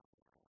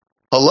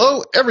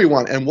Hello,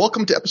 everyone, and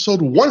welcome to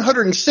episode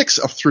 106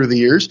 of ThROH the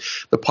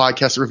Years, the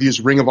podcast that reviews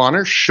Ring of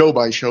Honor show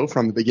by show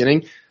from the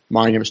beginning.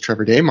 My name is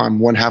Trevor Dame. I'm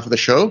one half of the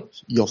show.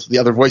 The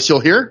other voice you'll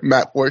hear,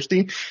 Matt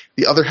Forstein,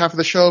 the other half of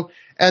the show.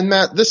 And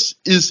Matt, this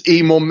is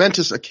a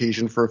momentous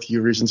occasion for a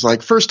few reasons.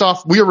 Like, first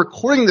off, we are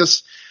recording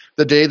this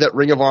the day that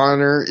Ring of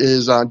Honor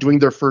is doing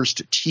their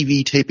first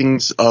TV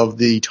tapings of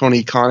the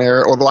Tony Khan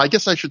era, although I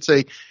guess I should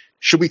say,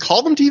 should we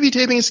call them TV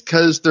tapings?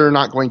 Because they're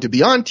not going to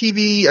be on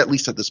TV, at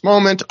least at this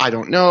moment. I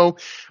don't know.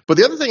 But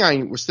the other thing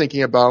I was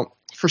thinking about,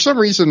 for some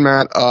reason,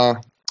 Matt, I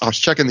was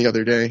checking the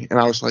other day, and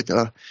I was like,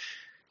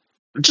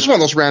 just one of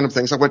those random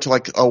things. I went to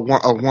like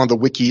one of the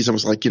wikis and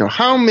was like,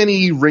 how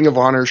many Ring of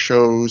Honor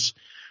shows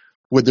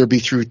would there be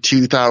through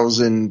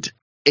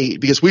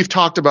 2008? Because we've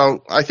talked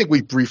about, I think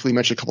we briefly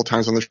mentioned a couple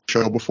times on the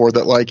show before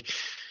that, like,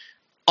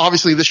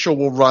 obviously, this show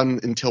will run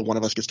until one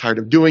of us gets tired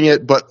of doing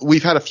it, but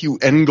we've had a few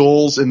end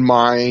goals in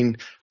mind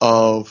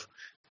of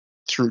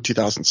through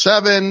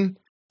 2007,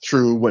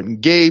 through when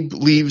Gabe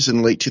leaves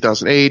in late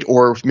 2008,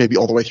 or maybe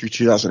all the way through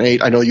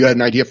 2008. I know you had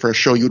an idea for a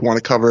show you'd want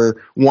to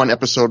cover one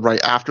episode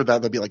right after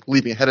that. That'd be like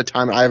leaving ahead of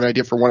time. I have an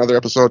idea for one other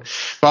episode.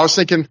 But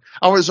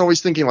I was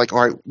always thinking like,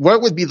 all right,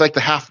 what would be like the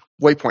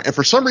halfway point? And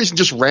for some reason,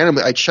 just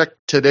randomly, I checked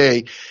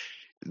today.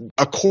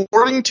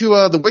 According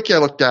to the wiki I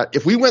looked at,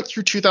 if we went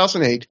through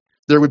 2008,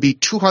 there would be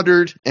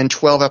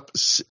 212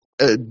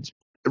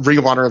 Ring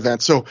of Honor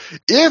events. So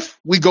if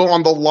we go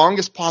on the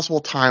longest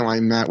possible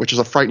timeline, Matt, which is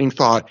a frightening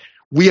thought,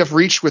 we have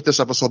reached with this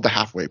episode the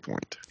halfway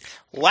point.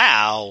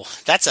 Wow,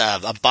 that's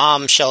a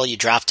bombshell you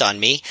dropped on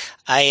me.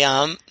 I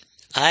don't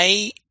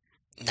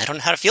know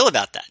how to feel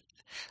about that.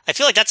 I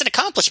feel like that's an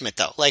accomplishment,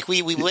 though. Like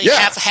we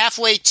have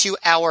halfway to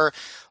our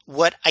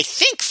what I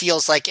think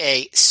feels like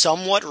a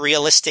somewhat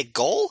realistic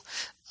goal.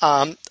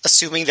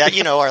 Assuming that,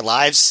 our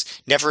lives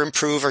never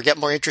improve or get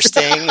more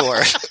interesting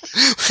or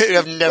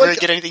never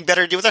get anything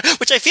better to do with it,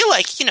 which I feel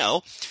like,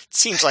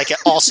 seems like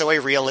also a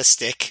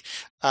realistic,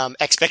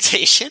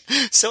 expectation.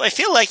 So I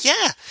feel like,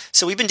 yeah.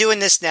 So we've been doing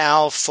this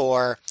now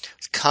for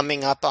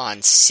coming up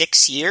on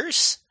 6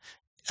 years,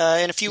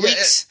 in a few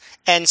weeks.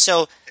 And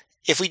so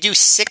if we do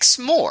 6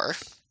 more,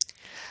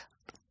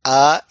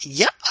 I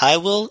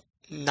will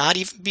not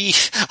even be,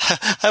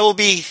 I will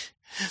be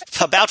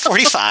about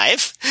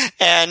 45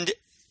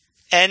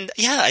 and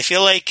yeah, I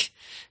feel like,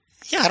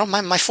 I don't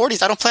mind my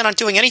 40s. I don't plan on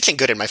doing anything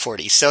good in my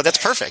 40s, so that's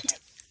perfect.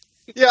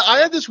 Yeah, I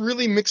had this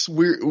really mixed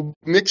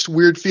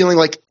weird feeling.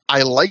 Like,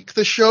 I like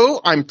the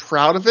show. I'm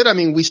proud of it. I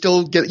mean, we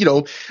still get,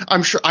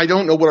 I'm sure, I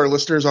don't know what our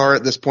listeners are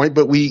at this point,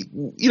 but we,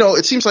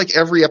 it seems like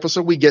every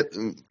episode we get,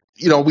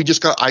 we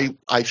just got, I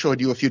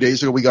showed you a few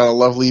days ago, we got a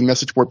lovely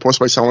message board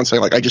post by someone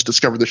saying, like, I just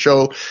discovered the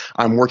show.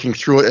 I'm working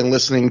through it and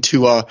listening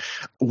to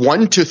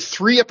 1 to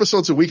 3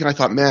 episodes a week. And I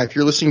thought, man, if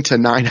you're listening to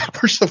 9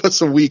 hours of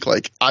us a week,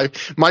 like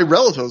my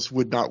relatives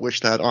would not wish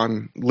that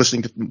on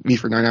listening to me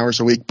for 9 hours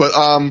a week. But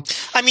I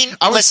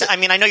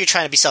know you're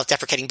trying to be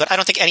self-deprecating, but I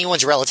don't think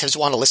anyone's relatives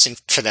want to listen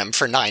to them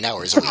for 9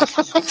 hours a week.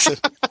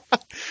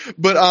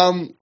 But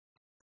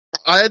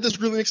I had this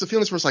really mixed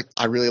feelings where it's like,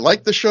 I really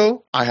like the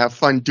show. I have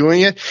fun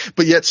doing it,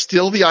 but yet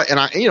still I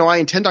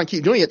intend on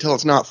keep doing it till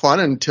it's not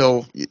fun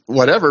until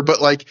whatever.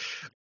 But like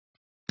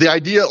the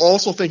idea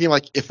also thinking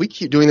like, if we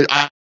keep doing it,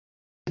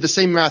 the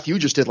same math you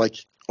just did, like,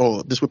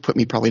 oh, this would put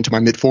me probably into my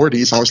mid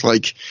 40s. I was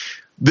like,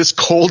 this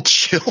cold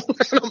chill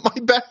ran on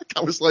my back.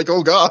 I was like,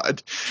 oh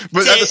God.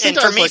 But at the same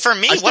time, for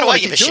me, what do I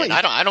give a shit?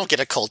 I don't get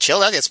a cold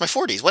chill. It's my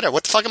 40s. Whatever.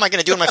 What the fuck am I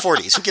going to do in my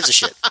 40s? Who gives a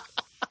shit?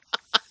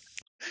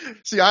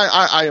 See,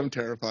 I am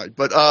terrified,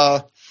 but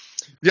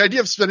the idea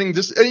of spending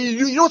this,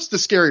 what's the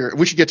scarier?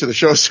 We should get to the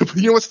show. So,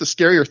 what's the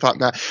scarier thought,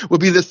 Matt? Would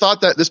be the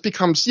thought that this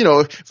becomes,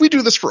 if we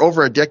do this for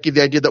over a decade,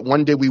 the idea that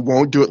one day we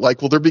won't do it.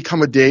 Like, will there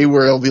become a day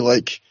where it'll be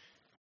like,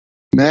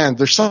 man,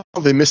 there's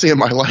something missing in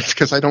my life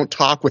because I don't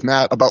talk with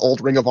Matt about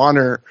old Ring of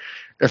Honor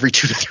every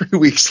 2 to 3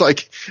 weeks.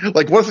 Like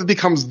what if it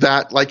becomes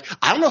that? Like,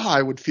 I don't know how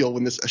I would feel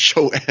when this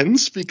show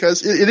ends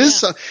because it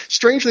is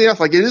strangely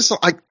enough, like it is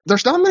like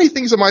there's not many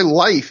things in my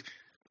life,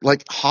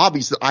 like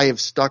hobbies, that I have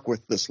stuck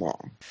with this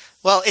long.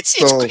 Well,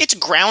 it's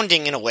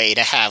grounding in a way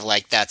to have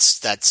like that's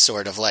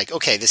sort of like,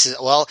 okay, this is,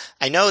 well,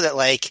 I know that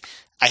like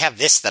I have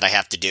this that I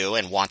have to do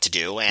and want to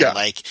do, and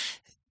like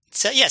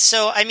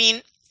so I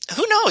mean,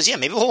 who knows? Yeah,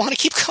 maybe we'll want to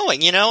keep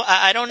going.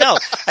 I don't know.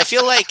 I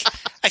feel like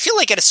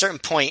at a certain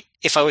point,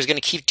 if I was going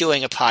to keep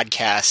doing a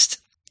podcast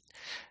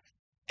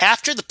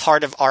after the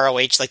part of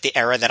ROH, like the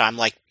era that I'm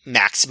like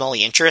maximally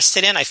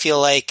interested in, I feel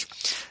like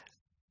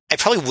I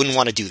probably wouldn't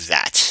want to do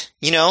that.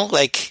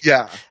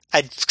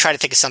 I'd try to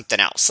think of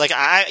something else. Like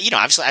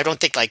obviously I don't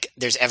think like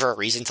there's ever a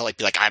reason to like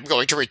be like, I'm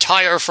going to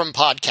retire from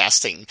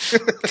podcasting.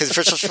 Because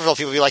first of all,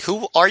 people would be like,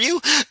 who are you?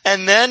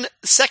 And then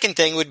second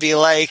thing would be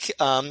like,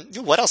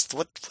 what else?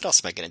 What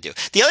else am I going to do?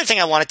 The other thing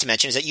I wanted to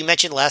mention is that you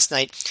mentioned last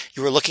night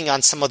you were looking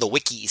on some of the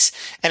wikis,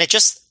 and it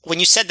just, when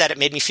you said that, it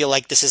made me feel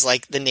like this is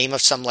like the name of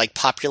some like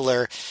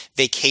popular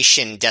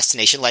vacation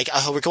destination. Like,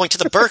 oh, we're going to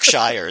the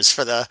Berkshires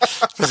for the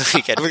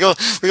weekend. We're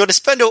going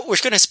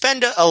to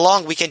spend a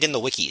long weekend in the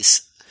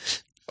wikis.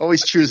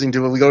 Always choosing,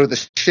 do we go to the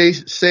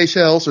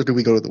Seychelles or do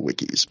we go to the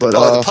Wikis? But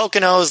the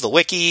Poconos, the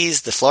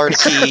Wikis, the Florida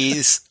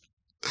Keys,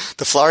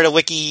 the Florida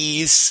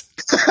Wikis.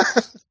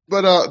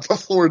 But the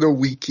Florida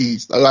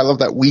Wikis. I love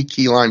that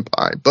Wiki lime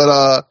pie.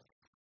 But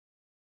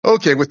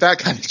okay, with that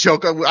kind of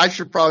joke, I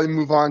should probably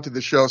move on to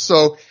the show.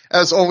 So,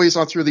 as always,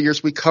 on Through the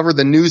Years, we cover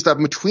the news that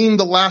between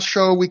the last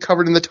show we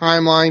covered in the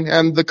timeline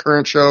and the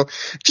current show.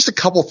 Just a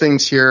couple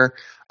things here.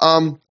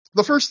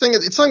 The first thing,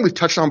 it's something we've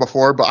touched on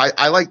before, but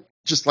I like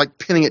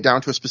pinning it down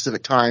to a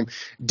specific time.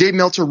 Dave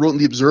Meltzer wrote in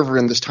The Observer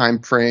in this time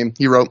frame.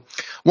 He wrote,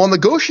 while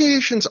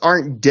negotiations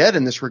aren't dead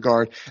in this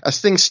regard,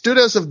 as things stood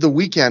as of the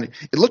weekend,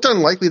 it looked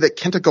unlikely that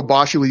Kenta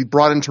Kobashi would be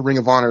brought into Ring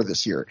of Honor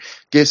this year.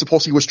 Gabe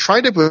Sapolsky was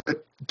trying to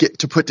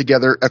put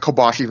together a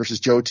Kobashi versus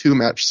Joe 2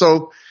 match.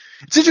 So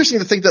it's interesting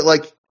to think that,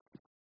 like,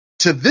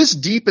 to this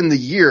deep in the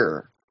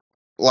year,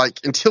 like,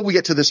 until we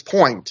get to this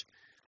point,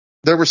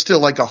 there was still,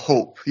 like, a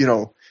hope, you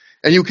know.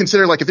 And you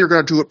consider, like, if they're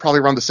going to do it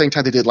probably around the same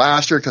time they did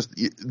last year, because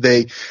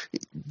they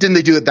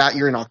do it that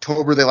year in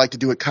October. They like to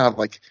do it kind of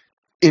like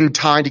in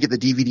time to get the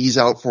DVDs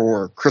out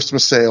for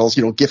Christmas sales,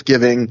 you know, gift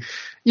giving.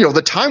 You know,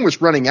 the time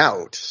was running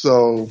out.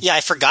 So yeah,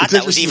 I forgot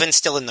that was even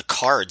still in the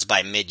cards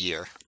by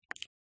mid-year.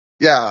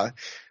 Yeah,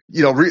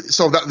 you know,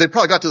 so they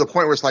probably got to the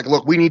point where it's like,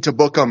 look, we need to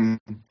book them,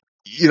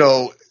 you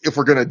know, if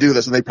we're going to do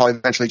this. And they probably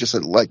eventually just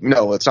said, like,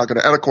 no, it's not going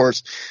to. And of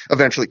course,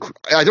 eventually,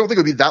 I don't think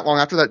it would be that long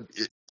after that.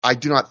 I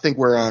do not think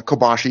where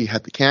Kobashi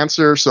had the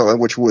cancer, so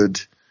which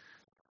would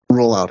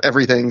rule out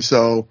everything.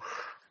 So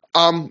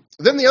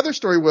then the other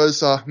story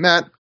was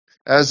Matt,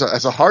 as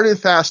a hard and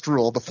fast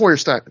rule, the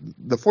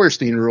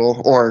Feuerstein rule,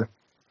 or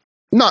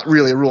not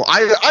really a rule.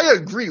 I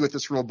agree with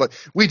this rule, but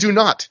we do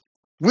not,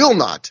 will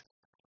not,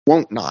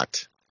 won't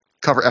not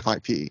cover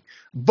FIP.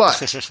 But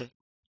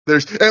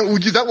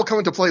that will come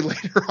into play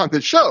later on the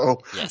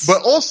show. Yes.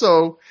 But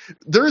also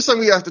there is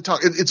something we have to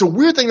talk. It's a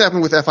weird thing that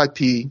happened with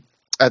FIP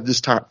at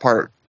this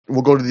part.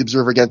 We'll go to the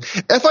Observer again.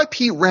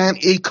 FIP ran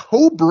a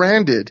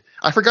co-branded,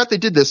 I forgot they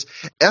did this,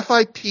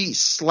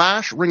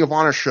 FIP/Ring of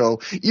Honor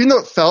show. Even though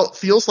it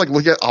feels like,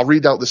 I'll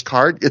read out this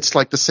card. It's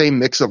like the same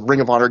mix of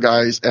Ring of Honor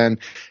guys and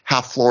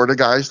half Florida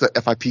guys that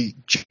FIP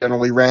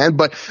generally ran.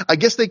 But I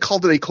guess they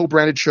called it a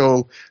co-branded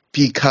show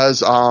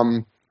because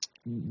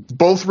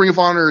both Ring of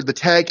Honor, the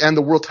tag, and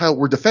the world title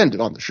were defended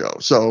on the show.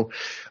 So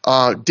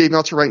Dave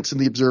Meltzer writes in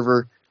the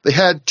Observer, they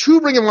had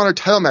 2 Ring of Honor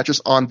title matches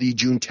on the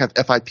June 10th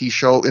FIP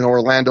show in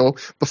Orlando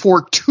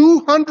before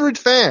 200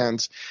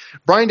 fans.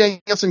 Bryan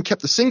Danielson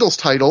kept the singles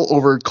title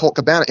over Colt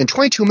Cabana in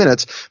 22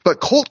 minutes,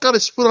 but Colt got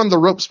his foot on the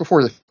ropes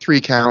before the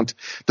 3 count.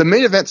 The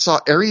main event saw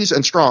Aries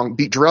and Strong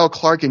beat Jarrell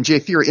Clark and Jay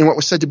Theory in what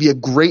was said to be a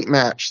great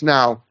match.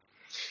 Now,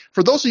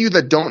 for those of you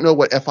that don't know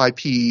what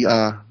FIP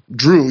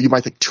drew, you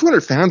might think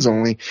 200 fans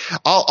only.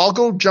 I'll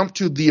go jump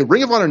to the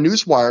Ring of Honor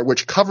Newswire,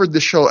 which covered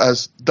the show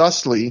as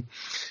thusly.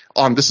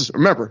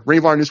 Remember, Ring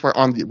of Honor Newswire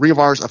on the Ring of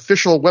Honor's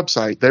official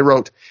website. They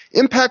wrote,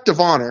 Impact of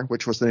Honor,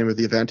 which was the name of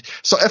the event,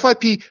 saw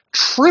FIP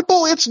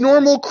triple its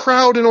normal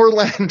crowd in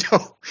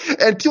Orlando.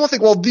 And people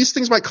think, well, these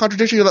things might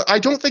contradict each other. I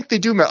don't think they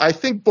do, Matt. I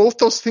think both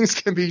those things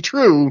can be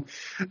true,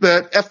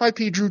 that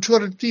FIP drew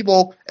 200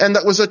 people, and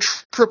that was a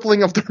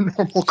tripling of their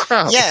normal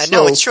crowd. Yeah,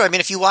 no, it's true. I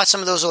mean, if you watch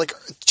some of those, like,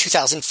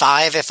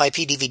 2005 FIP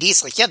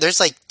DVDs, like, yeah, there's,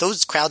 like,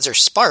 those crowds are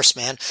sparse,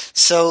 man.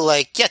 So,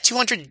 like, yeah,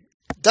 200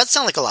 does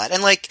sound like a lot.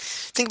 And, like,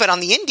 think about it, on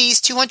the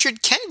indies,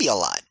 200 can be a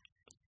lot.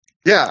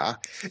 Yeah.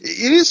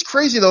 It is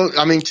crazy, though,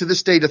 I mean, to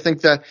this day, to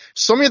think that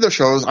so many of the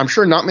shows, I'm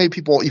sure not many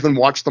people even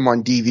watch them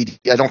on DVD.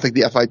 I don't think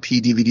the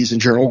FIP DVDs in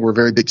general were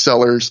very big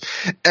sellers.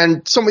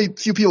 And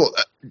few people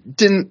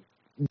didn't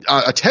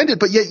attend it,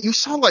 but yet you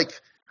saw, like,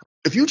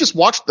 if you just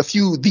watched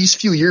these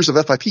few years of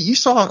FIP, you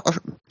saw,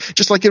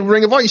 just like in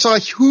Ring of Honor, you saw a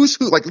who's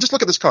who. Like, just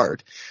look at this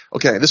card.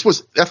 Okay, this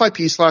was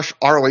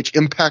FIP/ROH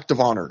Impact of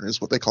Honor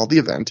is what they called the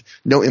event.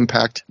 No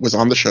Impact was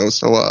on the show,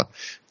 so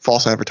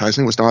false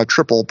advertising, was not a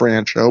triple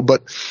brand show.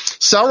 But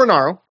Sal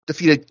Rinauro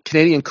defeated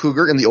Canadian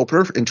Cougar in the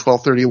opener in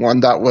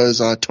 12:31. That was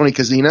Tony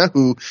Kazina,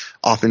 who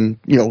often,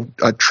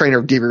 a trainer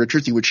of Davey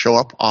Richards. He would show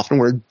up often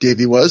where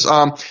Davey was.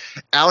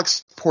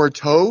 Alex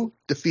Porto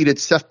defeated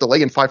Seth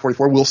DeLay in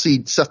 5:44. We'll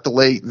see Seth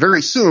DeLay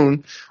very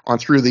soon on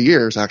Through the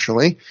Years,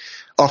 actually.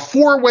 A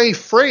 4-way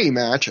fray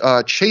match.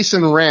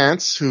 Chasen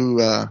Rance, who,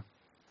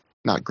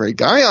 not a great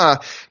guy,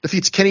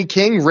 defeats Kenny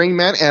King,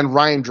 Ringman, and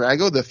Ryan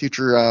Drago, the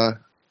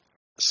future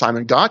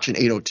Simon Gotch in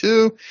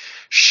 8:02.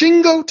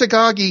 Shingo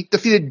Takagi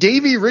defeated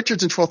Davey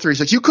Richards in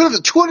 12:36. You could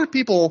have 200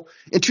 people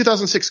in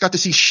 2006 got to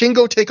see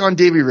Shingo take on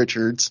Davey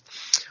Richards.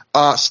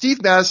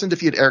 Steve Madison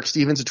defeated Eric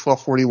Stevens in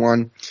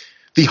 12:41.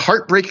 The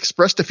Heartbreak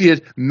Express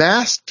defeated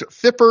Masked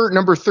Fipper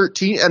number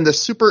 13 and the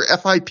Super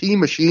FIP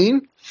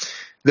Machine.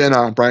 Then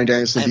Bryan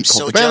Danielson beat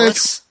Colt Cabana.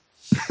 Jealous.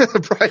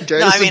 Bryan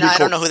Danielson I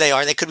don't know who they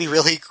are. They could be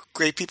really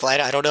great people.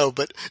 I don't know,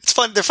 but it's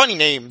fun. They're funny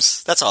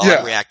names. That's all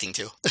I'm reacting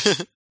to.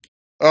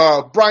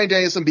 Bryan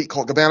Danielson beat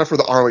Colt Cabana for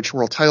the ROH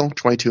World Title,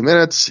 22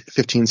 minutes,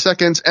 15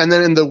 seconds. And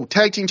then in the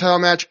tag team title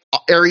match,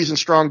 Aries and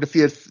Strong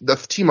defeated the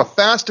team of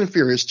Fast and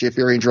Furious, Jay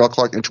Fury and Jarrell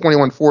Clark, in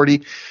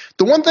 21:40.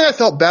 The one thing I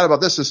felt bad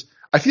about this is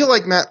I feel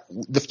like, Matt,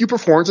 the few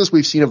performances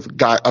we've seen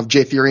of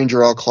Jay Fury and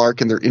Jarrell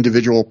Clark and their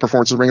individual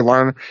performances in Ring of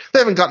Honor, they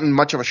haven't gotten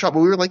much of a shot, but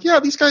we were like, yeah,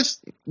 these guys,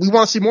 we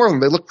want to see more of them.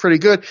 They look pretty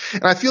good.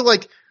 And I feel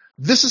like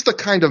this is the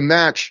kind of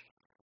match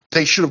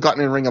they should have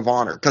gotten in Ring of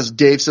Honor, because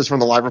Dave says from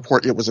the live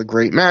report it was a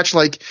great match.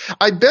 Like,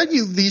 I bet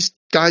you these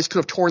guys could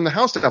have torn the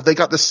house down if they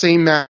got the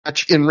same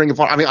match in Ring of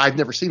Honor. I mean, I've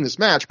never seen this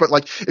match, but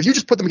like, if you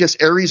just put them against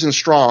Aries and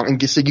Strong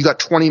and say you got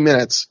 20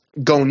 minutes,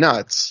 go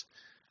nuts.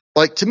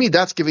 Like, to me,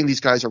 that's giving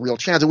these guys a real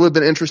chance. It would have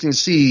been interesting to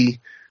see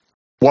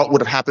what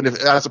would have happened if,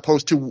 as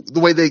opposed to the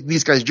way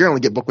these guys generally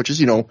get booked, which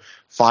is,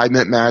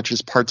 5-minute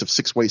matches, parts of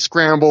 6-way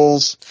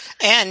scrambles.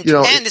 And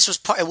this was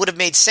it would have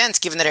made sense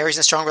given that Aries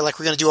and Strong were like,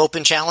 we're going to do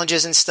open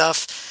challenges and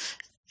stuff.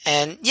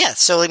 And yeah,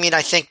 so I mean,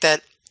 I think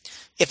that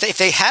if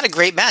they had a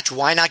great match,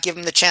 why not give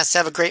them the chance to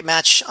have a great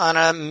match on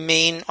a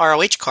main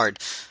ROH card?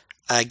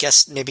 I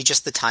guess maybe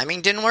just the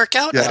timing didn't work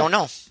out. Yeah. I don't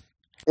know.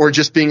 Or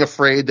just being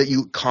afraid that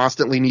you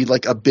constantly need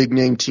like a big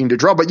name team to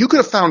draw. But you could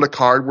have found a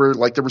card where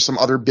like there were some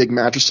other big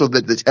matches so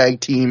that the tag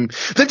team,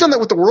 they've done that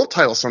with the world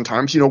title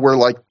sometimes, where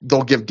like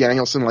they'll give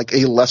Danielson like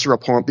a lesser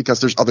opponent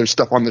because there's other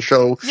stuff on the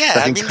show. Yeah,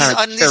 I mean,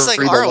 on these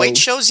like ROH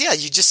shows, yeah,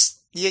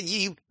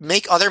 you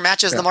make other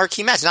matches the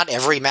marquee match. Not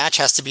every match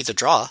has to be the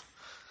draw.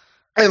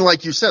 And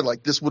like you said,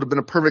 like this would have been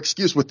a perfect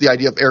excuse with the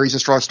idea of Aries and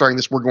Strong starting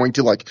this. We're going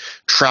to like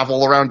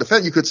travel around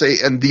defend. You could say,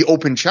 and the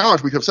open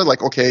challenge, we could have said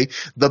like, okay,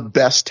 the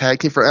best tag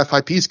team for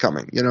FIP is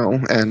coming,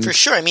 and for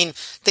sure. I mean,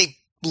 they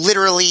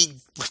literally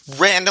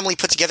randomly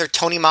put together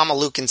Tony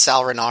Mamaluke and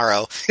Sal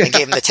Renaro and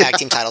gave them the tag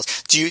team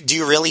titles. Do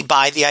you really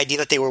buy the idea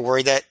that they were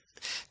worried that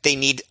they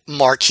need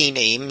marquee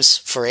names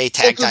for a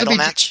tag title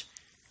match?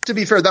 To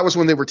be fair, that was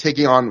when they were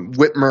taking on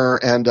Whitmer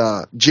and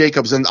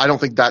Jacobs, and I don't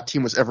think that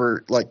team was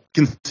ever like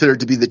considered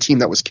to be the team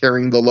that was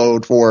carrying the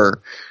load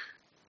for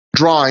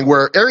drawing.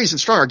 Where Aries and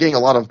Strong are getting a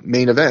lot of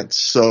main events,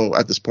 so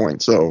at this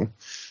point,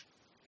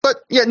 but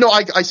yeah, no,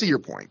 I see your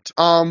point.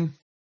 And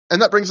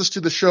that brings us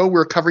to the show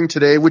we're covering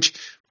today, which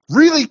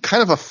really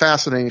kind of a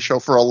fascinating show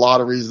for a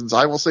lot of reasons.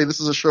 I will say this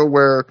is a show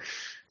where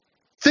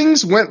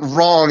things went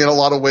wrong in a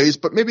lot of ways,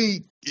 but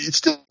maybe it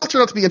still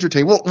turned out to be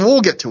entertaining.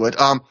 We'll get to it.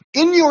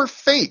 In Your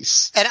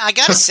Face. And I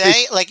gotta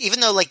say, like, even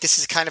though like this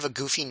is kind of a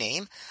goofy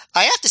name,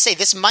 I have to say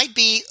this might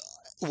be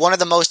one of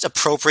the most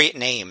appropriate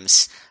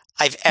names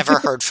I've ever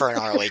heard for an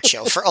ROH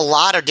show for a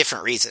lot of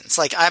different reasons.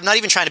 Like, I'm not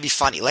even trying to be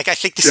funny. Like, I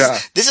think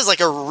this is like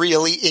a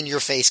really in your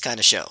face kind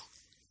of show.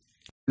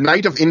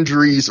 Night of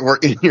Injuries or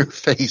In Your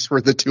Face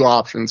were the two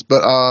options,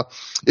 but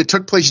it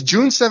took place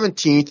June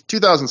 17th,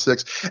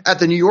 2006 at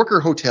the New Yorker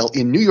Hotel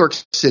in New York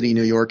City,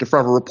 New York, in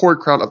front of a report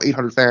crowd of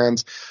 800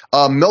 fans.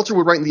 Meltzer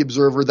would write in The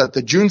Observer that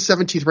the June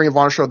 17th Ring of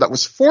Honor show that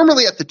was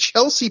formerly at the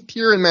Chelsea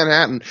Pier in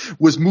Manhattan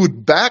was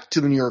moved back to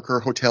the New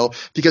Yorker Hotel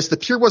because the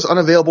pier was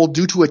unavailable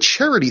due to a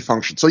charity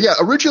function. So yeah,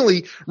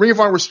 originally Ring of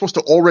Honor was supposed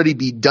to already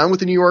be done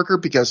with the New Yorker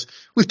because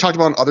we've talked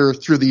about in other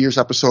Through the Years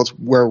episodes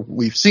where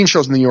we've seen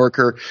shows in the New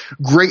Yorker,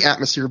 great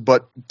atmosphere,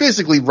 but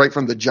basically right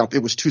from the jump,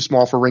 it was too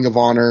small for Ring of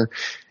Honor.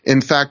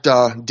 In fact,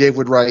 Dave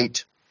would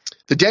write,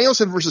 the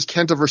Danielson versus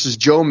Kenta versus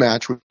Joe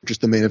match, which is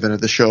the main event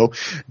of the show,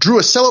 drew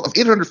a sellout of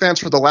 800 fans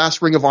for the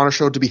last Ring of Honor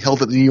show to be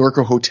held at the New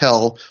Yorker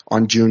Hotel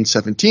on June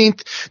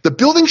 17th. The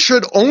building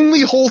should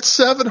only hold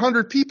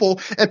 700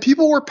 people, and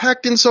people were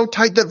packed in so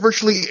tight that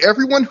virtually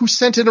everyone who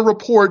sent in a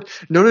report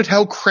noted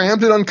how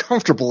crammed and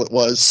uncomfortable it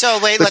was. So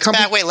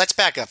let's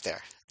back up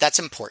there. That's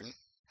important.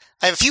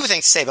 I have a few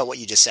things to say about what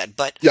you just said,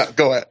 but yeah,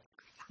 go ahead.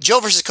 Joe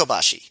versus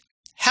Kobashi.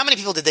 How many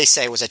people did they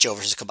say was at Joe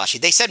versus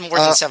Kobashi? They said more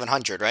than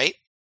 700, right?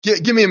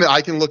 Give me a minute.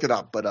 I can look it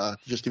up, but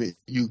just give me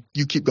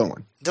you keep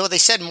going. Though they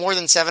said more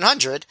than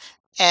 700,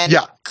 and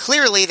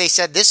clearly they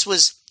said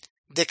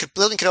the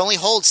building could only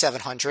hold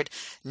 700.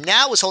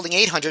 Now it was holding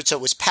 800, so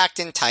it was packed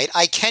in tight.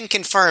 I can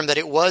confirm that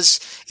it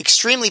was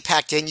extremely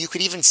packed in. You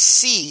could even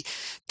see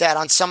that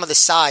on some of the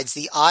sides,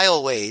 the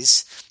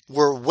aisleways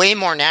were way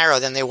more narrow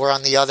than they were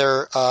on the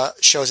other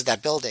shows at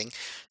that building.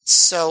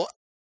 So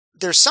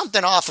there's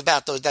something off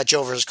about that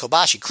Joe versus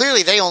Kobashi.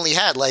 Clearly, they only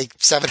had like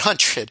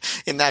 700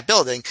 in that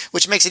building,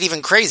 which makes it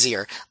even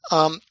crazier.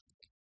 That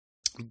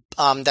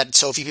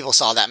so few people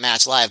saw that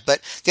match live. But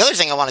the other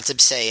thing I wanted to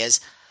say is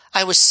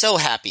I was so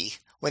happy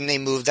when they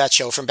moved that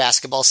show from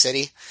Basketball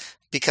City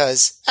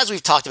because, as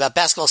we've talked about,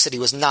 Basketball City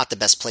was not the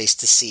best place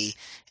to see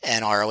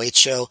an ROH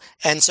show.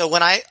 And so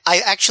when I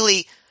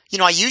actually,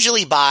 I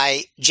usually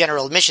buy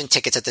general admission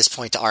tickets at this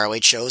point to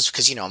ROH shows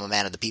because, I'm a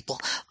man of the people.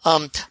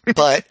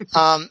 But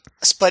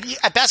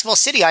at Basketball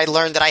City, I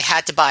learned that I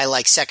had to buy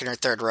like second or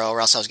third row or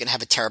else I was going to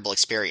have a terrible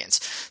experience.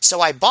 So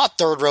I bought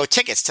third row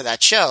tickets to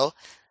that show.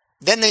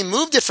 Then they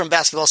moved it from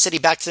Basketball City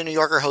back to the New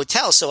Yorker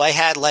Hotel. So I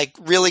had like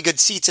really good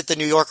seats at the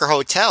New Yorker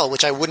Hotel,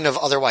 which I wouldn't have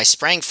otherwise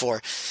sprang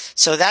for.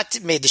 So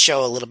that made the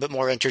show a little bit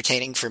more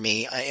entertaining for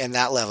me in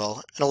that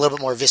level and a little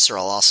bit more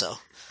visceral also.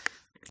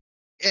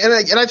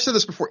 and I've said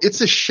this before,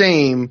 it's a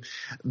shame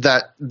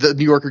that the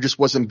New Yorker just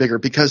wasn't bigger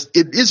because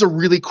it is a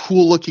really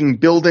cool looking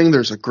building.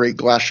 There's a great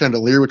glass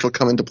chandelier, which will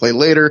come into play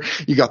later.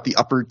 You got the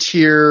upper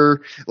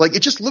tier. Like,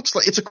 it just looks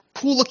like it's a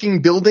cool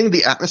looking building.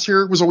 The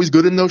atmosphere was always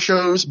good in those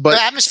shows, but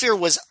the atmosphere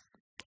was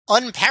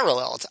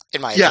unparalleled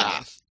in my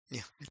opinion.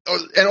 Yeah.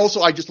 And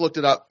also, I just looked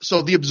it up.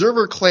 So the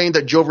Observer claimed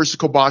that Joe versus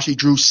Kobashi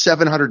drew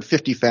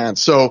 750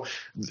 fans. So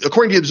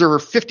according to the Observer,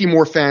 50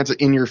 more fans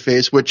in your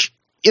face, which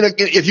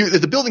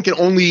if the building can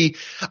only,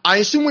 I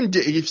assume when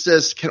Dave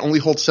says can only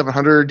hold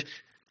 700,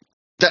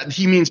 that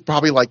he means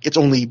probably like it's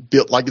only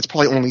built, like it's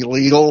probably only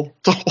legal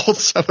to hold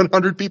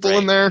 700 people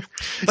in there.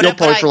 But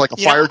probably for like a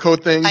fire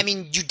code thing. I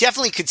mean, you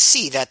definitely could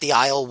see that the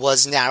aisle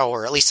was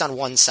narrower, at least on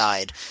one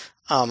side,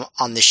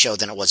 on this show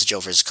than it was Joe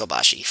versus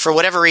Kobashi. For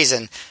whatever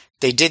reason,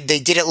 they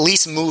did at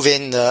least move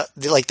in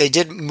they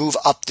did move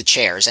up the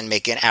chairs and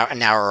make a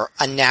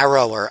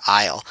narrower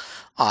aisle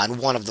on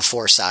one of the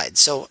four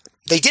sides. So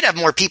they did have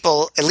more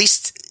people, at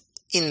least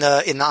on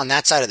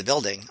that side of the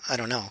building. I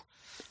don't know.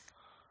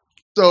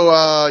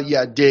 So,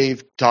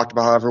 Dave talked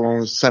about how everyone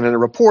was sent in a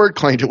report,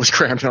 claimed it was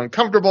cramped and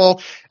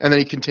uncomfortable, and then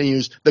he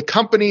continues, the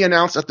company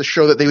announced at the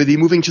show that they would be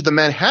moving to the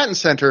Manhattan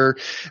Center,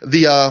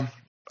 the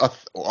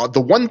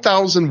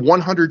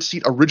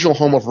 1,100-seat original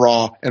home of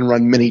Raw, and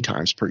run many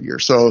times per year.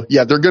 So,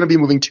 yeah, they're going to be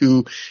moving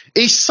to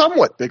a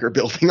somewhat bigger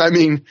building. I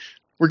mean,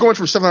 we're going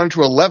from 700 to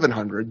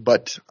 1,100,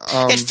 but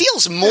it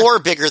feels more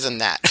bigger than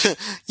that.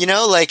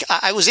 Like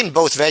I was in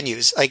both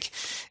venues. Like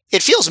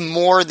it feels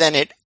more than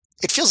it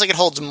feels like it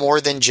holds more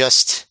than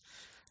just,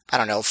 I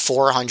don't know,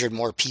 400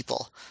 more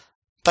people.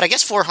 But I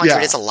guess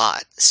 400 is a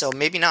lot, so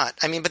maybe not.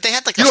 I mean, but they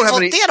had like they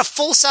had a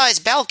full size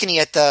balcony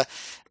at the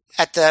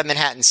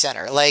Manhattan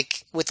Center,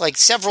 like with like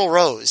several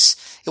rows.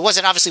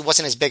 It obviously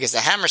wasn't as big as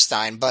the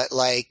Hammerstein, but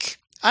like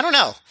I don't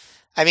know.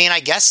 I mean, I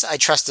guess I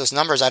trust those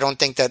numbers. I don't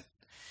think that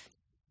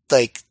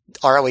like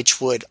ROH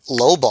would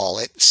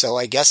lowball it, so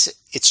I guess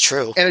it's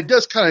true. And it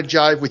does kind of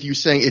jive with you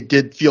saying it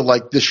did feel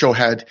like this show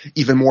had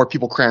even more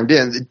people crammed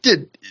in. It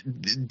did.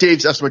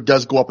 Dave's estimate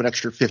does go up an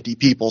extra 50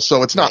 people,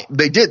 so it's not. Right.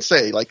 They did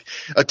say like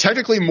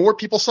technically more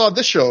people saw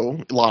this show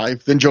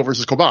live than Joe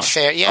versus Kobashi.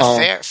 Fair,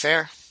 yeah,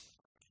 fair.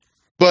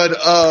 But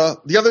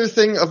the other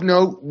thing of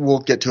note, we'll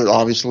get to it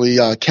obviously,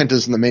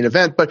 Kenta's in the main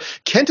event, but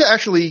Kenta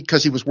actually,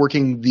 because he was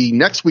working the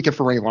next weekend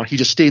for Ring of Honor, he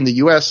just stayed in the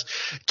U.S.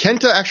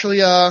 Kenta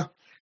actually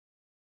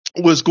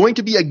was going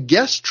to be a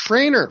guest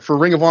trainer for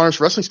Ring of Honor's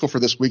wrestling school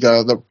for this week.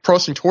 The Pro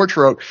Wrestling Torch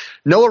wrote,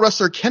 Noah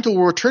wrestler Kenta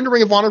will return to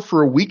Ring of Honor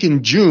for a week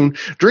in June.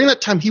 During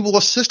that time, he will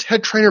assist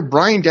head trainer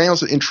Bryan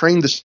Danielson in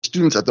training the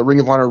students at the Ring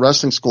of Honor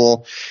wrestling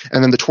school.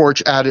 And then the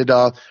Torch added,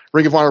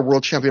 Ring of Honor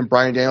world champion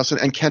Bryan Danielson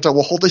and Kenta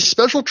will hold a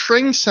special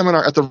training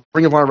seminar at the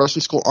Ring of Honor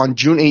wrestling school on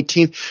June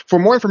 18th. For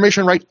more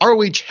information, write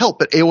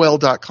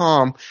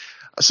rohhelp@aol.com.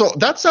 So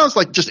that sounds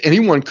like just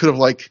anyone could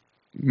have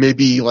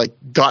maybe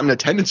gotten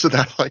attendance to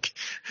that.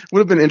 Would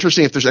have been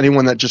interesting if there's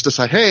anyone that just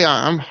decide, hey,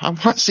 I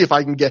want to see if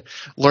I can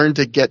learn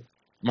to get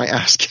my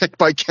ass kicked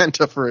by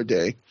Kenta for a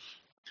day.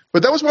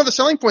 But that was one of the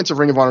selling points of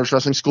Ring of Honor's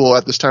wrestling school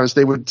at this time, is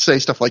they would say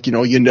stuff like,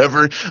 you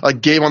never,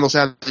 Gabe on those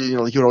ads, he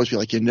would always be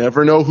like, you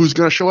never know who's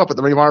going to show up at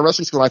the Ring of Honor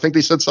wrestling school. And I think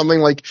they said something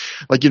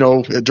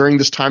during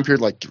this time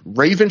period,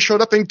 Raven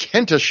showed up and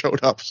Kenta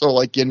showed up.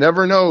 So you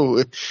never know.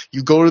 If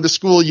you go to the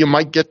school, you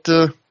might get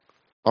a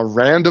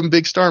random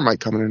big star might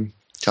come in and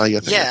tell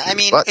you. Yeah, I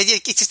mean,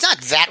 it's not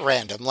that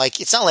random.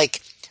 It's not like,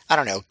 I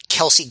don't know,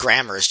 Kelsey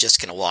Grammer is just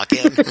going to walk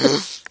in.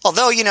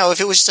 Although, if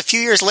it was just a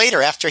few years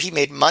later after he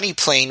made money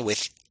playing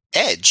with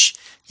Edge,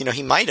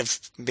 he might have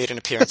made an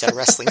appearance at a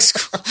wrestling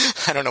school.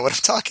 I don't know what I'm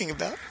talking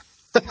about.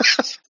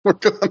 We're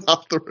going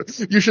off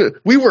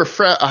we were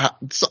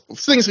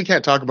things we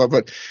can't talk about,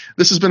 but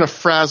this has been a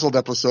frazzled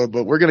episode,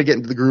 but we're going to get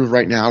into the groove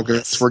right now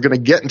because we're going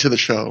to get into the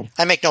show.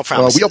 I make no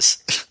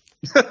promises.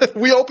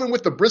 We open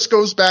with the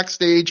Briscoes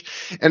backstage,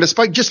 and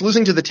despite just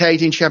losing to the tag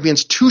team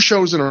champions 2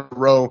 shows in a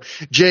row,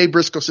 Jay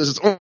Briscoe says it's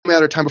only a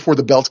matter of time before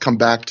the belts come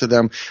back to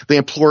them. They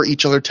implore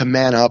each other to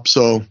man up,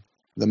 so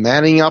the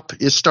manning up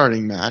is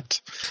starting,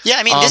 Matt. Yeah,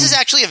 I mean, this is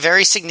actually a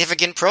very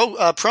significant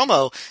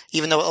promo,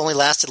 even though it only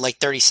lasted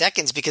 30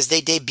 seconds, because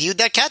they debuted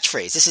that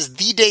catchphrase. This is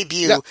the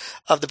debut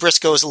of the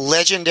Briscoes'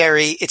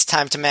 legendary "It's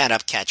time to man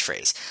up"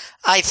 catchphrase.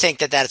 I think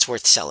that is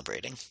worth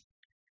celebrating.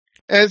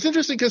 And it's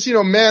interesting because,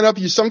 man up,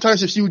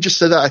 sometimes if you just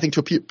said that, I think to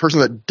a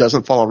person that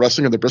doesn't follow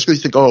wrestling or the Briscoes, you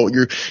think, oh,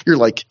 you're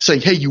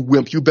saying, hey, you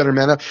wimp, you better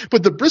man up.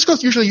 But the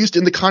Briscoes usually used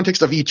in the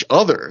context of each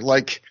other.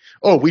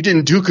 Oh, we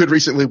didn't do good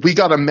recently. We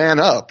got to man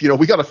up.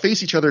 We got to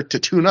face each other to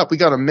tune up. We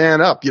got to man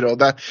up.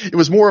 That it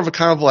was more of a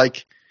kind of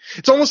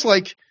it's almost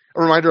like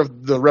a reminder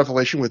of the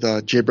revelation with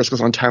Jay Briscoe's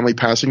untimely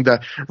passing,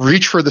 that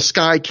Reach for the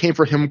Sky came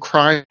for him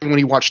crying when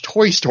he watched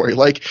Toy Story.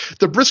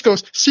 The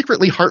Briscoes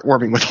secretly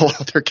heartwarming with all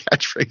of their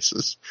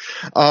catchphrases.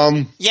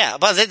 Yeah,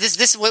 but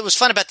this what was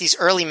fun about these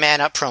early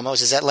man up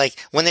promos is that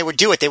when they would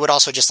do it, they would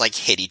also just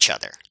hit each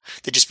other.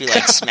 They'd just be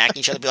smacking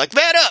each other, be like,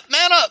 man up,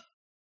 man up.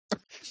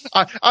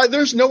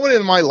 There's no one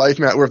in my life,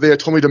 Matt, where if they had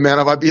told me to man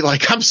up, I'd be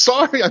like, I'm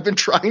sorry, I've been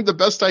trying the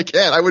best I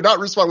can. I would not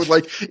respond with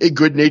like a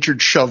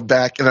good-natured shove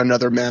back and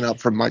another man up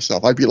from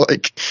myself. I'd be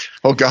like,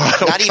 oh God.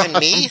 Oh Not God. even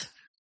me?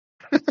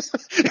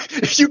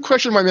 If you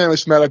question my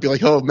manliness, Matt, I'd be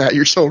like, oh, Matt,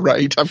 you're so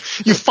right.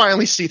 You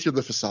finally see through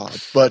the facade.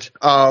 But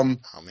oh, man.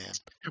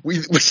 We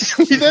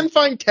then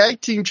find tag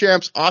team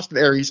champs Austin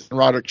Aries and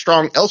Roderick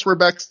Strong elsewhere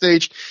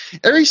backstage.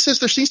 Aries says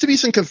there seems to be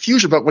some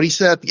confusion about what he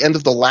said at the end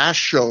of the last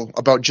show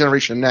about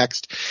Generation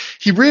Next.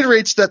 He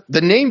reiterates that the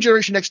name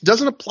Generation Next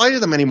doesn't apply to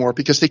them anymore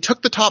because they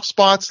took the top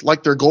spots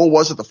like their goal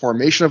was at the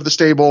formation of the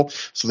stable,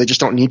 so they just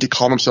don't need to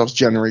call themselves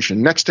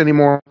Generation Next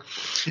anymore.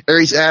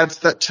 Aries adds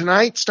that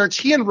tonight starts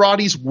he and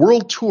Roddy's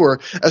world tour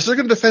as they're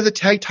going to defend the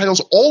tag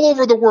titles all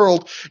over the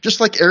world,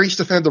 just like Aries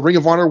defended the Ring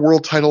of Honor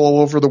world title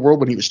all over the world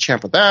when he was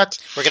champ of that.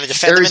 We're going to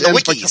defend them in the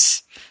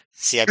wikis.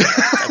 See, I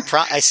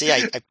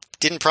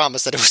didn't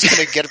promise that it was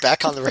going to get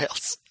back on the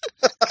rails.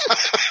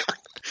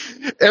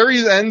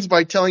 Aries ends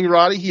by telling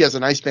Roddy he has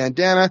a nice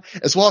bandana,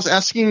 as well as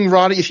asking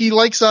Roddy if he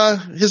likes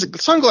his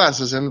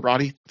sunglasses, and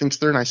Roddy thinks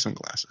they're nice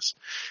sunglasses.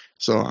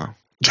 So by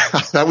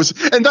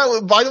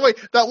the way,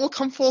 that will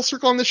come full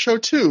circle on this show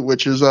too,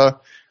 which is an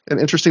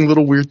interesting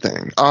little weird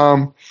thing.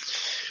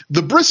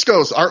 The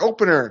Briscoes, our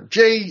opener,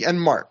 Jay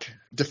and Mark,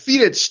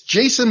 defeated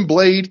Jason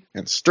Blade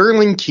and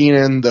Sterling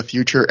Keenan, the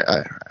future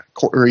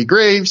Corey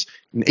Graves,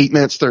 in 8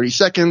 minutes 30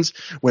 seconds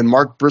when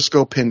Mark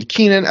Briscoe pinned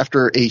Keenan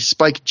after a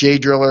spike J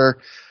driller.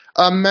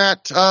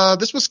 Matt,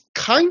 this was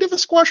kind of a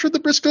squash for the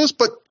Briscoes,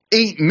 but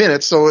 8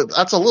 minutes, so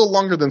that's a little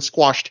longer than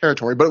squash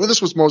territory. But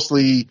this was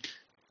mostly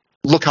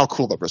look how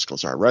cool the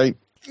Briscoes are, right?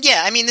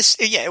 Yeah, I mean,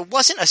 it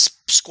wasn't a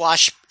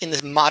squash in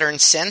the modern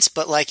sense,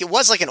 but like it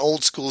was like an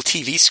old school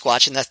TV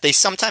squash in that they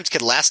sometimes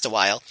could last a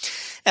while.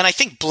 And I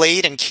think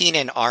Blade and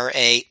Keenan are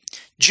a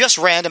just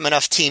random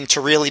enough team to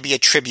really be a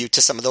tribute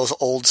to some of those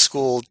old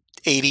school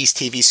 80s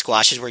TV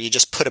squashes where you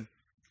just put a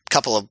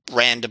couple of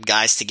random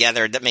guys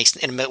together in a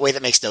way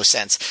that makes no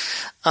sense.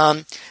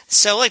 I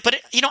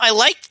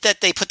liked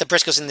that they put the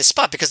Briscoes in this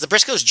spot because the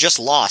Briscoes just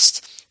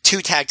lost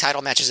 2 tag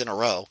title matches in a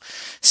row.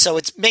 So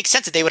it makes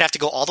sense that they would have to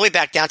go all the way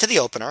back down to the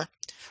opener,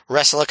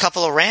 wrestle a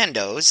couple of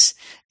randos,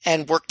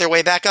 and work their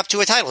way back up to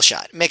a title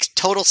shot. It makes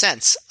total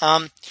sense.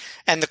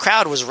 And the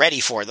crowd was ready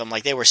for them.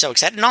 Like, they were so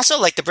excited. And also,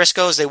 like, the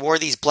Briscoes, they wore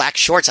these black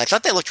shorts. I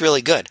thought they looked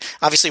really good.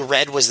 Obviously,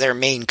 red was their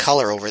main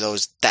color over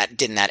those that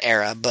did in that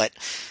era. But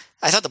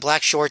I thought the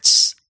black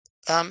shorts,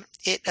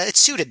 it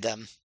suited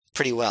them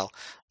pretty well.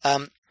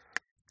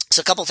 So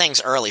a couple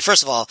things early.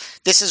 First of all,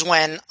 this is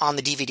when on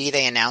the DVD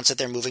they announced that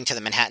they're moving to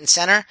the Manhattan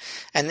Center.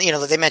 And,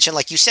 they mentioned,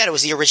 like you said, it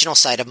was the original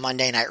site of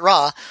Monday Night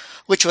Raw,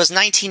 which was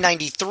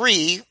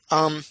 1993,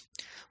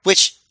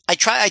 which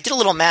I did a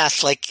little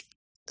math,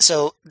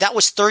 so that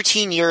was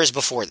 13 years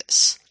before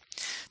this.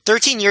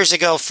 13 years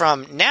ago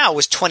from now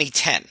was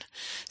 2010.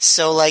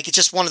 So, it's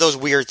just one of those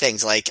weird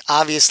things.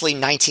 Obviously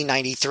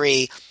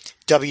 1993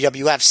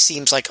 WWF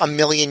seems like a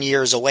million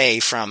years away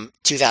from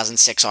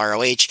 2006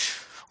 ROH.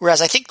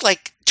 Whereas I think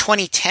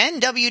 2010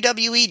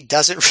 WWE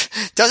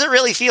doesn't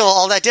really feel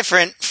all that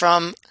different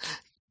from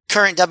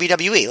current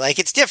WWE.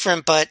 It's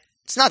different, but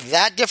it's not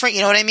that different.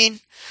 You know what I mean?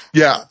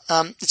 Yeah.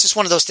 It's just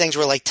one of those things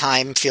where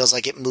time feels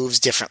like it moves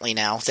differently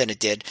now than it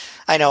did.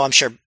 I know, I'm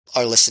sure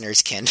our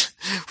listeners can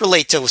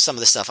relate to some of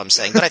the stuff I'm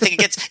saying, but I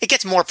think it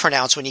gets more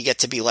pronounced when you get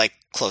to be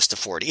close to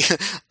 40.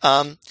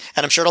 And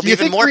I'm sure it'll be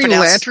even more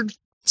pronounced.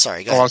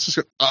 Sorry, go ahead. I was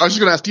just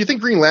going to ask, do you think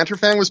Green Lantern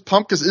fan was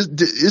pumped? Because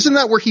isn't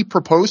that where he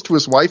proposed to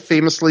his wife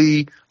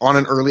famously on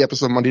an early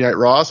episode of Monday Night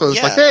Raw? So it's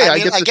hey, I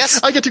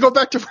get to go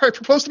back to where I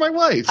proposed to my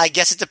wife. I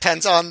guess it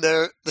depends on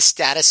the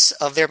status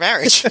of their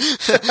marriage,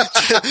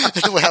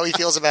 how he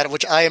feels about it,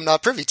 which I am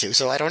not privy to,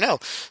 so I don't know.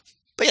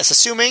 But yes,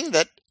 assuming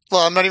that,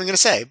 I'm not even going to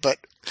say, but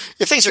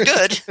if things are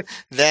good,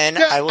 then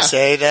yeah. I will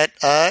say that,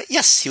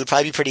 yes, he would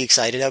probably be pretty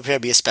excited. That would probably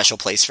be a special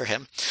place for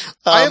him.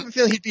 I have a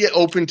feeling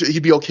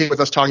he'd be okay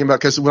with us talking about,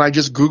 because when I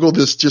just Googled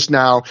this just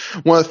now,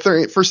 one of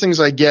the first things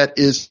I get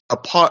is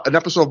an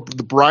episode of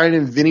the Brian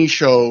and Vinny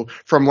show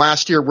from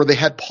last year where they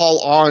had Paul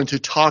on to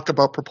talk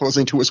about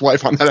proposing to his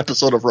wife on that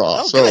episode of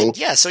Raw. Oh, so good.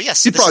 Yeah, so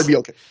yes. He'd probably be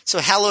okay. So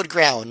hallowed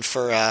ground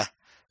for,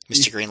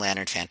 Mr. Green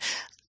Lantern fan.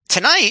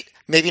 Tonight,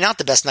 maybe not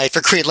the best night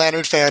for Green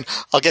Lantern fan.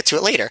 I'll get to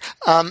it later.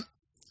 Yeah,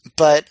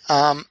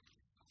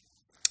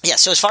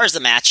 so as far as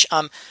the match,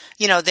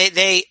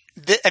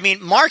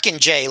 Mark and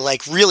Jay,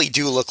 really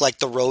do look like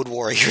the Road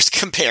Warriors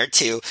compared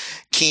to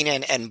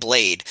Keenan and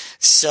Blade.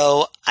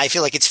 So I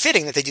feel like it's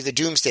fitting that they do the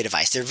Doomsday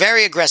Device. They're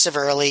very aggressive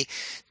early.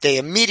 They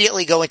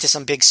immediately go into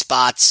some big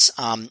spots.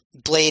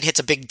 Blade hits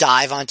a big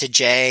dive onto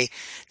Jay.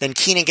 Then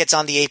Keenan gets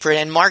on the apron,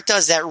 and Mark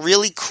does that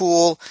really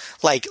cool,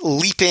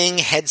 leaping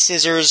head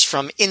scissors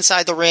from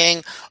inside the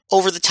ring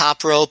over the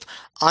top rope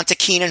onto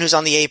Keenan, who's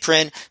on the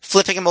apron,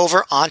 flipping him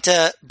over onto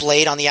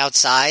Blade on the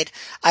outside.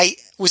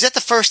 Was that the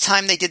first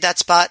time they did that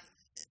spot?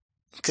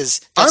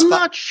 Because I'm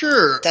not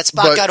sure. That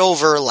spot got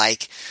over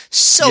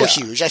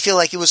huge. I feel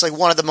like it was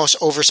one of the most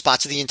over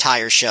spots of the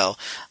entire show.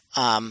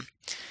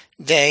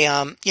 They,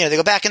 they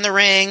go back in the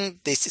ring.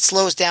 It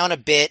slows down a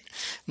bit.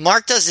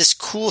 Mark does this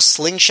cool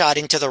slingshot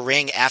into the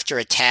ring after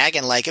a tag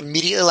and like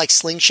immediately like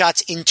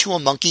slingshots into a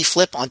monkey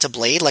flip onto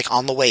Blade, like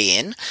on the way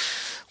in,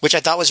 which I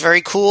thought was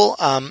very cool.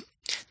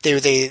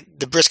 The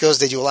Briscoes,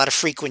 they do a lot of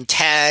frequent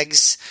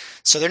tags.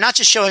 So they're not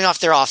just showing off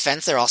their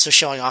offense. They're also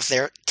showing off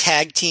their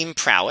tag team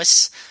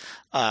prowess.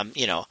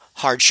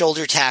 Hard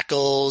shoulder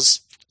tackles,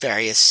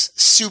 various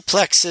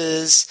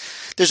suplexes.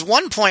 There's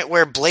one point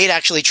where Blade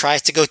actually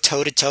tries to go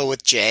toe-to-toe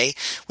with Jay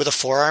with a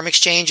forearm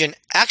exchange and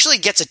actually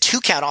gets a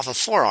 2 count off a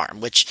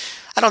forearm, which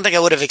I don't think I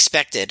would have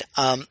expected.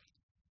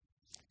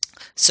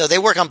 So they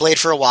work on Blade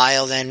for a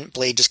while, then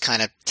Blade just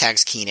kind of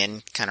tags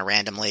Keenan kind of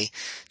randomly.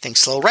 Things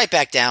slow right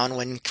back down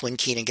when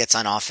Keenan gets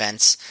on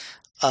offense.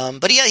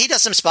 But he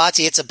does some spots.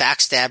 He hits a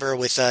backstabber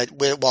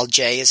while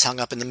Jay is hung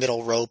up in the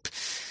middle rope.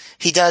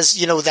 He does,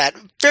 that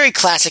very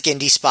classic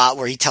indie spot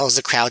where he tells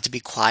the crowd to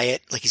be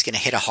quiet, like he's going to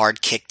hit a hard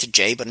kick to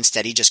Jay, but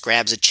instead he just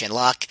grabs a chin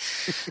lock.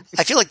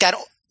 I feel like that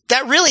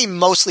really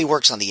mostly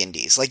works on the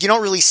indies. Like you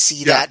don't really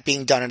see that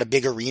being done in a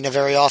big arena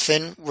very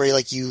often, where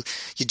like you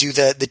do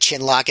the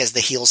chin lock as the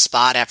heel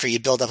spot after you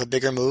build up a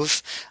bigger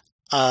move.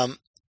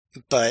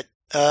 But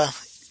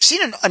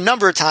seen it a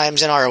number of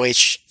times in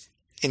ROH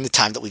in the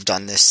time that we've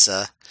done this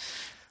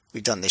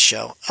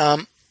show.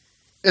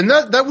 And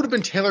that would have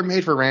been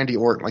tailor-made for Randy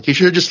Orton. Like, he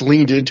should have just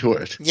leaned into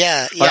it.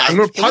 Yeah. Like, I'm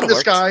going to punt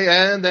this guy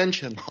and then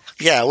chin lock.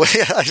 Yeah,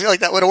 I feel like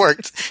that would have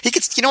worked. He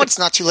could, it's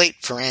not too late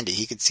for Randy.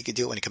 He could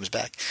do it when he comes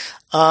back.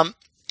 And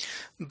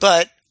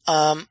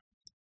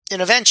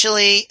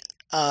eventually,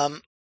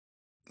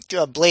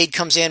 Blade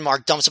comes in.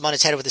 Mark dumps him on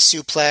his head with a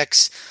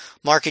suplex.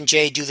 Mark and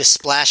Jay do the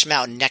Splash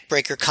Mountain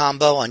neckbreaker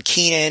combo on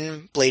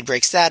Keenan. Blade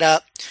breaks that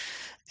up.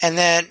 And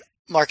then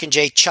Mark and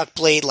Jay chuck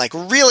Blade like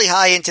really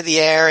high into the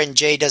air, and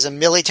Jay does a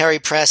military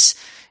press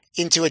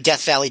into a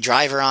Death Valley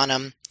driver on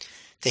him.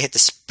 They hit the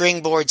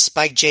springboard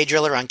spike Jay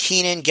Driller on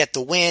Keenan, get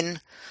the win.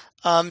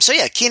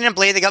 Keenan and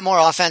Blade, they got more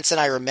offense than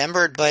I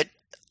remembered, but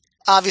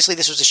obviously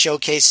this was a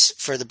showcase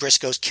for the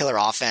Briscoes' killer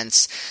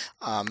offense.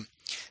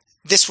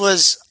 This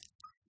was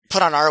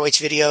put on ROH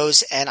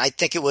videos, and I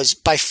think it was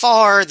by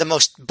far the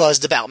most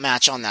buzzed about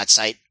match on that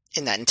site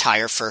in that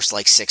entire first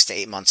 6 to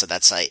 8 months of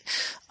that site.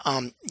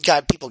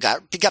 Got people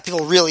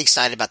really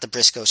excited about the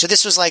Briscoes. So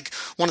this was like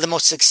one of the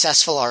most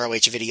successful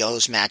ROH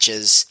videos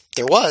matches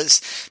there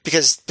was,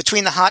 because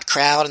between the hot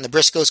crowd and the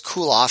Briscoes'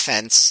 cool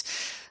offense,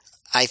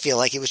 I feel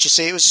like it was just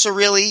a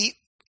really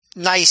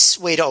nice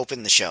way to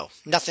open the show.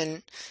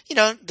 Nothing, they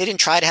didn't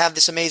try to have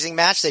this amazing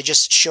match. They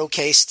just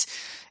showcased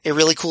a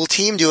really cool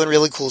team doing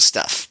really cool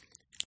stuff.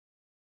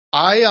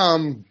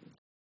 I'm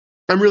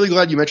really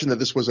glad you mentioned that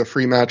this was a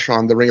free match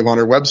on the Ring of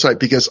Honor website,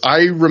 because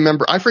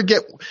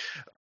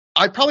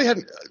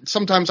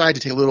sometimes I had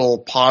to take a little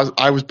pause.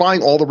 I was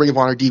buying all the Ring of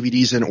Honor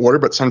DVDs in order,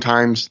 but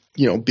sometimes,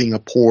 being a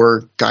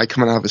poor guy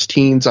coming out of his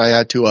teens, I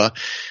had to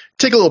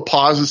take a little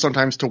pauses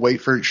sometimes to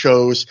wait for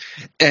shows.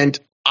 And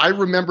I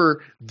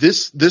remember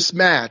this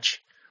like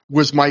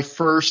was my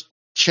first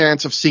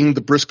chance of seeing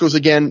the Briscoes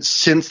again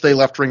since they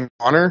left Ring of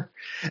Honor.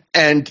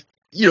 And,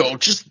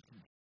 just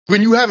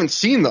when you haven't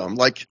seen them,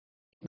 like,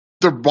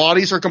 their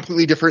bodies are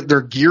completely different.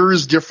 Their gear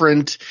is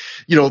different.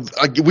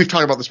 We've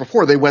talked about this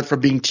before. They went from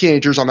being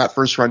teenagers on that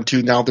first run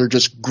to now they're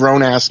just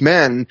grown-ass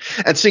men,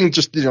 and seeing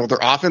just, their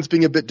offense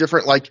being a bit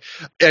different.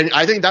 And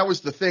I think that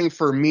was the thing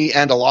for me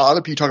and a lot of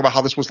other people talk about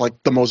how this was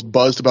like the most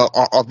buzzed about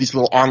of these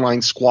little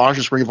online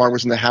squashes Ring of Honor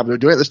was in the habit of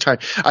doing at this time.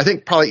 I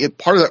think probably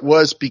part of that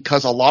was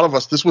because a lot of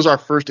us, this was our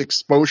first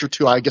exposure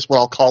to, I guess what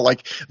I'll call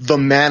like the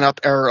man-up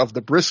era of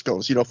the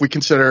Briscoes. If we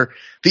consider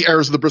the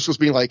eras of the Briscoes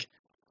being like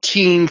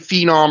teen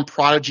phenom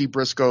prodigy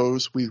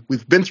Briscoes,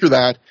 we've been through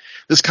that.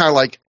 This is kind of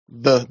like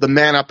the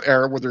man up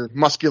era where they're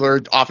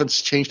muscular,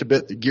 offense changed a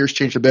bit, the gears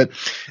changed a bit,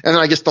 and then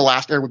I guess the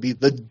last era would be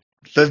the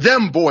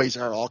them boys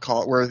era, I'll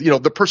call it, where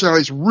the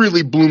personalities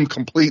really bloomed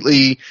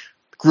completely,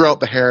 grew out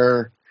the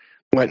hair,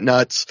 went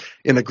nuts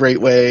in a great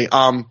way.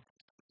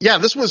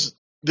 This was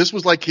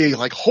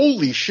like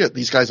holy shit,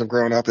 these guys have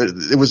grown up.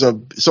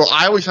 So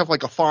I always have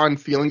like a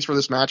fond feelings for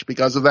this match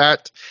because of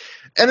that.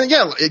 And then,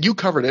 you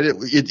covered it.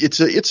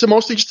 It's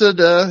mostly just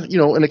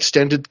an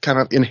extended kind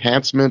of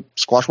enhancement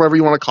squash, whatever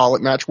you want to call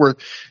it, match where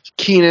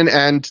Keenan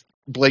and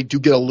Blade do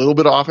get a little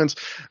bit of offense.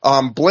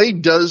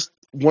 Blade does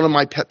one of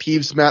my pet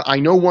peeves, Matt. I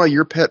know one of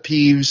your pet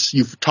peeves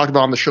you've talked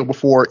about on the show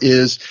before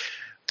is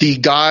the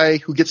guy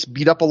who gets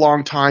beat up a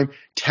long time,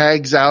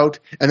 tags out,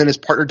 and then his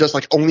partner does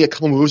like only a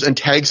couple moves and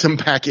tags him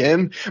back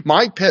in.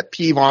 My pet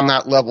peeve on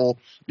that level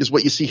is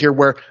what you see here,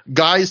 where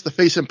guy's the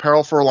face in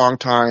peril for a long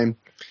time.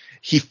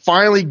 He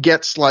finally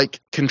gets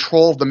like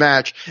control of the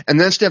match, and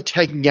then instead of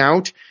tagging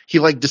out, he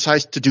like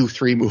decides to do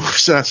 3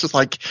 moves. And it's just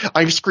like,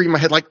 I scream in my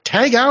head, like,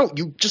 tag out!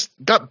 You just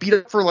got beat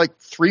up for like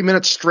 3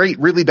 minutes straight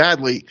really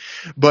badly.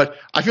 But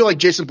I feel like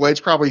Jason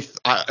Blade's probably,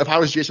 if I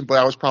was Jason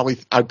Blade,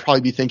 I'd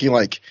probably be thinking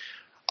like,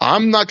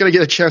 I'm not going to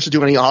get a chance to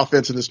do any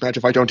offense in this match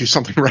if I don't do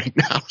something right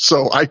now.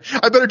 So I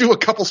better do a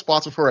couple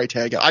spots before I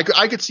tag out.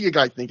 I could see a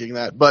guy thinking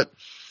that. But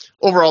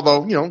overall,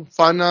 though,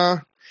 fun.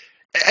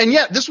 And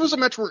yeah, this was a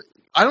match where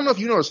I don't know if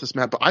you noticed this,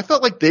 Matt, but I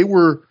felt like they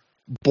were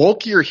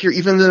bulkier here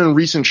even than in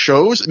recent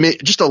shows.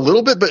 Just a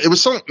little bit, but it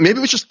was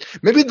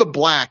maybe the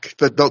black,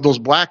 those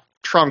black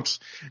trunks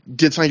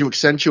did something to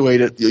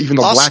accentuate it, even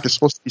though black is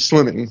supposed to be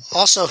slimming.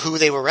 Also, who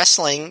they were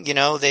wrestling,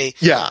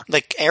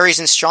 like Aries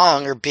and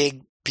Strong are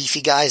big,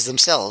 beefy guys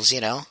themselves,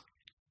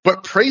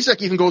 But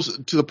Prazek even goes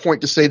to the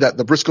point to say that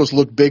the Briscoes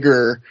look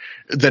bigger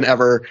than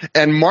ever,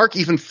 and Mark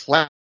even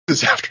flashes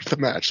after the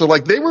match. So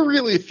like they were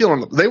really feeling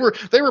them. They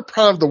were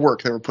proud of the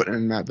work they were putting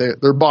in, Matt.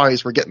 Their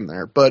bodies were getting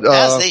there, but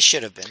as they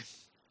should have been.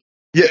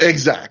 Yeah,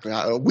 exactly.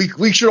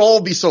 We should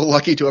all be so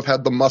lucky to have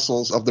had the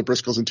muscles of the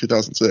Briscoes in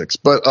 2006.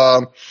 But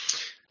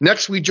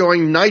next we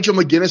join Nigel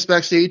McGuinness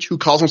backstage, who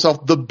calls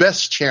himself the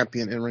best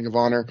champion in Ring of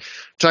Honor.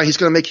 Tonight he's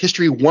going to make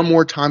history one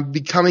more time,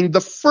 becoming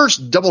the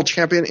first double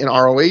champion in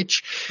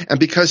ROH. And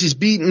because he's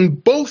beaten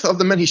both of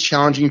the men he's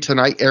challenging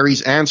tonight,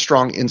 Aries and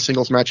Strong, in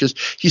singles matches,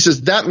 he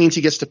says that means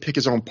he gets to pick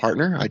his own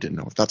partner. I didn't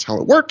know if that's how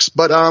it works,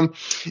 but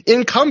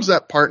in comes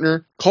that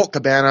partner, Colt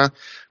Cabana.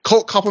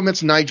 Colt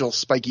compliments Nigel's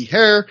spiky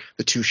hair.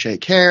 The two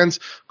shake hands.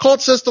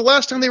 Colt says the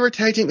last time they were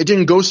tag team, it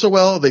didn't go so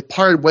well. They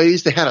parted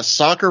ways. They had a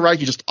soccer right.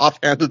 He just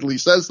offhandedly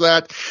says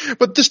that.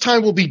 But this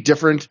time will be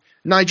different.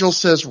 Nigel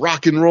says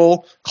rock and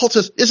roll. Colt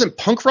says, isn't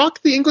punk rock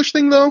the English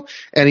thing, though?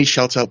 And he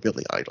shouts out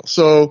Billy Idol.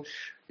 So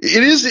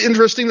it is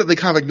interesting that they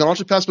kind of acknowledge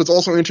the past, but it's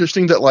also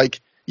interesting that,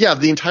 like, yeah,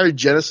 the entire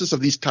genesis of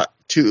these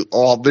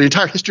the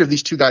entire history of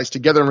these two guys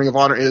together in Ring of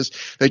Honor is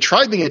they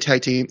tried being a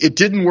tag team. It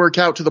didn't work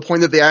out to the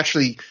point that they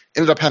actually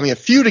ended up having a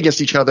feud against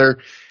each other.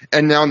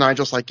 And now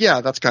Nigel's like, yeah,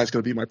 that guy's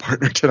going to be my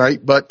partner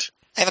tonight. But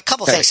I have a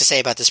couple things to say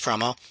about this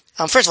promo.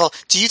 First of all,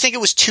 do you think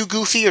it was too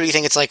goofy, or do you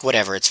think it's like,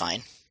 whatever, it's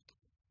fine?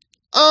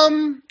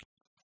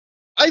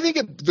 I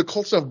think the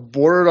Colt stuff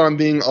bordered on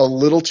being a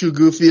little too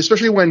goofy,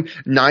 especially when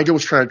Nigel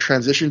was trying to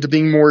transition to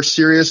being more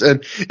serious.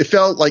 And it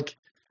felt like,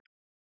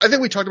 I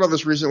think we talked about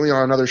this recently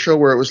on another show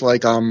where it was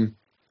like,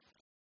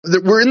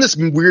 we're in this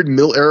weird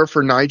middle era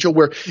for Nigel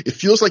where it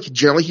feels like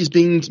generally he's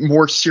being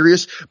more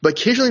serious, but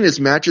occasionally in his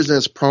matches and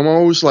his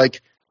promos,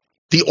 like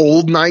the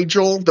old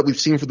Nigel that we've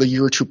seen for the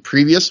year or two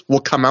previous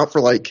will come out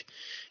for like,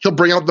 he'll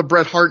bring out the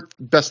Bret Hart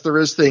best there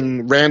is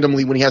thing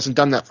randomly when he hasn't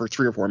done that for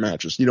 3 or 4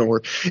 matches,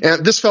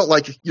 and this felt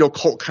like,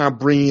 Colt kind of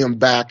bringing him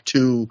back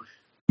to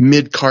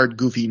mid-card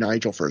goofy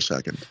Nigel for a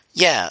second.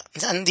 Yeah.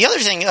 And the other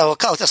thing, I'll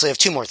definitely have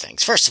 2 more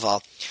things. First of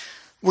all,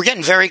 we're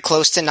getting very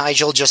close to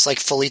Nigel just like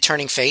fully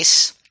turning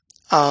face.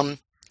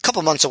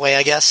 Couple months away,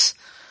 I guess.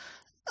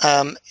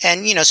 And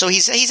so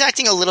he's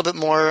acting a little bit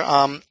more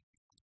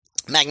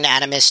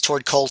magnanimous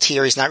toward Colt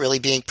here. He's not really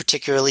being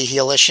particularly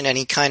heelish in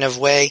any kind of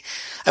way.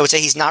 I would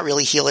say he's not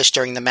really heelish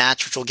during the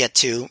match, which we'll get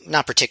to,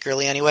 not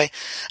particularly anyway.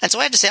 And so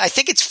I have to say, I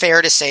think it's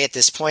fair to say at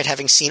this point,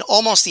 having seen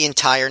almost the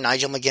entire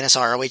Nigel McGuinness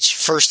ROH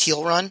first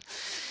heel run,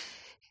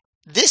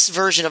 this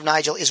version of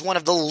Nigel is one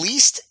of the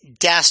least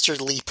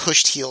dastardly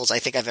pushed heels I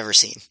think I've ever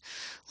seen.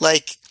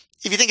 Like,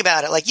 if you think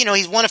about it, like,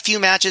 he's won a few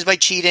matches by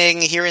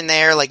cheating here and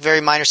there, like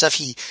very minor stuff.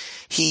 He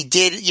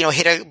did,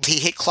 he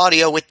hit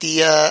Claudio with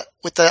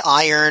the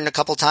iron a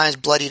couple times,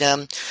 bloodied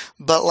him.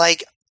 But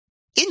like,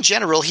 in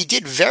general, he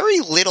did very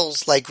little,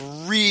 like,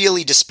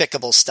 really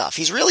despicable stuff.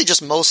 He's really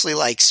just mostly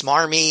like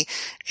smarmy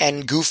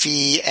and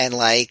goofy and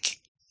like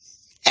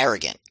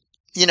arrogant.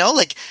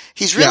 Like,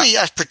 he's really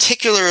a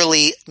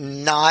particularly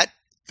not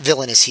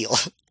villainous heel.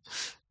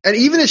 And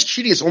even his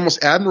cheating is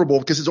almost admirable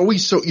because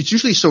it's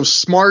usually so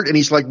smart, and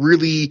he's like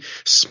really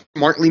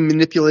smartly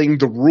manipulating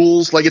the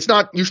rules. Like, it's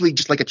not usually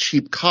just like a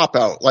cheap cop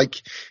out.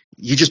 Like,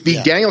 he just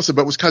beat Danielson,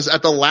 but it was because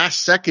at the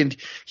last second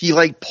he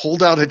like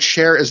pulled out a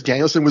chair as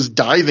Danielson was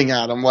diving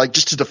at him, like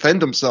just to defend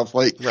himself,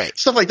 like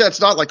stuff like that.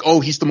 It's not like,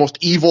 oh, he's the most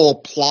evil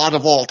plot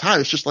of all time.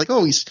 It's just like,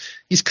 oh, he's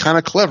kind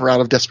of clever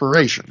out of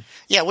desperation.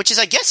 Yeah, which is,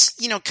 I guess,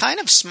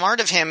 kind of smart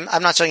of him.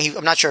 I'm not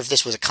sure if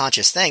this was a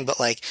conscious thing, but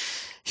like,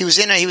 he was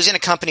in a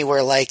company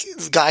where like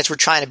guys were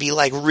trying to be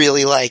like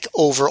really like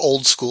over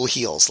old school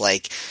heels,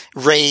 like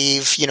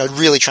Rave,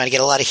 really trying to get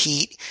a lot of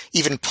heat,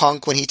 even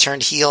Punk when he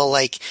turned heel,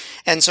 like,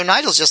 and so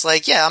Nigel's just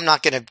like, yeah, I'm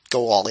not going to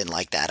go all in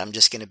like that. I'm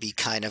just going to be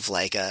kind of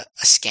like a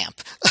scamp,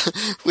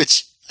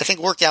 which I think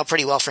worked out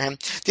pretty well for him.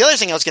 The other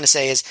thing I was going to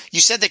say is, you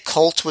said that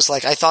Colt was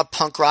like, I thought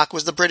punk rock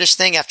was the British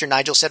thing after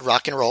Nigel said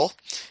rock and roll.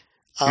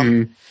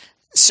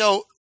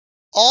 So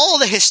all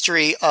the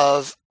history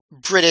of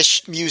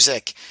British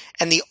music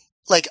and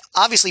like,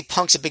 obviously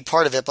punk's a big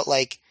part of it, but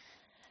like,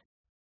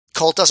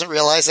 Colt doesn't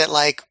realize that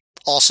like,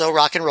 also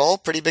rock and roll,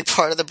 pretty big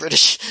part of the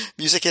British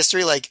music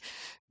history, like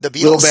the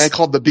Beatles. Little band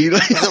called the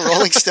Beatles. The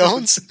Rolling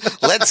Stones,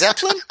 Led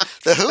Zeppelin,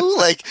 The Who,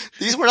 like,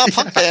 these were not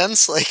punk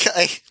bands. Like,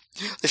 I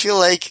feel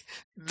like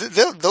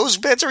those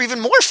bands are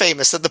even more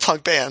famous than the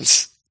punk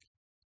bands.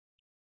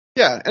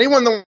 Yeah,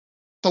 anyone that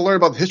to learn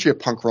about the history of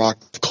punk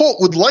rock, Colt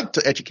would like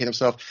to educate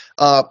himself.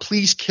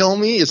 Please Kill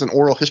Me is an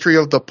oral history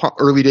of the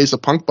early days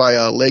of punk by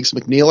Legs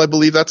McNeil, I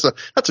believe. That's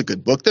a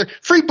good book. There,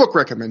 free book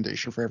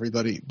recommendation for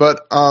everybody.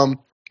 But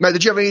Matt,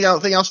 did you have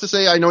anything else to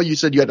say? I know you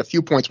said you had a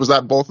few points. Was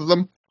that both of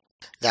them?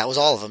 That was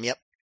all of them. Yep.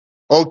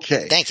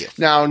 Okay. Thank you.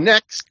 Now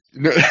next,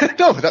 no,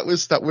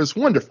 that was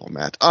wonderful,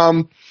 Matt.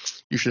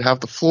 You should have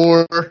the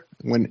floor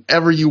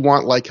whenever you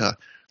want, like a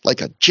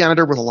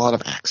janitor with a lot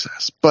of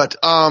access. But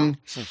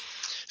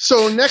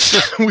so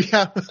next we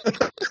have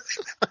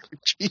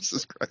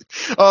Jesus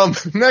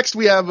Christ. Next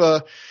we have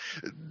the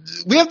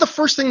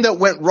first thing that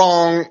went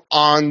wrong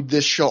on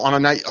this show on a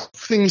night of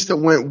things that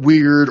went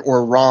weird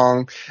or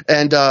wrong.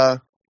 And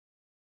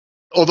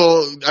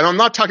and I'm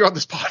not talking about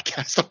this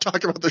podcast, I'm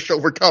talking about the show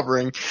we're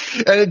covering,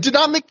 and it did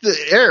not make the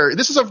air.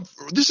 This is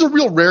a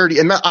real rarity,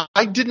 and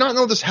I did not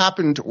know this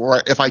happened,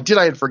 or if I did,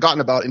 I had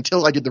forgotten about it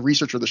until I did the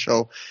research for the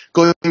show.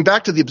 Going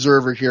back to the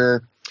Observer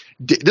here,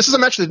 this is a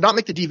match that did not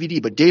make the DVD,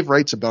 but Dave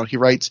writes,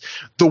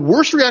 the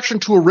worst reaction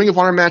to a Ring of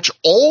Honor match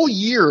all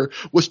year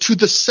was to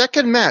the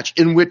second match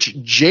in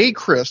which Jay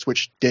Christ,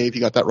 which, Dave,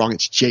 you got that wrong,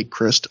 it's Jake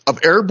Christ,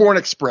 of Airborne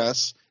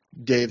Express,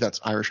 Dave, that's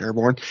Irish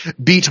Airborne,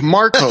 beat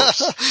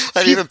Marcos.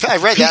 I read that.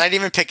 I didn't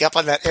even pick up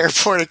on that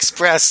Airborne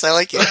Express. I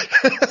like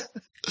it.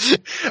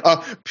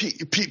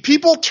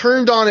 People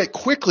turned on it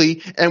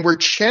quickly and were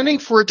chanting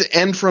for it to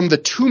end from the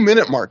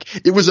 2-minute mark.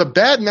 It was a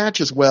bad match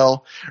as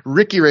well.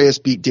 Ricky Reyes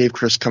beat Dave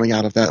Christ coming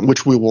out of that,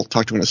 which we will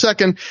talk to in a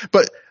second.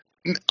 But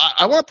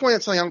I want to point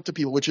out something out to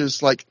people, which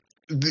is like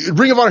the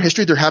Ring of Honor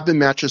history. There have been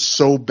matches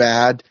so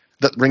bad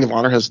that Ring of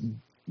Honor has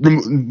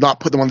not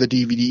put them on the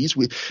DVDs.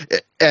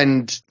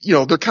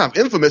 They're kind of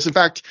infamous. In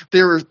fact,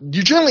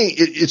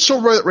 it's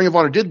so rare that Ring of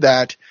Honor did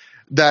that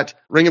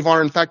Ring of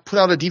Honor, in fact, put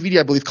out a DVD,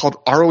 I believe, called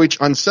ROH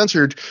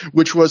Uncensored,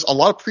 which was a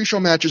lot of pre-show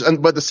matches.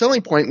 But the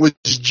selling point was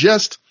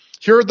just,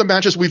 here are the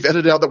matches we've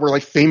edited out that were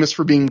like famous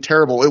for being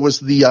terrible. It was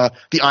the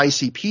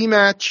ICP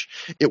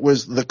match. It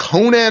was the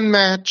Conan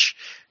match.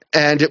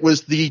 And it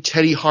was the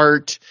Teddy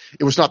Hart.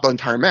 It was not the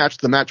entire match.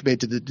 The match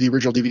made to the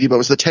original DVD, but it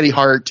was the Teddy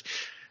Hart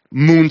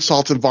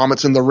moonsaults and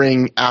vomits in the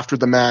ring after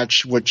the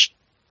match, which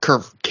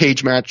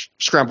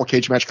scramble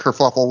cage match,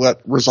 kerfuffle that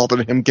resulted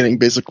in him getting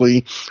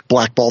basically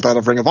blackballed out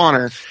of Ring of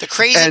Honor. The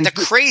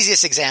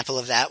craziest example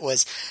of that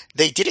was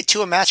they did it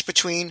to a match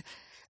between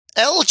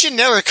El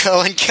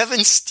Generico and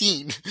Kevin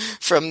Steen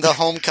from the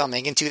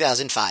Homecoming in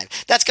 2005.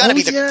 That's got to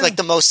be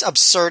the most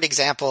absurd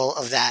example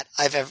of that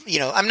I've ever.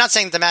 I'm not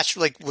saying the match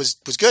was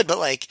good,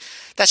 but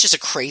that's just a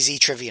crazy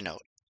trivia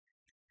note.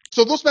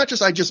 So those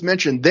matches I just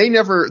mentioned, they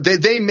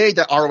made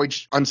that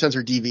ROH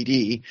Uncensored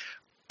DVD.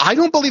 I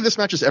don't believe this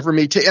match is ever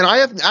made and I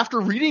have, after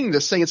reading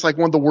this, saying it's like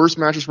one of the worst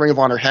matches Ring of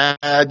Honor had,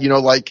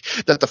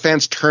 that the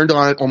fans turned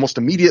on it almost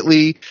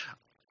immediately.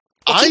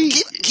 Well,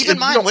 keep in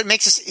mind, what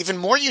makes this even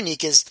more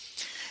unique is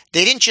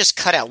they didn't just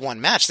cut out one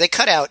match. They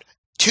cut out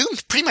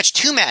pretty much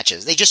two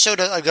matches. They just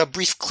showed a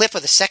brief clip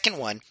of the second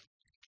one.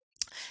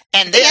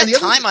 And they had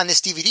time on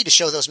this DVD to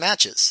show those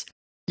matches.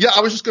 Yeah,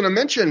 I was just going to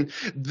mention,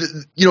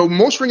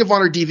 most Ring of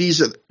Honor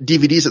DVDs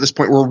at this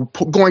point were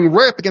going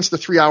right up against the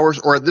 3 hours,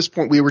 or at this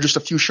point we were just a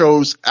few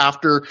shows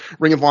after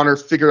Ring of Honor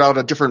figured out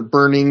a different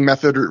burning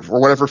method or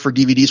whatever for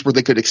DVDs where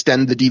they could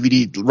extend the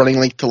DVD running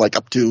length to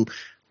up to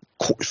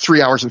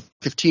 3 hours and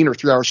 15 or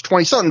 3 hours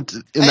 20,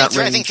 something in that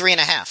range. I think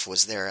 3.5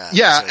 was their.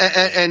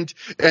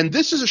 And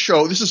this is a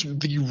show. This is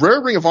the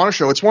rare Ring of Honor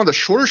show. It's one of the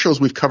shorter shows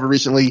we've covered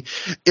recently.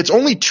 It's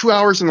only 2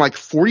 hours and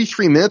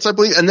 43 minutes, I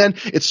believe. And then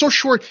it's so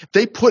short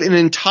they put an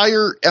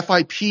entire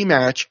FIP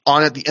match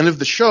on at the end of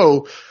the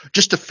show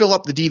just to fill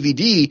up the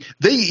DVD.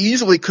 They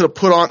easily could have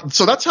put on.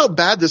 So that's how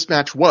bad this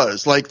match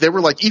was. They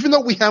were even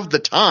though we have the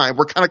time,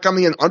 we're kind of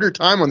coming in under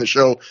time on the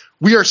show.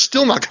 We are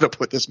still not going to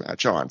put this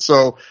match on.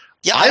 So.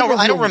 Yeah,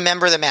 I don't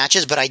remember the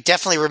matches, but I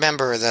definitely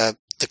remember the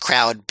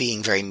crowd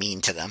being very mean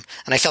to them,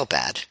 and I felt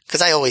bad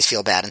because I always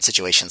feel bad in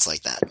situations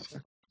like that.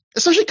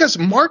 Especially because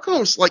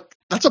Marcos,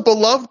 that's a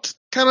beloved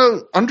kind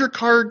of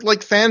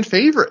undercard fan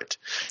favorite.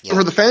 Yeah.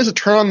 For the fans to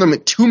turn on them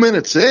at 2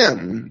 minutes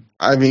in,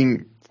 I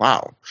mean,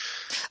 wow.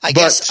 I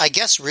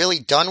guess really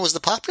Dunn was the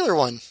popular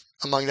one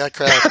among that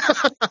crowd.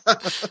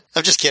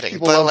 I'm just kidding,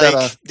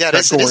 but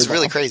it is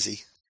really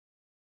crazy.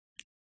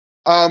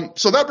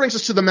 So that brings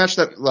us to the match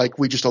that,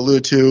 we just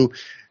alluded to.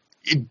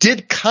 It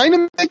did kind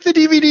of make the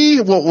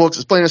DVD. We'll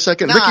explain in a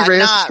second. Ricky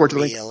Reyes scored to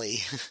the ring.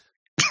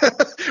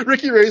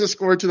 Ricky Reyes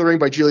scored to the ring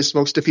by Julius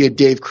Smokes, defeated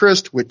Dave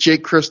Christ with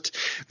Jake Christ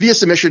via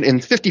submission in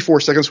 54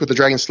 seconds with the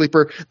Dragon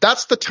Sleeper.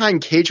 That's the time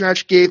cage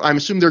match gave. I'm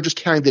assuming they're just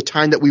counting the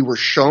time that we were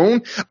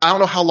shown. I don't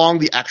know how long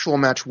the actual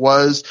match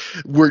was.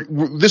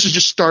 This is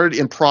just started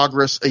in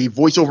progress. A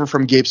voiceover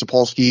from Gabe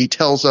Sapolsky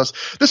tells us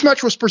this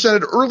match was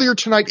presented earlier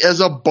tonight as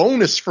a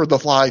bonus for the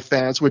live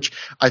fans, which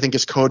I think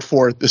is code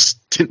for this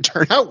didn't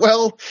turn out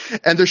well.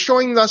 And they're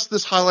showing us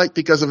this highlight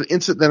because of an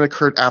incident that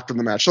occurred after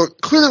the match. So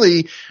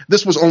clearly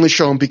this was only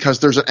shown because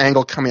there's an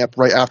angle coming up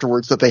right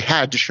afterwards that they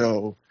had to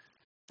show.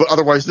 But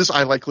otherwise, this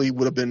likely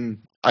would have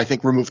been, I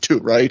think, removed too,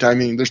 right? I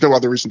mean, there's no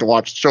other reason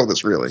to show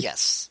this, really.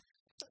 Yes.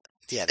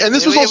 Yeah. And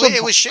this was also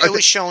it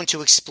was shown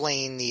to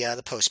explain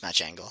the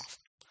post-match angle.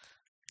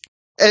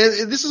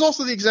 And this is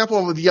also the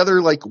example of the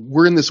other,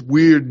 we're in this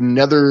weird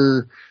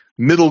nether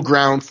middle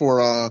ground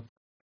for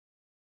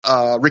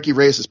Ricky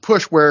Reyes'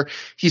 push, where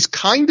he's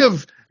kind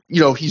of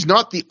he's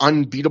not the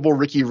unbeatable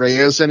Ricky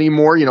Reyes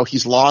anymore.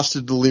 He's lost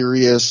to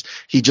Delirious.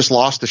 He just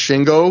lost to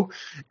Shingo,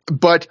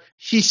 but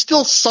he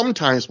still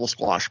sometimes will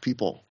squash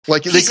people.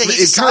 Like he's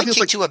a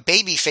sidekick to a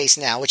baby face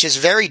now, which is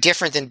very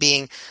different than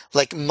being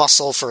like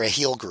muscle for a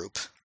heel group.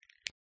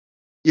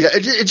 Yeah,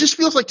 it just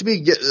feels like to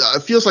me,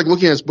 it feels like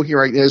looking at his booking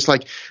right now, it's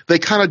like they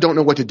kind of don't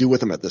know what to do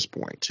with him at this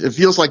point. It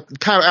feels like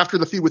kind of after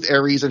the feud with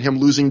Aries and him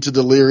losing to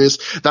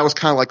Delirious, that was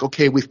kind of like,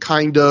 okay, we've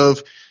kind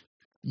of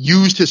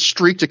used his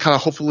streak to kind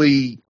of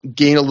hopefully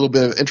gain a little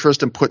bit of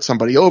interest and put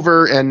somebody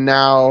over, and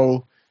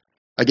now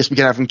I guess we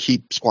can have him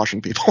keep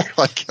squashing people.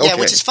 Yeah,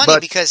 which is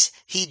funny because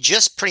he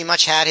just pretty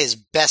much had his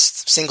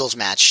best singles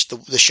match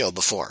the show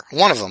before.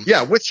 One of them.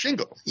 Yeah, with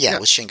Shingo. Yeah,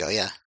 with Shingo,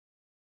 yeah.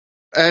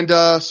 And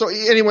so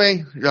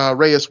anyway,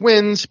 Reyes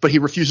wins, but he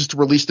refuses to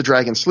release the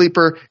Dragon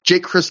Sleeper.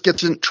 Jake Chris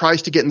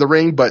tries to get in the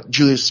ring, but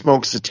Julius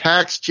Smokes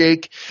attacks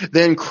Jake.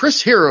 Then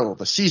Chris Hero,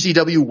 the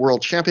CZW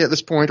World Champion at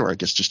this point, or I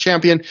guess just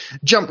champion,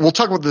 we'll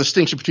talk about the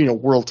distinction between a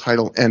world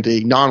title and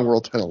a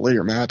non-world title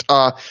later, Matt.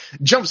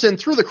 Jumps in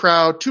through the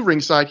crowd to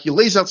ringside. He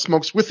lays out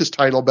Smokes with his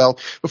title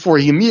belt before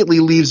he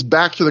immediately leaves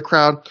back to the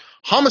crowd.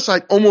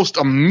 Homicide almost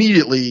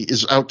immediately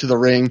is out to the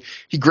ring.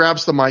 He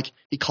grabs the mic.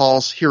 He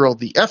calls Hero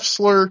the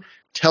F-slur.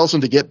 Tells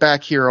him to get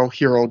back Hero.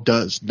 Hero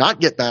does not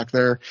get back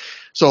there.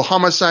 So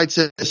Homicide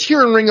says,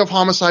 here in Ring of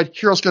Homicide,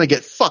 Hero's going to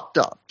get fucked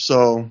up.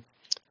 So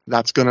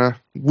that's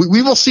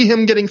we will see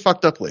him getting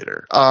fucked up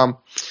later.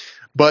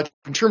 But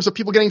in terms of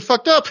people getting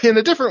fucked up in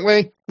a different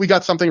way, we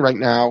got something right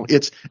now.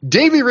 It's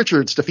Davey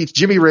Richards defeats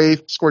Jimmy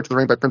Rave, scored to the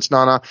ring by Prince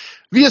Nana,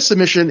 via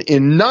submission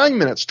in 9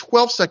 minutes,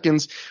 12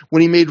 seconds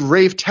when he made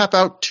Rave tap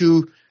out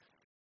to,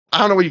 I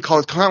don't know what you call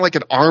it, kind of like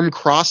an arm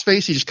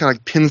crossface. He just kind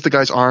of pins the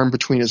guy's arm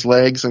between his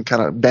legs and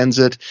kind of bends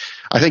it.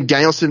 I think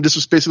this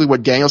was basically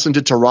what Danielson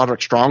did to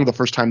Roderick Strong the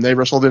first time they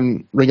wrestled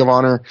in Ring of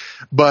Honor.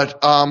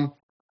 But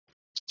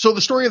so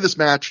the story of this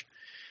match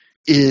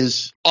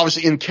is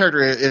obviously in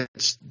character.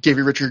 It's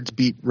Davey Richards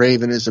beat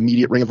Rave in his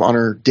immediate Ring of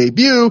Honor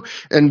debut,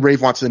 and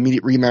Rave wants an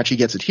immediate rematch. He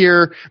gets it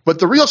here. But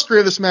the real story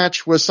of this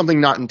match was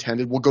something not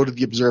intended. We'll go to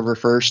the Observer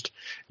first.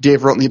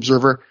 Dave wrote in the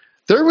Observer,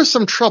 there was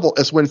some trouble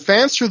as when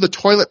fans threw the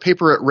toilet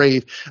paper at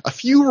Rave, a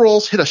few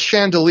rolls hit a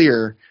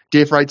chandelier.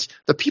 Dave writes,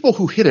 the people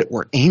who hit it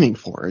were aiming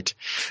for it.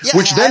 Yeah,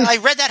 I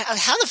read that.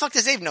 How the fuck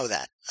does Dave know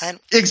that?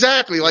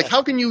 Exactly. Like,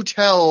 how can you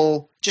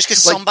tell? Just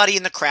because somebody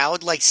in the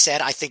crowd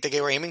said, I think that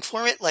they were aiming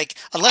for it. Like,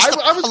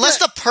 unless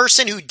the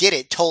person who did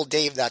it told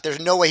Dave that,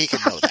 there's no way he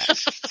could know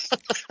that.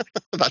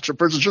 That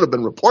person should have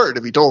been reported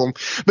if he told him.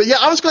 But yeah,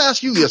 I was going to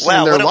ask you this.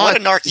 Wow, what a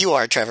narc you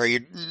are, Trevor. You're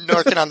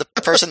narking on the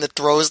person that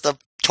throws the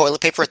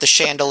toilet paper at the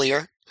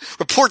chandelier.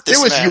 Report this,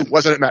 man. It was you,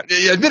 wasn't it, Matt?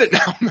 Admit it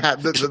now,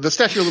 Matt. The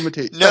statute of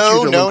limitations.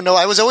 No.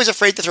 I was always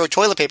afraid to throw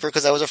toilet paper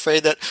because I was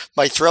afraid that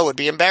my throw would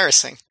be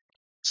embarrassing.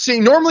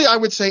 See, normally I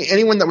would say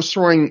anyone that was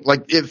throwing,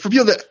 for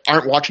people that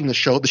aren't watching the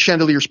show, the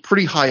chandelier's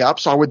pretty high up,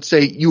 so I would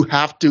say you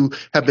have to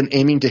have been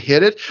aiming to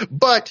hit it.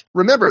 But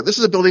remember, this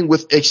is a building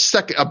with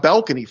a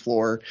balcony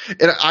floor,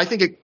 and I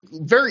think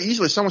very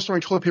easily someone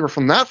throwing toilet paper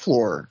from that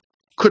floor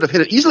could have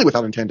hit it easily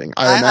without intending.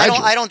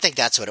 I don't think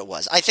that's what it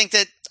was. I think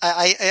that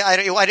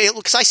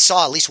because I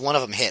saw at least one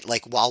of them hit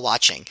while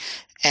watching,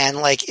 and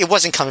it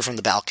wasn't coming from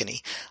the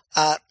balcony.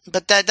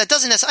 But that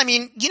doesn't necessarily. I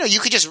mean, you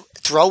could just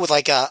throw with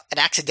an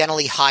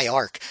accidentally high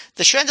arc.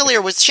 The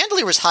chandelier was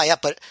high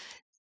up, but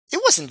it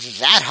wasn't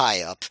that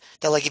high up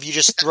that if you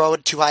just throw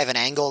it too high of an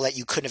angle that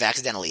you couldn't have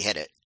accidentally hit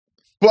it.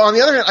 Well, on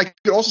the other hand, I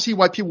could also see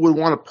why people would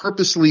want to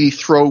purposely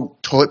throw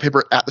toilet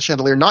paper at the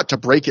chandelier, not to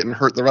break it and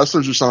hurt the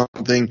wrestlers or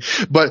something,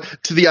 but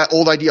to the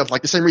old idea of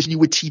the same reason you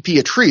would TP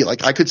a tree.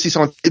 I could see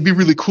someone, it'd be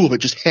really cool if it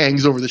just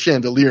hangs over the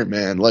chandelier,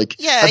 man.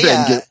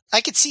 Yeah.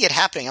 I could see it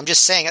happening. I'm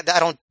just saying, I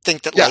don't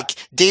think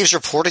that Dave's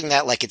reporting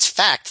that it's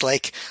fact. I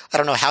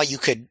don't know how you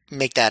could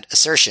make that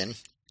assertion.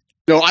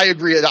 No, I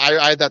agree.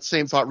 I had that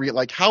same thought.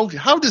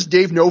 How does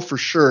Dave know for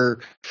sure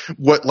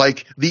what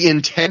the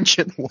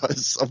intention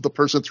was of the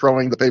person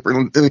throwing the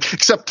paper?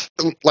 Except,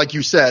 like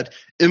you said,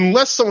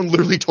 unless someone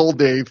literally told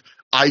Dave,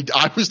 "I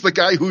was the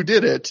guy who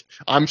did it.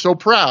 I'm so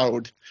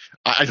proud."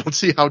 I don't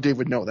see how Dave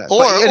would know that.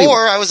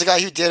 Or I was the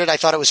guy who did it. I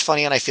thought it was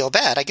funny and I feel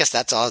bad. I guess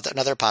that's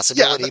another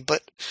possibility. Yeah,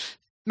 but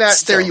Matt,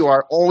 still, there you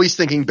are, always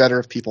thinking better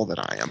of people than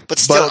I am. But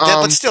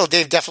still,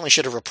 Dave definitely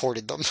should have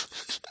reported them.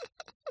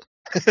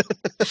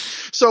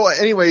 So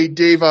anyway,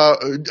 Dave,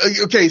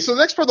 okay, so the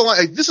next part of the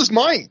line, this is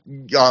my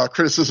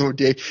criticism of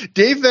Dave.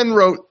 Dave then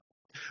wrote,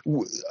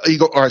 all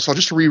right, so I'll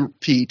just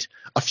repeat,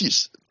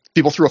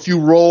 people threw a few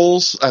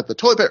rolls at the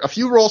toilet paper, a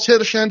few rolls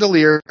hit a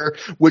chandelier,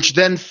 which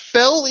then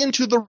fell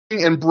into the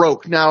ring and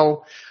broke.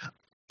 Now,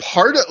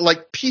 part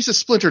of pieces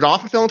splintered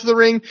off and fell into the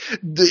ring.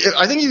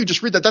 I think you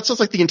just read that sounds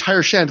like the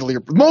entire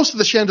chandelier. Most of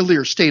the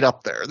chandelier stayed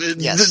up there.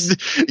 Yes.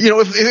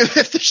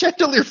 If the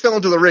chandelier fell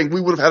into the ring, we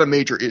would have had a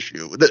major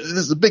issue. This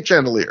is a big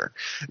chandelier,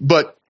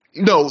 but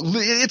no,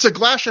 it's a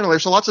glass chandelier.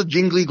 So lots of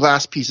jingly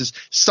glass pieces.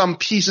 Some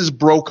pieces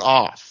broke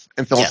off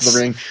and fell into the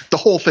ring. The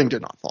whole thing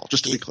did not fall.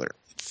 Just to be clear.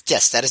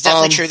 Yes, that is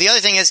definitely true. The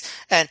other thing is,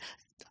 and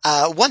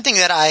one thing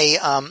that I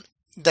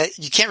that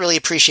you can't really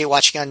appreciate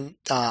watching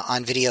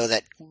on video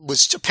that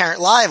was apparent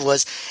live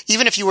was,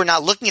 even if you were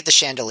not looking at the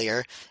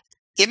chandelier,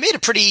 it made a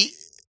pretty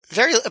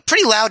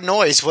loud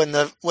noise when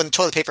the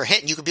toilet paper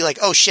hit, and you could be like,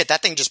 "Oh shit,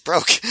 that thing just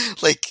broke!"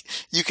 Like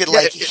you could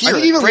hear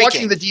it even breaking.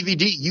 Watching the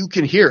DVD, you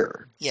can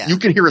hear. Yeah. You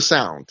can hear a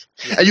sound,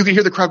 and you can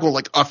hear the crowd go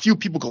like a few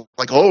people go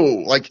like,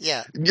 "Oh!" Like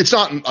it's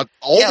not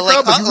all the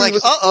crowd, but you really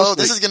listen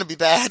this is gonna be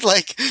bad.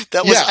 Like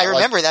that was. I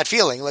remember that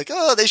feeling. Like,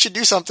 oh, they should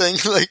do something.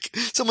 Like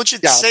someone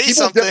should say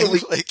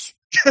something. Like.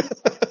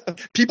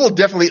 People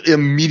definitely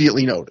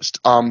immediately noticed.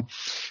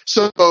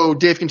 So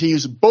Dave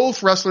continues,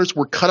 both wrestlers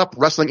were cut up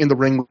wrestling in the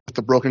ring with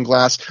the broken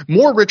glass.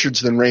 More Richards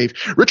than Rave.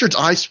 Richards'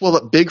 eyes swelled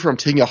up big from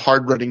taking a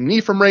hard running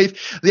knee from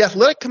Rave. The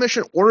Athletic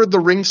Commission ordered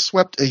the ring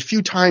swept a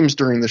few times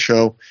during the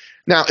show.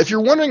 Now, if you're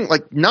wondering,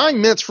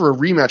 9 minutes for a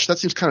rematch, that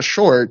seems kind of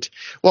short.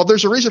 Well,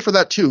 there's a reason for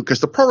that, too, because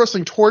the Pro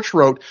Wrestling Torch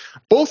wrote,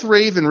 both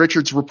Rave and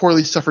Richards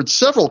reportedly suffered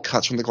several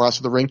cuts from the glass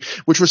of the ring,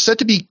 which was said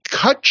to be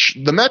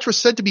the match was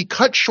said to be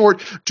cut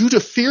short due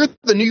to fear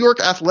the New York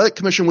Athletic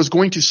Commission was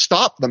going to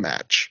stop the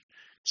match.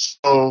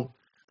 So,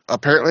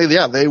 apparently,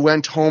 they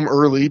went home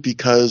early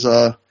because,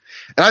 and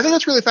I think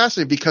that's really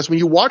fascinating because when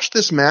you watch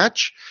this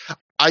match,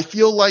 I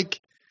feel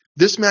like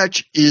this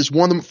match is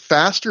one of the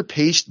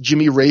faster-paced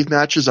Jimmy Rave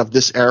matches of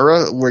this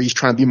era, where he's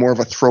trying to be more of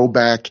a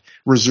throwback,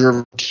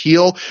 reserved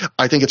heel.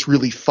 I think it's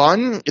really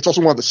fun. It's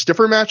also one of the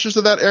stiffer matches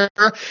of that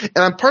era.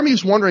 And part of me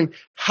is wondering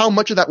how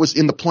much of that was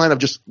in the plan of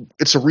just,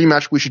 it's a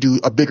rematch, we should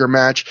do a bigger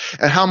match,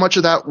 and how much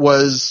of that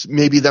was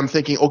maybe them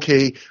thinking,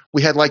 okay,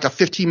 we had a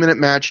 15-minute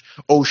match,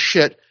 oh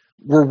shit,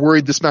 we're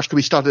worried this match could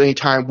be stopped at any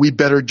time, we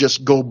better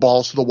just go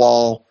balls to the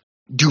wall,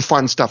 do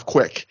fun stuff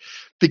quick.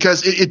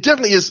 Because it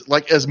definitely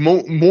is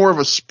more of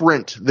a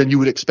sprint than you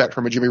would expect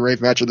from a Jimmy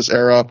Rave match of this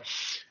era.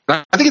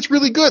 And I think it's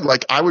really good.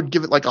 I would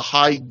give it a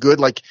high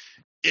good.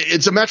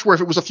 It's a match where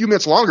if it was a few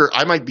minutes longer,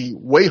 I might be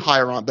way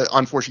higher on. But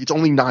unfortunately, it's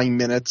only 9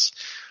 minutes.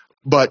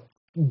 But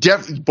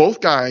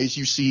both guys,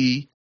 you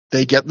see,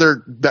 they get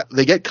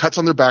cuts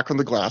on their back from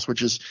the glass,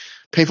 which is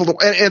painful.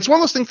 And it's one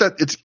of those things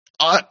that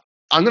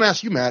I'm going to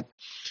ask you, Matt.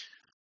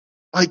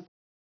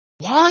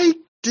 Why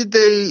did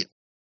they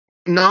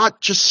not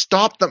just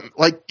stop them?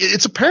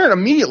 It's apparent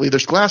immediately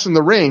there's glass in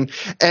the ring,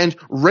 and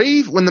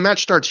Rave, when the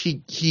match starts,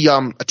 he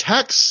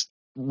attacks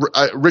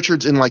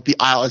Richards in the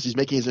aisle as he's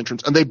making his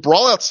entrance, and they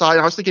brawl outside.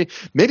 And I was thinking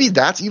maybe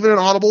that's even an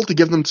audible to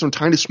give them some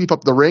time to sweep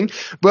up the ring,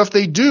 but if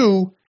they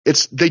do,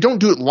 they don't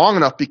do it long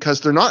enough because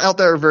they're not out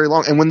there very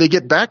long. And when they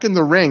get back in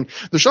the ring,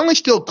 there's not only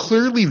still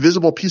clearly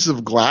visible pieces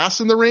of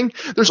glass in the ring,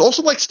 there's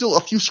also still a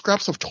few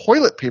scraps of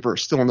toilet paper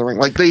still in the ring.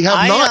 They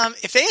have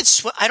not. If they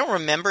had, I don't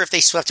remember if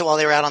they swept it while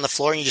they were out on the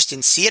floor and you just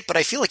didn't see it. But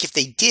I feel like if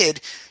they did,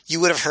 you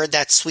would have heard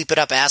that "sweep it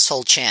up,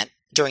 asshole" chant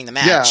during the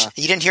match. Yeah.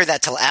 You didn't hear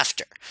that till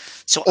after.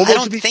 So I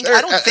don't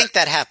think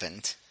that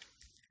happened.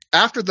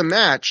 After the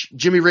match,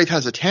 Jimmy Rave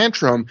has a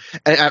tantrum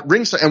at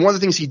ringside, and one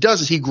of the things he does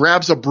is he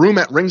grabs a broom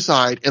at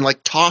ringside and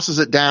tosses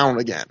it down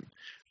again,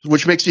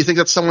 which makes you think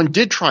that someone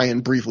did try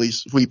and briefly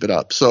sweep it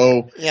up.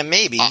 So yeah,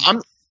 maybe.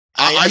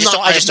 I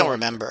just don't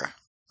remember.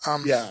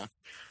 Yeah.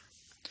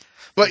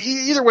 But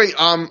either way,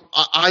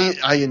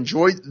 I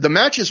enjoyed the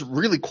match. Is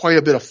really quite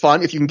a bit of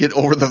fun if you can get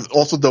over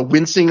the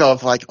wincing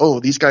of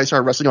these guys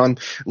are wrestling on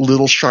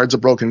little shards of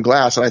broken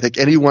glass. And I think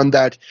anyone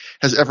that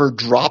has ever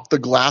dropped the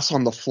glass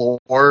on the floor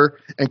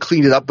and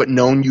cleaned it up, but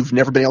known you've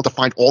never been able to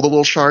find all the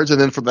little shards,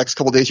 and then for the next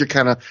couple of days you're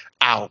kind of,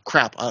 ow,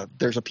 crap,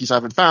 there's a piece I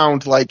haven't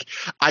found.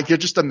 I could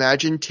just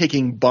imagine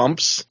taking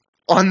bumps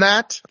on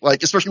that,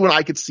 especially when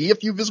I could see a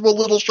few visible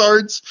little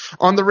shards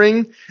on the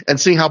ring, and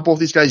seeing how both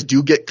these guys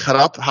do get cut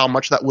up, how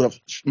much that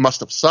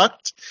must have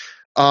sucked.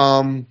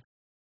 But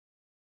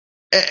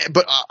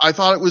I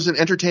thought it was an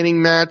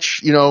entertaining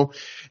match.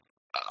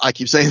 I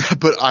keep saying that,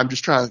 but I'm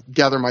just trying to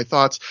gather my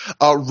thoughts.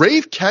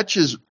 Rave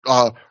catches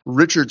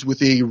Richards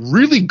with a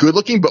really good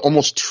looking, but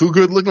almost too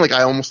good looking.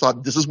 I almost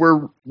thought this is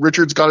where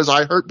Richards got his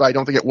eye hurt, but I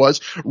don't think it was.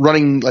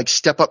 Running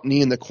step up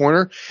knee in the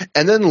corner.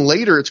 And then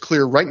later it's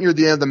clear right near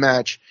the end of the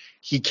match,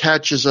 he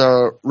catches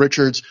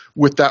Richards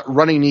with that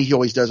running knee he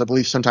always does. I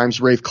believe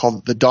sometimes Rave called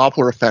it the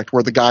Doppler effect,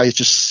 where the guy is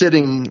just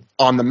sitting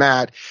on the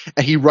mat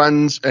and he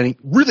runs and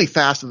really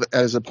fast at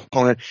his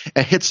opponent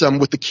and hits him,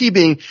 with the key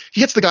being he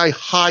hits the guy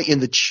high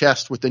in the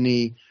chest with the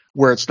knee,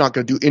 where it's not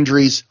going to do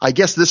injuries. I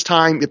guess this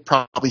time it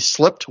probably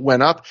slipped,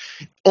 went up.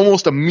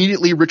 Almost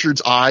immediately,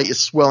 Richards' eye is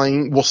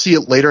swelling. We'll see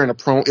it later in a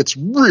promo. It's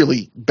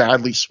really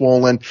badly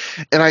swollen.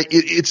 And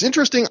it's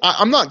interesting.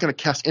 I'm not going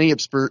to cast any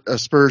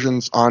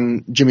aspersions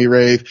on Jimmy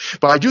Rave,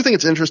 but I do think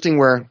it's interesting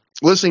where,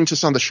 listening to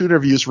some of the shoot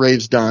interviews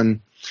Rave's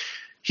done,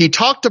 he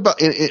talked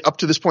about, up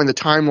to this point in the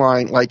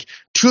timeline,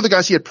 two of the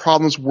guys he had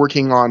problems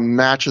working on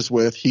matches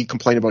with. He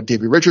complained about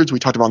Davey Richards, we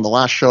talked about on the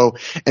last show,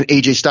 and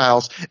AJ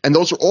Styles. And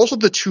those are also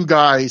the two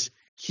guys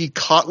he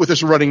caught with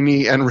his running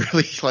knee and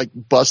really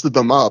busted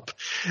them up.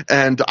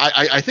 And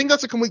I think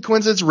that's a complete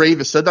coincidence. Rave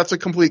has said that's a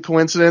complete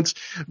coincidence,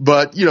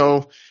 but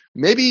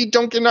maybe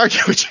don't get an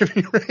argument with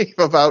Jimmy Rave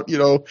about,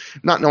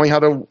 not knowing how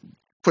to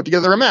put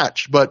together a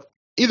match. But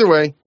either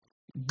way,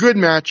 good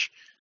match.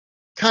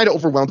 Kind of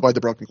overwhelmed by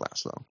the broken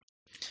glass though.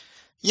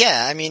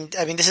 Yeah, I mean,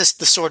 this is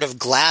the sort of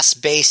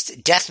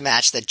glass-based death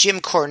match that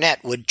Jim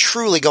Cornette would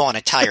truly go on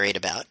a tirade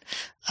about.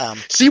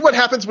 See what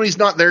happens when he's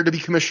not there to be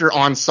commissioner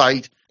on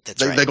site.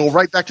 They go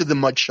right back to the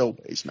mud show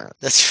ways, Matt.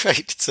 That's right.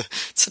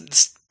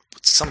 It's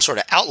some sort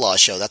of outlaw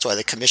show. That's why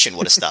the commission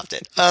would have stopped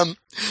it. No,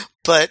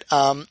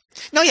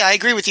 yeah, I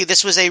agree with you.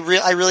 This was I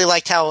really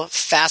liked how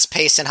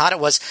fast-paced and hot it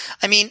was.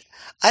 I mean,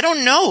 I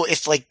don't know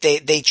if like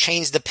they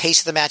changed the pace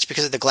of the match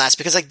because of the glass,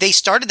 because like they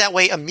started that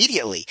way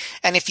immediately.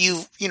 And if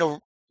you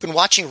been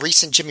watching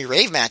recent Jimmy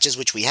Rave matches,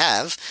 which we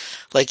have,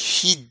 like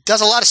he does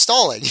a lot of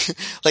stalling.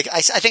 Like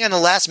I think on the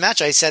last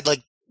match I said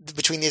like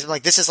between these,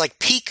 like this is like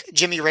peak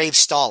Jimmy Rave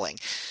stalling.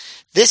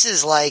 This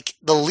is like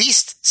the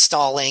least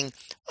stalling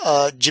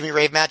Jimmy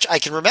Rave match I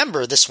can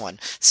remember, this one.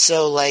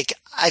 So like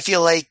I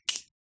feel like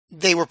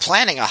they were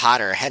planning a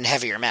hotter and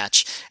heavier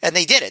match, and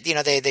they did it.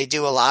 They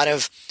do a lot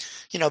of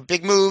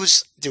big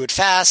moves, do it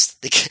fast.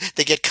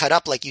 They get cut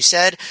up, like you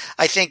said.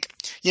 I think,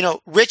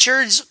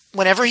 Richards,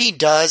 whenever he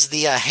does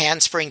the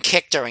handspring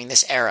kick during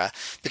this era,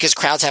 because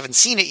crowds haven't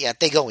seen it yet,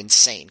 they go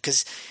insane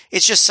because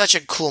it's just such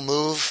a cool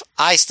move.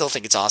 I still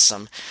think it's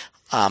awesome.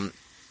 At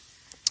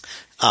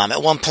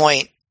one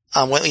point,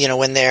 when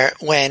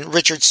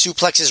Richards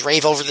suplexes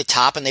Rave over the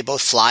top and they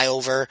both fly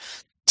over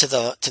to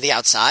the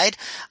outside,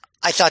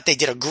 I thought they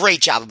did a great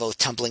job of both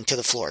tumbling to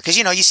the floor. Because,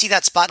 you see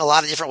that spot in a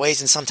lot of different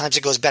ways, and sometimes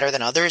it goes better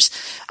than others.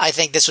 I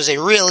think this was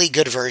a really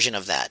good version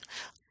of that.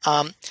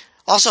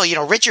 Also,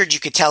 Richards, you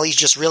could tell he's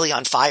just really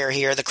on fire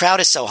here. The crowd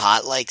is so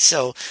hot.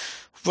 So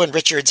when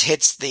Richards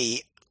hits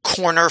the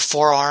corner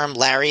forearm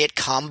lariat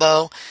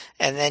combo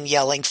and then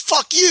yelling,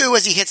 "Fuck you,"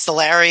 as he hits the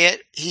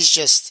lariat, he's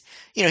just...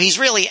 he's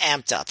really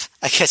amped up,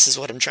 I guess is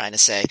what I'm trying to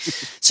say.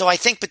 So I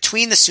think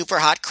between the super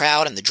hot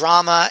crowd and the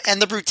drama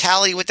and the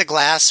brutality with the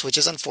glass, which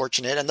is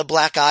unfortunate, and the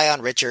black eye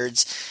on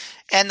Richards,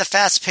 and the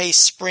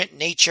fast-paced sprint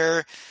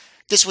nature,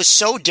 this was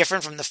so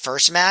different from the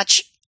first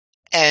match,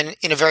 and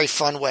in a very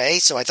fun way.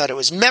 So I thought it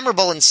was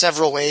memorable in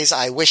several ways.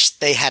 I wish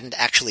they hadn't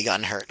actually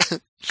gotten hurt.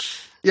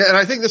 Yeah, and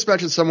I think this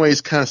match in some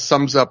ways kind of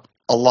sums up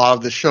a lot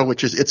of the show,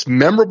 which is it's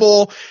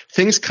memorable.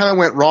 Things kind of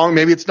went wrong.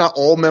 Maybe it's not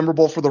all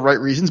memorable for the right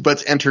reasons, but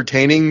it's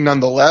entertaining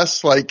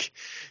nonetheless.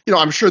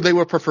 I'm sure they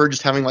would prefer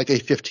just having like a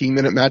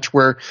 15-minute match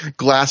where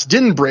glass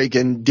didn't break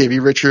and Davey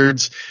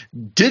Richards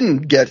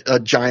didn't get a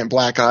giant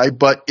black eye,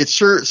 but it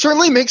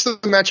certainly makes the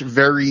match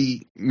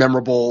very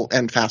memorable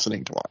and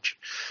fascinating to watch.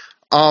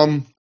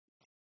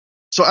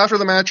 So after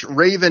the match,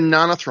 Rave and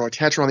Nana throw a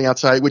tantrum on the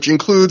outside, which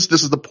includes,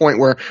 this is the point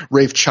where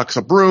Rave chucks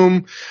a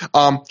broom.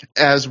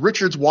 As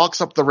Richards walks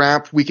up the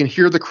ramp, we can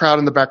hear the crowd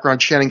in the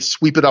background chanting,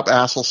 "Sweep it up,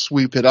 asshole,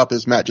 sweep it up,"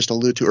 as Matt just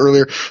alluded to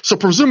earlier. So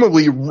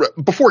presumably,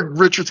 before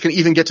Richards can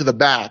even get to the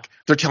back,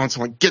 they're telling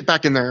someone, "Get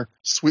back in there,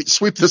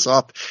 sweep this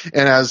up."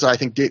 And as I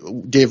think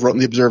Dave wrote in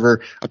The Observer,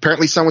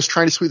 apparently someone was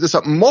trying to sweep this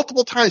up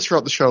multiple times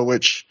throughout the show,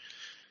 which...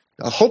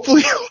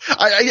 hopefully,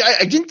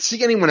 I didn't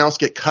see anyone else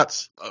get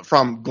cuts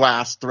from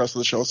glass the rest of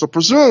the show, so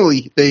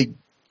presumably they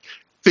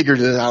figured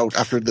it out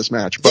after this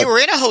match. But they were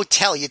in a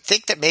hotel. You'd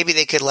think that maybe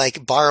they could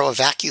borrow a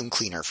vacuum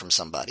cleaner from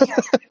somebody.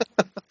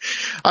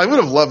 I would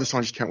have loved this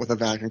one just with a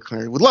vacuum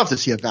cleaner. Would love to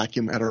see a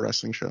vacuum at a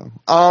wrestling show.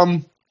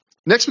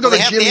 Next we go to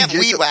Jimmy. They have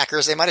weed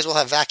whackers. They might as well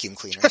have vacuum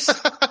cleaners.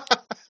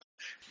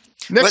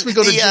 Next we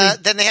go to Jimmy.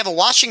 Then they have a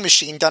washing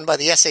machine done by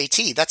the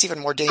SAT. That's even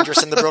more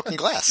dangerous than the broken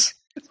glass.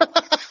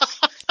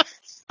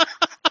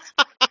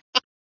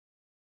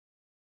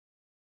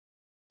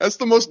 That's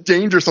the most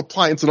dangerous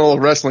appliance in all of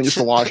wrestling is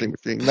the washing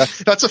machine.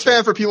 That's a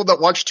fan for people that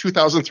watch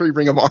 2003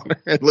 Ring of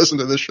Honor and listen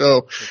to the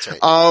show.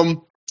 That's right.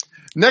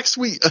 Next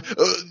week,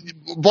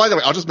 by the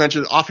way, I'll just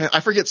mention offhand, I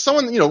forget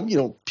someone,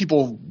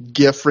 people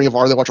GIF Ring of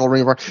Honor, they watch all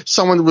Ring of Honor.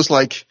 Someone was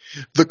like,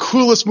 "The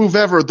coolest move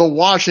ever, the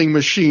washing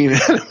machine."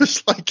 And it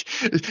was like,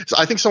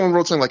 I think someone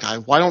wrote something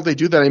like, "Why don't they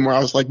do that anymore?" I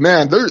was like,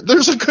 man,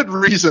 there's a good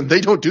reason they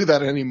don't do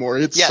that anymore.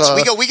 Yes,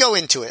 we go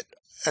into it.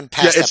 And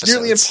past it's episodes.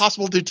 Nearly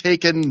impossible to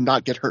take and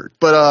not get hurt.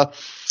 But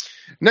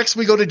next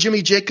we go to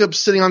Jimmy Jacobs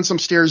sitting on some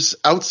stairs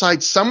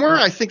outside somewhere.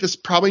 I think this is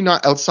probably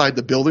not outside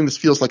the building. This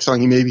feels like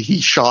something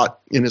he shot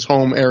in his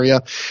home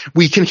area.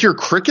 We can hear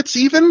crickets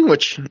even,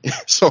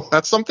 so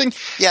that's something.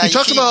 Yeah,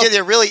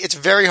 it's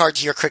very hard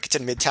to hear crickets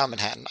in Midtown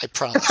Manhattan, I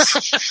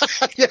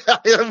promise. Yeah,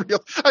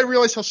 I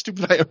realize how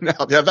stupid I am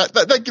now. Yeah,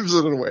 that gives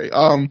it away.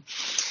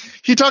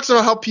 He talks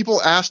about how people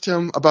asked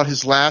him about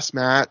his last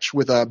match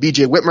with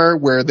BJ Whitmer,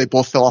 where they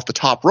both fell off the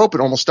top rope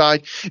and almost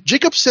died.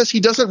 Jacob says he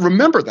doesn't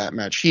remember that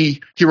match.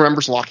 He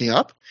remembers locking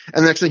up,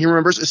 and the next thing he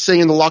remembers is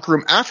sitting in the locker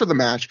room after the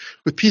match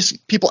with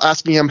people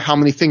asking him how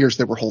many fingers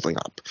they were holding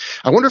up.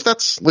 I wonder if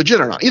that's legit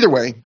or not. Either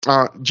way,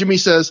 Jimmy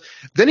says,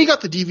 then he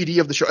got the DVD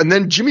of the show, and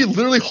then Jimmy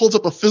literally holds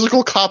up a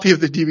physical copy of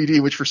the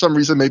DVD, which for some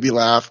reason made me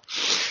laugh.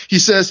 He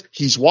says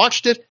he's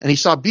watched it, and he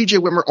saw BJ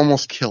Whitmer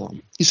almost kill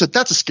him. He said,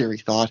 that's a scary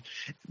thought.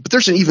 But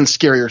there's an even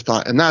scarier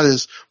thought, and that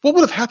is, what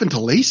would have happened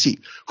to Lacey?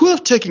 Who would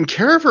have taken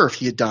care of her if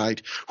he had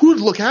died? Who would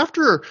look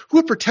after her? Who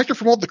would protect her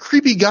from all the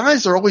creepy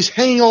guys that are always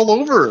hanging all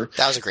over her?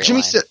 That was a great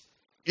line.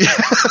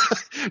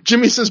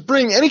 Jimmy says,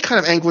 bring any kind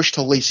of anguish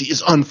to Lacey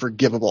is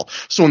unforgivable.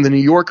 So in the New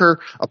Yorker,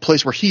 a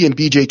place where he and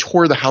BJ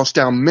tore the house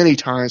down many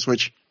times,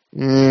 which,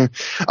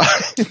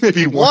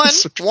 maybe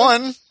once.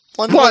 One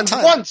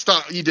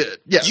stop. You did.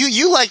 Yes.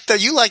 You like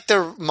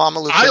the Mama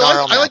Luke I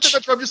match. like that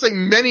match. I'm just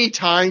saying many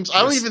times.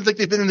 I don't even think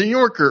they've been in the New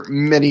Yorker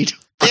many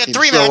times. They had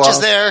 3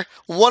 matches there.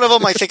 One of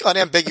them, I think,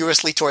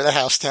 unambiguously tore the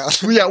house down.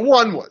 Yeah,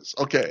 one was.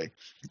 Okay.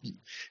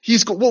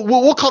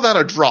 We'll call that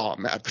a draw,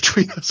 Matt,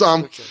 between us.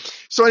 Okay.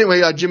 So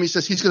anyway, Jimmy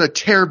says he's going to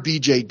tear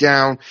BJ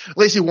down.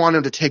 Lacey wanted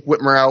him to take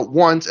Whitmer out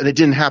once, and it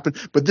didn't happen.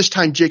 But this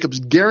time, Jacobs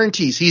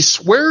guarantees, he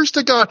swears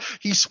to God,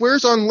 he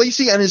swears on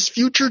Lacey and his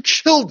future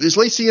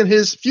children,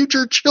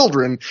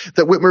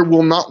 that Whitmer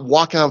will not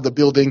walk out of the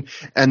building,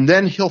 and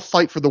then he'll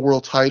fight for the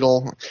world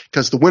title,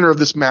 because the winner of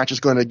this match is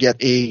going to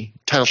get a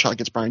title shot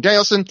against Bryan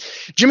Danielson.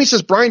 Jimmy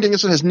says Bryan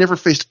Danielson has never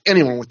faced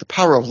anyone with the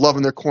power of love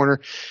in their corner.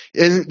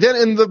 And then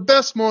in the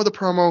best moment of the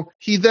promo,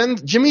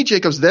 Jimmy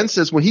Jacobs then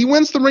says when he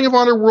wins the Ring of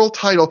Honor World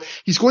title,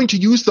 he's going to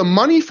use the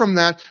money from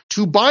that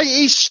to buy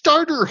a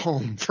starter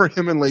home for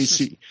him and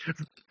Lacey.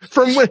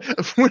 From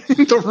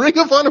winning the Ring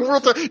of Honor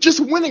World title, just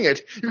winning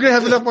it, you're going to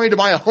have enough money to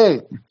buy a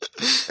home.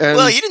 And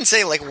well, he didn't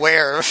say like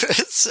where,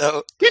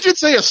 so he did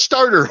say a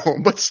starter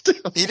home, but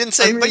still, he didn't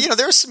say. But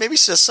there's maybe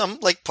just some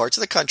like parts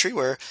of the country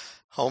where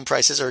home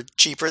prices are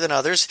cheaper than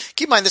others.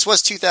 Keep in mind, this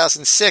was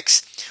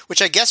 2006,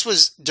 which I guess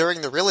was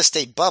during the real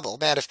estate bubble.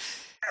 Man, if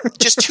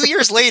just 2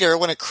 years later,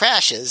 when it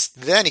crashes,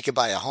 then he could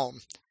buy a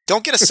home.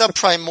 Don't get a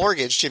subprime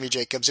mortgage, Jimmy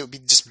Jacobs. It would be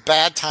just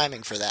bad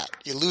timing for that.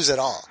 You lose it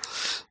all.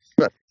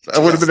 That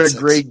would have been a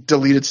great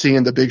deleted scene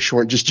in The Big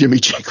Short, just Jimmy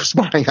Jacobs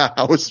buying a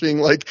house, being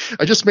like,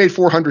 I just made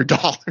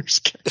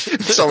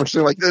 $400. Someone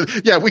saying like,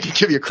 yeah, we can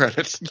give you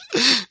credit.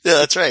 Yeah,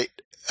 that's right.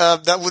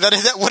 That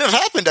would have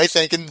happened, I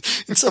think,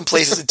 in some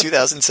places in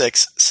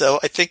 2006. So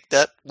I think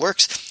that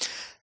works.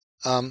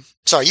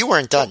 Sorry, you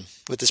weren't done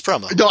with this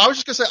promo. No, I was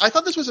just going to say, I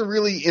thought this was a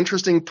really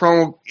interesting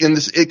promo in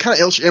this. It kind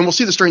of, and we'll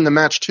see this during the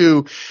match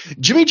too.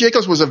 Jimmy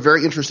Jacobs was a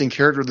very interesting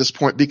character at this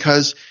point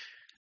because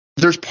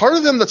there's part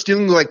of them that's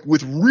dealing like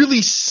with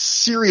really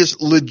serious,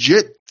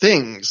 legit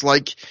things.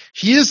 Like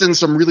he is in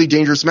some really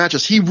dangerous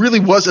matches. He really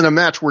was in a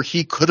match where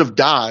he could have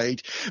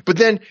died, but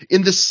then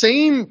in the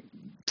same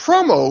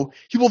promo,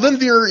 he will then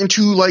veer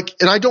into like,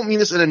 and I don't mean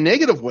this in a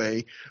negative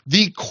way,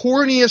 the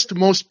corniest,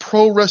 most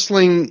pro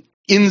wrestling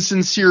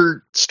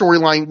insincere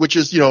storyline, which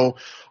is,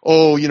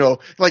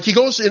 like he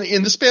goes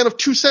in the span of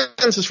 2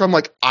 sentences from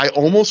like, I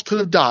almost could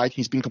have died.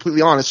 He's being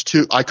completely honest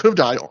to, I could have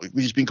died.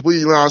 He's being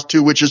completely honest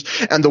to, which is,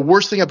 and the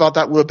worst thing about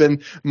that would have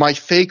been my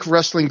fake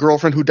wrestling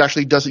girlfriend who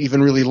actually doesn't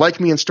even really like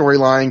me in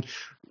storyline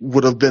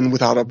would have been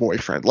without a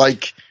boyfriend.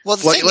 Like, well,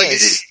 the thing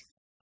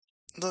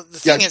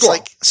is,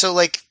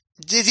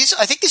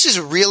 I think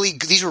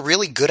these were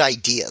really good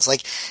ideas.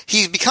 Like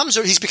he's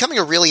becoming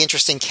a really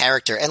interesting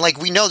character. And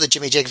like we know that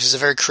Jimmy Jacobs is a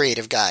very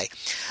creative guy.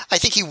 I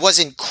think he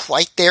wasn't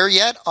quite there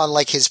yet on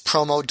like his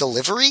promo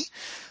delivery,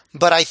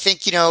 but I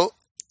think,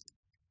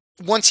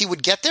 once he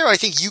would get there, I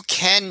think you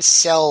can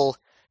sell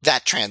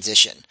that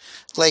transition.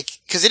 Like,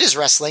 cause it is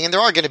wrestling and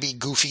there are going to be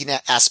goofy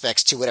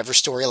aspects to whatever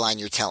storyline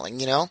you're telling,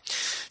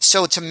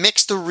 So to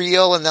mix the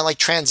real and then like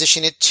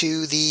transition it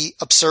to the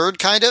absurd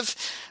kind of,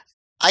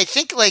 I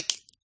think like,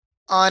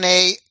 on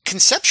a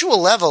conceptual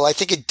level, I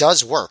think it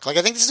does work. Like,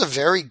 I think this is a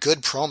very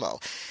good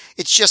promo.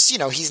 It's just,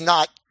 he's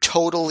not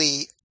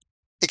totally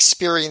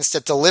experienced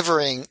at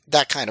delivering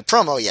that kind of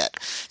promo yet.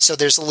 So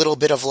there's a little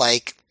bit of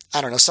like,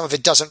 I don't know, some of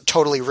it doesn't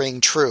totally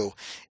ring true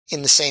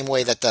in the same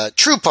way that the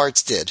true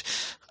parts did,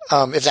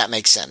 if that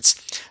makes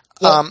sense.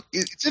 Well,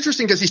 it's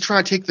interesting because he's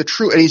trying to take the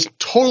true, and he's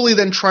totally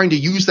then trying to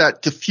use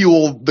that to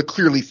fuel the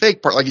clearly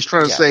fake part. Like he's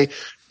trying to say,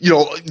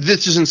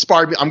 this has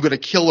inspired me. I'm going to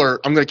kill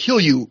her. I'm going to kill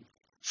you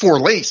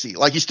for Lacey.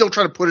 Like he's still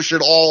trying to push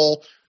it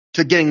all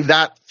to getting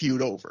that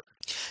feud over.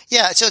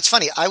 Yeah. So it's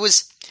funny. I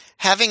was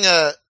having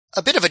a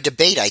bit of a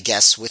debate, I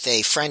guess, with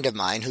a friend of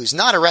mine who's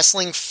not a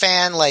wrestling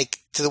fan, like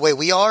to the way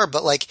we are,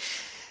 but like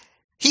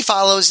he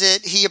follows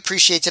it. He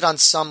appreciates it on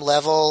some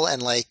level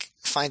and like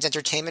finds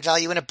entertainment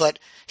value in it, but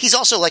he's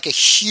also like a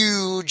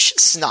huge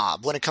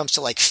snob when it comes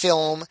to like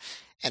film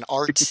and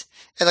art.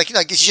 And like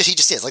he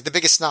just is like the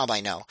biggest snob I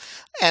know.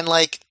 And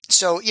like,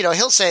 so,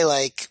 he'll say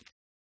like,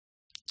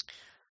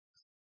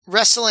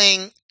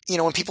 wrestling,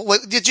 when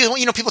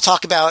people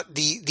talk about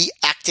the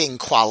acting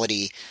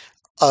quality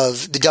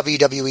of the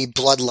WWE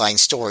Bloodline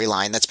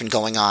storyline that's been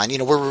going on.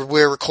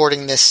 We're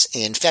recording this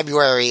in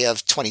February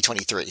of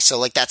 2023. So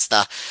like that's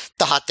the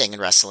hot thing in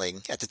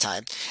wrestling at the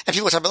time. And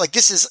people are talking about like,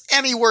 this is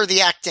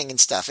Emmy-worthy acting and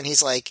stuff. And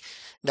he's like,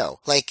 no,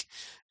 like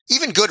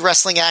even good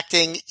wrestling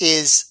acting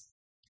is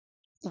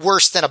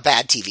worse than a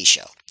bad TV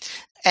show.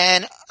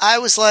 And I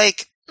was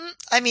like,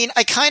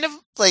 I kind of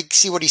like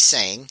see what he's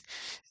saying,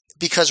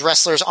 because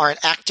wrestlers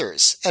aren't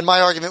actors. And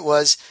my argument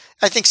was,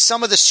 I think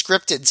some of the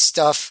scripted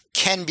stuff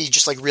can be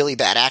just like really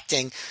bad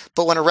acting,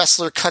 but when a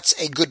wrestler cuts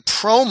a good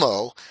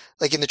promo,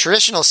 like in the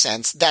traditional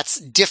sense, that's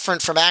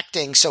different from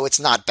acting, so it's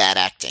not bad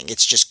acting.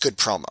 It's just good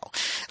promo.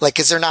 Like,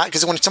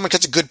 because when someone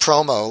cuts a good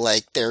promo,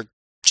 like they're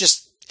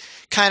just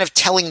kind of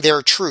telling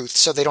their truth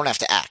so they don't have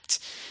to act.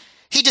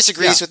 He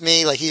disagrees with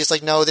me. Like, he's just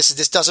like, no,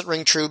 this doesn't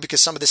ring true because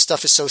some of this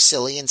stuff is so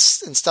silly and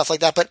stuff like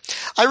that. But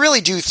I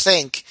really do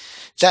think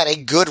that a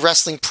good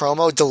wrestling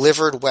promo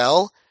delivered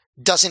well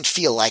doesn't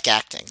feel like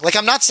acting. Like,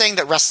 I'm not saying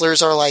that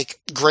wrestlers are like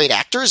great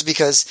actors,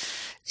 because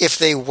if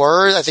they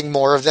were, I think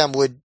more of them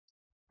would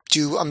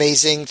do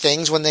amazing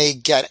things when they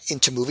get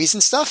into movies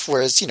and stuff.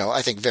 Whereas,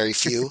 I think very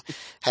few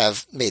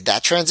have made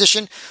that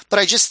transition. But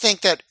I just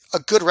think that a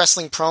good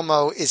wrestling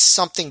promo is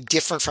something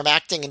different from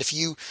acting. And if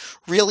you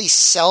really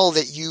sell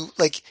that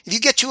if you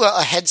get to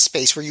a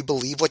headspace where you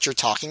believe what you're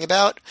talking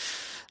about,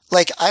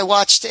 like I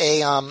watched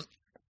a,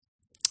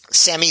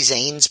 Sami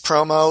Zayn's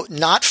promo,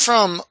 not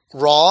from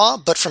Raw,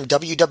 but from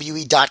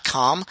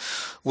WWE.com,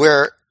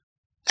 where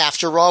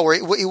after Raw, where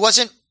it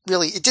wasn't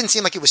really, it didn't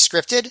seem like it was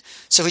scripted.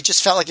 So he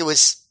just felt like it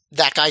was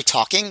that guy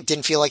talking,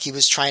 didn't feel like he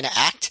was trying to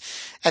act.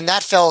 And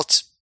that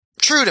felt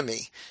true to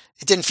me.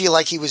 It didn't feel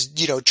like he was,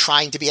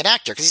 trying to be an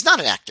actor, because he's not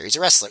an actor. He's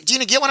a wrestler. Do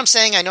you get what I'm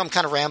saying? I know I'm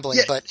kind of rambling,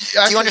 but do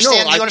you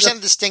understand? Do you understand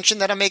the distinction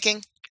that I'm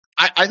making?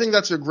 I think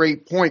that's a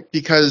great point,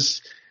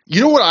 because you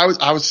know what,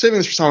 I was saving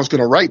this for something I was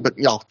going to write, but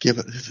I'll give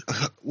it.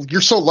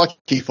 You're so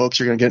lucky, folks.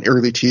 You're going to get an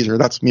early teaser.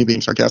 That's me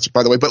being sarcastic,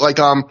 by the way. But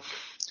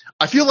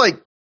I feel like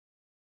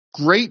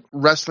great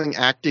wrestling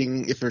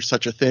acting, if there's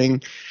such a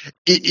thing,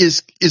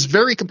 is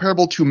very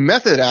comparable to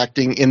method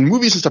acting in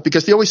movies and stuff,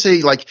 because they always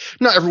say, like,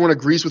 not everyone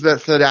agrees with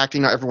method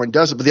acting, not everyone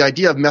does it, but the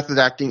idea of method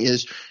acting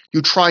is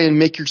you try and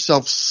make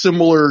yourself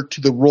similar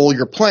to the role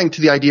you're playing,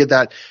 to the idea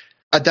that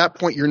at that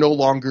point you're no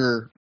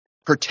longer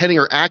pretending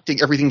or acting,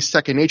 everything's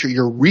second nature,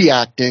 you're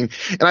reacting.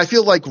 And I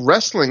feel like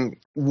wrestling,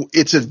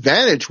 its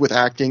advantage with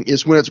acting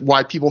is when it's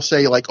why people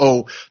say, like,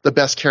 oh, the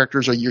best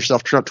characters are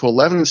yourself turned up to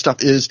 11 and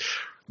stuff, is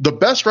the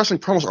best wrestling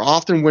promos are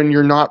often when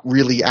you're not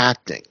really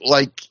acting.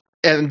 Like,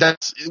 and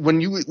that's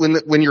when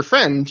your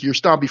friend, your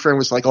snobby friend,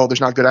 was like, oh,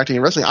 there's not good acting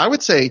in wrestling. I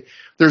would say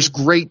there's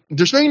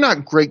maybe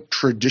not great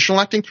traditional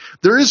acting.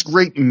 There is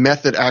great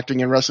method acting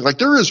in wrestling. Like,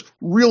 there is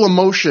real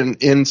emotion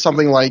in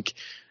something like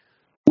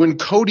when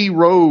Cody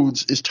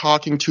Rhodes is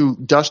talking to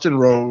Dustin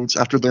Rhodes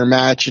after their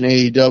match in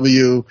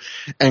AEW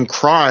and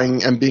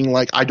crying and being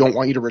like, I don't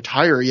want you to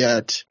retire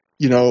yet,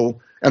 and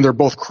they're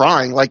both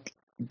crying. Like,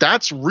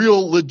 that's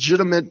real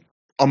legitimate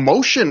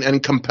emotion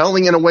and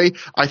compelling in a way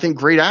I think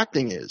great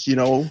acting is,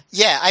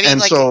 Yeah, I mean,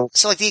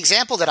 so the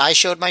example that I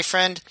showed my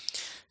friend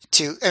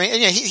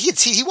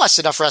he watched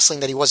enough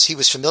wrestling that he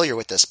was familiar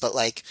with this, but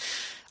like,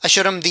 I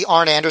showed him the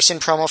Arn Anderson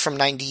promo from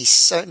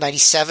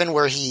 97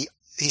 where he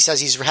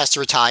says he has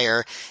to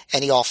retire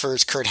and he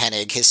offers Kurt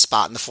Hennig his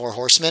spot in the Four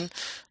Horsemen.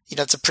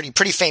 It's a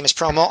pretty famous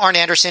promo. Arn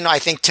Anderson, I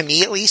think, to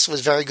me at least, was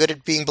very good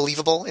at being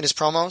believable in his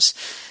promos.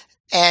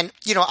 And,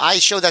 I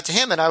showed that to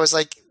him and I was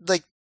like,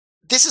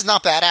 this is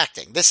not bad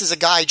acting. This is a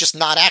guy just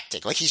not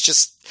acting. Like, he's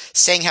just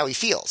saying how he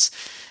feels.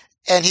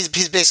 And his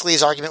basically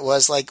his argument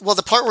was like, well,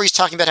 the part where he's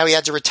talking about how he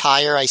had to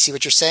retire, I see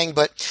what you're saying.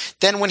 But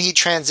then when he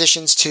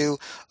transitions to,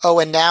 oh,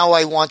 and now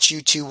I want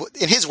you to,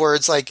 in his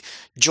words, like,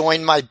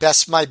 join my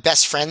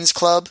best friends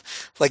club,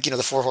 like,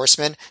 the Four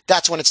Horsemen,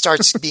 that's when it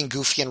starts being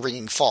goofy and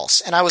ringing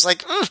false. And I was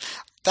like,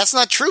 that's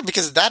not true,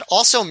 because that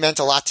also meant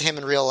a lot to him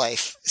in real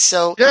life.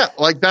 So yeah,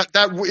 like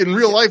that in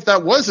real life,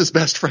 that was his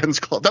best friend's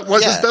club. That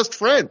was his best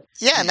friend.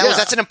 Yeah. And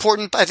that's an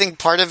important, I think,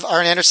 part of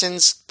Arn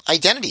Anderson's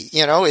identity,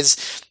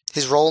 is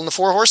his role in the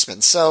Four Horsemen.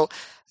 So,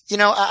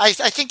 I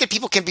think that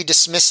people can be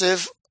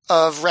dismissive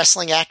of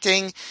wrestling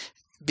acting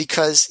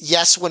because,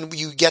 yes, when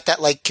you get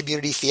that like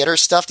community theater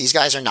stuff, these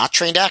guys are not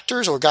trained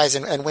actors, or guys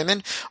and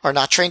women are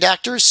not trained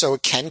actors. So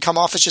it can come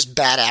off as just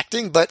bad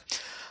acting, but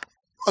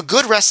a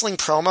good wrestling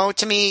promo,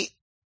 to me,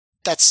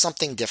 that's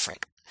something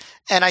different.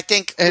 And I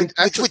think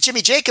with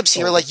Jimmy Jacobs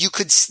here, like, you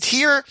could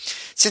hear,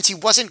 since he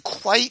wasn't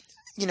quite,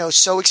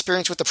 so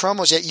experienced with the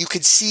promos yet, you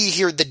could see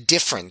here the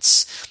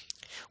difference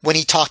when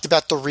he talked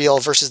about the real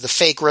versus the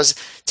fake. Whereas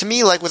to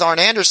me, like with Arn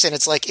Anderson,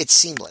 it's like, it's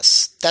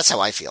seamless. That's how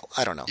I feel.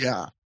 I don't know.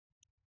 Yeah.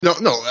 No,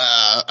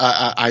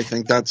 I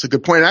think that's a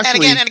good point.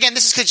 Actually, and again,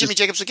 this is because Jimmy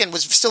Jacobs again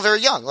was still very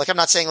young. Like, I'm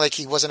not saying like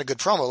he wasn't a good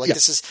promo. Like,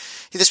 this was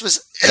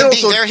him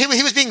being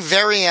he was being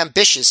very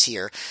ambitious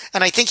here,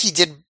 and I think he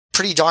did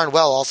pretty darn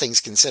well, all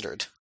things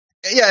considered.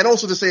 Yeah, and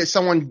also to say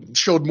someone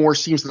showed more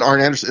seams than Arn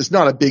Anderson is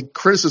not a big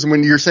criticism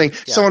when you're saying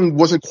someone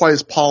wasn't quite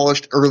as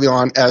polished early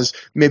on as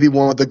maybe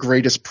one of the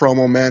greatest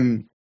promo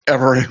men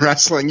ever in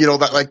wrestling.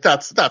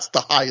 That's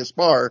the highest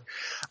bar.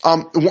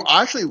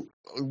 Actually,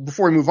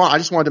 before we move on, I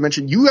just wanted to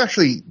mention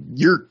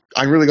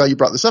I'm really glad you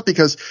brought this up,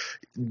 because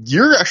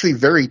you're actually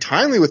very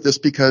timely with this,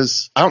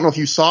 because I don't know if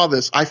you saw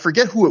this. I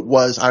forget who it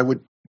was. I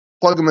would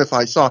plug them if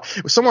I saw.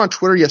 It was someone on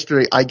Twitter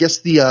yesterday. I guess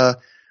the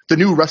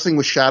new Wrestling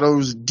with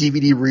Shadows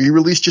DVD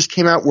re-release just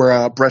came out,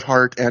 where Bret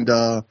Hart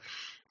and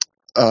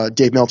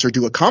Dave Meltzer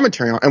do a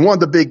commentary on. And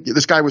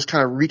this guy was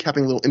kind of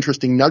recapping little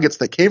interesting nuggets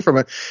that came from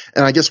it.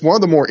 And I guess one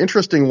of the more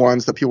interesting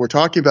ones that people were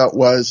talking about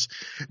was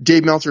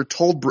Dave Meltzer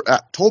told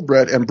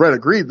Bret, and Bret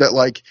agreed that,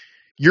 like,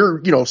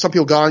 some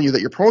people got on you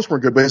that your promos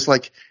weren't good, but it's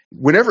like,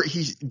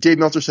 Dave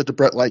Meltzer said to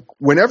Bret, like,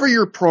 whenever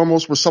your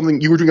promos was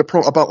something you were doing a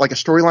promo about, like a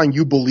storyline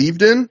you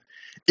believed in,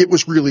 it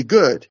was really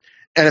good.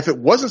 And if it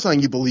wasn't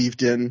something you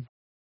believed in,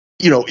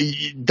 you know,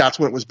 that's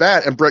when it was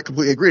bad. And Brett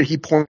completely agreed. He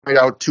pointed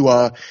out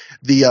to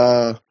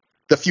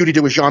the feud he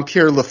did with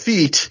Jean-Pierre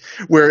Lafitte,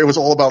 where it was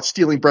all about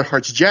stealing Bret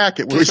Hart's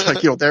jacket, where he's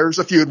like, you know, there's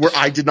a feud where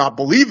I did not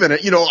believe in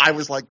it. You know, I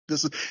was like,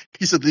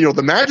 he said, you know,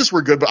 the matches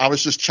were good, but I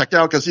was just checked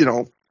out because, you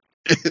know,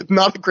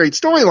 not a great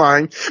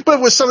storyline, but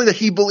it was something that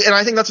he believed. And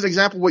I think that's an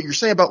example of what you're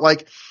saying about,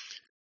 like,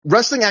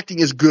 wrestling acting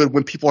is good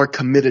when people are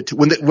committed to,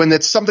 when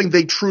it's something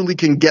they truly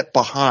can get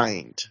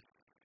behind.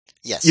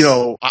 Yes. You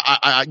know,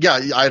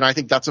 and I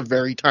think that's a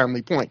very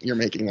timely point you're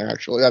making there,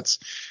 actually. That's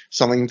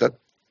something that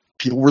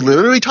people were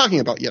literally talking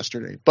about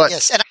yesterday. But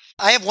yes, and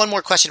I have one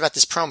more question about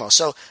this promo.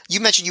 So you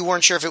mentioned you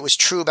weren't sure if it was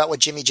true about what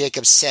Jimmy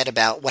Jacobs said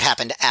about what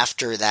happened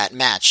after that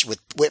match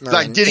with Whitmer.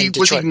 Like,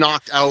 was he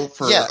knocked out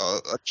for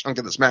a chunk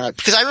of this match?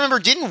 Because I remember,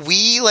 didn't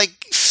we like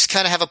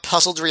kind of have a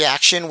puzzled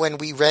reaction when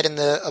we read in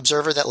the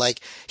Observer that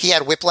like he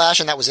had whiplash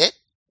and that was it?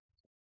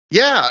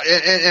 Yeah,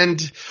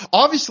 and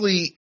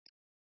obviously,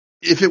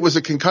 if it was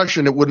a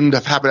concussion, it wouldn't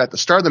have happened at the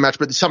start of the match.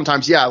 But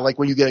sometimes, yeah, like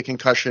when you get a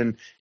concussion,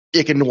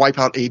 it can wipe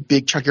out a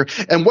big chunk here.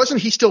 And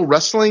wasn't he still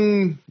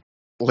wrestling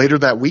later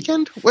that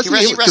weekend?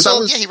 He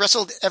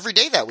wrestled every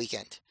day that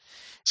weekend.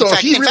 So in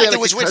fact,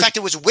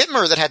 it was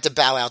Whitmer that had to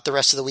bow out the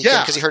rest of the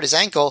weekend because he hurt his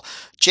ankle.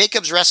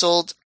 Jacobs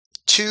wrestled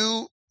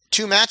a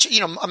match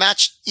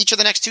each of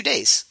the next 2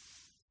 days.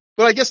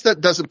 But I guess that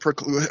doesn't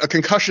preclude – a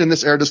concussion in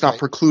this era does not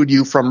preclude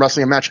you from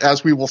wrestling a match,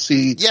 as we will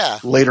see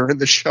later in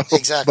the show.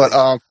 Exactly.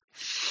 But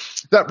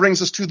that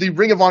brings us to the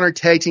Ring of Honor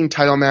Tag Team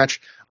title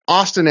match.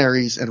 Austin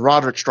Aries and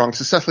Roderick Strong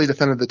successfully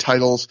defended the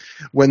titles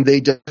when they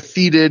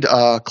defeated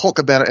Colt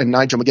Cabana and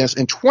Nigel McGuinness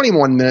in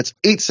 21 minutes,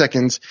 8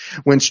 seconds,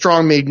 when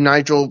Strong made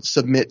Nigel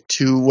submit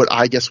to what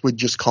I guess would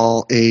just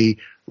call a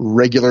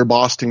regular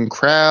Boston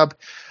Crab.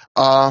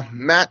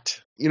 Matt,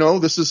 you know,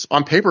 this is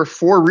on paper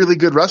 4 really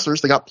good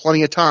wrestlers. They got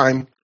plenty of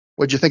time.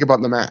 What'd you think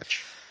about the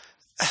match?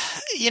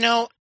 You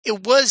know,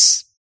 it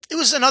was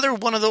another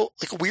one of the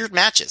like weird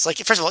matches. Like,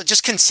 first of all,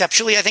 just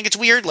conceptually, I think it's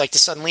weird, like to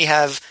suddenly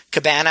have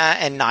Cabana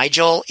and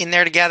Nigel in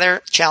there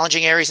together,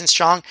 challenging Aries and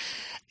Strong.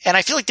 And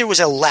I feel like there was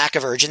a lack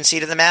of urgency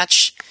to the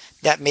match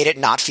that made it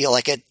not feel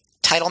like a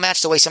title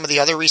match the way some of the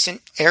other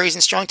recent Aries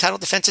and Strong title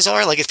defenses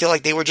are. Like, I feel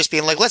like they were just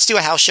being like, let's do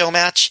a house show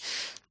match,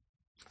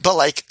 but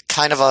like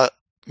kind of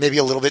maybe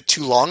a little bit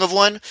too long of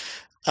one.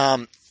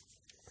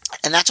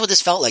 And that's what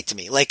this felt like to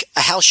me. Like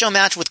a house show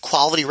match with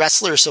quality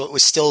wrestlers, so it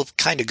was still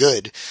kind of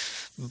good,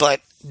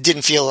 but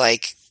didn't feel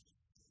like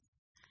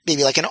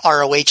maybe like an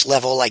ROH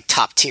level, like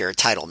top tier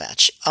title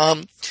match.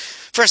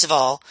 First of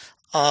all,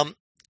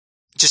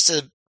 just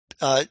to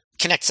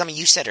connect something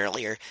you said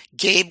earlier,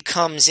 Gabe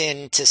comes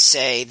in to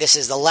say this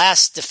is the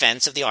last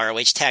defense of the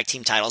ROH tag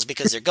team titles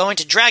because they're going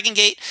to Dragon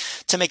Gate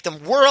to make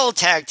them world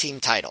tag team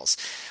titles.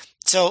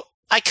 So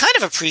I kind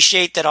of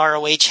appreciate that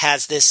ROH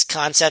has this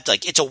concept,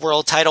 like it's a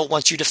world title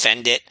once you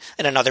defend it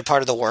in another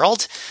part of the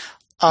world.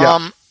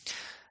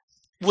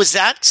 Was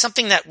that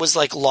something that was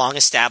like long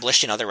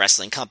established in other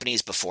wrestling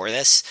companies before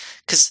this?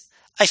 Because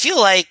I feel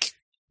like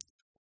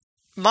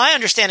my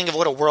understanding of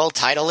what a world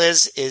title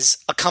is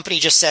a company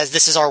just says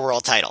this is our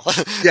world title,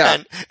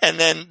 and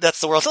then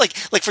that's the world. Like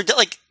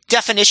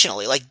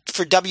definitionally, like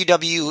for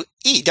WWE,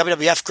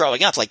 WWF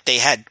growing up, like they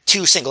had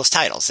 2 singles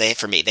titles. They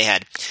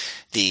had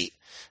the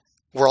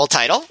world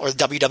title, or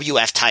the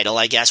WWF title,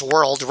 I guess,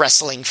 World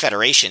Wrestling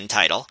Federation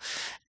title.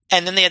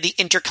 And then they had the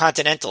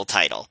Intercontinental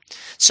title.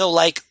 So,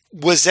 like,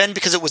 was then,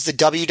 because it was the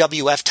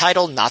WWF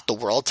title, not the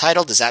world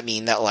title, does that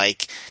mean that,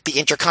 like, the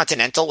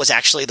Intercontinental was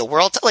actually the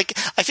world? Like,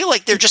 I feel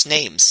like they're just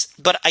names.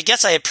 But I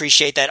guess I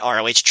appreciate that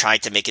ROH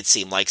tried to make it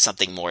seem like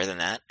something more than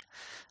that.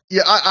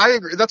 Yeah, I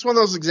agree. That's one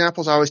of those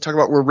examples I always talk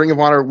about where Ring of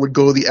Honor would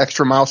go the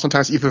extra mile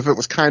sometimes, even if it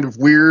was kind of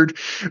weird.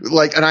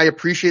 Like, and I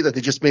appreciate that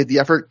they just made the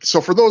effort.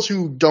 So for those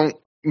who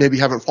maybe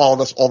haven't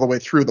followed us all the way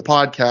through the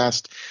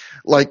podcast,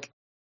 like,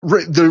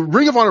 the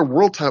Ring of Honor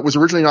world title was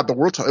originally not the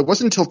world title. It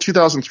wasn't until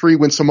 2003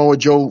 when Samoa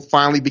Joe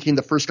finally became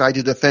the first guy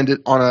to defend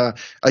it on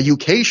a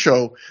UK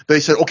show. They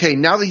said, okay,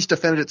 now that he's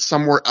defended it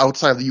somewhere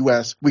outside of the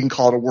US, we can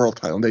call it a world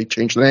title. And they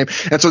changed the name.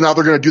 And so now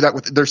they're going to do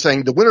that they're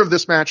saying the winner of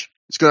this match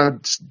is going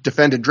to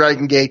defend in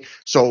Dragon Gate.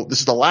 So this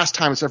is the last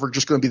time it's ever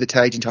just going to be the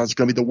tag team title. It's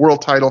going to be the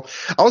world title.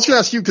 I was going to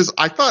ask you, because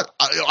I thought,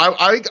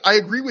 I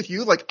agree with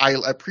you. Like, I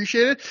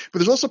appreciate it, but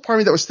there's also part of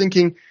me that was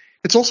thinking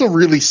it's also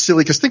really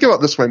silly. Because think about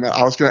it this way, Matt.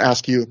 I was going to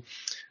ask you,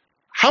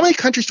 how many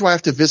countries do I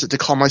have to visit to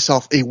call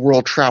myself a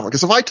world traveler?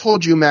 Because if I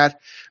told you, Matt,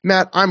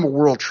 I'm a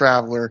world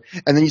traveler,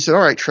 and then you said,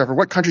 all right, Trevor,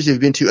 what countries have you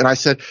been to? And I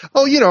said,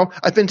 oh,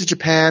 I've been to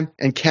Japan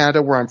and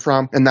Canada, where I'm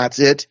from, and that's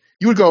it.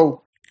 You would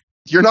go,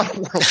 you're not a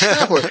world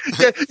traveler.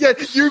 Yeah,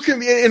 you can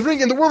be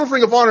in the world of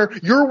Ring of Honor.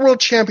 You're a world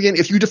champion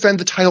if you defend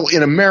the title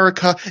in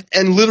America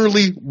and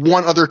literally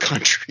one other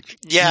country.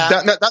 Yeah,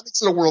 that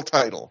makes it a world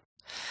title.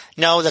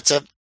 No, that's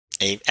a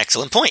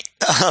excellent point.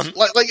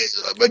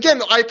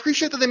 Again, I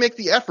appreciate that they make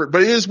the effort,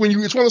 but it's one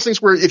of those things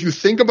where if you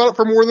think about it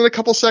for more than a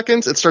couple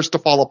seconds, it starts to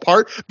fall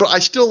apart. But I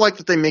still like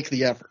that they make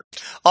the effort.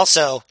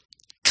 Also,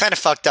 kind of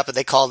fucked up that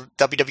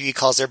WWE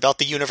calls their belt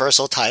the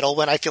Universal title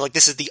when I feel like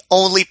this is the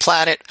only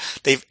planet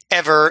they've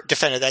ever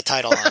defended that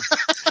title on.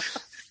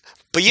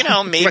 But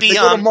maybe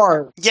yeah, I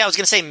was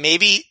going to say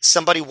maybe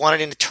somebody won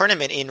it in a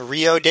tournament in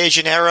Rio de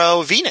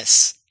Janeiro,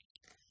 Venus.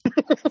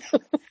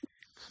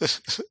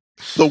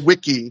 The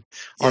wiki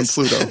on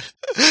Pluto.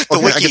 The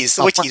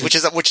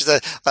wikis, which is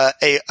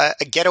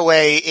a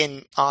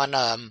getaway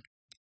on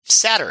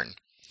Saturn.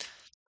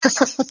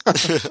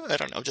 I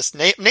don't know, just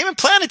naming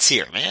planets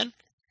here, man.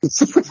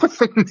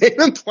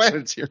 Naming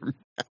planets here,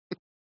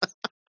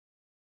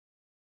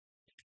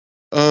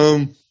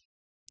 man.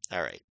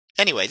 All right.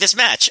 Anyway, this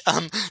match,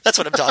 that's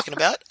what I'm talking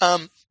about.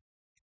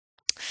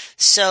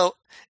 So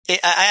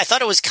I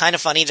thought it was kind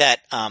of funny that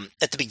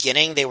at the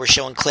beginning they were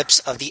showing clips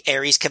of the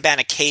Aries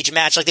Cabana cage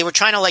match. Like they were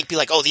trying to be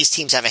like, oh, these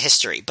teams have a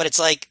history, but it's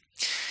like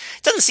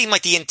it doesn't seem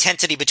like the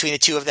intensity between the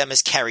two of them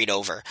is carried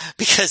over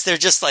because they're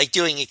just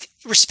doing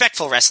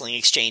respectful wrestling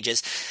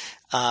exchanges.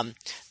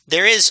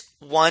 There is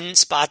one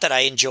spot that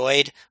I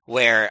enjoyed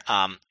where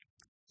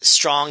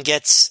Strong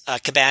gets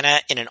Cabana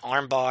in an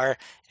armbar,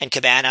 and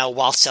Cabana,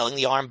 while selling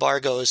the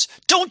armbar, goes,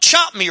 "Don't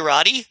chop me,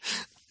 Roddy."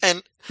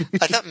 And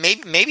I thought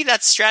maybe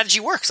that strategy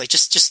works.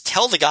 Just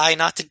tell the guy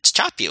not to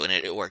chop you, and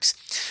it works.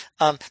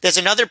 There's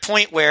another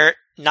point where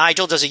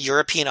Nigel does a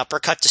European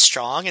uppercut to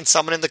Strong, and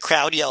someone in the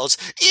crowd yells,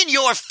 "In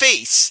your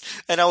face!"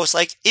 And I was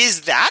like,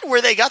 is that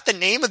where they got the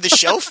name of the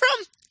show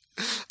from?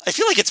 I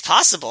feel like it's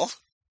possible.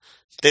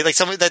 They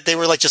something that they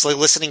were just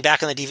listening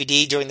back on the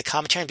DVD during the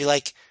commentary and be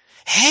like,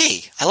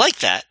 "Hey, I like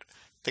that."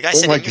 The guy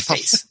said, "In your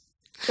face."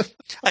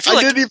 I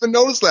didn't even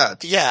notice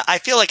that. Yeah, I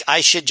feel like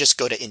I should just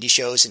go to indie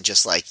shows and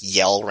just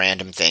yell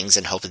random things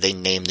and hope that they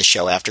name the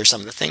show after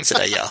some of the things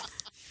that I yell.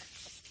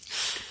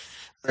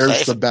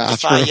 There's the bathroom.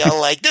 If I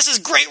yell "This is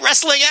great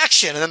wrestling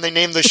action," and then they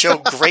name the show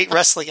 "Great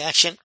Wrestling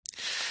Action,"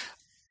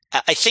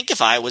 I think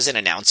if I was an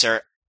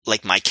announcer,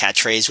 my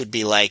catchphrase would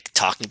be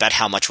talking about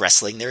how much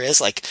wrestling there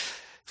is. Like,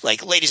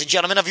 "Ladies and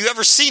gentlemen, have you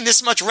ever seen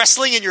this much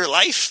wrestling in your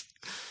life?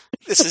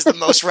 This is the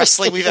most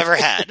wrestling we've ever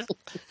had."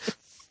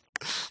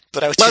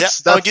 But I would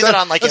do that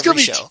on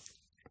every show.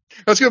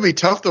 That's going to be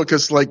tough though,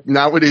 because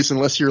nowadays,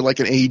 unless you're an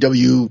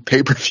AEW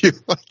pay-per-view,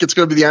 it's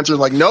going to be the answer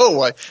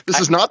no, this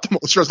is not the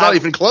most. It's not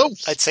even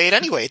close. I'd say it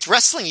anyway. It's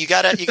wrestling. You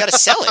gotta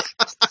sell it.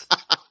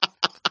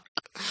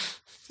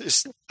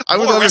 There's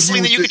more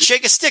wrestling than you could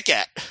shake a stick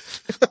at.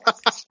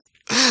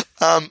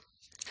 All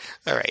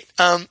right.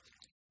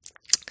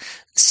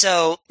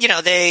 So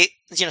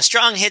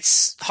Strong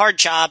hits hard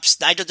chops.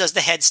 Nigel does the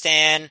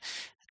headstand.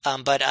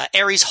 But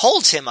Aries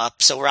holds him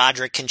up so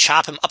Roderick can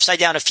chop him upside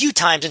down a few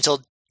times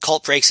until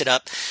Colt breaks it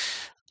up.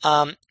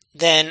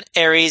 Then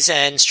Aries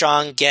and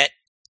Strong get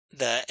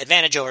the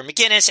advantage over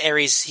McGinnis.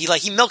 Aries,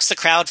 he milks the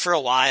crowd for a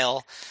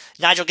while.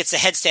 Nigel gets the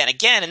headstand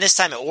again, and this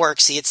time it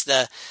works. He hits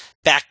the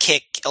back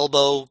kick,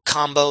 elbow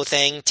combo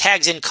thing,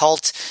 tags in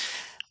Colt.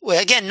 Well,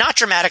 again, not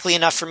dramatically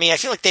enough for me. I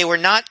feel like they were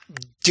not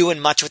doing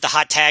much with the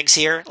hot tags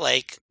here,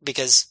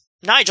 because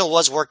Nigel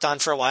was worked on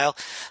for a while.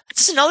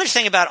 This is another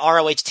thing about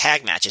ROH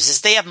tag matches,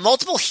 is they have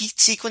multiple heat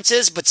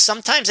sequences, but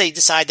sometimes they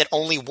decide that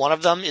only one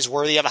of them is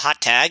worthy of a hot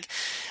tag,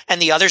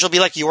 and the others will be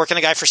you're working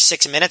a guy for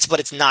 6 minutes,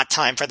 but it's not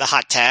time for the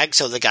hot tag,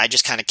 so the guy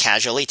just kind of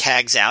casually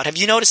tags out. Have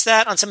you noticed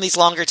that on some of these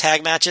longer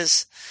tag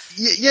matches?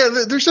 Yeah,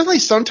 there's definitely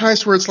some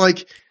times where it's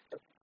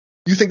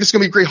you think this is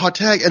going to be a great hot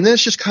tag, and then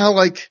it's just kind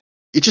of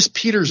it just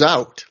peters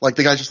out. The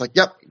guy's just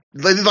yep.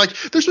 There's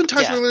been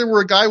times where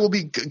a guy will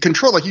be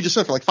controlled, like you just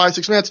said, for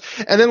 5-6 minutes,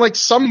 and then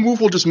some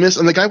move will just miss,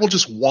 and the guy will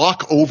just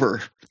walk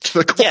over to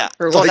the corner.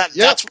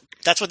 Yeah,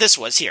 that's what this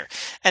was here.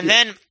 And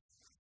then,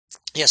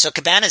 so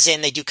Cabana's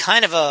in. They do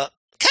kind of a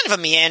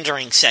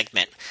meandering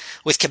segment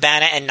with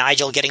Cabana and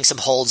Nigel getting some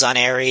holds on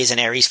Aries, and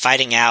Aries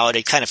fighting out.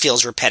 It kind of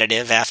feels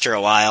repetitive after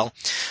a while.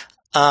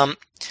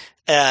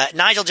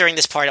 Nigel, during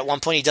this part, at one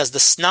point, he does the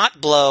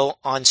snot blow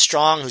on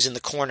Strong, who's in the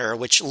corner,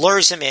 which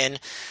lures him in.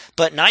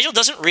 But Nigel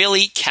doesn't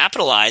really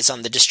capitalize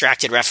on the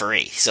distracted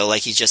referee. So,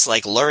 he's just,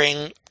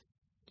 luring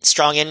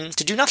Strong in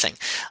to do nothing.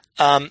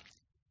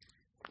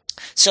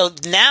 So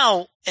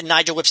now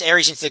Nigel whips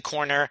Aries into the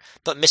corner,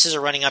 but misses a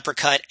running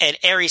uppercut, and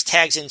Aries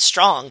tags in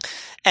Strong.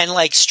 And,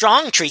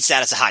 Strong treats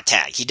that as a hot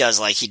tag. He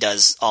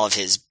does all of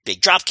his big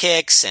drop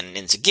kicks and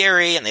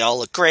enziguri, and they all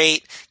look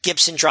great.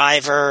 Gibson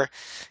driver.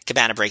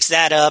 Cabana breaks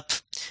that up.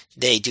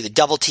 They do the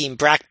double team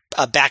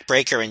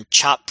backbreaker and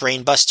chop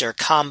brainbuster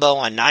combo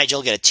on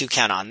Nigel, get a 2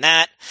 count on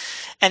that.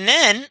 And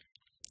then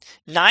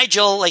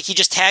Nigel, he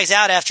just tags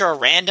out after a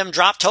random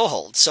drop toe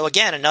hold. So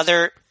again,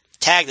 another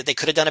tag that they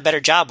could have done a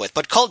better job with.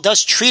 But Colt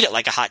does treat it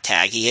like a hot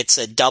tag. He hits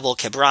a double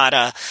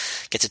quebrada,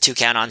 gets a 2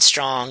 count on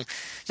Strong.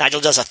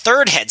 Nigel does a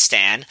third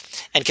headstand,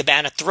 and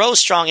Cabana throws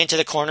Strong into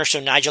the corner so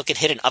Nigel can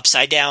hit an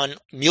upside down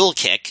mule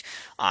kick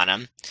on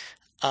him.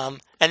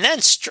 And then,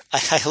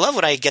 I love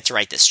when I get to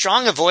write this.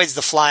 Strong avoids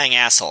the flying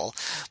asshole,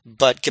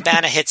 but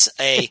Cabana hits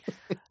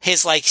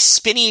his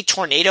spinny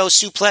tornado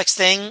suplex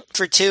thing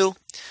for 2.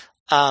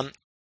 At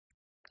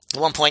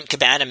one point,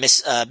 Cabana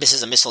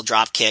misses a missile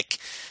drop kick,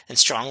 and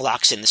Strong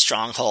locks in the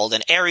stronghold.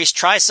 And Aries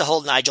tries to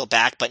hold Nigel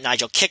back, but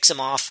Nigel kicks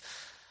him off.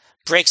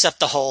 breaks up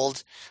the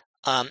hold.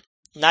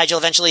 Nigel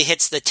eventually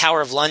hits the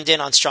Tower of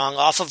London on Strong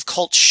off of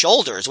Colt's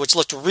shoulders, which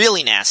looked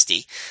really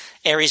nasty.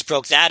 Aries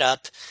broke that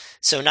up.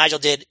 So Nigel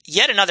did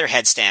yet another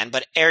headstand,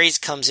 but Aries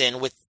comes in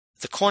with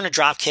the corner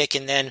drop kick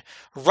and then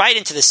right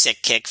into the sick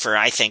kick for,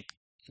 I think,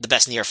 the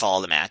best near fall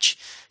of the match.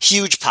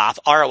 Huge pop,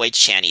 ROH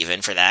chant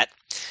even for that.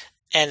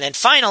 And then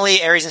finally,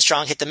 Aries and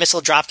Strong hit the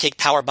missile dropkick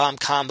powerbomb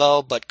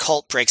combo, but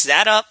Colt breaks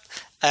that up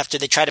after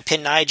they try to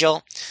pin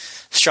Nigel.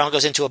 Strong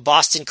goes into a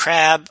Boston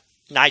Crab.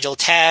 Nigel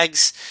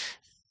tags.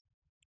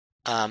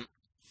 Nigel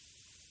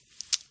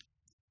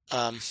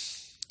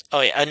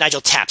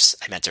taps,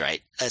 I meant to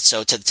write.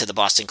 So to the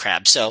Boston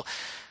Crab. So,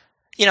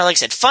 like I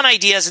said, fun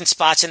ideas and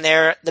spots in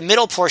there. The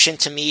middle portion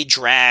to me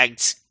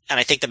dragged, and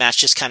I think the match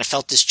just kind of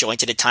felt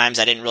disjointed at times.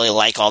 I didn't really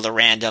like all the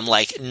random,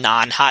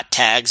 non-hot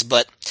tags,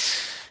 but,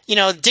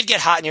 it did get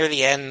hot near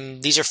the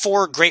end. These are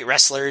 4 great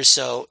wrestlers,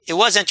 so it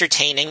was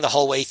entertaining the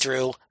whole way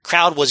through.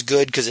 Crowd was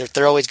good because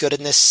they're always good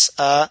in this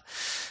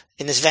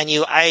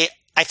venue. I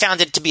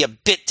found it to be a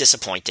bit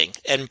disappointing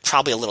and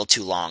probably a little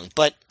too long,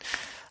 but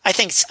I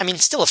think,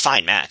 still a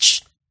fine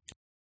match.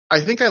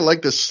 I think I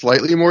like this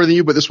slightly more than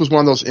you, but this was one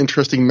of those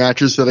interesting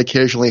matches that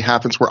occasionally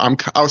happens where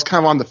I was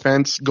kind of on the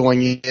fence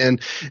going in.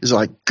 Is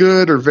it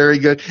good or very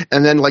good?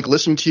 And then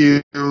listening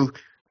to you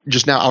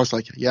just now, I was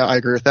like, yeah, I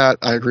agree with that.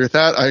 I agree with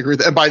that. I agree with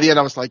that. And by the end,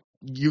 I was like,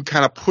 you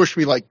kind of pushed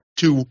me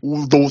to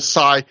the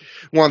side,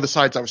 one of the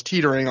sides I was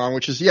teetering on,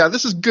 which is, yeah,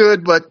 this is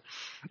good, but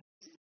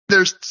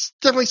there's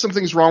definitely some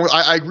things wrong with.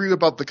 I agree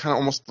about the kind of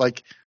almost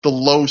the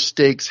low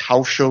stakes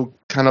house show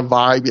kind of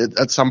vibe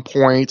at some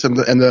points, and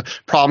the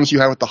problems you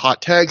have with the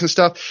hot tags and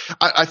stuff.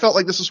 I felt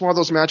like this is one of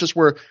those matches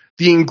where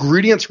the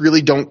ingredients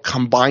really don't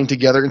combine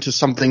together into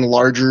something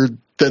larger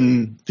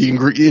than the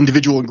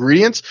individual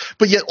ingredients,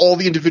 but yet all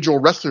the individual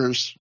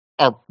wrestlers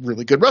are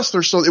really good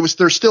wrestlers. So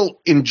there's still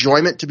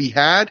enjoyment to be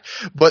had.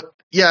 But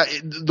yeah,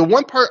 the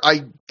one part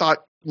I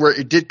thought where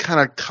it did kind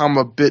of come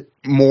a bit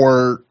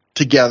more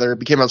together, it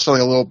became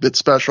something a little bit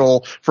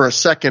special for a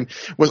second,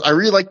 was I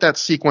really like that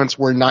sequence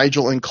where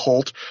Nigel and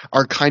Colt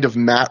are kind of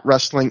mat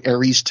wrestling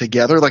Aries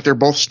together. They're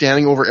both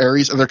standing over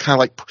Aries, and they're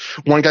kind of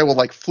one guy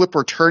will flip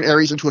or turn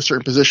Aries into a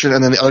certain position,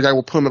 and then the other guy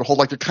will put him in a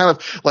hold. They're kind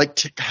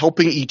of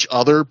helping each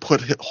other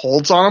put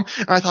holds on him.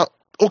 And I thought,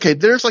 okay,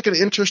 there's an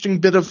interesting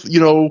bit of,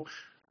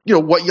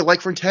 what you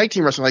like for tag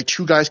team wrestling,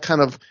 2 guys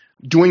kind of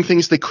doing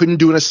things they couldn't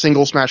do in a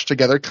singles match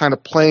together, kind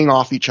of playing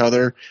off each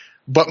other.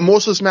 But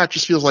most of this match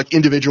just feels like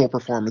individual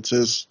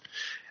performances.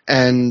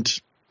 And,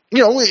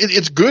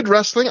 it's good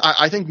wrestling.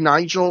 I think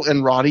Nigel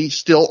and Roddy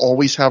still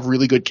always have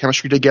really good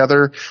chemistry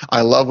together.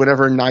 I love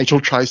whenever Nigel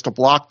tries to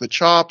block the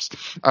chops.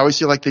 I always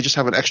feel like they just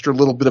have an extra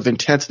little bit of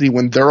intensity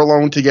when they're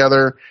alone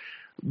together.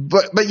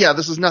 But yeah,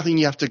 this is nothing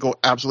you have to go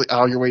absolutely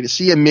out of your way to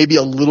see, and maybe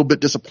a little bit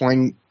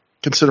disappointing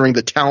considering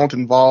the talent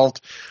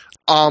involved.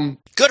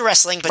 Good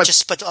wrestling,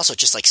 but also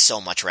just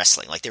so much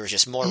wrestling. There was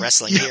just more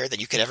wrestling here than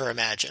you could ever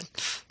imagine.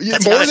 Yeah,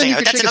 that's another thing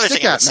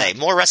I would say.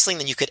 More wrestling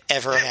than you could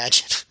ever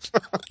imagine.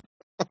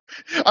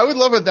 I would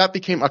love if that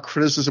became a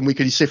criticism we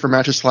could say for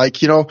matches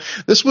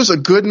this was a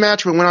good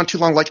match, but it went on too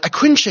long. I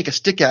couldn't shake a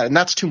stick at it, and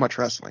that's too much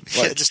wrestling.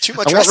 Just too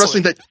much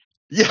wrestling.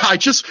 Yeah, I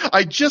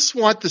just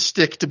want the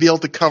stick to be able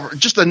to cover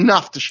just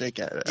enough to shake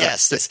at it.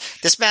 Yes,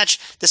 this match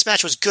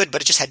was good,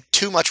 but it just had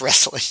too much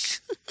wrestling.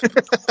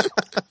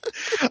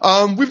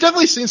 We've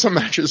definitely seen some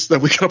matches that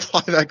we can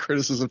apply that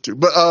criticism to.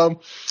 But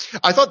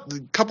I thought a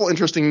couple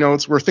interesting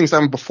notes were things that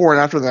happened before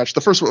and after the match. The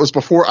first one was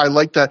before. I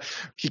liked that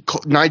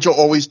Nigel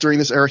always during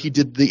this era, he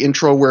did the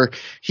intro where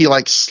he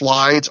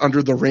slides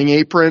under the ring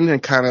apron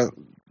and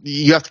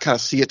you have to kind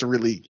of see it to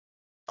really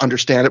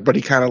understand it, but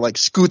he kind of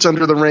scoots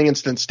under the ring and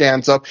then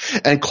stands up,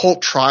 and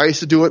Colt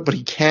tries to do it, but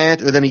he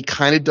can't, and then he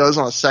kind of does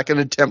on a second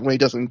attempt when he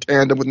does it in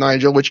tandem with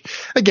Nigel, which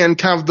again,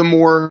 kind of the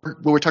more,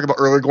 what we were talking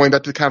about earlier, going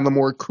back to kind of the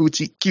more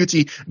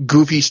cutesy,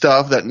 goofy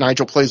stuff that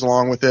Nigel plays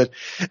along with it.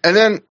 And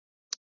then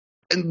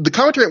the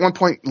commentary at one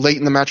point late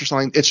in the match or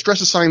something, it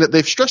stresses something that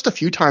they've stressed a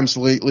few times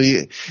lately,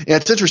 and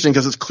it's interesting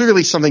because it's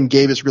clearly something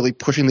Gabe is really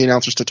pushing the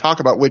announcers to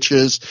talk about, which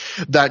is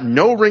that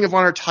no Ring of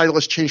Honor title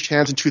has changed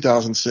hands in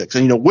 2006,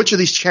 and which of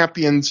these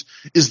champions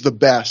is the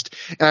best.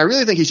 And I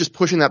really think he's just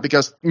pushing that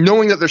because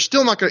knowing that they're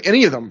still not going to,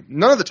 any of them,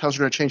 none of the titles are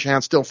going to change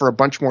hands still for a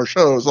bunch more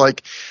shows. I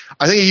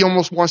think he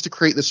almost wants to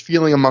create this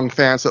feeling among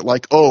fans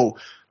that oh,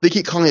 they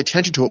keep calling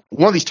attention to it.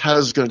 One of these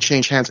titles is going to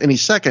change hands any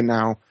second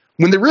now,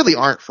 when they really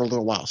aren't for a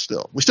little while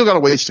still. We still got a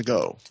ways to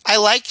go. I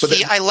like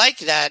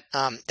that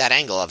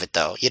angle of it,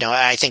 though.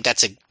 I think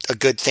that's a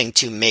good thing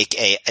to make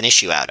an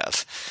issue out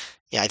of.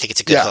 Yeah, I think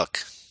it's a good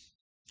hook.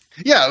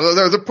 Yeah,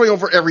 they're putting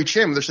over every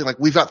champion. They're saying,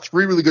 we've got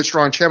 3 really good,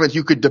 strong champions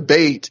you could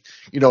debate,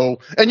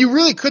 and you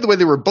really could the way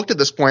they were booked at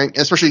this point,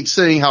 especially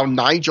saying how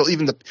Nigel,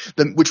 even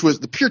which was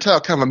the pure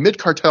title, kind of a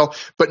mid-card title,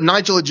 but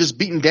Nigel had just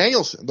beaten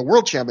Danielson, the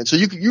world champion. So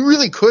you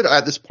really could,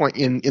 at this point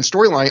in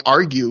storyline,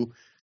 argue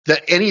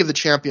that any of the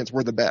champions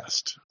were the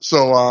best.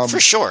 So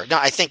for sure. No,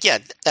 I think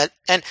that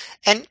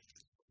and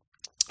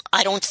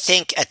I don't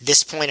think at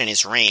this point in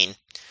his reign,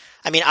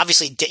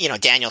 obviously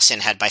Danielson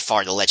had by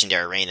far the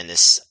legendary reign in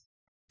this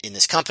in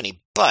this company,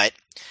 but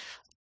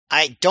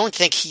I don't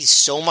think he's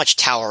so much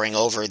towering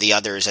over the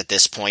others at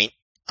this point.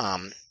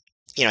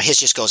 His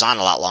just goes on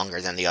a lot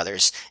longer than the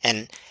others,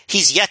 and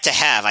he's yet to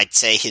have, I'd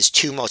say, his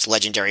two most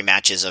legendary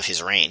matches of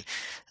his reign.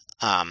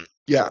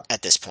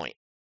 At this point.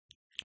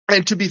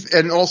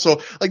 And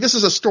also, like, this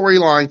is a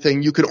storyline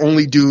thing you could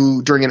only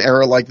do during an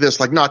era like this,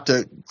 like, not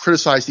to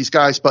criticize these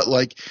guys, but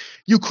like,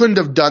 you couldn't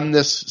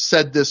have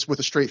said this with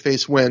a straight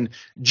face when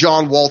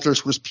John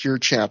Walters was pure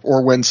champ,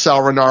 or when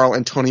Sal Rinauro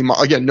and Tony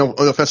Mock, again, no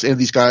offense to any of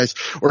these guys,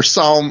 or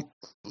Sal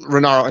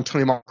Rinauro and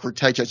Tony Mock were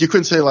tag champs. You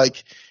couldn't say,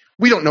 like,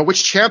 we don't know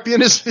which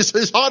champion is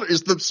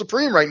the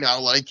supreme right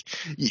now. Like,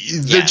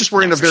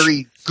 we're in a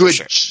very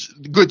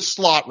good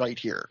slot right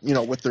here,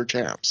 with their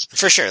champs.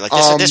 For sure. Like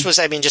this was,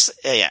 I mean, just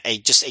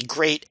a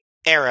great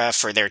era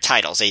for their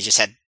titles.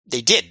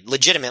 They did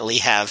legitimately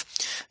have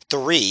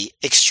 3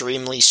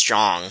 extremely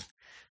strong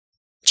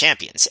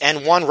champions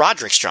and 1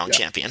 Roderick Strong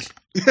champion.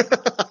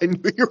 I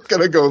knew you were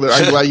going to go there.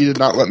 I'm glad you did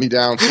not let me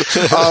down.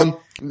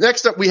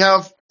 Next up, we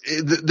have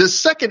the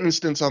second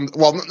instance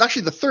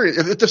actually the third.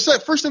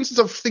 The first instance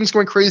of things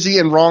going crazy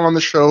and wrong on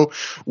the show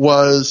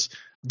was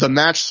the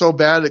match so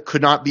bad it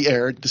could not be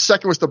aired. The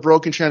second was the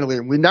broken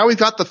chandelier. Now we've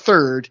got the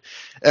third,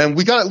 and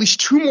we got at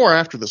least 2 more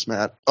after this,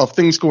 Matt, of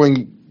things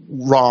going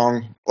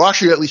wrong. Well,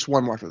 actually, at least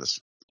 1 more after this.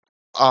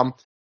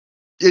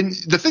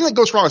 The thing that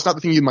goes wrong is not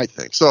the thing you might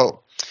think.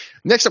 So,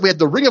 next up, we had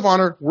the Ring of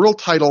Honor World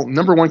Title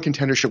 #1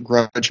 contendership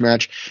grudge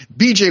match.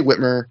 B.J.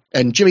 Whitmer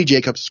and Jimmy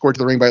Jacobs, scored to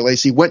the ring by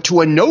Lacey, went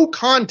to a no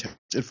contest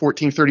at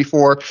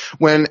 14:34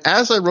 when,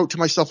 as I wrote to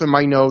myself in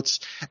my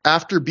notes,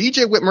 after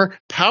B.J. Whitmer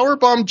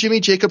powerbombed Jimmy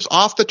Jacobs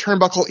off the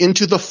turnbuckle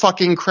into the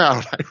fucking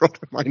crowd. I wrote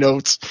in my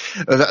notes.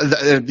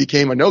 It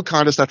became a no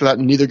contest after that,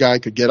 and neither guy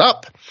could get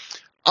up.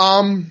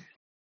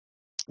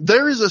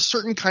 There is a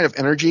certain kind of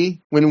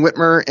energy when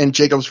Whitmer and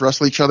Jacobs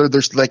wrestle each other.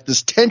 There's like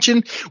this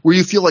tension where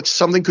you feel like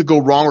something could go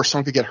wrong or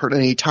something could get hurt at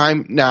any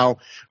time. Now,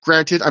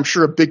 granted, I'm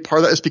sure a big part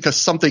of that is because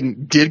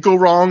something did go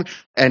wrong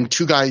and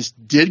 2 guys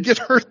did get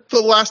hurt the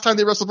last time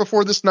they wrestled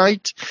before this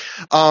night.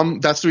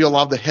 That's doing a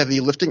lot of the heavy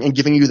lifting and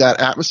giving you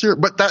that atmosphere.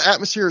 But that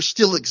atmosphere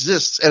still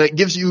exists, and it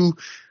gives you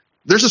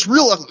 – there's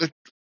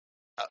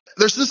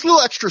this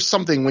little extra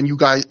something when you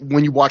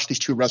watch these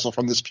 2 wrestle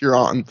from this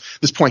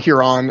point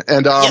here on.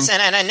 And yes,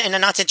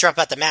 and not to interrupt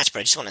about the match, but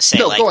I just want to say,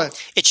 go ahead.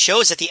 It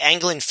shows that the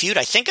Anglin feud,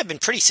 I think, have been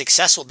pretty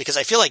successful, because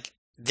I feel like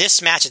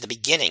this match at the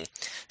beginning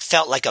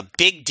felt like a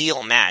big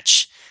deal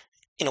match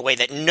in a way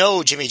that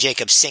no Jimmy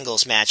Jacobs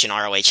singles match in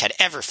ROH had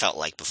ever felt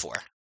like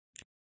before.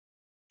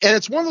 And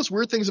it's one of those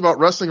weird things about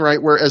wrestling,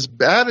 right, where as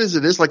bad as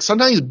it is, like,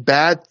 sometimes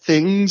bad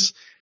things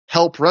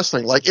help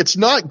wrestling. Like, it's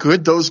not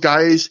good those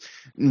guys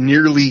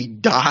nearly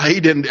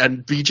died and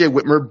BJ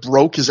Whitmer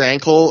broke his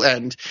ankle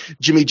and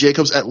Jimmy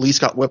Jacobs at least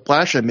got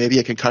whiplash and maybe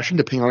a concussion,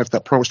 depending on if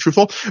that promo was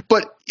truthful.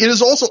 But it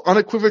is also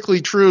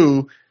unequivocally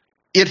true,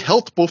 it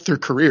helped both their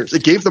careers.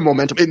 It gave them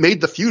momentum. It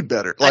made the feud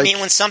better. I mean,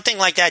 when something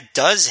like that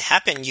does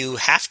happen, you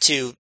have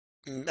to,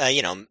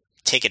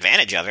 take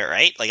advantage of it,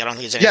 right? Like, I don't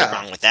think there's anything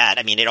wrong with that.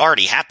 I mean, it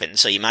already happened,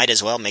 so you might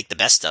as well make the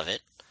best of it.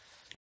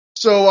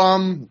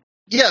 So,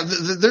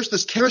 there's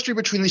this chemistry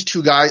between these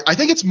 2 guys. I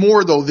think it's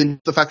more, though, than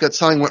the fact that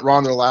something went wrong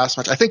in their last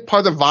match. I think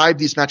part of the vibe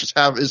these matches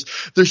have is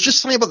there's just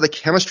something about the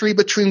chemistry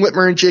between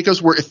Whitmer and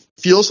Jacobs where it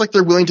feels like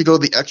they're willing to go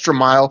the extra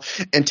mile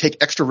and take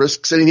extra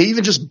risks, and they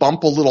even just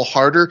bump a little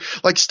harder.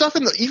 Like stuff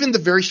even the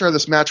very start of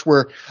this match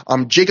where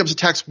Jacobs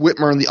attacks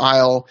Whitmer in the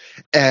aisle,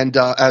 and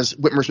as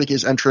Whitmer's making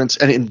his entrance,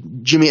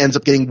 and Jimmy ends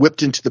up getting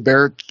whipped into the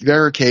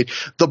barricade.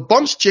 The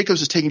bumps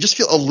Jacobs is taking just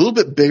feel a little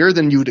bit bigger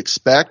than you would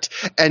expect,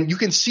 and you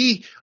can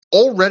see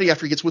already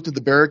after he gets whipped into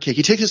the barricade,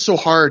 he takes it so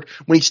hard,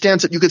 when he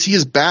stands up, you can see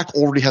his back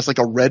already has like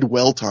a red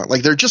welt on it.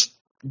 Like, they're just,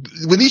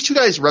 when these 2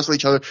 guys wrestle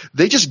each other,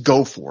 they just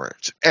go for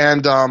it.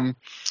 And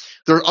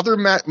there are other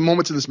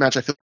moments in this match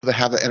I feel that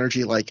have the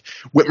energy, like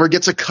Whitmer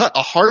gets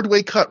a hard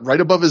way cut right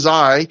above his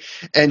eye,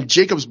 and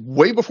Jacobs,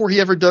 way before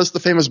he ever does the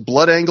famous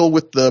blood angle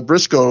with the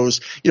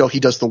Briscoes, he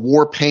does the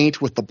war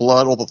paint with the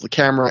blood, although the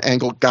camera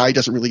angle guy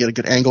doesn't really get a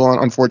good angle on,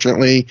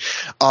 unfortunately.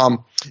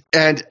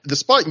 And the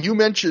spot you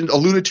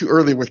alluded to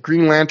earlier with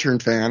Green Lantern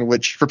fan,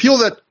 which for people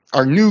that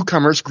are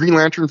newcomers, Green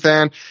Lantern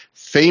fan,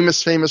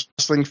 famous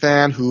wrestling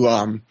fan who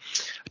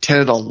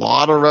attended a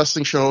lot of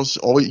wrestling shows,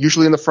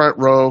 usually in the front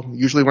row,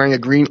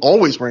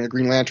 always wearing a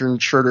Green Lantern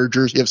shirt or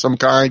jersey of some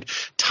kind,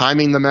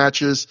 timing the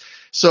matches.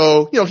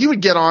 So, he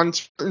would get on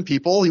certain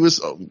people. He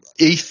was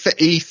a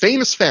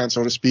famous fan,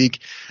 so to speak.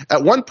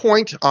 At one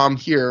point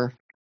here,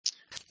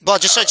 well,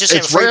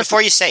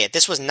 before you say it,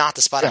 this was not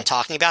the spot I'm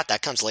talking about.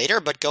 That comes later,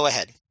 but go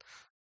ahead.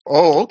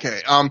 Oh,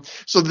 okay.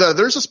 So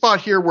there's a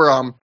spot here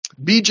where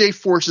BJ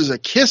forces a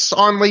kiss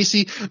on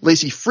Lacey.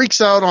 Lacey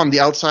freaks out on the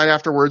outside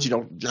afterwards.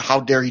 How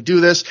dare he do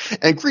this?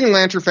 And Green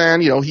Lantern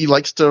fan, he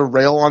likes to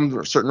rail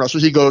on certain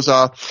wrestlers. He goes,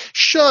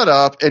 shut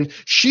up. And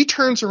she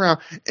turns around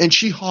and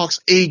she hawks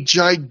a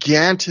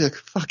gigantic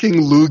fucking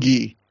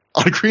loogie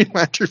on Green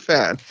Lantern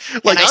fan.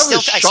 Like, I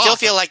still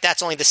feel like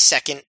that's only the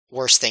second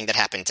worst thing that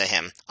happened to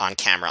him on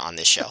camera on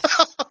this show.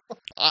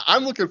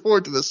 I'm looking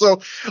forward to this.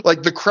 So,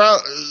 like, the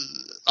crowd,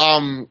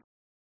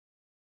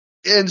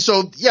 And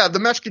so, yeah, the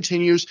match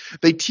continues.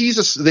 They tease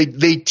us.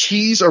 They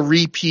tease a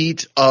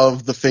repeat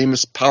of the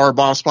famous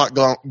powerbomb spot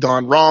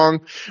gone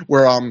wrong,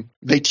 where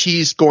they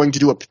tease going to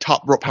do a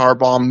top rope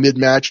powerbomb mid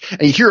match,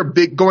 and you hear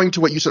going to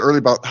what you said earlier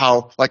about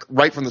how, like,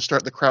 right from the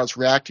start, the crowd's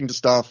reacting to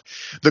stuff.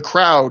 The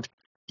crowd,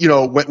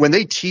 when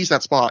they tease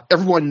that spot,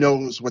 everyone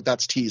knows what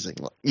that's teasing.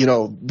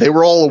 They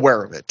were all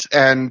aware of it,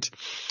 and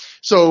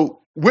so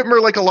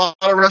Whitmer, like a lot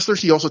of wrestlers,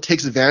 he also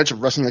takes advantage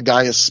of wrestling a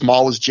guy as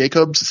small as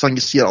Jacobs. It's something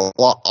you see a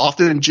lot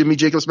often in Jimmy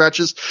Jacobs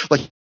matches.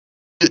 Like,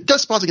 it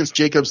does spots against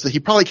Jacobs that he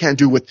probably can't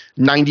do with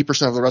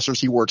 90% of the wrestlers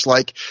he works,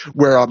 like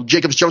where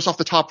Jacobs jumps off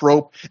the top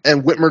rope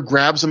and Whitmer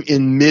grabs him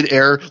in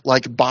midair,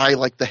 like by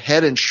like the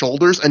head and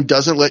shoulders, and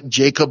doesn't let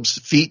Jacobs'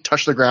 feet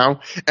touch the ground,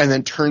 and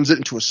then turns it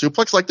into a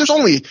suplex. Like, there's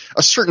only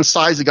a certain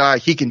size of guy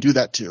he can do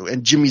that to,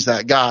 and Jimmy's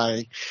that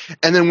guy.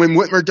 And then when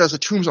Whitmer does a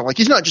tombstone, like,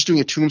 he's not just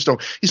doing a tombstone,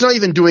 he's not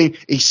even doing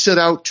a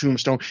sit-out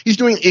tombstone, he's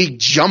doing a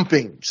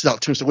jumping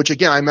sit-out tombstone, which,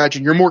 again, I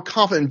imagine you're more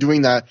confident in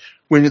doing that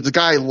when it's a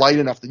guy light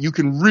enough that you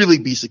can really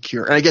be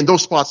secure. And again,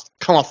 those spots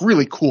come off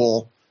really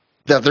cool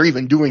that they're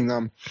even doing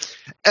them.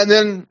 And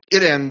then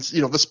it ends,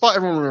 the spot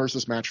everyone remembers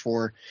this match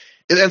for,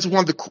 it ends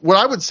with what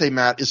I would say,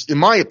 Matt, is, in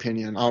my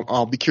opinion,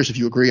 I'll be curious if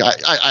you agree.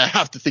 I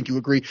have to think you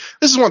agree.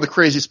 This is one of the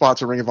craziest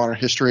spots in Ring of Honor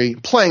history,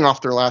 playing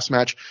off their last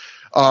match.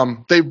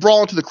 They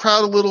brawl into the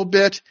crowd a little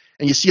bit,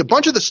 and you see a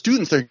bunch of the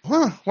students there.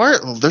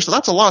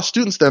 That's a lot of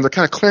students there. They're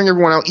kind of clearing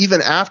everyone out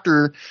even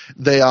after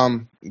they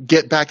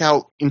get back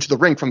out into the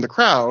ring from the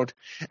crowd.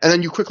 And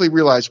then you quickly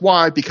realize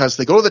why, because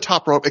they go to the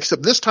top rope,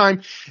 except this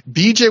time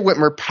BJ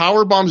Whitmer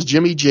power bombs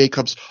Jimmy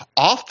Jacobs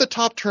off the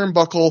top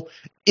turnbuckle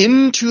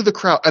into the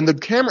crowd. And the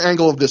camera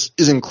angle of this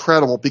is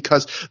incredible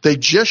because they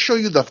just show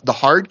you the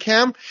hard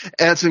cam,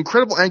 and it's an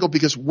incredible angle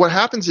because what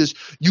happens is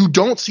you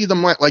don't see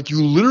them like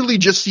you literally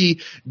just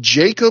see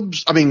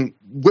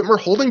Whitmer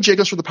holding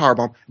Jacobs for the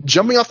powerbomb,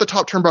 jumping off the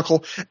top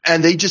turnbuckle,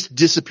 and they just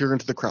disappear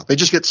into the crowd. They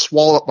just get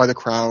swallowed up by the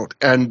crowd,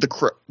 and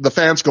the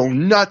fans go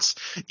nuts.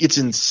 It's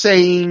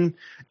insane.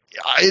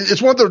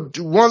 It's one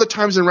of the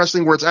times in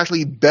wrestling where it's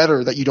actually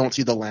better that you don't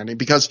see the landing,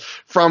 because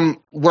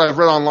from what I've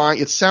read online,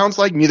 it sounds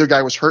like neither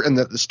guy was hurt and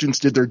that the students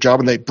did their job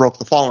and they broke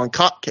the fall and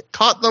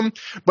caught them.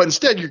 But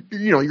instead,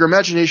 your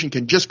imagination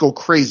can just go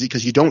crazy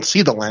because you don't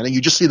see the landing.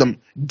 You just see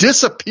them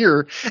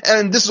disappear.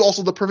 And this is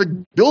also the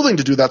perfect building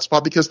to do that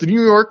spot because the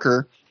New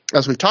Yorker,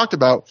 as we've talked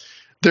about,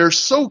 they're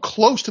so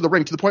close to the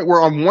ring to the point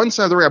where on one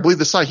side of the ring, I believe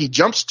the side he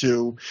jumps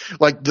to,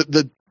 like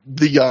the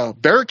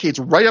barricade's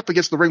right up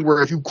against the ring,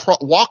 where if you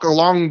walk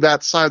along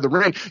that side of the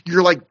ring,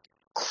 you're like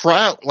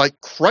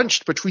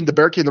crunched between the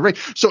barricade and the ring.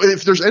 So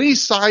if there's any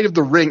side of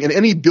the ring in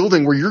any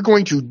building where you're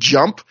going to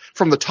jump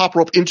from the top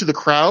rope into the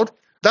crowd,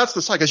 that's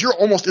the side, because you're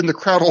almost in the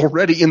crowd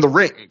already in the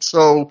ring.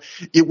 So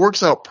it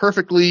works out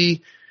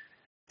perfectly.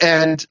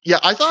 And yeah,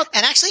 I thought,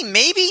 and actually,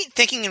 maybe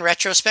thinking in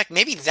retrospect,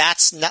 maybe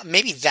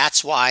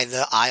that's why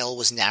the aisle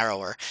was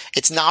narrower.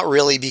 It's not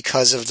really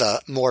because of the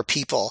more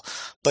people,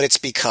 but it's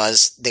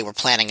because they were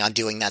planning on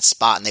doing that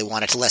spot and they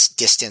wanted less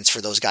distance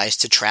for those guys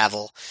to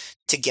travel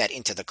to get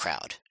into the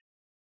crowd.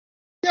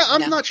 Yeah,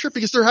 I'm not sure,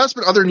 because there has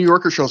been other New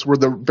Yorker shows where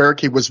the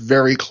barricade was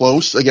very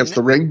close against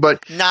the ring,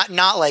 but not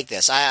like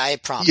this. I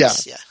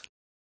promise. Yeah.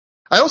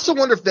 I also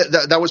wonder if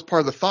that was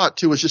part of the thought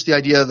too, was just the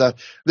idea that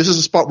this is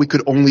a spot we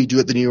could only do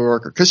at the New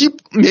Yorker. Because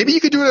maybe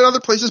you could do it in other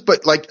places,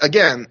 but like,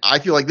 again, I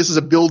feel like this is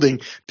a building,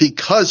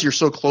 because you're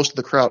so close to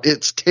the crowd,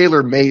 it's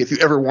tailor made. If you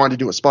ever want to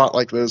do a spot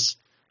like this,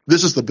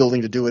 this is the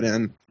building to do it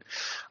in.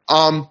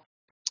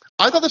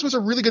 I thought this was a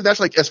really good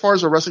match. Like, as far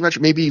as a wrestling match,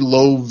 maybe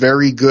low,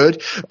 very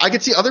good. I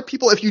could see other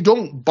people, if you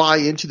don't buy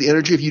into the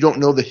energy, if you don't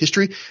know the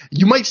history,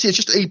 you might see it's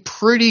just a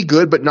pretty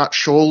good but not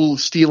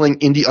show-stealing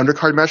indie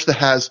undercard match that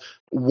has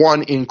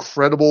one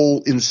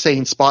incredible,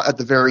 insane spot at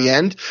the very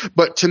end.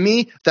 But to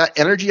me, that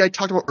energy I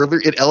talked about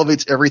earlier, it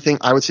elevates everything,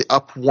 I would say,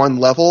 up one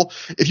level.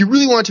 If you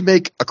really wanted to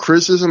make a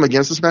criticism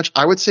against this match,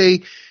 I would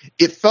say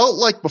it felt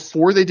like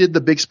before they did the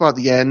big spot at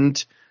the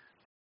end,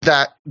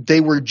 that they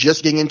were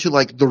just getting into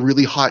like the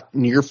really hot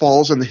near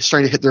falls and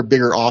starting to hit their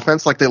bigger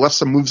offense. Like, they left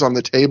some moves on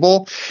the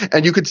table,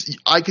 and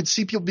I could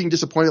see people being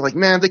disappointed. Like,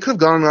 man, they could have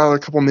gone another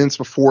couple minutes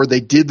before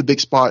they did the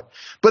big spot.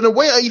 But in a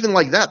way, I even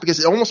like that,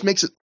 because it almost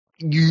makes it,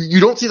 you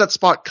don't see that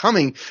spot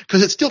coming,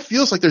 because it still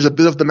feels like there's a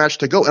bit of the match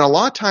to go. And a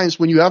lot of times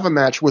when you have a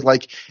match with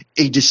like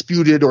a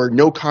disputed or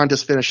no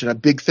contest finish and a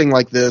big thing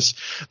like this,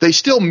 they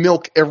still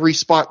milk every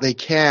spot they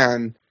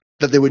can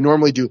that they would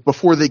normally do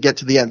before they get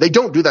to the end. They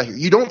don't do that here.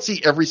 You don't see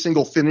every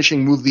single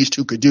finishing move these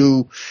two could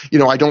do.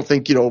 I don't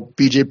think,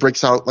 BJ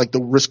breaks out like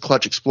the wrist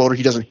clutch exploder.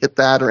 He doesn't hit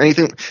that or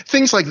anything,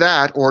 things like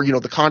that. Or,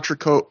 the contra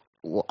coat.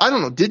 Well, I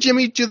don't know. Did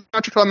Jimmy do the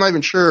contra coat? I'm not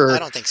even sure. I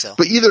don't think so.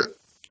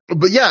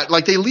 But yeah,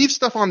 like, they leave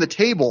stuff on the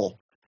table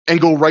and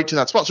go right to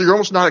that spot. So you're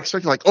almost not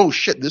expecting like, oh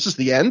shit, this is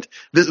the end.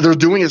 They're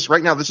doing this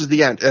right now. This is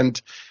the end.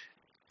 And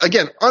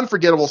again,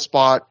 unforgettable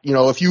spot.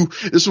 This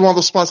is one of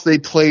those spots they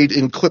played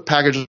in clip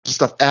packages and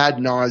stuff ad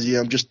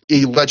nauseum, just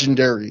a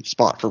legendary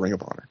spot for Ring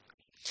of Honor.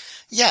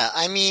 Yeah.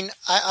 I mean,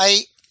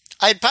 I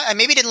I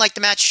maybe didn't like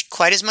the match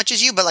quite as much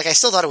as you, but like I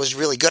still thought it was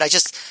really good.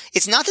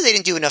 It's not that they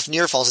didn't do enough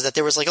near falls, it's that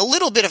there was like a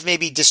little bit of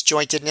maybe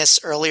disjointedness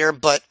earlier,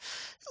 but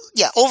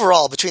yeah,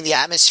 overall between the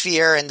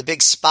atmosphere and the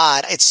big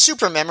spot, it's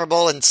super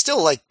memorable and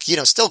still like,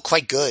 still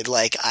quite good.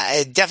 Like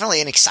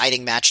definitely an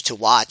exciting match to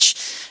watch.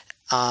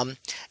 And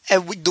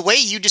the way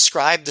you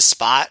described the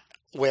spot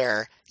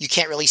where you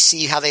can't really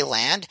see how they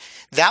land,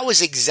 that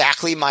was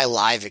exactly my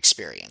live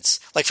experience.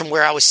 Like from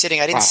where I was sitting,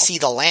 I didn't see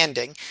the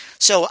landing.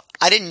 So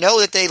I didn't know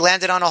that they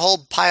landed on a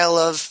whole pile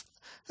of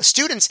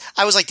students.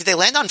 I was like, did they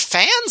land on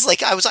fans?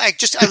 Like I was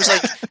like,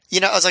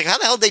 how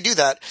the hell did they do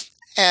that?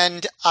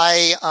 And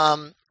I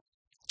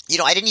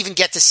didn't even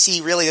get to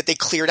see really that they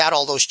cleared out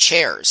all those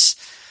chairs,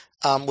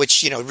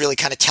 which, really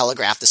kind of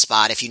telegraphed the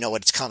spot if you know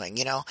what's coming,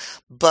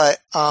 but,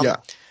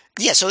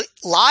 so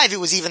live, it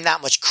was even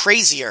that much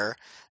crazier.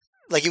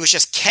 Like it was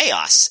just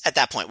chaos at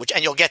that point,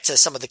 and you'll get to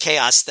some of the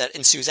chaos that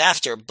ensues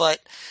after, but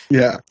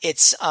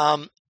it's,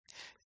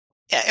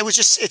 it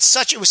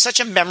was such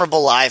a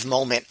memorable live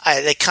moment.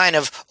 It kind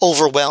of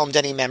overwhelmed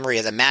any memory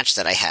of the match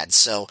that I had.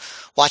 So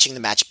watching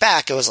the match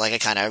back, it was like I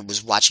kind of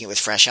was watching it with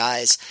fresh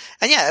eyes.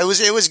 And yeah,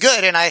 it was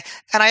good. And I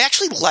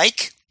actually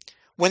like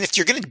if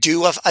you're going to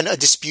do a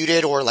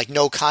disputed or like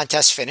no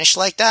contest finish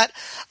like that,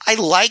 I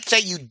like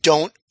that you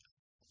don't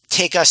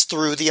take us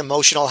through the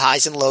emotional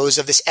highs and lows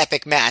of this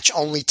epic match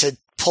only to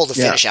pull the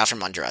finish out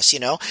from under us,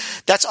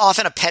 That's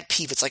often a pet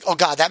peeve. It's like, oh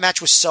God, that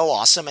match was so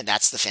awesome and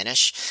that's the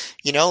finish,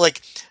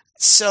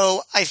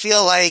 so I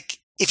feel like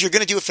if you're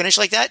going to do a finish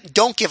like that,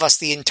 don't give us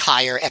the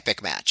entire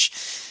epic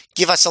match.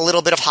 Give us a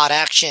little bit of hot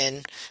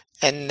action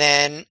and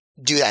then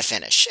do that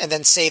finish and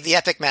then save the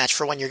epic match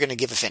for when you're going to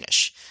give a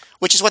finish,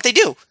 which is what they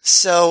do.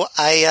 So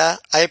I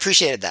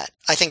appreciated that.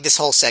 I think this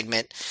whole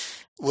segment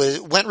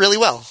went really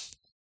well.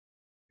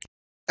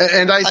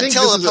 And I think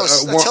until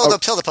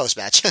the post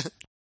match.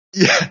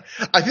 Yeah,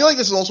 I feel like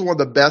this is also one of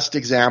the best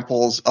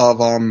examples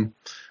of,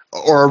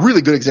 or a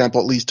really good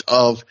example at least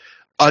of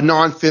a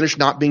non-finish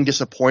not being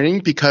disappointing,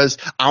 because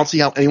I don't see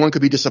how anyone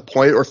could be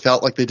disappointed or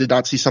felt like they did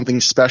not see something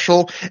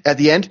special at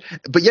the end.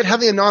 But yet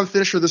having a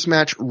non-finish for this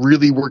match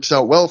really works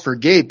out well for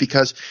Gabe,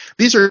 because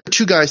these are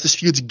two guys, this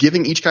feud's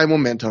giving each guy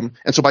momentum.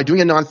 And so by doing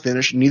a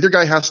non-finish, neither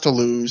guy has to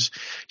lose.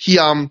 He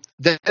then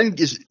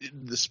is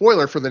the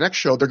spoiler for the next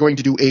show. They're going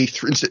to do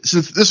since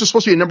this was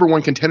supposed to be a number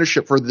one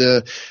contendership for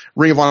the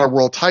Ring of Honor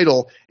World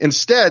title,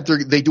 instead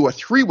they do a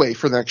three-way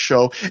for the next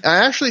show. And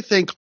I actually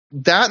think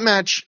that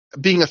match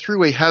being a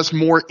three-way has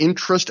more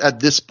interest at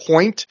this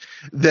point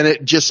than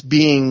it just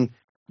being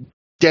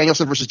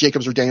Danielson versus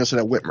Jacobs or Danielson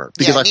at Whitmer.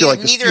 Because I feel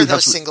like neither of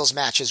those singles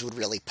matches would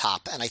really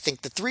pop. And I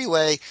think the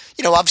three-way,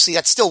 obviously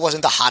that still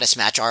wasn't the hottest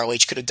match ROH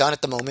could have done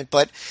at the moment,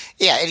 but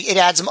yeah, it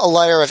adds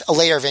a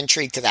layer of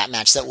intrigue to that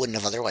match that wouldn't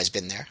have otherwise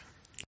been there.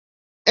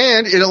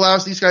 And it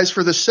allows these guys,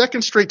 for the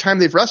second straight time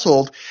they've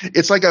wrestled,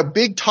 it's like a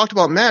big talked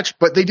about match,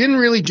 but they didn't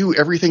really do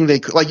everything they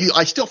could.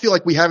 I still feel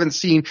like we haven't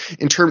seen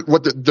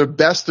what the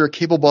best they're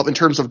capable of in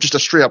terms of just a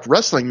straight up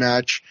wrestling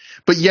match.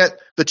 But yet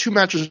the two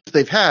matches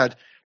they've had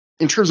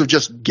in terms of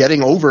just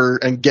getting over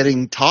and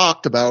getting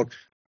talked about,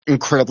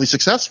 incredibly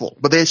successful.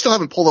 But they still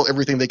haven't pulled out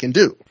everything they can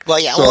do. Well,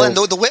 yeah. So, and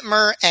the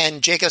Whitmer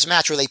and Jacobs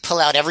match where they pull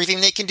out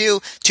everything they can do,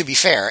 to be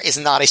fair, is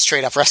not a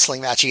straight up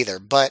wrestling match either,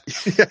 but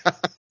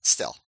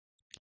still.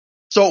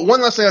 So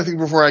one last thing I think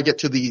before I get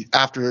to the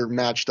after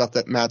match stuff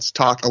that Matt's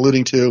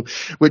alluding to,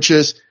 which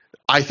is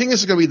I think this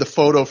is going to be the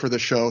photo for the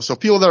show. So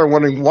people that are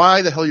wondering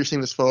why the hell you're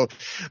seeing this photo,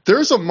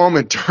 there's a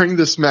moment during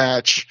this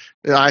match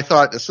that I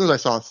thought, as soon as I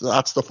saw it,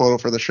 that's the photo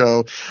for the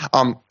show.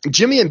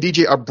 Jimmy and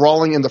BJ are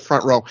brawling in the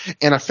front row,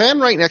 and a fan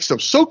right next to him,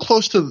 so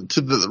close to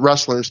the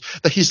wrestlers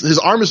that his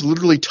arm is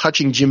literally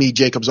touching Jimmy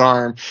Jacobs'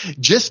 arm,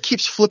 just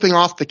keeps flipping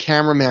off the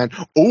cameraman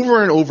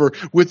over and over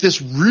with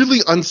this really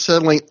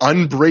unsettling,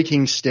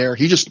 unbreaking stare.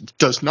 He just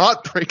does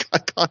not break eye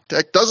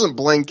contact, doesn't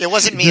blink. It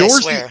wasn't me, I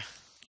swear.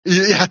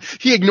 Yeah,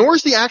 he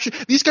ignores the action.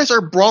 These guys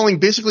are brawling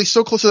basically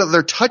so close that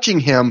they're touching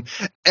him,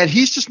 and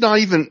he's just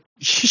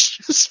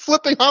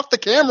flipping off the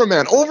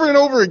cameraman over and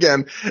over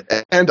again.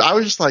 And I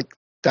was just like,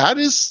 that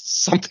is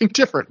something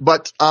different.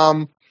 But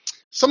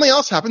something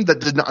else happened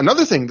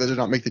another thing that did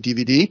not make the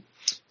DVD.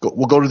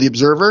 We'll go to the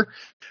Observer.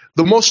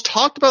 The most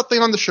talked about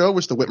thing on the show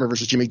was the Whitmer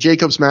versus Jimmy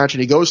Jacobs match, and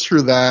he goes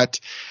through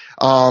that.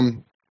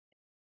 So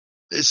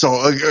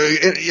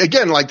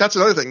again, that's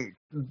another thing.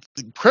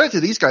 Credit to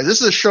these guys.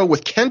 This is a show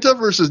with Kenta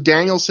versus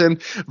Danielson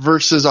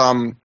versus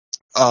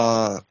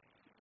Samoa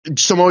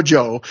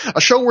Joe, a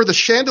show where the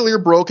chandelier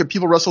broke and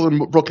people wrestled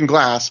in broken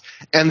glass,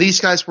 and these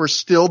guys were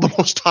still the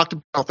most talked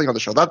about thing on the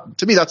show. That,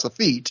 to me, that's a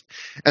feat.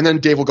 And then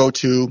Dave will go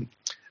to,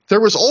 there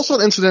was also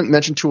an incident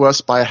mentioned to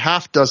us by a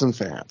half dozen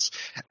fans.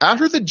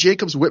 After the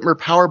Jacobs-Whitmer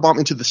powerbomb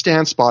into the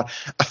stand spot,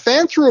 a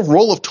fan threw a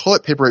roll of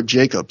toilet paper at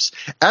Jacobs.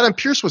 Adam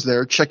Pearce was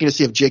there, checking to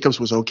see if Jacobs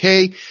was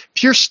okay.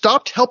 Pearce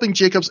stopped helping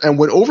Jacobs and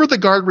went over the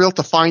guardrail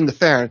to find the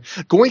fan,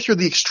 going through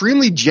the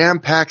extremely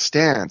jam-packed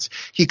stands.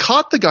 He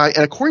caught the guy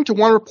and, according to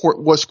one report,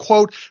 was,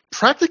 quote,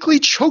 practically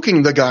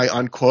choking the guy,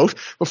 unquote,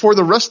 before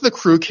the rest of the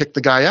crew kicked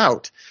the guy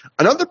out.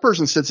 Another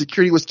person said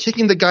security was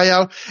kicking the guy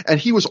out and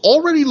he was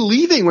already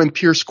leaving when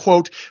Pierce,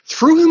 quote,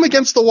 threw him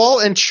against the wall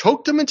and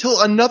choked him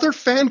until another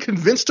fan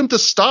convinced him to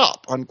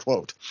stop,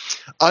 unquote.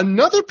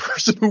 Another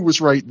person who was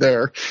right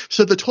there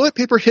said the toilet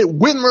paper hit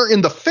Whitmer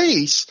in the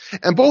face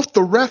and both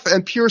the ref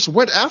and Pierce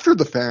went after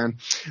the fan.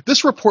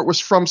 This report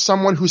was from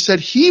someone who said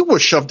he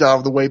was shoved out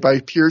of the way by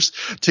Pierce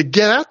to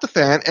get at the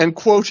fan and,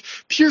 quote,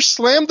 Pierce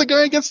slammed the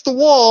guy against the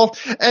wall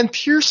and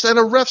Pierce and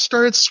a ref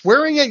started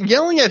swearing and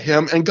yelling at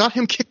him and got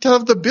him kicked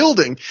out of the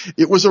building.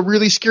 It was a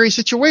really scary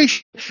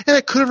situation, and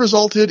it could have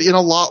resulted in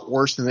a lot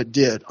worse than it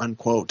did,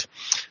 unquote.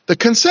 The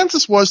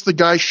consensus was the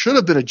guy should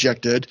have been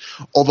ejected,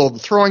 although the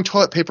throwing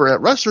toilet paper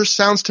at wrestlers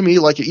sounds to me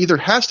like it either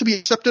has to be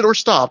accepted or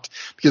stopped,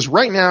 because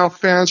right now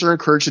fans are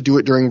encouraged to do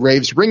it during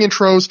Rave's ring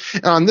intros,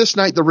 and on this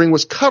night the ring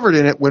was covered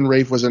in it when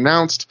Rave was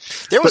announced.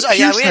 There was, we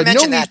didn't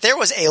mention that. There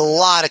was a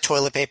lot of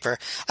toilet paper.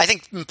 I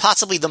think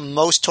possibly the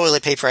most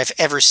toilet paper I've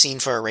ever seen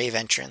for a Rave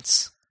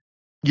entrance.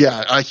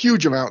 Yeah, a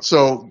huge amount.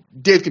 So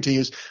Dave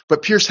continues,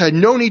 but Pierce had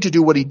no need to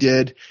do what he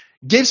did.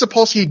 Gabe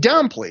Sapolsky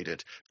downplayed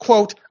it.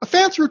 Quote, a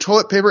fan threw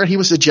toilet paper and he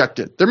was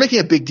ejected. They're making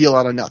a big deal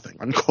out of nothing,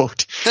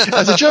 unquote.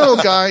 As a general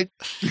guide,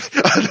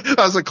 that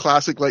was a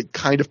classic, like,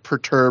 kind of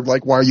perturbed,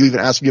 like, why are you even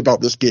asking me about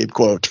this Gabe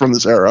quote from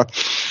this era?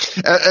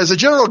 As a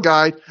general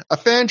guide, a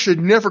fan should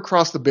never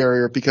cross the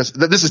barrier because,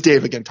 this is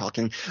Dave again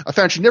talking, a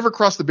fan should never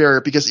cross the barrier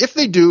because if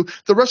they do,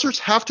 the wrestlers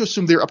have to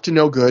assume they're up to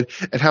no good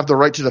and have the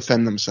right to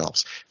defend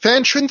themselves.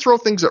 Fans shouldn't throw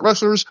things at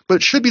wrestlers, but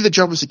it should be the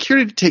job of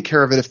security to take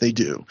care of it if they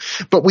do.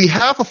 But we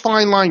have a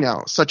fine line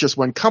now, such as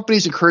when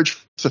companies encourage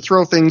to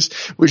throw things,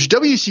 which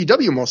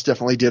WCW most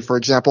definitely did, for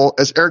example,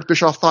 as Eric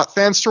Bischoff thought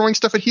fans throwing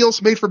stuff at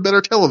heels made for better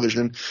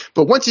television.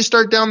 But once you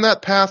start down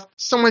that path,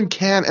 someone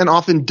can and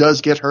often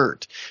does get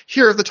hurt.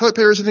 Here, the toilet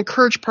paper is an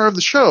encouraged part of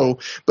the show,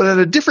 but at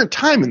a different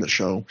time in the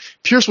show,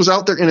 Pierce was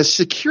out there in a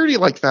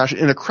security-like fashion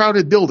in a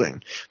crowded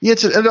building. The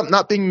incident ended up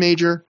not being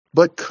major,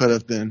 but could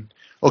have been.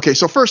 Okay,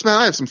 so first, man,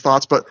 I have some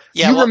thoughts, but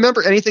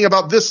remember anything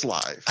about this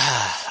live?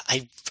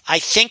 I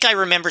think I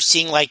remember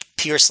seeing, like,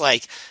 Pierce,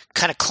 like,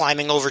 kind of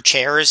climbing over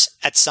chairs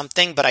at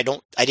something, but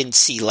I didn't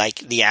see, like,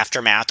 the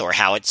aftermath or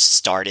how it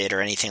started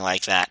or anything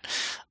like that.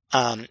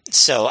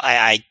 So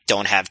I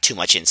don't have too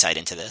much insight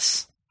into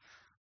this.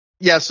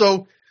 Yeah,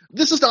 so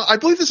this is not, I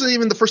believe this is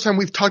even the first time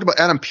we've talked about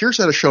Adam Pierce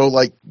at a show,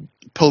 like,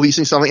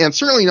 policing something, and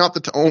certainly not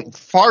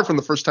far from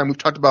the first time we've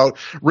talked about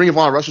Ring of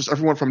Honor wrestlers,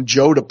 everyone from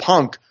Joe to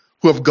Punk,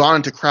 who have gone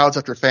into crowds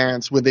after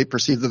fans when they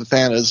perceive that the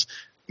fan has,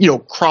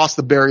 crossed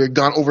the barrier,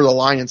 gone over the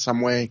line in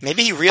some way.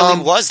 Maybe he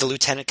really was the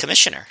lieutenant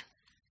commissioner.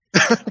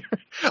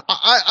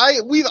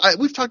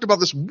 We've talked about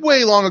this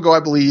way long ago,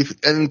 I believe,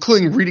 and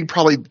including reading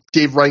probably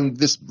Dave writing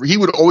this. He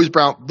would always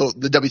bring out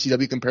the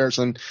WCW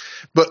comparison,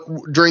 but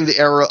during the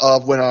era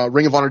of when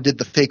Ring of Honor did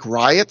the fake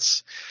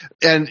riots,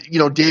 and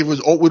Dave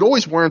would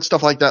always warn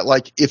stuff like that.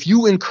 Like if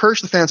you encourage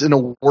the fans in a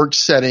work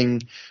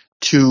setting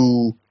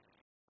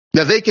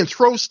that they can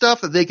throw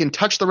stuff, that they can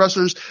touch the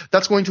wrestlers,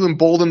 that's going to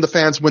embolden the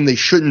fans when they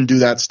shouldn't do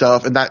that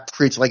stuff, and that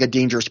creates like a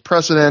dangerous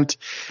precedent.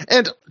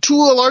 And to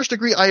a large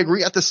degree, I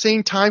agree. At the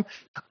same time,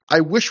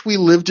 I wish we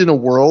lived in a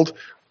world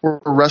where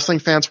wrestling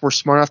fans were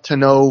smart enough to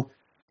know,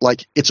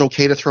 like, it's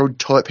okay to throw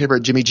toilet paper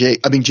at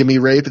Jimmy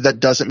Rave, but that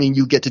doesn't mean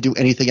you get to do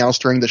anything else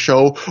during the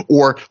show,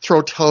 or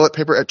throw toilet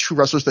paper at two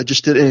wrestlers that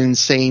just did an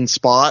insane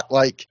spot.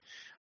 Like,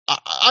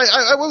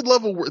 I would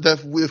love that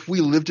if we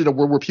lived in a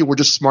world where people were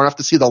just smart enough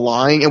to see the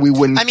line and we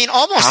wouldn't. I mean,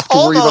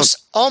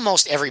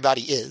 almost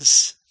everybody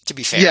is, to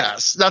be fair.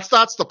 Yes,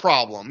 that's the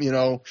problem.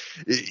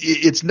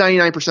 It's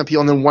 99% people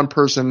and then one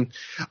person.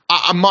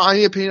 My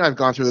opinion, I've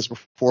gone through this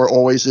before,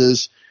 always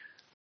is,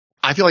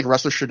 I feel like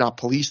wrestlers should not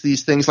police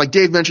these things. Like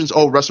Dave mentions,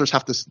 wrestlers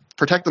have to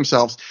protect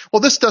themselves. Well,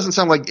 this doesn't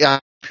sound like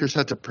Pierce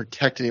had to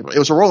protect anybody. It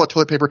was a roll of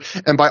toilet paper,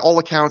 and by all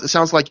accounts, it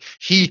sounds like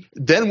he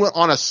then went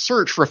on a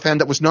search for a fan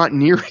that was not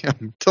near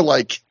him to,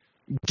 like,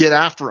 get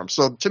after him.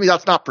 So to me,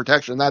 that's not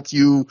protection. That's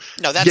you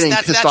getting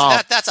pissed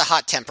off. That's a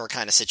hot temper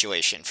kind of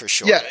situation for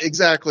sure. Yeah,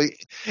 exactly.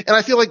 And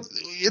I feel like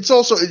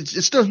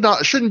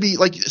it shouldn't be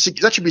like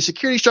that should be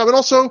security's job. And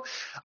also,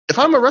 if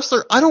I'm a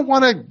wrestler, I don't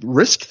want to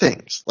risk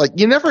things. Like,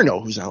 you never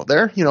know who's out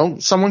there.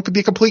 Someone could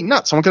be a complete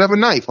nut. Someone could have a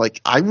knife.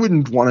 Like, I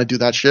wouldn't want to do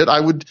that shit. I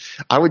would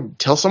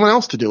tell someone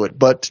else to do it.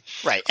 But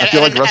right. I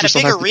feel like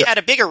at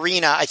a big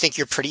arena, I think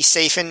you're pretty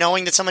safe in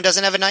knowing that someone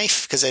doesn't have a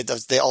knife because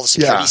all the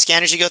security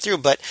scanners you go through.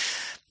 But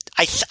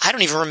I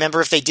don't even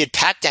remember if they did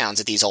pat downs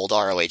at these old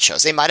ROH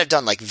shows. They might have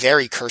done like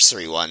very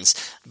cursory ones,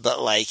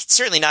 but like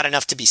certainly not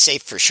enough to be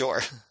safe for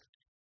sure.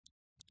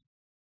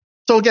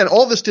 So again,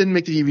 all this didn't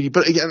make the DVD,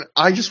 but again,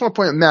 I just want to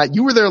point out, Matt,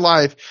 you were there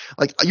live.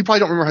 Like, you probably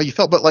don't remember how you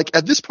felt, but like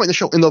at this point in the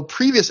show, in the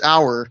previous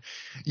hour,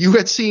 you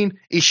had seen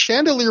a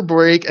chandelier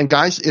break and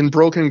guys in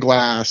broken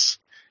glass.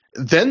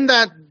 Then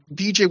that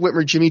BJ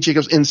Whitmer, Jimmy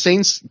Jacobs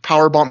insane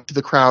power bomb to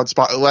the crowd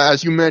spot.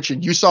 As you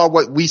mentioned, you saw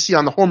what we see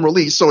on the home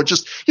release, so it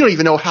just, you don't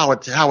even know how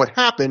it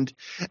happened.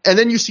 And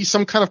then you see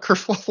some kind of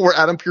kerfuffle where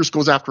Adam Pierce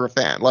goes after a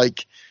fan.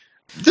 Like,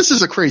 this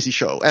is a crazy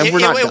show, and it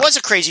was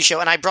a crazy show.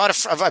 And I brought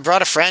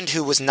a friend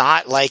who was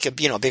not like a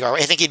big ROH.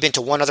 I think he'd been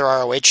to one other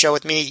ROH show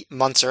with me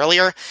months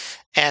earlier.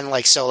 And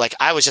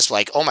I was just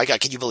like, oh my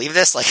God, can you believe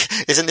this? Like,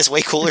 isn't this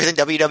way cooler than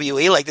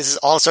WWE? Like, this is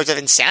all sorts of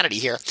insanity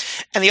here.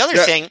 And the other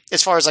thing,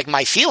 as far as like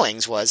my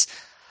feelings was,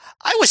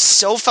 I was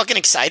so fucking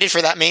excited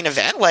for that main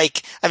event.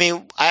 Like, I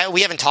mean,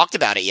 we haven't talked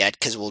about it yet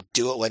because we'll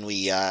do it when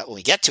we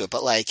get to it.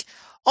 But like,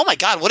 oh my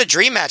God, what a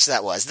dream match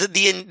that was.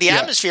 The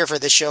atmosphere for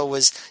this show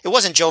it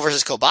wasn't Joe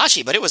versus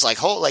Kobashi, but it was like,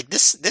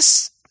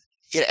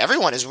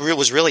 everyone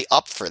was really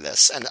up for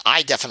this. And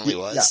I definitely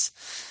was.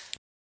 Yeah.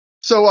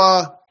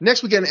 So,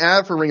 next we get an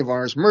ad for Ring of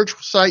Honor's merch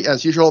site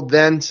as usual.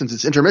 Then, since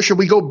it's intermission,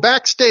 we go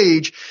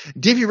backstage.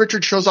 Davey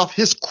Richards shows off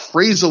his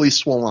crazily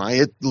swollen eye.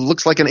 It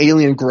looks like an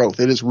alien growth.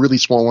 It is really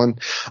swollen.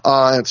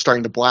 It's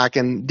starting to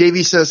blacken.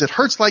 Davey says it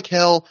hurts like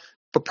hell,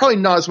 but probably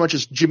not as much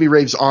as Jimmy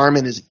Rave's arm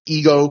and his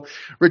ego.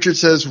 Richard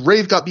says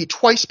Rave got beat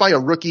twice by a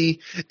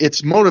rookie.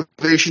 It's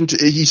motivation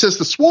he says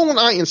the swollen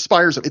eye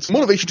inspires him. It's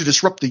motivation to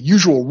disrupt the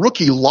usual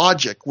rookie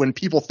logic when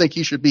people think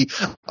he should be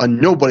a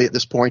nobody at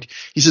this point.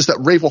 He says that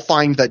Rave will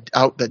find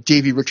out that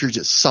Davey Richards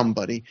is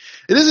somebody.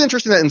 It is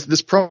interesting that in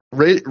this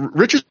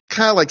Richards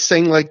kind of like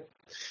saying like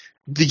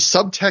the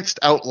subtext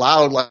out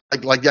loud,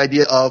 like the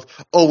idea of,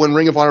 when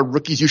Ring of Honor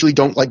rookies usually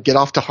don't like get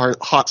off to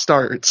hot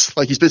starts.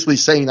 Like he's basically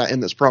saying that in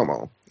this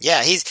promo.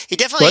 Yeah, they're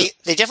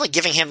definitely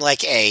giving him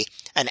like an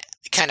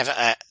kind of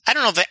I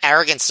don't know if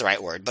arrogance is the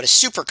right word, but a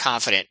super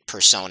confident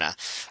persona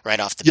right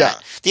off the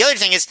bat. The other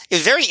thing is a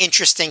very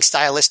interesting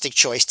stylistic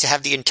choice to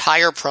have the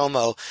entire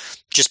promo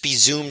just be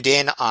zoomed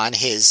in on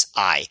his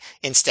eye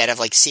instead of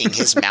like seeing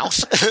his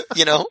mouth,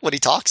 when he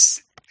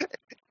talks.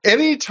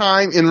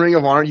 Anytime in Ring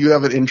of Honor you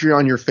have an injury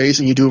on your face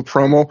and you do a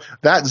promo,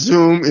 that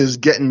zoom is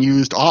getting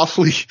used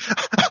awfully.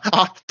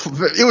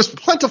 It was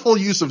plentiful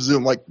use of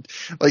zoom. Like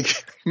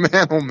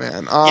man, oh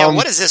man.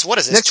 What is this?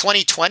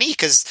 2020?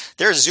 Because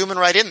they're zooming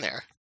right in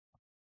there.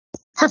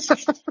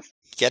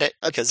 Get it?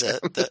 Because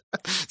the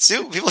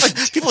Zoom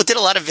people did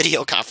a lot of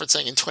video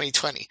conferencing in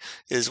 2020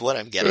 is what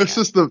I'm getting. This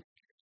is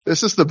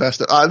the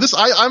best.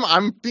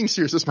 I'm being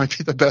serious. This might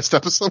be the best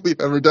episode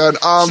we've ever done.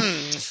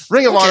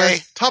 Ring of Honor,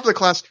 top of the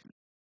class.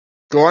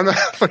 Go on. No,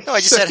 I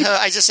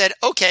just said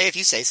okay if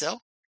you say so.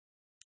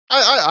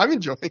 I'm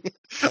enjoying it.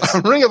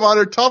 Ring of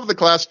Honor, top of the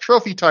class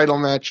trophy title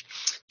match.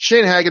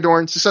 Shane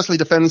Hagedorn successfully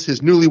defends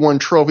his newly won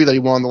trophy that he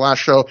won the last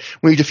show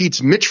when he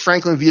defeats Mitch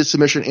Franklin via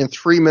submission in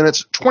 3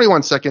 minutes,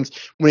 21 seconds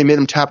when he made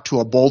him tap to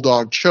a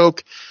bulldog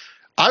choke.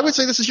 I would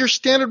say this is your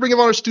standard Ring of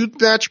Honor student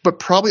match, but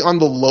probably on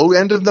the low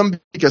end of them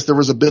because there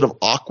was a bit of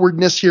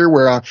awkwardness here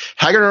where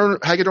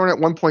Hagedorn at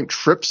one point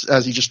trips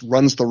as he just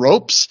runs the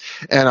ropes,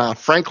 and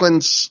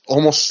Franklin's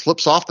almost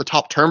slips off the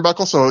top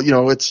turnbuckle. So,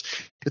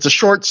 it's a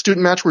short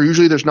student match where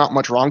usually there's not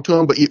much wrong to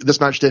him, but this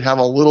match did have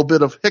a little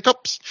bit of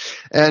hiccups.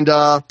 And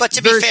but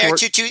to be fair,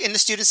 in the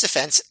students'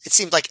 defense, it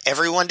seemed like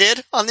everyone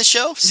did on this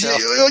show. So.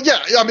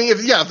 Yeah, I mean,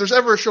 if there's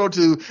ever a show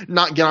to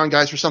not get on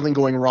guys for something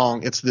going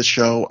wrong, it's this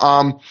show.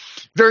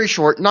 Very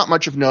short, not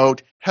much of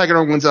note.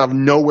 Hagedorn wins out of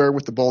nowhere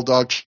with the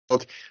bulldog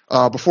choke.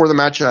 Before the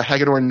match,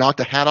 Hagedorn knocked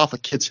a hat off a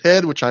kid's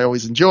head, which I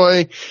always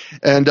enjoy.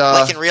 And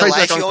like in real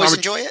life, you always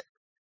enjoy it?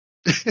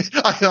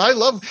 I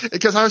love it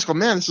because I always go,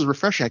 man, this is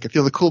refreshing. I can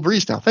feel the cool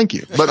breeze now. Thank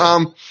you. But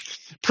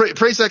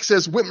Prazek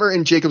says Whitmer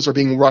and Jacobs are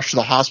being rushed to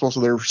the hospital, so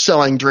they're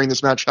selling during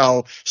this match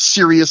how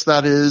serious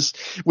that is,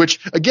 which,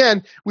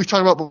 again, we've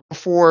talked about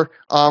before.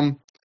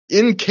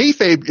 In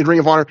kayfabe in Ring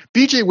of Honor,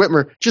 BJ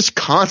Whitmer just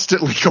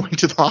constantly going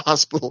to the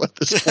hospital at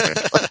this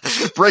point,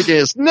 like, breaking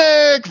his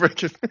neck.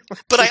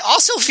 But I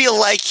also feel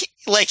like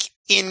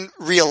in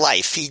real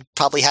life, he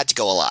probably had to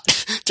go a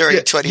lot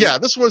during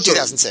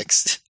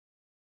 2006.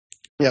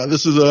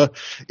 This is a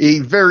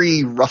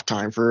very rough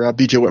time for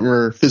BJ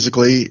Whitmer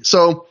physically.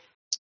 So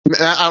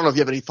I don't know if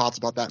you have any thoughts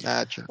about that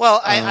match. Well,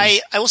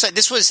 I will say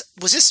was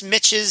this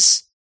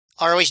Mitch's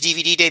ROH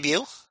DVD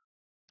debut?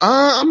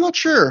 I'm not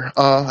sure.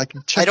 I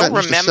can check.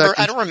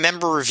 I don't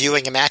remember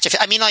reviewing a match of.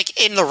 I mean,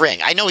 like in the ring.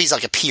 I know he's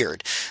like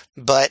appeared,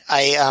 but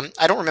I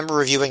don't remember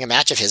reviewing a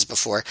match of his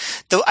before.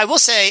 Though I will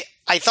say,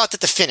 I thought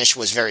that the finish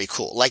was very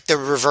cool, like the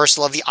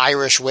reversal of the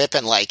Irish whip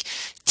and like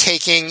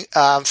taking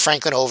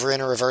Franklin over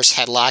in a reverse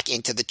headlock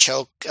into the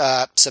choke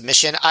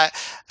submission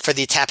for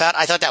the tap out.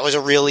 I thought that was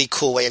a really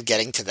cool way of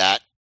getting to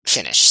that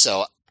finish.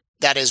 So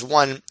that is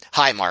one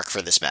high mark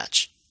for this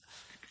match.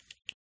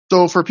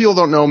 So for people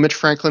who don't know, Mitch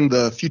Franklin,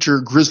 the future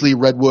Grizzly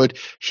Redwood,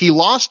 he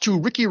lost to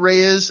Ricky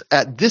Reyes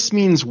at This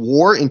Means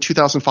War in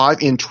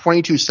 2005 in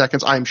 22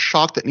 seconds. I am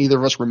shocked that neither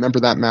of us remember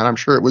that match. I'm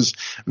sure it was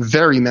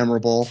very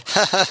memorable.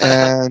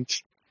 and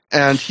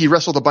he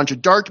wrestled a bunch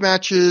of dark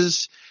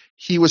matches.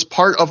 He was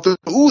part of the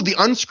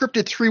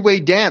unscripted three-way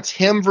dance.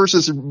 Him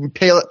versus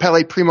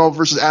Pele Primo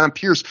versus Adam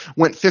Pearce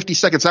went 50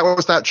 seconds. That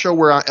was that show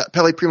where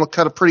Pele Primo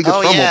cut a pretty good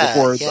promo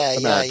before the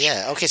match.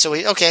 Yeah. Okay,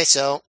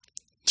 so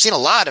I've seen a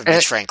lot of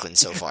Mitch Franklin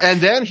so far. And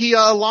then he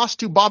lost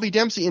to Bobby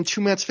Dempsey in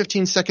 2 minutes,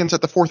 15 seconds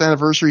at the 4th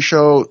anniversary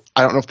show.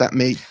 I don't know if that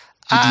made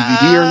the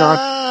DVD or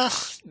not.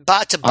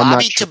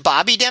 To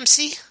Bobby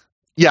Dempsey?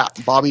 Yeah,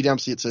 Bobby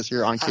Dempsey, it says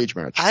here on Cage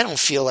Match. I don't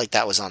feel like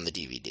that was on the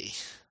DVD.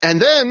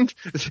 And then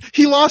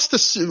he lost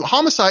to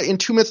Homicide in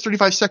 2 minutes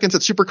 35 seconds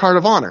at Supercard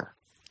of Honor.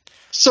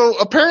 So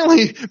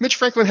apparently Mitch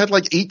Franklin had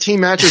like 18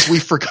 matches we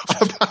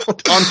forgot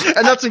about,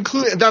 and that's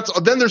including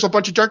then there's a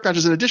bunch of dark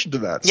matches in addition to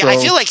that. Yeah, so. I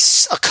feel like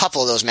a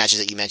couple of those matches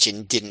that you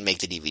mentioned didn't make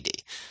the DVD,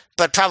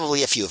 but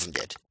probably a few of them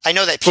did. I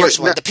know that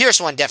the Pierce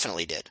one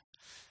definitely did.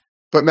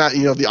 But Matt,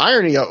 the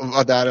irony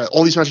of that,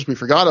 all these matches we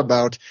forgot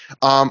about,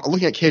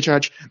 looking at Cage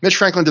Match, Mitch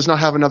Franklin does not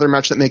have another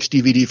match that makes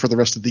DVD for the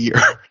rest of the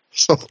year.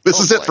 So this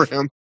is it for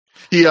him.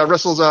 He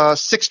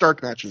wrestles 6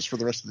 dark matches for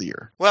the rest of the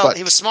year. Well,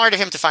 he was smart of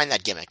him to find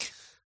that gimmick.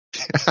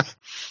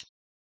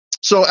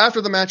 So after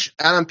the match,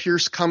 Adam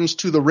Pearce comes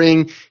to the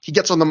ring. He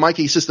gets on the mic.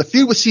 He says the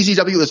feud with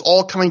CZW is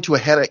all coming to a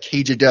head at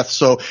Cage of Death.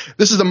 So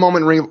this is the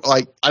moment,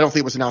 I don't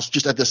think it was announced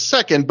just at this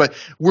second, but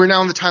we're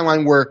now in the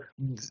timeline where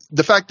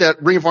the fact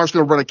that Ring of Honor is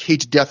going to run a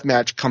Cage of Death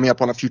match coming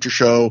up on a future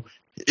show,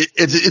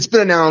 it's been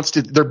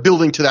announced. They're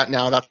building to that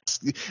now. That's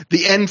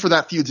the end for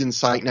that feud's in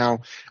sight now.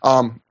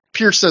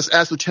 Pierce says,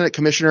 as Lieutenant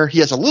Commissioner, he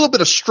has a little bit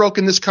of stroke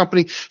in this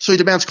company, so he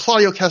demands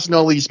Claudio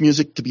Castagnoli's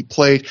music to be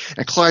played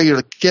and Claudio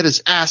to get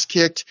his ass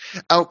kicked.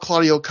 Out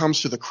Claudio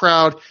comes to the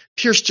crowd.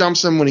 Pierce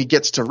jumps him when he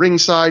gets to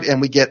ringside, and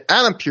we get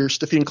Adam Pearce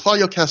defeating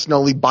Claudio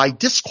Castagnoli by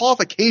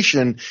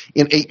disqualification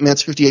in 8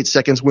 minutes, 58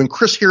 seconds when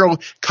Chris Hero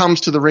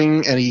comes to the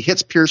ring and he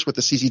hits Pierce with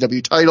the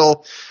CZW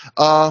title.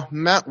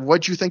 Matt,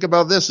 what'd you think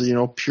about this?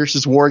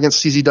 Pierce's war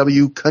against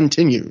CZW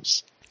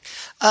continues.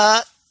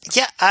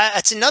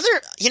 It's another,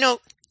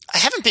 I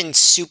haven't been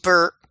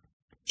super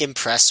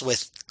impressed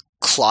with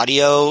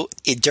Claudio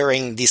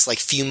during this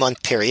few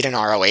month period in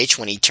ROH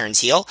when he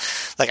turns heel.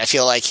 I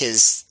feel like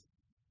his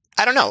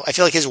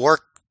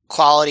work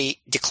quality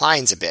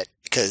declines a bit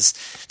because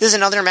this is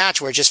another match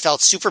where it just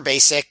felt super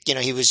basic.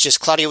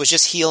 Claudio was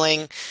just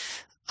healing.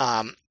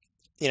 There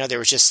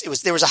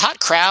was a hot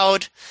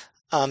crowd.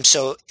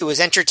 So it was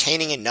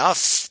entertaining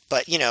enough,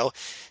 but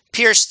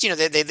Pierce,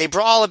 they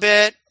brawl a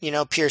bit,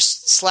 Pierce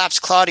slaps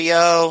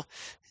Claudio.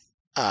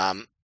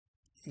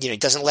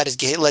 Doesn't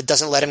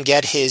let him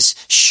get his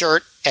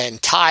shirt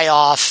and tie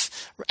off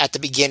at the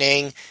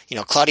beginning.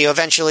 Claudio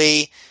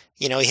eventually,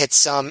 he hits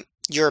some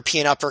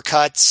European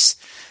uppercuts.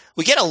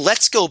 We get a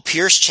 "Let's Go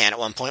Pierce" chant at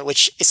one point,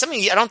 which is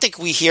something I don't think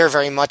we hear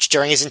very much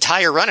during his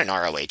entire run in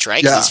ROH,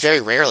 right? Yeah. He's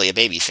very rarely a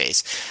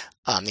babyface,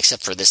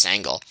 except for this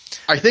angle.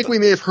 I think we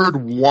may have heard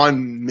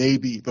one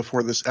maybe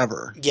before this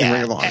ever. Yeah, in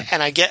Ring of Honor.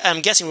 And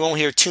I'm guessing we won't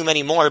hear too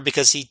many more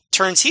because he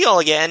turns heel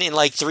again in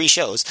 3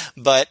 shows.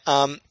 But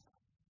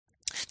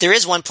there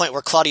is one point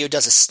where Claudio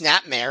does a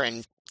snapmare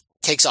and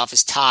takes off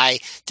his tie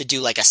to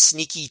do a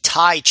sneaky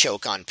tie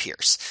choke on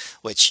Pierce,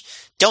 which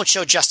don't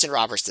show Justin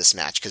Roberts this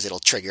match because it'll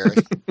trigger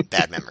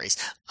bad memories.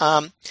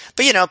 But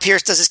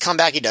Pierce does his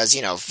comeback. He does,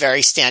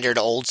 very standard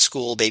old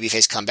school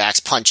babyface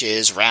comebacks,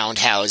 punches,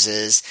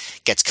 roundhouses,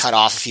 gets cut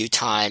off a few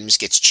times,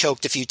 gets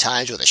choked a few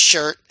times with a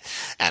shirt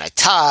and a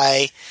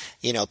tie.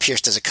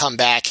 Pierce does a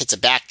comeback, hits a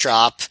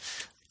backdrop.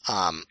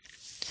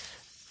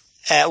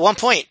 At one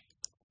point,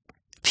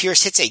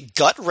 Pierce hits a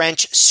gut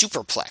wrench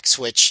superplex,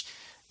 which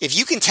if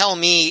you can tell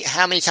me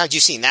how many times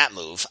you've seen that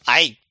move,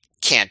 I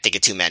can't think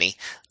of too many.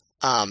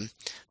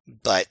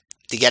 But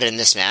to get it in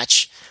this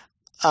match.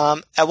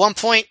 At one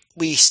point,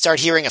 we start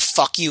hearing a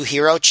 "fuck you,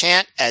 Hero"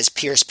 chant as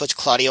Pierce puts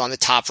Claudio on the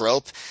top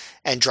rope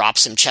and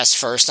drops him chest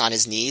first on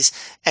his knees.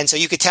 And so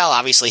you could tell,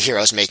 obviously,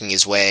 Hero's making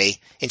his way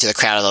into the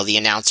crowd, although the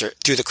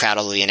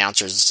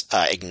announcers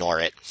ignore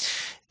it.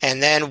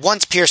 And then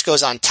once Pierce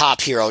goes on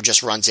top, Hero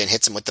just runs in,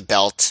 hits him with the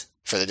belt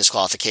for the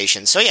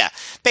disqualification. So yeah,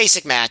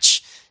 basic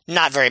match,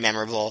 not very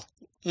memorable,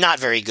 not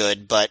very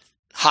good, but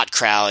hot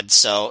crowd,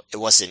 so it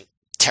wasn't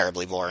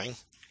terribly boring.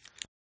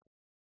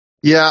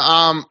 Yeah,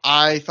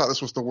 I thought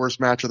this was the worst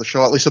match of the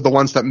show, at least of the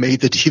ones that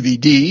made the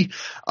DVD.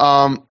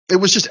 It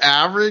was just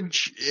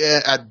average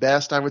at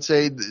best, I would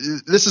say.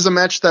 This is a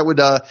match that would,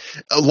 not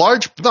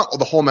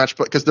the whole match,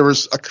 but because there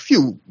was a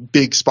few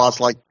big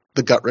spots like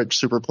the gut wrench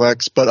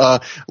superplex,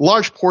 but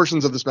large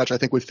portions of this match I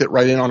think would fit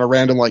right in on a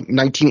random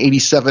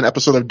 1987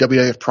 episode of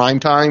WWF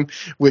Primetime,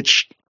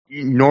 which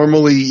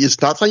normally is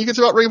not something you get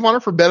about Ring of Honor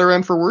for better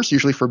and for worse,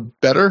 usually for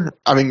better.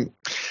 I mean,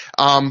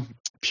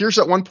 Pierce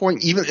at one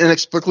point even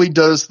inexplicably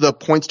does the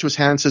points to his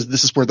hand and says,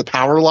 "This is where the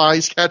power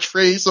lies"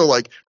 catchphrase. So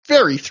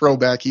very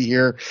throwbacky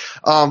here.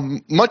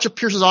 Much of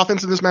Pierce's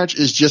offense in this match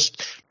is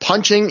just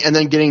punching and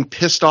then getting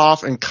pissed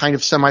off and kind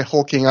of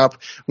semi-hulking up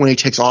when he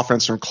takes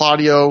offense from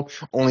Claudio,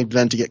 only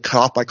then to get cut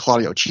off by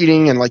Claudio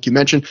cheating. And like you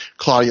mentioned,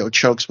 Claudio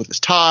chokes with his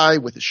tie,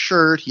 with his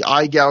shirt. He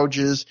eye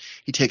gouges.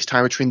 He takes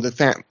time between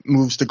the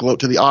moves to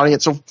gloat to the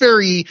audience. So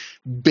very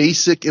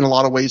basic in a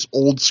lot of ways,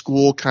 old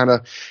school kind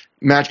of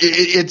match.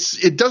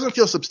 It doesn't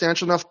feel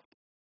substantial enough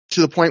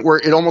to the point where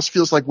it almost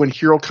feels like when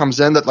Hero comes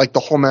in that the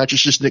whole match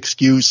is just an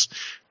excuse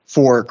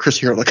for Chris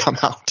Hero to come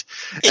out.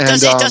 It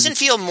doesn't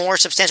feel more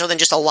substantial than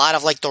just a lot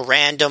of the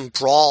random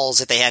brawls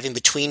that they have in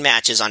between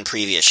matches on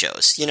previous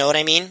shows. You know what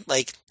I mean?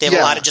 They have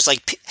a lot of just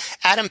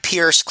Adam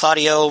Pearce,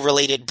 Claudio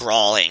related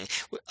brawling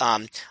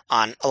on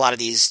a lot of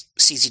these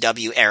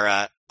CZW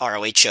era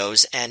ROH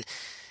shows. And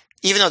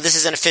even though this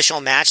is an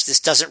official match, this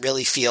doesn't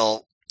really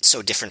feel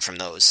so different from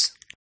those.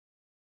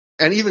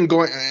 And even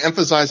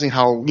emphasizing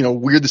how,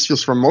 weird this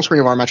feels from most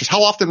Ring of Honor matches.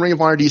 How often Ring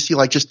of Honor do you see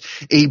like just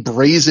a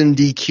brazen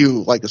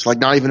DQ like this, like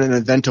not even an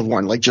inventive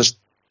one, like just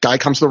guy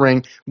comes to the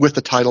ring with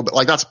the title, but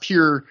like that's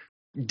pure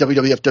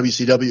WWF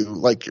WCW,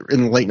 like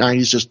in the late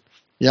 90s, just,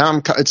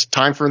 it's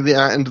time for the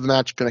end of the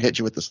match, gonna hit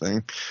you with this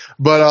thing.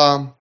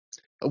 But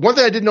one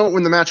thing I did note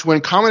when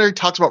commentary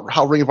talks about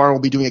how Ring of Honor will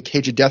be doing a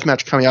cage of death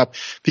match coming up,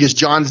 because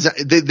they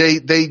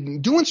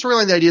do in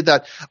storyline the idea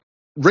that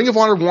Ring of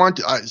Honor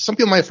some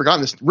people might have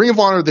forgotten this. Ring of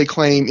Honor, they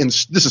claim,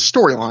 this is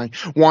storyline,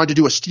 wanted to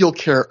do a steel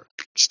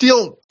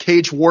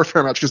cage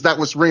warfare match because that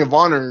was Ring of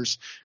Honor's,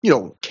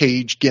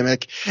 cage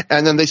gimmick.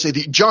 And then they say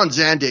John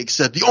Zandig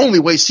said the only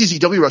way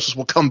CZW wrestlers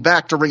will come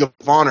back to Ring of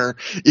Honor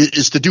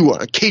is to do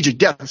a cage of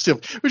death,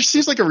 which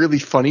seems like a really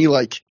funny,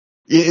 like,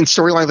 in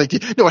storyline, like,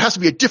 no, it has to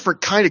be a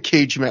different kind of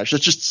cage match.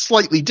 It's just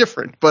slightly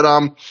different.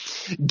 But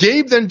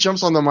Gabe then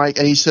jumps on the mic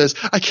and he says,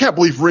 I can't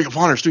believe Ring of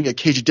Honor is doing a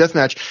cage of death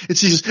match.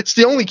 It's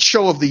the only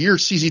show of the year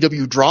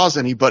CZW draws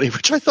anybody,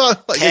 which I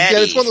thought, like,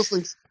 again, it's one of those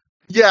things.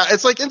 Yeah,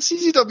 it's like in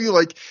CZW,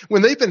 like,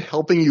 when they've been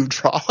helping you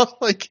draw,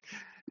 like,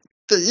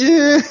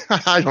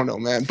 I don't know,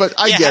 man. But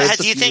I get it.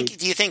 Do you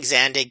think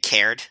Zandig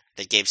cared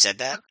that Gabe said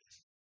that?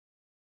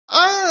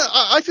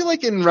 I feel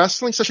like in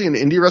wrestling, especially in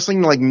indie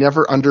wrestling, like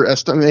never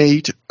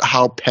underestimate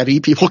how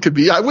petty people could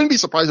be. I wouldn't be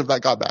surprised if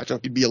that got back. I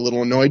think he'd be a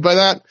little annoyed by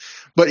that.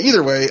 But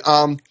either way,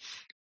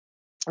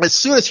 as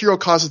soon as Hero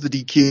causes the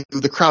DQ,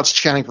 the crowd's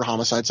chanting for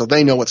Homicide, so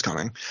they know what's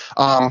coming.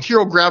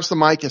 Hero grabs the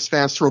mic as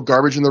fans throw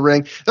garbage in the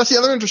ring. That's the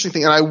other interesting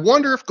thing. And I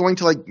wonder if, going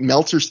to like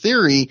Meltzer's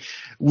theory,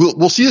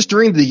 we'll see this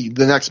during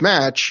the next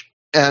match.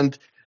 And,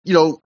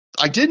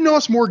 I did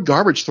notice more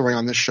garbage throwing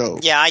on this show.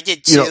 Yeah, I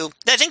did too.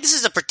 I think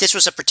this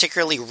was a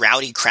particularly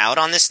rowdy crowd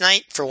on this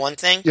night, for one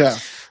thing. Yeah.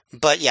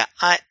 But yeah,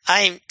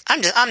 I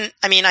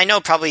know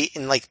probably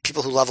in like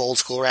people who love old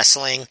school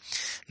wrestling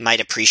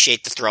might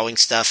appreciate the throwing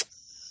stuff.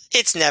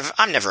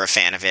 I'm never a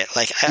fan of it.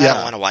 Like, I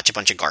don't want to watch a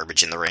bunch of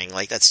garbage in the ring.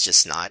 Like, that's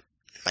just not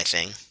my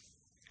thing.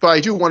 But I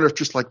do wonder if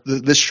just like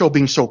this show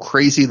being so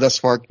crazy thus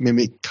far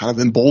maybe kind of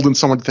emboldened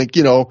someone to think,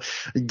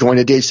 going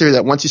to Dave's theory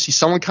that once you see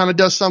someone kind of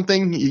does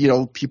something,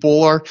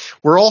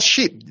 we're all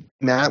sheep,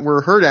 Matt.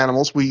 We're herd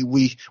animals.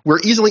 We're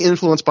easily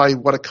influenced by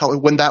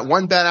when that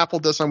one bad apple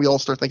does something, we all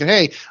start thinking,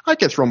 hey, I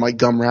can throw my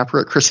gum wrapper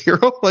at Chris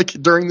Hero like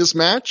during this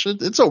match.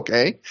 It's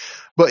okay.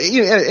 But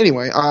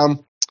anyway,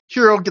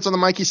 Hero gets on the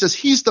mic. He says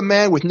he's the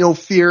man with no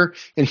fear,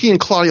 and he and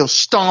Claudio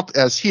stomp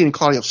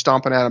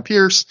on Adam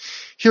Pearce.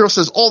 Hero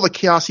says all the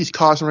chaos he's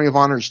caused in Ring of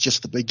Honor is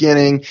just the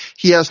beginning.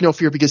 He has no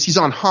fear because he's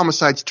on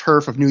Homicide's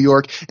turf of New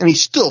York, and he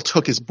still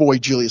took his boy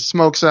Julius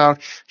Smokes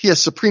out. He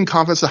has supreme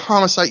confidence that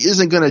Homicide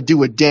isn't going to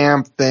do a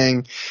damn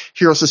thing.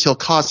 Hero says he'll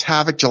cause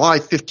havoc July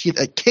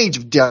 15th at Cage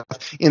of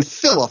Death in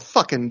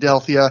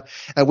Philadelphia,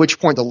 at which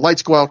point the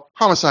lights go out,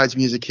 Homicide's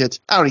music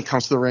hits, out he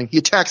comes to the ring. He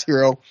attacks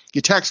Hero. He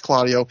attacks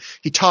Claudio.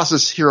 He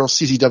tosses Hero's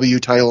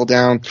CZW title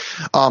down.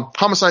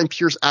 Homicide and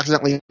Pierce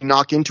accidentally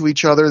knock into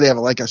each other. They have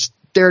like a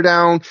stare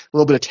down, a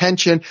little bit of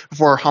tension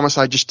before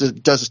Homicide just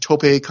does his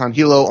tope con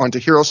hilo onto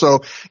Hero.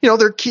 So,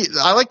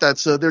 I like that.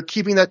 So they're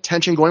keeping that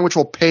tension going, which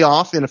will pay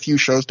off in a few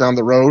shows down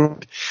the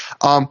road.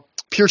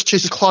 Pierce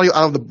chases Claudio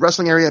out of the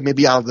wrestling area,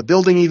 maybe out of the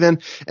building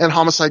even, and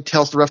Homicide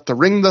tells the ref to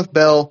ring the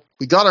bell.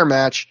 We got our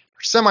match.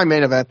 Our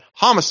semi-main event.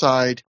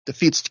 Homicide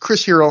defeats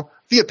Chris Hero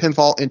via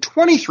pinfall in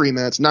 23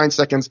 minutes, 9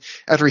 seconds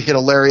after he hit a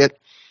lariat.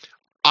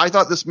 I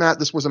thought this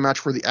was a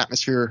match where the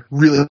atmosphere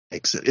really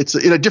makes it. It's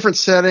in a different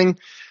setting.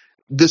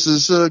 This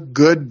is a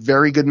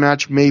very good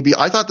match, maybe.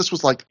 I thought this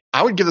was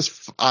I would give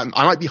this, I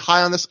might be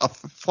high on this, a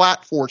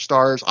flat 4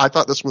 stars. I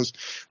thought this was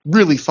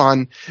really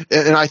fun,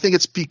 and I think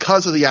it's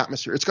because of the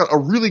atmosphere. It's got a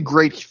really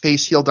great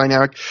face-heel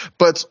dynamic,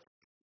 but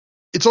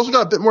it's also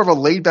got a bit more of a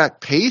laid-back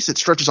pace. It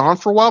stretches on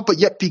for a while, but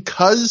yet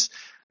because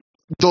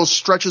those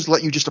stretches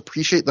let you just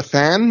appreciate the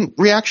fan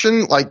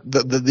reaction, like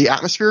the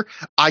atmosphere,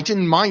 I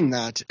didn't mind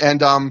that.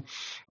 And,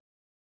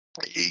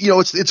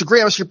 it's a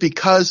great atmosphere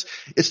because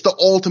it's the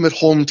ultimate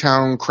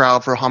hometown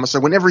crowd for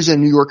Homicide. Whenever he's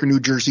in New York or New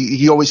Jersey,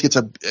 he always gets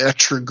an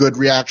extra good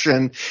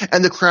reaction,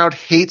 and the crowd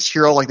hates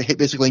Hero like they hate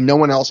basically no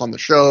one else on the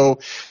show.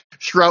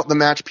 Throughout the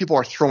match, people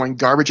are throwing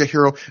garbage at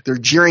Hero. They're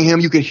jeering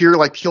him. You can hear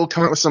he'll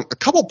come out with a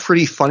couple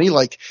pretty funny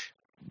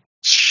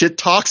shit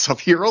talks of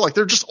Hero. Like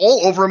they're just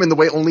all over him in the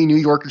way only New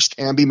Yorkers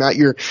can be. Matt,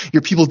 your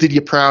people did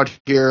you proud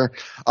here.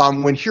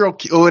 When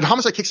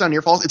Homicide kicks out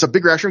near falls, it's a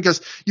big reaction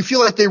because you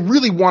feel like they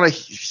really want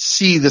to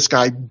see this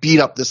guy beat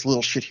up this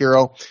little shit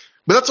Hero.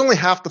 But that's only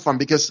half the fun,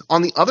 because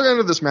on the other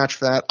end of this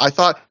match, I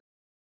thought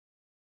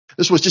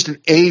this was just an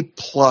A+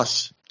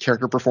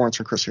 character performance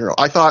from Chris Hero.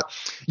 I thought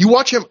you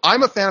watch him.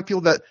 I'm a fan of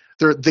people that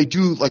they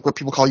do like what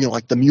people call,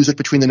 like the music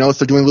between the notes.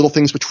 They're doing little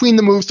things between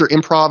the moves. They're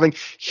improvising.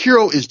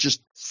 Hero is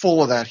just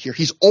full of that here.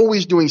 He's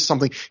always doing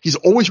something. He's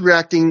always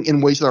reacting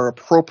in ways that are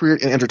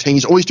appropriate and entertaining.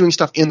 He's always doing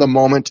stuff in the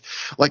moment.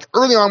 Like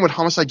early on when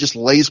Homicide just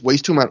lays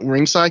waste to him at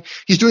ringside,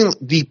 he's doing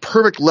the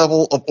perfect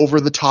level of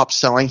over-the-top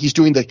selling. He's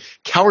doing the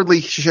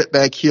cowardly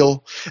shitbag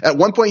heel. At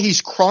one point,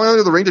 he's crawling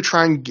under the ring to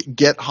try and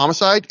get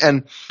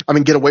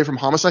away from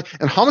Homicide,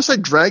 and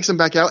Homicide drags him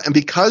back out, and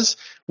because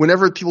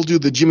whenever people do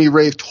the Jimmy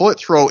Rave toilet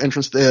throw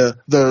entrance,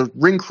 the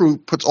ring crew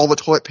puts all the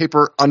toilet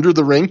paper under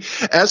the ring.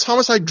 As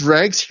Homicide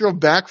drags Hero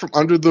back from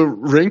under the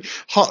ring,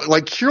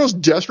 Hero's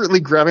desperately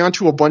grabbing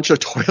onto a bunch of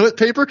toilet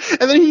paper,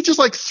 and then he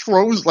just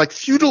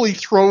futilely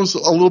throws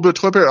a little bit of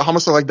toilet paper at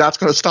Homicide, like that's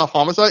going to stop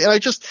Homicide. And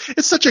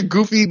it's such a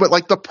goofy, but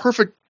like the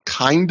perfect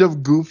kind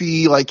of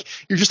goofy, like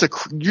you're just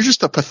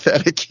a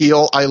pathetic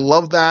heel. I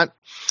love that.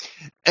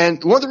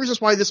 And one of the reasons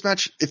why this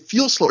match, it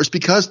feels slower, is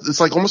because it's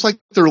like almost like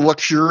they're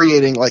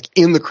luxuriating like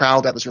in the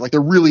crowd atmosphere. Like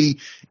they're really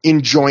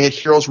enjoying it.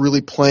 Hero's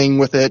really playing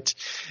with it.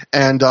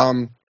 And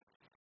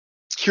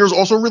Hero's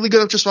also really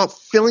good at just about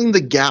filling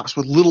the gaps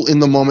with little in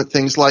the moment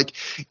things. Like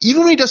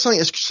even when he does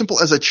something as simple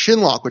as a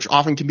chin lock, which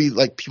often can be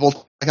like people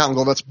check out and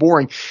go, that's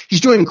boring.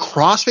 He's doing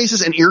cross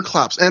faces and ear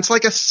claps. And it's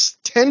like a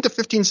 10 to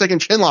 15 second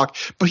chin lock,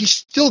 but he's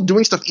still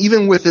doing stuff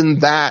even within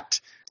that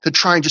to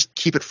try and just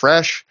keep it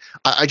fresh.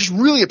 I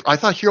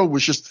thought Hero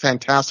was just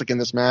fantastic in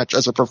this match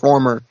as a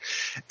performer.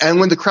 And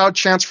when the crowd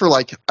chants for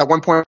at one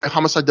point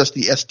Homicide does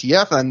the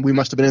STF, and we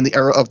must have been in the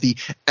era of the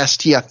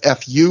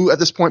STFFU at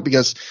this point,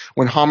 because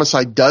when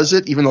Homicide does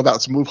it, even though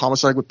that's a move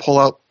Homicide would pull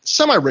out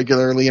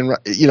semi-regularly, and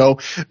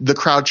the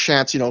crowd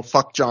chants,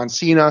 fuck John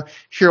Cena.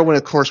 Hero, when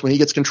he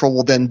gets control,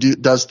 will then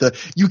does the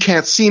you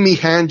can't see me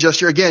hand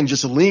gesture, again,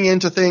 just leaning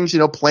into things,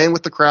 playing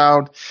with the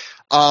crowd.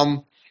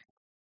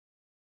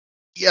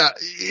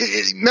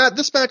 Matt,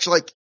 this match,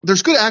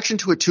 there's good action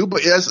to it too,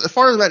 but as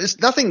far as that, it's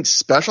nothing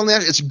special in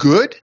that. It's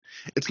good.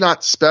 It's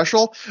not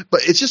special,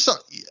 but it's just,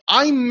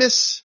 I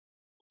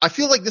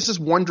feel like this is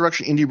one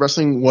direction indie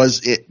wrestling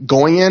was it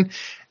going in,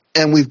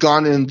 and we've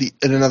gone in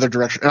another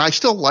direction. And I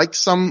still like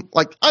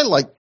I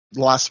like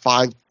the last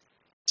 5-7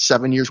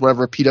 years,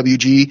 whatever,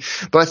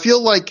 PWG, but I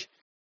feel like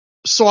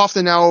so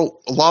often now,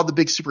 a lot of the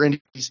big super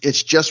indies,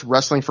 it's just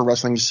wrestling for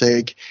wrestling's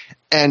sake.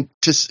 And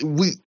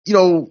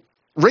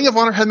Ring of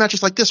Honor had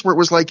matches like this where it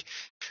was like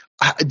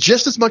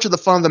just as much of the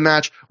fun of the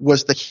match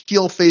was the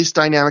heel face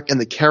dynamic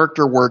and the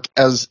character work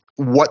as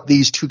what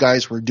these two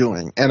guys were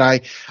doing. And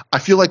I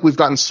feel like we've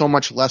gotten so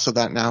much less of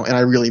that now, and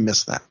I really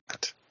miss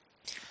that.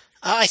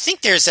 I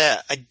think there's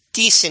a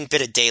decent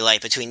bit of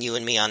daylight between you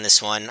and me on this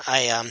one.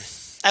 I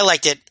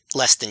liked it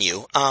less than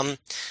you.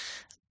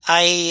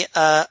 I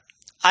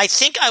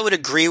think I would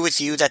agree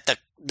with you that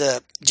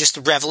the just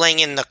reveling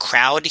in the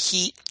crowd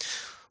heat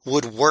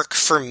would work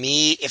for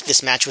me if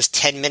this match was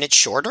 10 minutes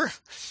shorter.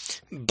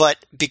 But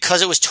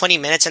because it was 20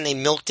 minutes and they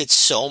milked it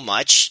so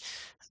much,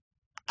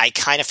 I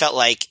kind of felt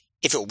like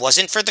if it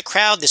wasn't for the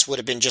crowd, this would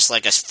have been just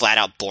like a flat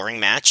out boring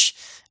match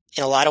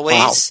in a lot of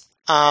ways.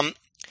 Wow.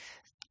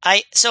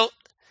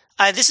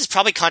 This is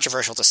probably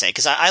controversial to say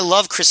because I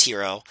love Chris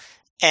Hero,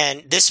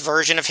 and this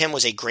version of him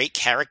was a great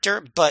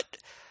character, but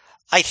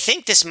I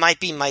think this might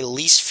be my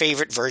least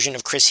favorite version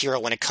of Chris Hero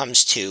when it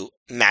comes to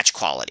match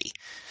quality.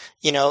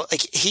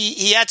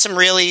 He had some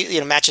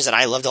really, matches that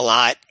I loved a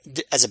lot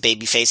as a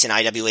babyface in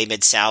IWA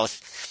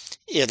Mid-South.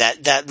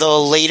 That the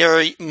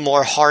later,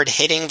 more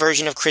hard-hitting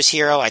version of Chris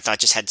Hero, I thought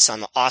just had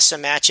some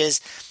awesome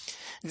matches.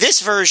 This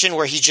version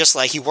where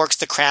he works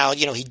the crowd,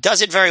 he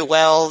does it very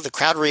well, the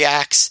crowd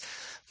reacts,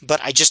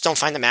 but I just don't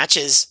find the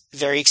matches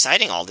very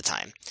exciting all the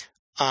time.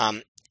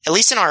 At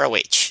least in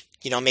ROH.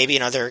 Maybe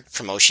in other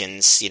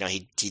promotions, he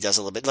does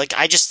a little bit.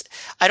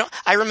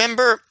 I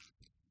remember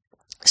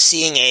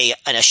seeing a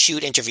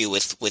shoot interview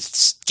with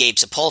Gabe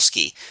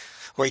Sapolsky,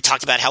 where he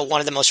talked about how one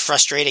of the most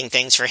frustrating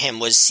things for him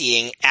was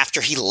seeing after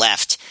he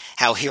left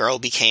how Hero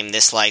became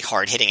this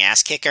hard-hitting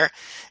ass kicker.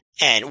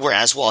 And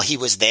whereas while he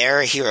was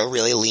there, Hero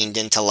really leaned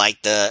into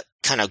the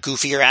kind of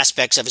goofier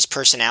aspects of his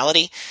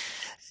personality.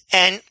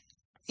 And,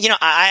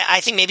 I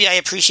think maybe I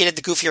appreciated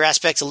the goofier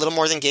aspects a little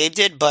more than Gabe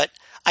did, but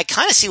I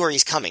kind of see where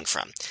he's coming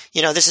from.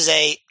 This is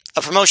a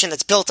promotion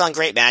that's built on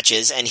great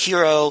matches, and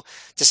Hero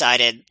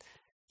decided,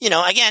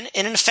 again,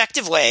 in an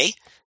effective way,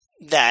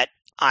 that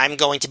I'm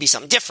going to be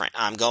something different.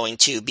 I'm going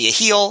to be a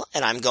heel,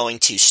 and I'm going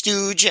to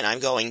stooge, and I'm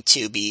going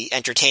to be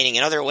entertaining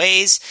in other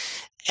ways,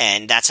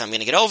 and that's how I'm going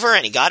to get over,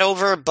 and he got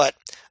over, but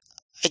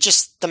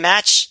the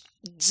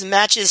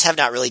matches have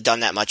not really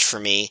done that much for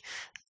me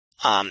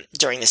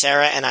during this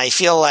era, and I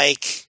feel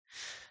like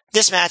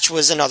this match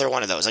was another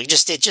one of those. It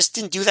just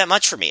didn't do that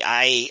much for me.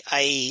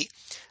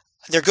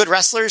 They're good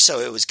wrestlers, so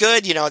it was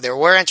good. There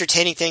were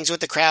entertaining things with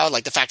the crowd,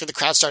 like the fact that the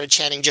crowd started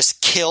chanting just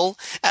kill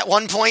at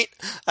one point.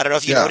 I don't know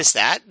if you noticed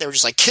that. They were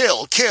just like,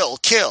 kill, kill,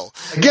 kill.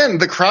 Again,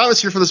 the crowd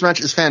is here for this match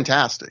is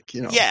fantastic,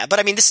 Yeah,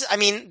 but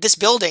this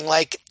building,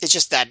 it's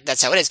just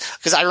that's how it is.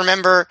 Because I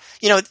remember,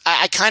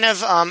 I kind of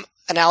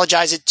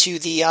analogize it to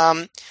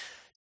the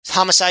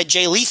Homicide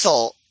Jay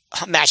Lethal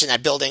match in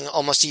that building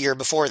almost a year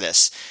before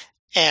this.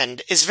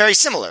 and is very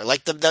similar.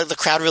 Like the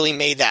crowd really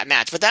made that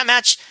match, but that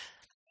match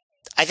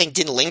I think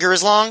didn't linger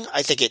as long.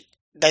 I think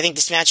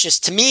this match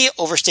just, to me,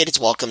 overstayed its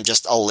welcome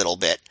just a little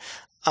bit.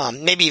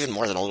 Maybe even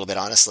more than a little bit,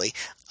 honestly.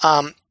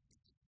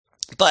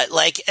 But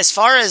like, as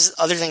far as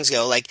other things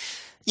go, like,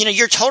 you know,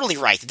 you're totally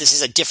right that this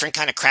is a different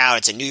kind of crowd.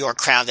 It's a New York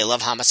crowd. They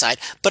love Homicide.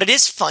 But it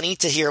is funny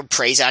to hear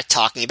Prazak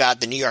talking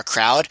about the New York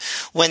crowd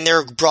when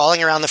they're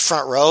brawling around the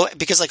front row,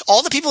 because like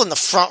all the people in the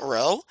front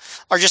row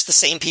are just the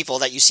same people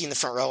that you see in the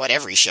front row at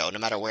every show, no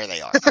matter where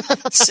they are.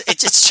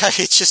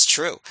 It's just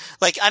true.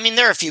 Like, I mean,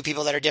 there are a few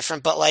people that are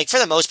different, but like for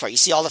the most part, you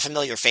see all the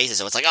familiar faces.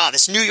 So it's like, oh,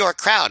 this New York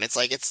crowd. It's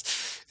like,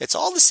 it's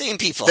all the same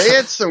people. They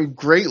had some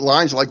great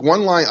lines. Like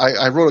one line,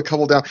 I wrote a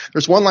couple down.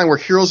 There's one line where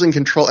Hero's in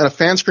control and a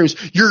fan screams,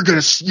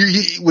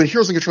 when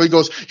Hero's in control, he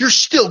goes, "You're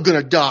still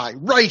gonna die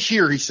right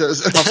here," he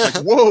says. And I was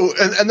like, whoa.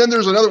 And then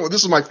there's another one.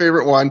 This is my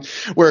favorite one,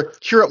 where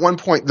Hero at one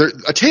point,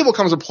 a table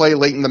comes into play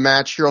late in the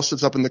match. Hero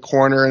sits up in the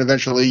corner and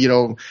eventually, you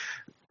know,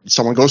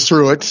 someone goes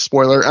through it,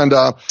 spoiler, and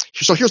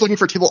so Hero's looking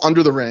for a table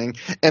under the ring,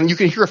 and you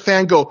can hear a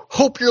fan go,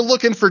 "Hope you're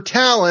looking for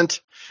talent."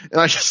 And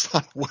I just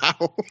thought, wow.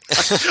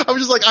 I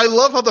was just like, I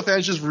love how the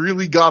fans just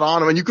really got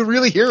on him, and you could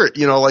really hear it,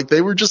 you know, like they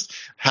were just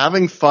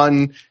having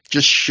fun,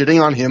 just shitting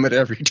on him at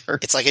every turn.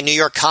 It's like a New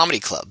York comedy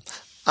club,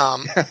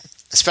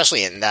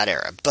 especially in that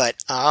era.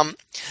 But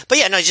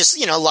yeah, no, just,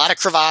 you know, a lot of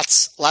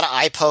cravats, a lot of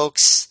eye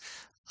pokes.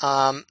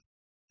 But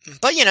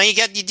you know, you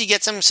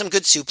get some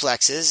good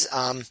suplexes.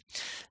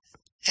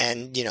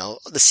 And you know,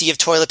 the sea of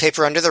toilet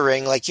paper under the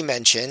ring, like you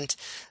mentioned.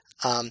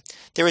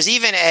 There was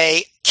even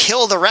a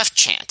 "kill the ref"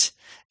 chant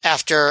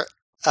after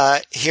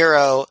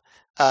Hero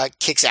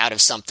kicks out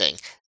of something,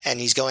 and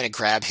he's going to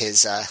grab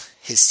his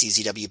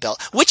CZW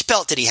belt. Which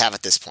belt did he have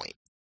at this point?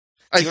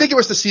 I think it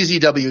was the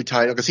CZW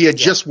title, because he had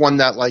just won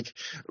that like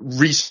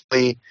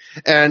recently.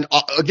 And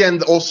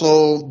again,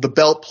 also the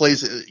belt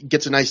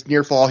gets a nice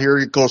near fall here.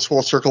 It goes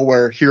full circle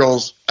where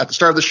Hero's at the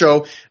start of the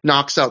show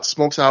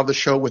smokes out of the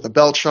show with a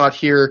belt shot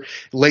here.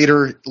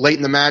 Later, late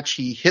in the match,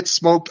 he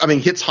hits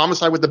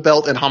Homicide with the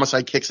belt, and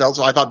Homicide kicks out.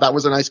 So I thought that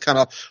was a nice kind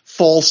of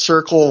full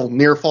circle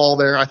near fall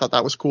there. I thought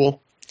that was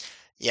cool.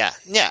 Yeah.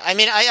 I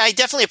mean, I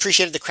definitely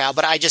appreciated the crowd,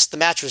 but the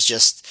match was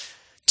just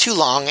too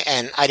long,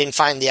 and I didn't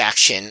find the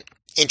action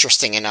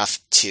interesting enough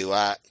to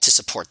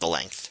support the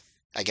length,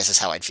 I guess is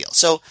how I'd feel.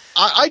 So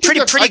pretty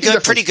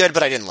good,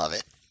 but I didn't love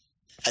it,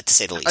 to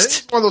say the least. I think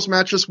it's one of those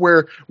matches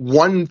where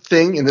one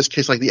thing, in this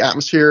case, like the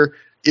atmosphere,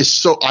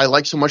 I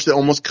like so much that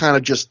almost kind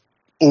of just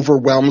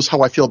overwhelms how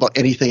I feel about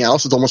anything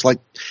else. It's almost like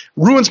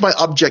ruins my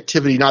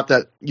objectivity. Not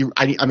that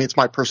I mean, it's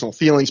my personal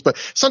feelings, but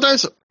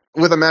sometimes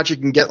with a match you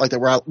can get like that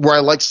where I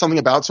like something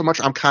about so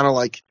much, I'm kind of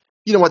like,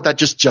 you know what, that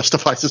just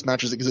justifies this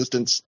match's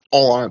existence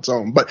all on its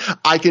own. But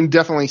I can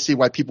definitely see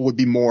why people would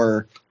be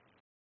more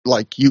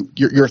like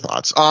your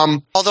thoughts.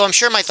 Although I'm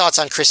sure my thoughts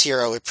on Chris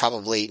Hero are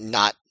probably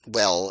not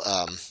well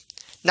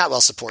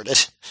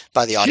supported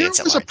by the audience.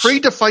 He was a pretty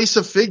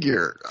divisive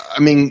figure.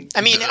 He's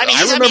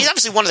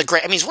obviously one of the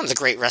great. He's one of the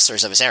great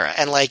wrestlers of his era,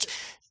 and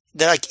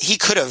he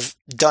could have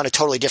done a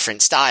totally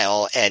different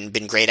style and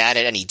been great at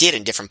it, and he did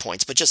in different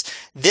points. But just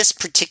this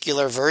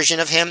particular version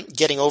of him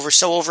getting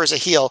so over as a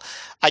heel,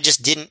 I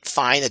just didn't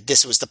find that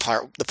this was the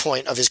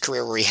point of his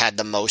career where he had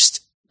the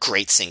most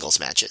great singles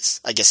matches,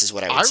 I guess is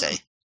what I would say.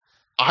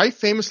 I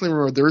famously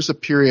remember there was a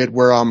period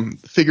where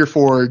Figure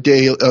 4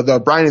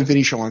 the Brian and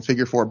Vinny show on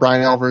Figure 4,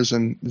 Brian Alvarez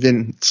and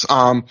Vince,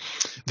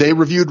 they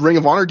reviewed Ring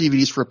of Honor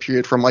DVDs for a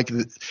period from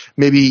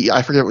maybe,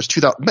 I forget, it was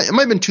 2000, it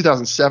might have been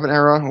 2007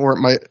 era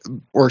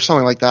or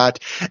something like that.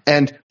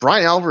 And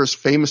Brian Alvarez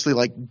famously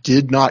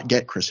did not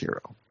get Chris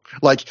Hero.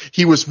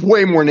 He was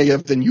way more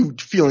negative than you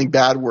feeling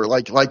bad were.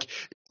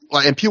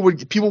 And people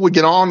would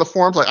get on the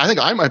forums. I think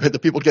I might have hit the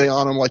people getting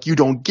on him you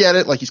don't get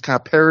it. He's kind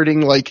of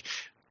parroting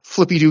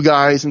Flippy Do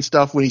guys and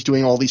stuff when he's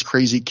doing all these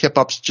crazy kip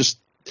ups.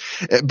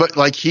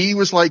 But he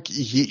was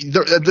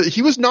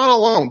he was not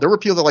alone. There were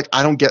people that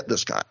I don't get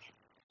this guy.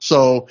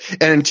 So,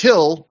 and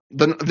until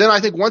then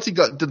I think once he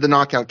did the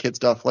Knockout Kid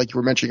stuff, like you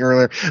were mentioning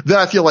earlier, then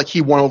I feel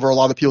he won over a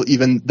lot of people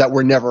even that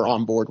were never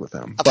on board with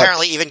him.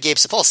 Apparently, even Gabe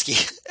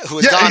Sapolsky, who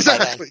was gone by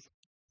then.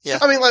 Yeah.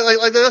 I mean,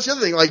 that's the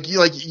other thing.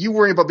 You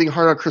worrying about being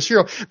hard on Chris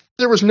Hero.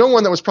 There was no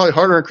one that was probably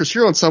harder on Chris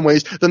Hero in some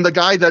ways than the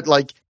guy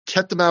that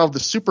kept him out of the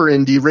Super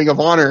Indie Ring of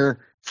Honor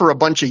for a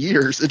bunch of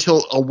years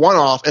until a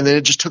one-off, and then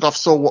it just took off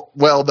so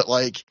well that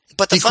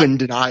he couldn't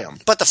deny him.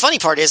 But the funny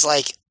part is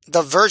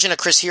the version of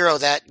Chris Hero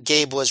that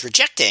Gabe was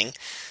rejecting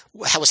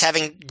was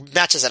having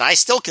matches that I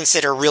still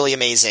consider really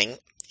amazing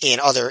in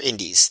other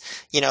indies.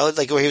 Where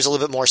he was a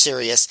little bit more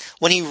serious.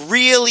 When he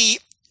really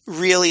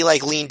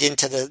leaned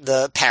into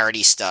the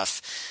parody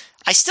stuff,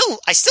 I still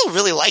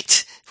really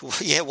liked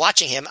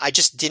watching him. I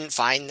just didn't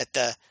find that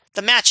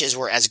the matches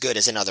were as good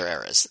as in other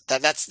eras.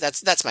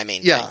 That's my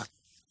main thing.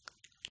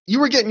 You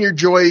were getting your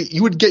joy.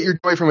 You would get your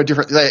joy from a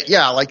different.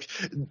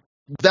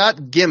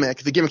 That gimmick,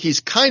 the gimmick he's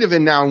kind of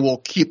in now, and will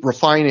keep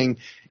refining.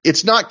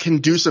 It's not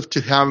conducive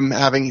to him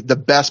having the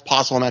best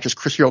possible matches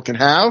Chris Hero can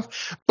have.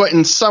 But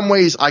in some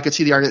ways, I could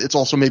see the argument it's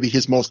also maybe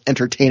his most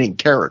entertaining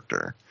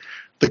character.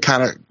 the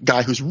kind of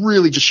guy who's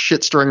really just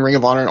shit-stirring Ring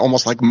of Honor and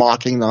almost like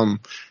mocking them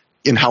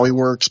in how he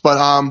works.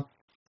 But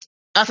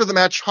after the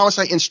match,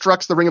 Homicide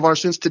instructs the Ring of Honor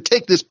students to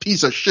take this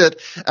piece of shit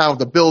out of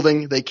the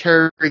building. They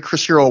carry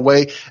Chris Hero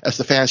away as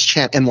the fans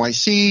chant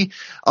NYC.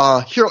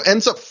 Hero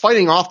ends up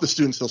fighting off the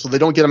students though, so they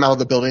don't get him out of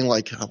the building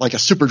like a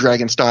Super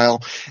Dragon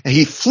style. And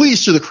he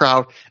flees through the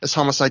crowd as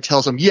Homicide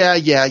tells him, yeah,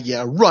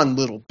 run,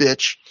 little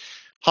bitch.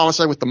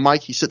 Homicide with the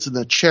mic, he sits in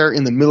the chair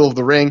in the middle of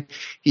the ring.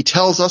 He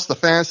tells us, the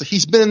fans, that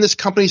he's been in this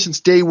company since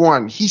day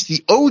one. He's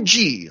the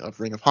OG of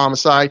Ring of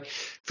Homicide.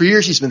 For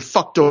years, he's been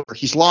fucked over.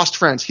 He's lost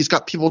friends. He's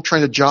got people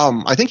trying to job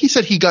him. I think he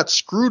said he got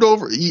screwed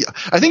over.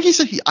 I think he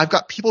said I've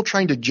got people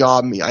trying to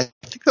job me. I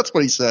think that's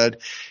what he said.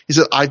 He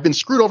said, I've been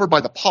screwed over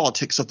by the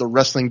politics of the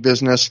wrestling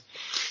business.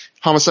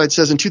 Homicide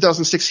says in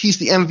 2006, he's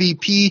the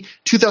MVP.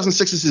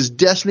 2006 is his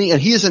destiny,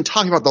 and he isn't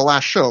talking about the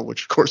last show,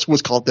 which of course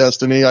was called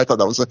Destiny. I thought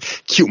that was a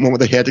cute moment.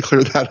 They had to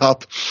clear that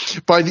up.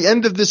 By the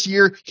end of this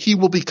year, he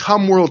will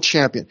become world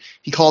champion.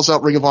 He calls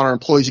out Ring of Honor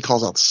employees. He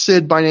calls out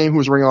Sid by name, who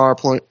was a Ring of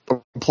Honor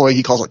employee.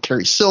 He calls out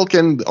Kerry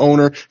Silken, the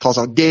owner, calls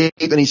out Dave,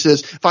 and he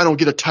says, if I don't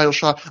get a title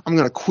shot, I'm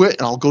going to quit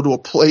and I'll go to a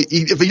place.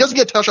 If he doesn't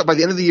get a title shot by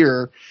the end of the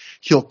year,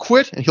 he'll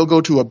quit and he'll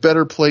go to a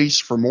better place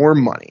for more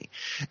money.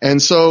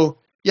 And so,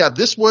 yeah,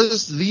 this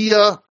was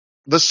the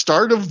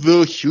start of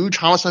the huge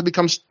Homicide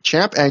becomes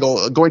champ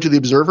angle. Going to the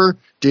Observer,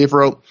 Dave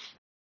wrote,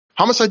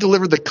 Homicide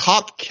delivered the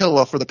cock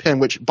killer for the pin,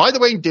 which, by the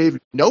way, Dave,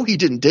 no, he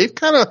didn't. Dave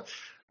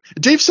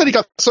said he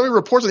got so many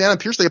reports on the Adam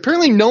Pearce thing.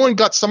 Apparently no one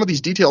got some of these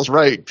details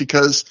right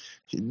because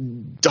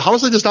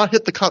Homicide does not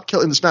hit the cock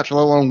kill in this match,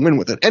 let alone win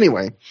with it.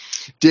 Anyway,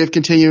 Dave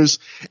continues,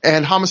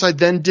 and Homicide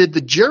then did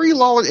the Jerry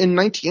Lawler in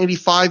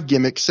 1985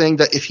 gimmick, saying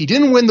that if he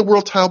didn't win the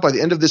world title by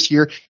the end of this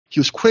year, he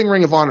was quitting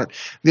Ring of Honor.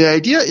 The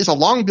idea is a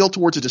long build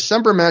towards a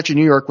December match in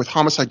New York with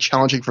Homicide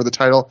challenging for the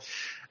title.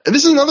 And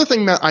this is another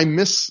thing that I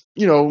miss,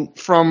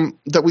 from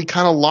that we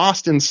kind of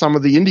lost in some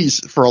of the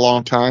indies for a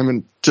long time,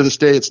 and to this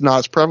day it's not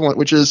as prevalent,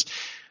 which is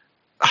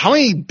how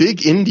many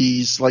big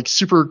indies, like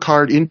super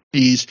card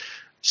indies,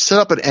 set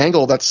up an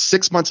angle that's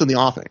 6 months in the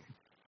offing.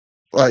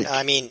 Like,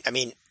 I mean,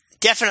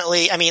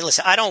 definitely. I mean,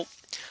 listen, I don't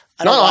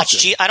watch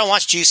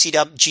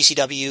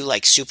GCW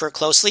like super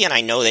closely, and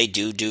I know they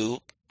do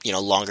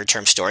longer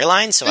term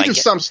storylines. So they do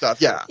some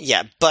stuff, yeah.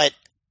 Yeah, but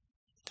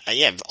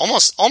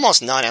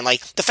almost none. And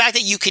like the fact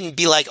that you can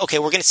be like, okay,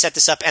 we're going to set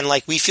this up, and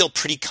like we feel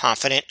pretty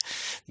confident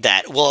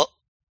that we'll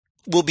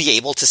be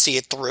able to see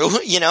it through.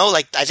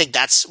 Like I think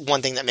that's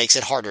one thing that makes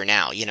it harder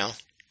now.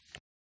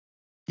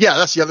 Yeah,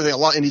 that's the other thing. A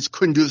lot of indies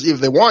couldn't do this even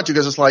if they want to,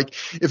 because it's like,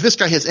 if this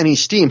guy has any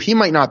steam, he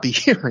might not be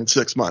here in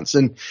 6 months.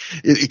 And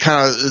it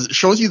kind of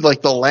shows you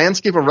like the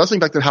landscape of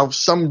wrestling back then, how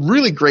some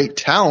really great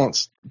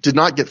talents did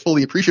not get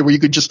fully appreciated, where you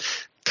could just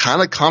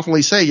kind of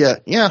confidently say,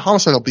 yeah,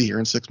 Homicide will be here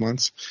in 6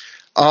 months.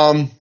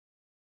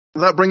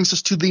 That brings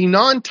us to the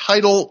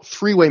non-title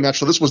three-way match.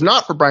 So this was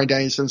not for Bryan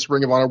Danielson's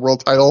Ring of Honor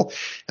World title,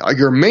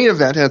 your main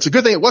event. And it's a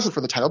good thing it wasn't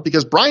for the title,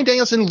 because Bryan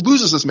Danielson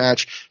loses this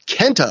match.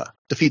 Kenta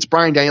defeats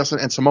Bryan Danielson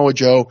and Samoa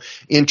Joe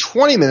in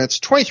 20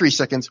 minutes, 23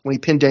 seconds when he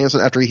pinned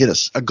Danielson after he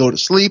hit a go to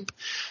sleep.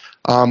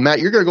 Matt,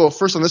 you're going to go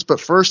first on this, but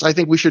first I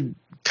think we should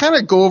kind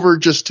of go over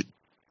just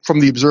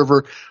from the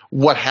Observer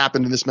what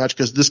happened in this match,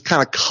 because this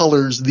kind of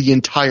colors the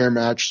entire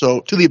match. So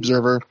to the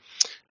Observer,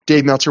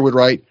 Dave Meltzer would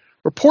write,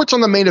 reports on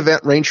the main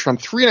event ranged from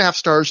 3.5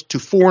 stars to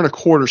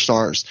 4.25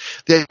 stars.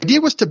 The idea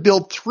was to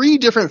build 3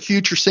 different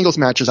future singles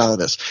matches out of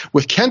this.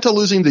 With Kenta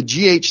losing the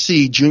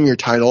GHC junior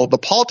title, the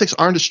politics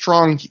aren't as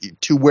strong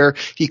to where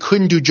he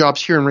couldn't do jobs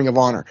here in Ring of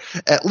Honor.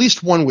 At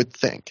least one would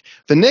think.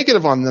 The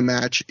negative on the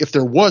match, if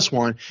there was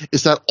one,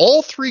 is that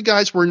all 3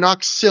 guys were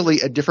knocked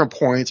silly at different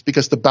points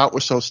because the bout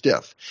was so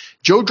stiff.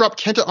 Joe dropped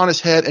Kenta on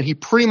his head, and he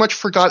pretty much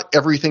forgot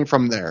everything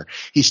from there.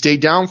 He stayed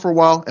down for a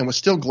while and was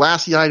still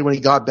glassy-eyed when he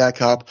got back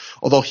up,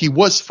 although he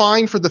was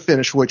fine for the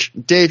finish, which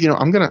Dave,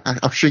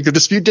 I'm sure you could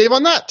dispute Dave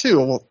on that too.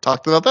 We'll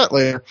talk about that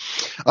later.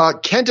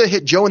 Kenta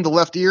hit Joe in the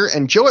left ear,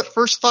 and Joe at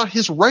first thought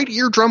his right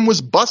eardrum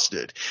was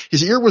busted.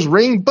 His ear was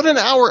ringing, but an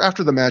hour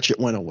after the match, it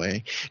went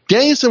away.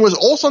 Danielson was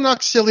also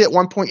knocked silly at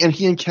one point, and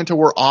he and Kenta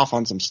were off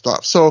on some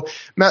stuff. So,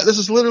 Matt, this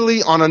is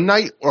literally on a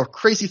night where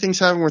crazy things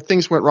happened, where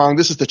things went wrong.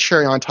 This is the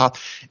cherry on top.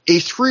 A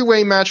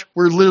 3-way match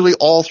where literally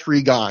all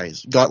 3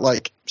 guys got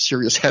like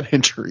serious head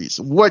injuries.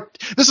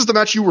 This is the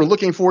match you were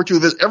looking forward to,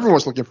 that everyone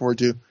was looking forward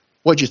to.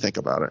 What'd you think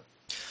about it?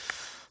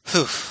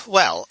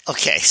 Well,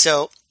 okay,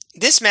 so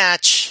this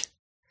match,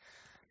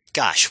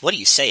 gosh, what do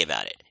you say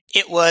about it?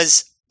 It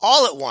was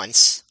all at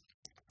once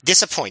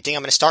disappointing.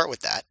 I'm going to start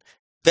with that,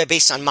 but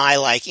based on my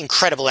like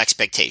incredible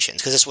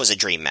expectations, because this was a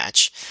dream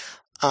match.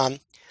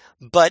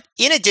 But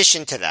in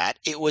addition to that,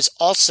 it was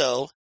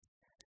also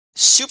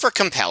super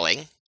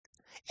compelling,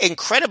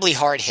 incredibly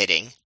hard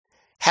hitting,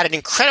 had an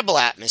incredible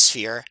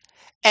atmosphere,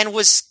 and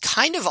was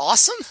kind of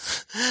awesome.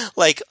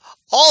 Like,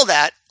 all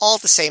that, all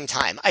at the same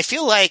time. I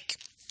feel like,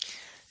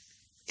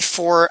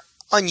 for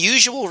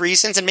unusual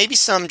reasons, and maybe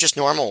some just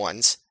normal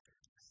ones,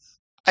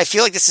 I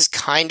feel like this is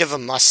kind of a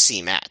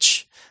must-see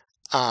match.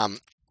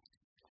 And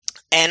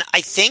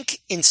I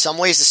think, in some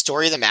ways, the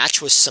story of the match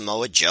was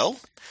Samoa Joe.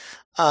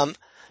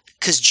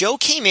 Because Joe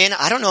came in,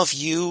 I don't know if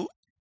you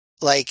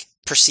like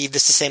perceived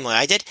this the same way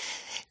I did.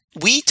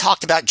 We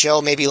talked about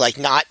Joe maybe like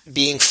not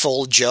being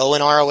full Joe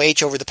in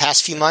ROH over the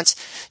past few months.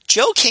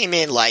 Joe came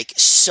in like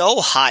so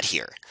hot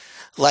here.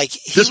 Like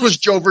this was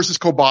Joe versus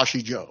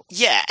Kobashi Joe.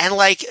 Yeah, and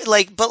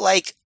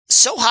but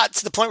so hot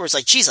to the point where it's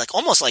like, geez, like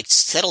almost like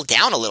settle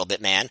down a little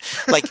bit, man.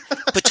 Like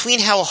between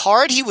how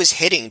hard he was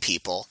hitting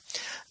people,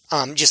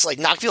 just like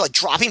knocking people, like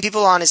dropping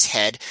people on his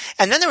head.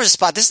 And then there was a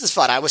spot, this is the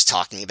spot I was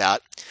talking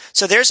about.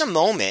 So there's a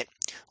moment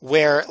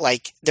where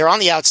like they're on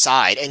the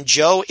outside and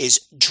Joe is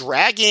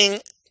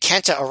dragging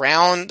Kenta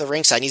around the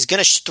ringside. And he's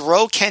going to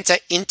throw Kenta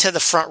into the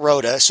front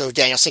row so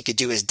Danielson could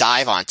do his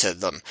dive onto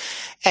them.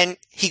 And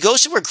he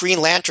goes to where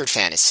Green Lantern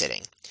fan is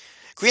sitting.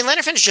 Green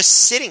Lantern fan is just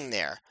sitting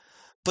there.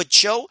 But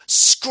Joe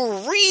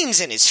screams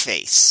in his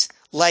face.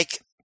 If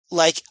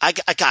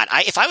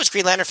I was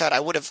Green Lantern fan, I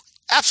would have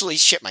absolutely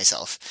shit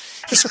myself.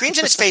 He screams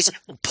in his face,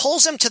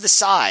 pulls him to the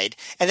side,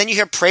 and then you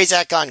hear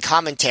Prazak on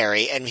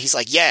commentary, and he's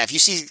like, yeah, if you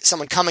see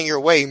someone coming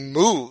your way,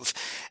 move.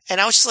 And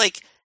I was just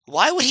like,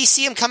 why would he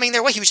see him coming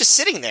their way? He was just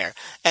sitting there.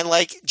 And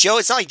like Joe,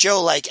 it's not like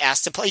Joe like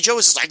asked to play. Joe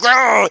was just like,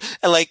 "Rah!"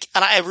 and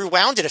I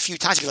rewound it a few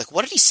times to be like,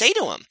 what did he say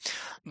to him?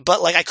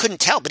 But like I couldn't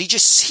tell, but he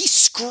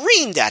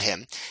screamed at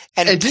him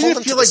and didn't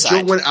it feel like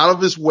Joe went out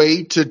of his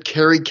way to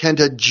carry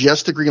Kenta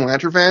just to Green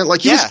Lantern fan?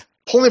 Like he was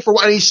pulling it for a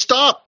while and he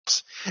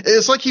stops.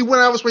 It's like he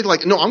went out of his way to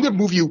like, no, I'm going to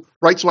move you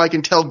right so I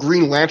can tell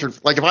Green Lantern.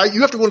 Like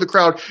you have to go in the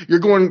crowd, you're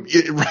going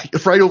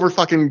right over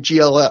fucking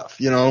GLF,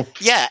 you know?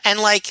 Yeah. And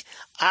like,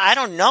 I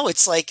don't know.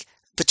 It's like,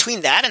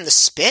 between that and the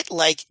spit,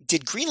 like,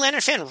 did Green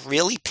Lantern fan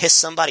really piss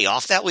somebody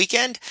off that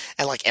weekend?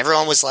 And like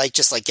everyone was like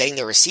just like getting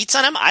their receipts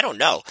on him? I don't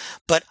know.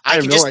 But I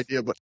have no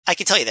idea. But I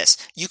can tell you this.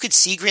 You could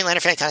see Green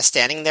Lantern fan kind of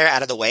standing there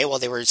out of the way while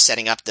they were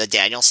setting up the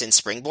Danielson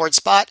springboard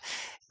spot.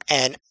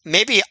 And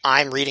maybe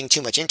I'm reading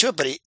too much into it,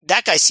 but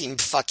that guy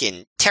seemed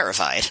fucking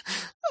terrified.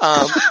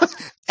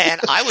 And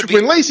I would be.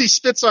 When Lacey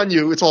spits on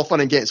you, it's all fun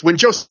and games. When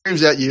Joe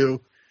screams at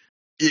you,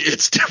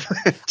 it's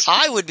different.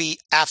 I would be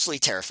absolutely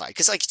terrified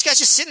because like this guy's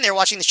just sitting there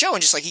watching the show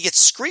and just like he gets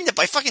screamed at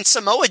by fucking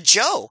Samoa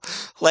Joe.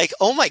 Like,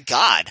 oh my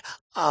God.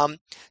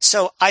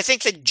 So I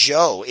think that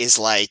Joe is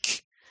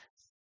like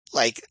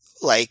I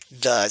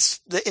guess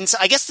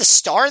the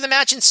star of the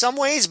match in some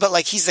ways, but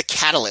like he's the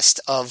catalyst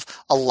of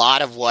a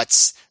lot of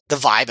what's the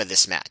vibe of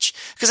this match.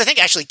 Because I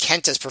think actually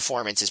Kenta's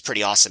performance is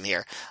pretty awesome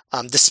here,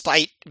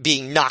 despite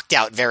being knocked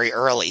out very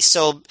early.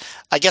 So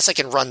I guess I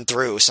can run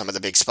through some of the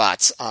big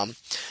spots.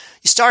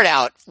 You start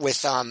out with,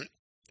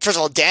 first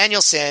of all,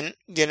 Danielson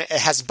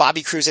has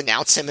Bobby Cruz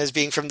announce him as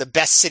being from the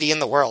best city in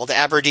the world,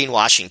 Aberdeen,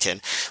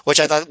 Washington, which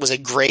I thought was a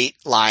great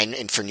line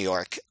for New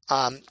York.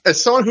 As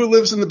someone who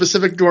lives in the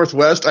Pacific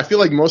Northwest, I feel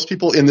like most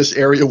people in this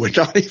area would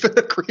not even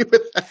agree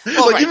with that.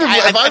 Well, like, right. Even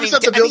if I was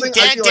at the building,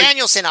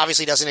 Danielson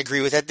obviously doesn't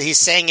agree with it. He's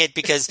saying it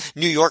because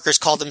New Yorkers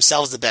call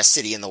themselves the best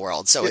city in the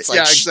world. So it's like,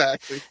 yeah,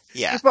 exactly.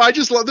 Yeah. But I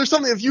just love, there's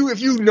something, if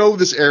you know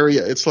this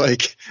area, it's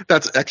like,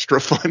 that's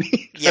extra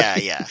funny.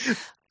 Yeah.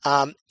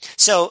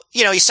 So,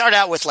 you start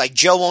out with like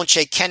Joe won't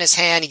shake Kenta's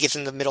hand. He gives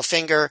him the middle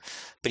finger,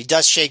 but he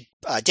does shake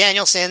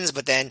Danielson's,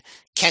 but then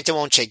Kenta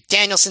won't shake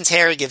Danielson's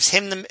hair. He gives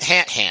him the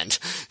hand.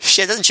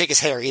 Shit, doesn't shake his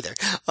hair either.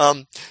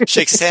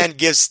 Shakes his hand,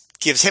 gives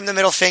him the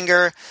middle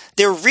finger.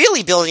 They're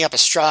really building up a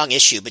strong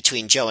issue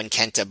between Joe and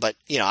Kenta, but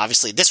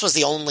obviously this was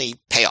the only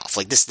payoff.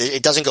 Like this,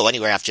 it doesn't go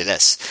anywhere after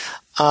this.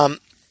 I'm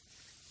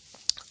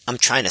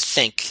trying to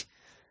think.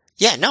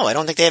 Yeah, no, I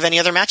don't think they have any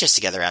other matches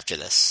together after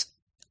this.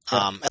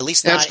 At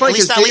least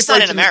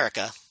not in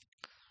America.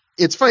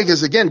 It's funny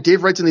because, again,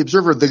 Dave writes in The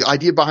Observer, the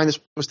idea behind this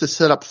was to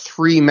set up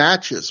 3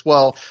 matches.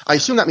 Well, I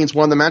assume that means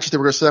one of the matches they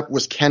were going to set up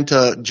was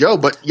Kenta Joe,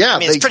 but yeah,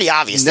 it's pretty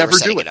obvious never they were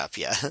setting it up,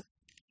 yeah.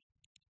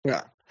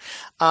 Yeah.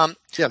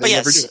 They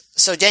never do it.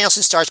 So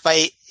Danielson starts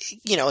by,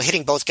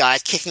 hitting both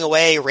guys, kicking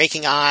away,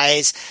 raking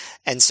eyes,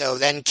 and so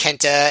then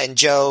Kenta and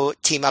Joe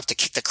team up to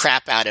kick the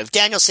crap out of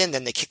Danielson,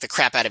 then they kick the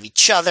crap out of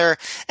each other,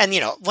 and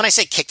when I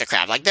say kick the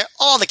crap, like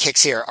all the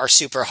kicks here are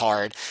super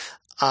hard.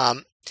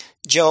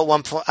 Joe at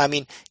one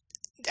point,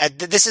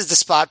 this is the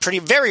spot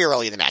very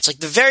early in the match, like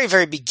the very,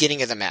 very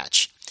beginning of the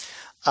match.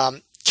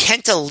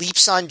 Kenta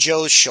leaps on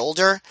Joe's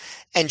shoulder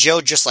and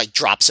Joe just like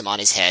drops him on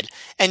his head.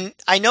 And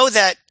I know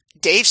that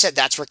Dave said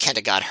that's where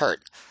Kenta got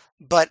hurt,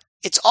 but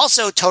it's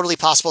also totally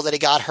possible that he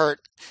got hurt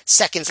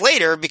seconds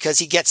later because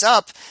he gets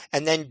up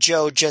and then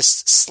Joe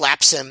just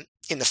slaps him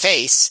in the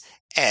face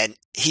and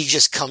he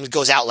just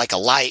goes out like a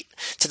light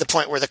to the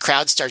point where the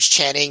crowd starts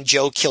chanting,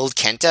 Joe killed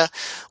Kenta,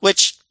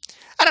 which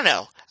I don't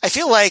know. I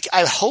feel like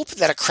I hope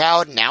that a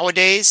crowd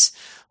nowadays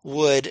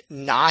would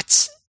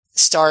not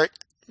start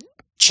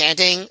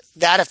chanting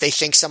that if they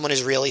think someone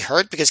is really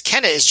hurt, because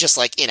Kenta is just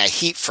like in a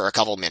heap for a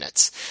couple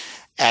minutes.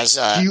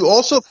 Do you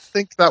also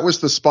think that was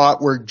the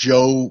spot where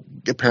Joe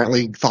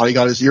apparently thought he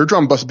got his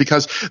eardrum busted?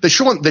 Because they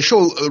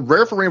show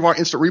rare for Ring of Honor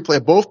instant replay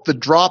of both the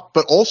drop,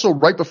 but also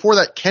right before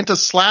that, Kenta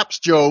slaps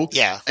Joe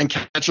and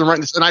catches him right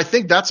in this. And I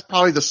think that's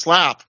probably the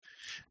slap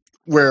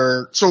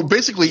where, so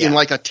basically in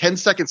like a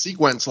 10-second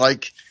sequence,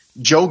 like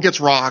Joe gets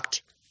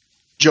rocked,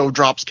 Joe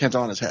drops Kenta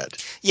on his head.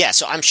 Yeah,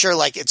 so I'm sure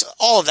like it's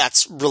all of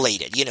that's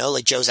related, you know,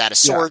 like Joe's out of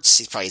sorts.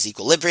 He's probably his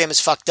equilibrium is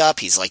fucked up.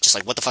 He's like, just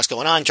like, what the fuck's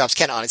going on? Drops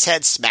Kenta on his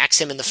head, smacks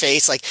him in the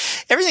face. Like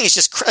everything is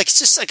just like, it's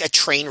just like a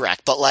train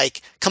wreck, but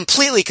like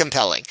completely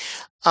compelling.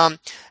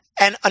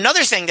 And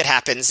another thing that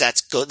happens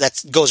that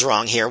goes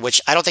wrong here,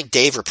 which I don't think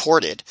Dave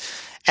reported,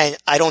 and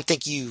I don't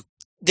think you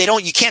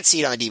can't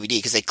see it on the DVD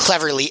because they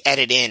cleverly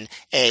edit in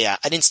an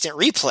instant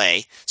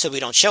replay so we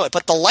don't show it,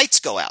 but the lights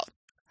go out.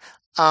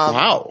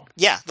 Wow.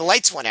 Yeah, the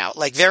lights went out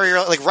like very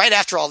early, like right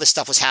after all this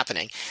stuff was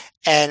happening.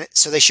 And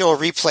so they show a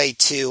replay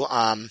to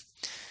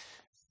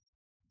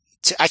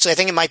actually, I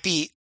think it might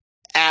be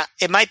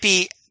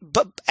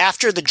but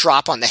after the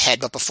drop on the head,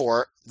 but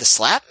before the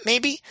slap,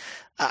 maybe.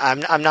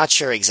 I'm not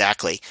sure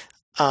exactly.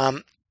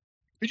 Could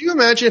you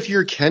imagine if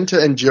you're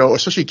Kenta and Joe,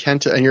 especially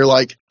Kenta, and you're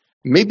like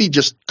maybe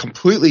just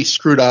completely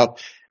screwed up,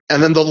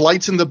 and then the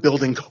lights in the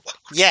building go out?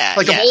 Yeah,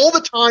 like of all the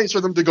times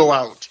for them to go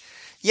out.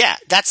 Yeah,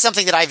 that's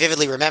something that I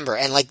vividly remember,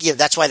 and like yeah,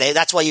 that's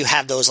why you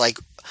have those like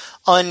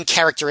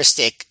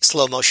uncharacteristic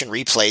slow motion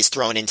replays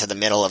thrown into the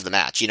middle of the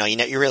match. You know,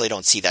 you really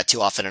don't see that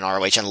too often in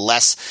ROH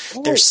unless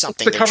there's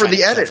something to cover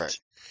the edit. Cover.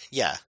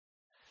 Yeah,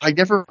 I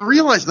never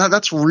realized that.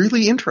 That's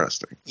really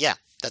interesting. Yeah.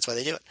 That's why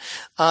they do it.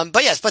 But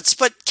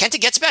Kenta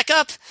gets back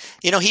up.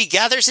 You know, he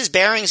gathers his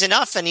bearings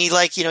enough and he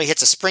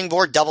hits a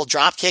springboard double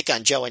drop kick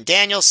on Joe and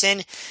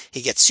Danielson.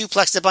 He gets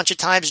suplexed a bunch of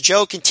times.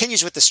 Joe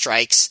continues with the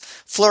strikes,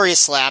 flurry of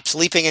slaps,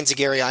 leaping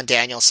enziguri on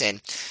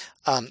Danielson.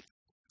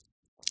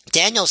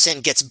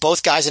 Danielson gets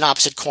both guys in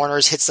opposite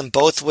corners, hits them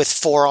both with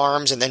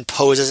forearms and then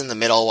poses in the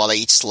middle while they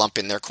each slump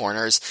in their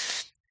corners.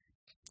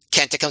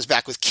 Kenta comes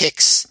back with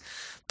kicks,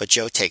 but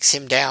Joe takes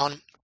him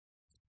down.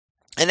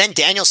 And then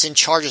Danielson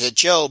charges at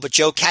Joe, but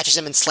Joe catches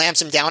him and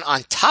slams him down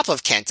on top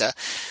of Kenta.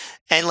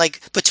 And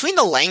like between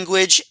the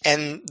language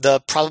and the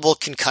probable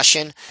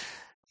concussion,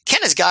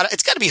 it's got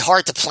to be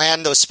hard to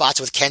plan those spots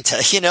with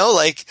Kenta, you know,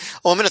 like,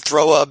 oh, I'm going to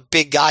throw a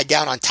big guy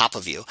down on top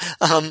of you.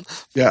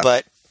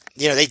 But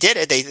you know, they did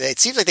it. It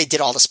seems like they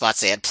did all the spots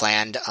they had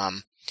planned.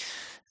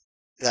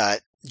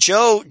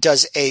 Joe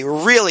does a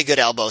really good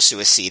elbow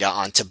suicida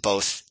onto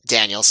both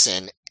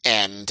Danielson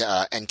and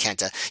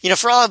Kenta. You know,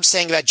 for all I'm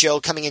saying about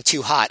Joe coming in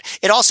too hot,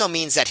 it also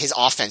means that his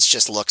offense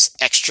just looks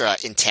extra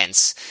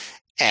intense.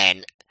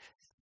 And,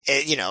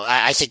 you know,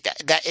 I think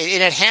that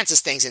it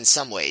enhances things in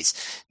some ways.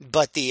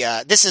 But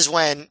this is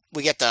when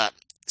we get the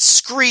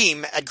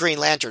scream at Green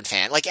Lantern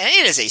fan. Like, and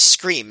it is a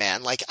scream,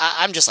 man. Like,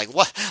 I'm just like,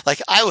 what?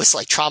 Like, I was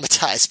like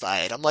traumatized by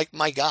it. I'm like,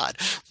 my God.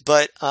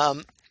 But,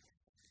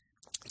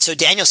 so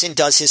Danielson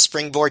does his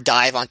springboard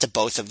dive onto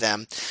both of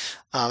them.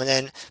 And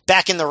then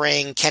back in the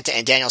ring, Kenta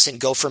and Danielson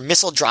go for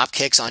missile drop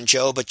kicks on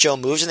Joe, but Joe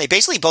moves and they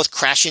basically both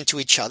crash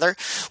into each other,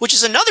 which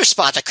is another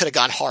spot that could have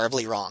gone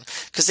horribly wrong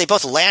because they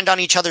both land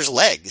on each other's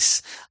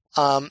legs.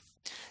 And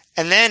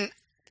then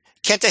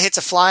Kenta hits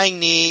a flying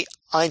knee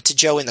onto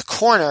Joe in the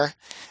corner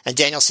and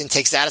Danielson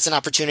takes that as an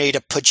opportunity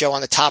to put Joe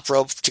on the top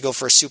rope to go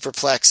for a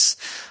superplex.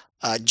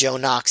 Joe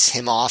knocks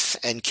him off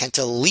and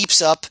Kenta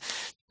leaps up,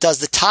 does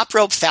the top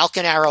rope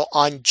Falcon Arrow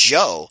on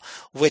Joe,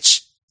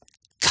 which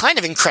kind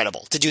of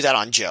incredible to do that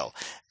on Joe,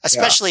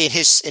 especially in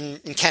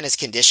Kenta's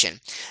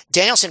condition.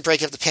 Danielson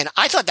breaking up the pin.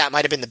 I thought that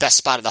might have been the best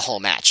spot of the whole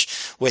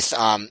match with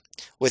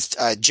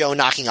Joe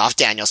knocking off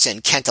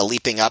Danielson, Kenta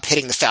leaping up,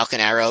 hitting the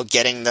Falcon Arrow,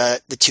 getting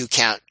the 2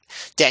 count,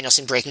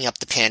 Danielson breaking up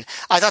the pin.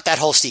 I thought that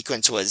whole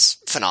sequence was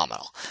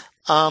phenomenal.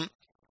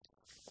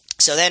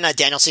 So then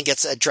Danielson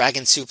gets a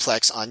dragon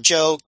suplex on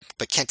Joe,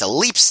 but Kenta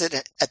leaps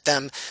at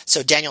them.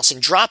 So Danielson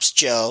drops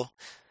Joe.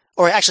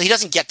 Or actually, he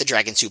doesn't get the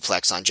dragon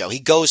suplex on Joe. He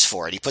goes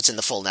for it. He puts in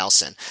the full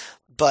Nelson.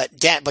 But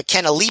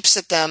Kenta leaps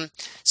at them.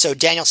 So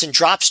Danielson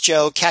drops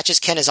Joe, catches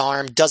Kenta's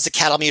arm, does the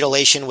cattle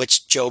mutilation,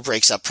 which Joe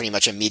breaks up pretty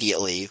much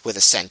immediately with a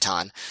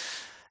senton.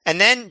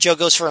 And then Joe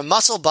goes for a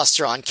muscle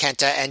buster on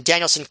Kenta, and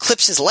Danielson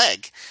clips his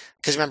leg.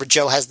 Because remember,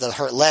 Joe has the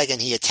hurt leg,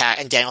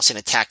 and Danielson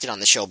attacked it on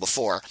the show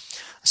before.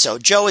 So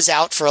Joe is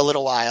out for a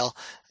little while,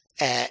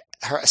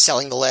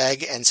 selling the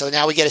leg. And so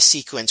now we get a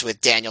sequence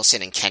with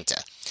Danielson and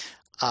Kenta.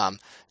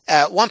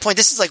 At one point,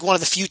 this is like one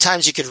of the few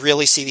times you could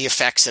really see the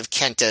effects of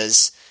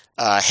Kenta's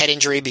head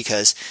injury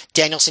because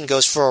Danielson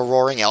goes for a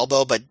roaring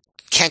elbow, but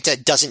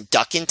Kenta doesn't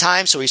duck in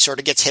time, so he sort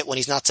of gets hit when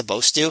he's not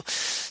supposed to.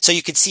 So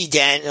you could see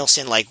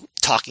Danielson like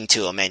talking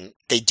to him, and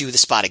they do the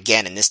spot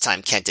again, and this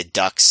time Kenta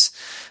ducks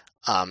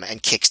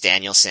and kicks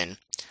Danielson.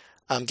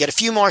 Get a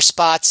few more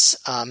spots,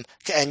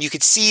 and you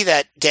could see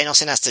that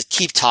Danielson has to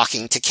keep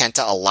talking to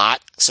Kenta a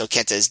lot, so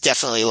Kenta is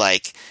definitely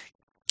like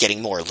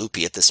getting more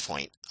loopy at this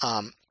point.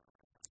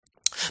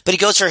 But he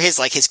goes for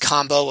his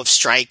combo of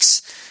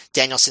strikes.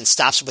 Danielson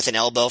stops with an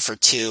elbow for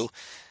 2.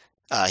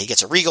 He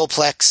gets a regal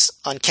plex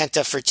on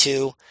Kenta for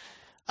 2.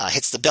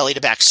 Hits the belly to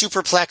back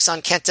superplex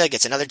on Kenta,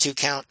 gets another 2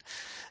 count.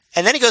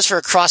 And then he goes for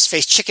a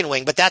cross-face chicken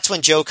wing, but that's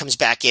when Joe comes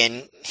back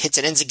in, hits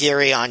an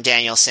enziguri on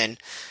Danielson.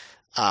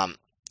 And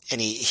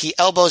he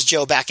elbows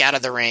Joe back out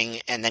of the ring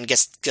and then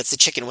gets the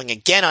chicken wing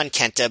again on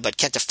Kenta, but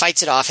Kenta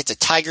fights it off, hits a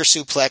tiger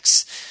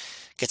suplex,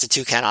 gets a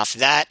 2 count off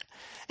that.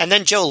 And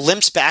then Joe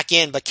limps back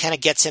in, but Kenta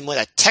gets him with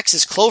a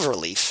Texas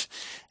cloverleaf.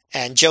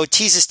 And Joe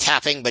teases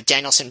tapping, but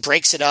Danielson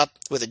breaks it up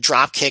with a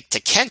drop kick to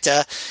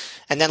Kenta,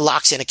 and then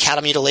locks in a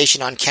cattle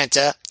mutilation on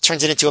Kenta,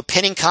 turns it into a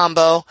pinning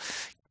combo,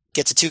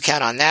 gets a 2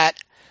 count on that.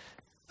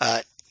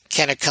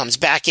 Kenta comes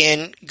back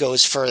in,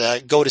 goes for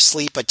the go to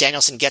sleep, but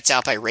Danielson gets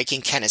out by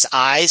raking Kenta's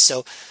eyes.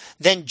 So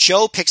then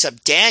Joe picks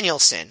up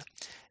Danielson,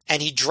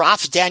 and he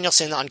drops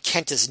Danielson on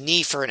Kenta's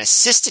knee for an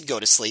assisted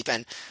go to sleep,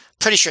 and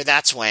pretty sure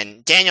that's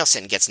when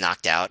Danielson gets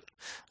knocked out.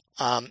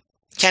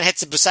 Kenta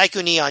hits a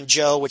Busaiku knee on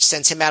Joe, which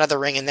sends him out of the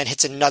ring, and then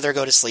hits another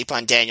go to sleep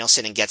on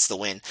Danielson and gets the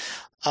win.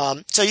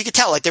 So you could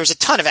tell, like, there was a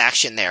ton of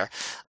action there.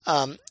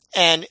 And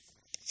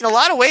in a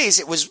lot of ways,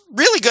 it was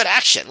really good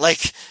action.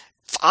 Like,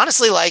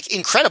 honestly, like,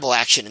 incredible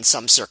action in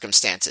some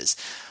circumstances.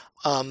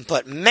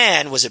 But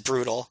man, was it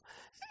brutal.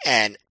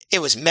 And it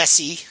was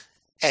messy.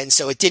 And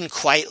so it didn't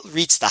quite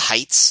reach the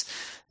heights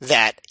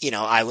that,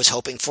 I was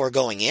hoping for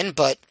going in.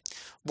 But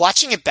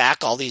watching it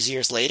back all these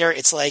years later,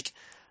 it's like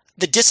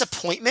the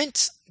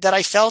disappointment that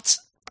I felt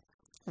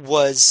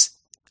was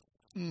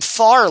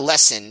far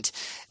lessened.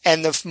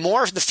 And the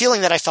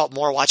feeling that I felt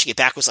more watching it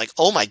back was like,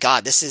 oh my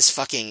God, this is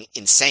fucking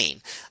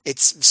insane.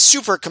 It's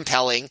super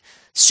compelling,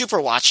 super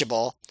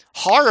watchable,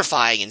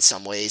 horrifying in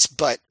some ways,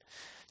 but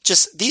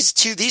just these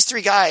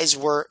 3 guys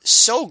were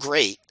so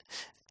great.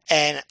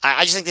 And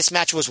I just think this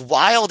match was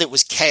wild. It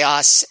was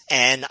chaos,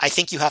 and I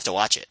think you have to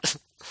watch it.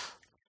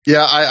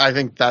 Yeah, I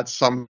think that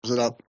sums it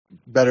up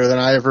better than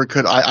I ever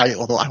could.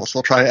 Although I will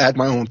still try to add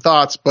my own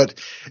thoughts, but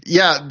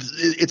yeah,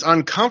 it's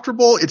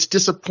uncomfortable, it's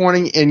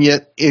disappointing, and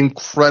yet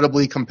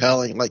incredibly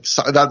compelling. Like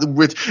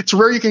it's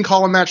rare you can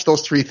call a match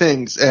those 3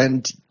 things,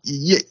 and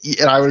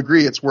I would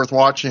agree it's worth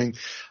watching.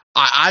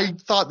 I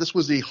thought this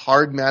was a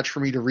hard match for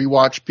me to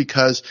rewatch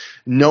because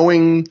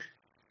knowing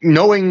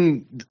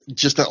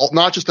just that,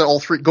 not just that all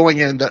 3 going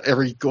in, that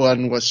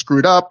everyone was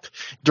screwed up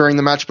during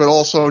the match, but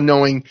also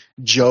knowing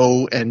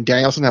Joe and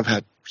Danielson have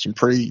had some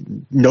pretty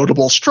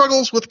notable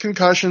struggles with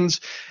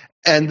concussions,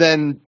 and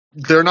then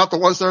they're not the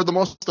ones that are the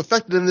most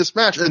affected in this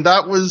match. And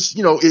that was,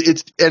 and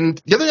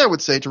the other thing I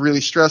would say to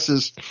really stress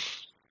is,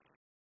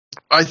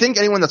 I think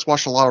anyone that's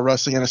watched a lot of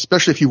wrestling, and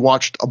especially if you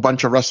watched a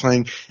bunch of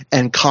wrestling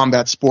and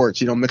combat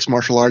sports, mixed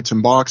martial arts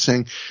and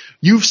boxing,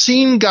 you've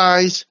seen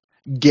guys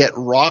get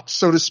rocked,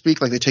 so to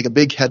speak, like they take a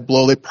big head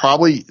blow. It's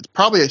probably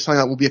something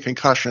that will be a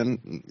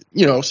concussion,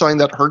 something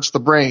that hurts the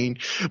brain,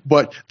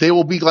 but they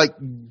will be like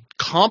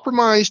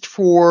compromised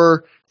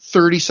for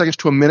 30 seconds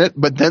to a minute,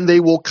 but then they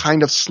will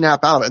kind of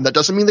snap out of it. And that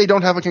doesn't mean they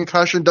don't have a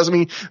concussion, doesn't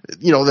mean,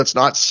 that's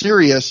not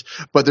serious,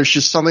 but there's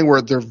just something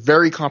where they're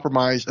very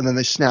compromised and then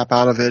they snap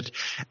out of it.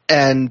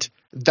 And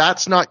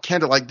that's not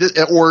Kenta like this,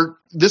 or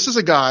this is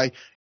a guy,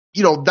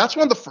 that's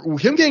one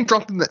of him getting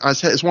dropped in the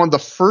head is one of the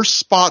first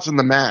spots in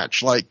the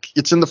match. Like,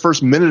 it's in the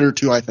first minute or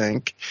 2, I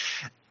think.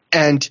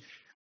 And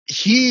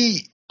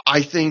he,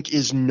 I think,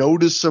 is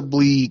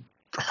noticeably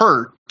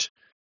hurt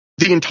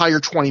the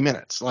entire 20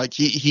 minutes. Like,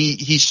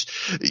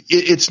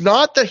 it's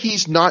not that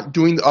he's not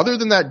doing, other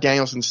than that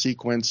Danielson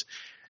sequence,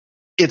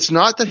 it's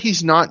not that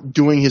he's not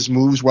doing his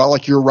moves well.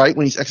 Like, you're right,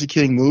 when he's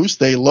executing moves,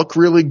 they look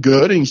really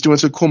good and he's doing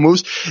some cool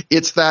moves.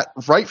 It's that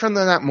right from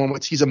that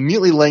moment, he's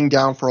immediately laying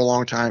down for a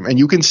long time. And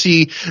you can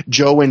see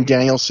Joe and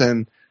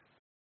Danielson,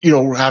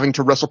 having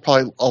to wrestle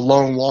probably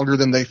alone longer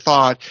than they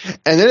thought.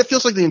 And then it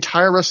feels like the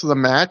entire rest of the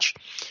match,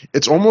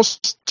 it's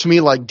almost to me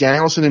like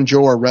Danielson and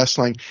Joe are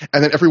wrestling.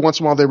 And then every once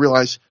in a while they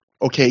realize,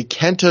 okay,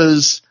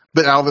 Kenta's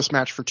been out of this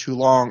match for too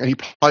long, and he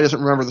probably doesn't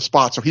remember the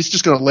spot, so he's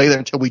just going to lay there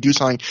until we do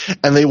something,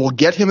 and they will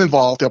get him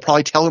involved. They'll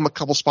probably tell him a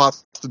couple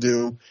spots to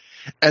do,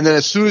 and then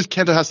as soon as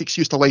Kenta has the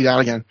excuse to lay down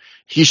again,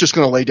 he's just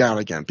going to lay down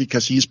again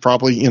because he's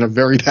probably in a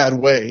very bad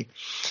way.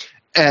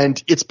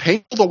 And it's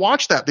painful to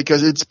watch that,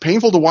 because it's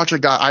painful to watch a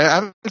guy. I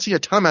haven't seen a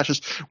ton of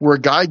matches where a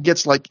guy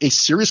gets like a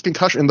serious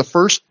concussion in the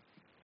first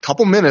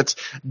couple minutes,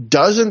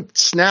 doesn't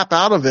snap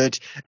out of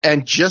it,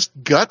 and just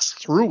guts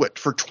through it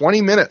for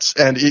 20 minutes.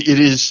 And it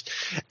is,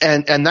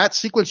 and that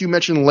sequence you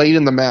mentioned late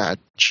in the match,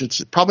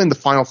 it's probably in the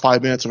final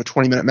 5 minutes of a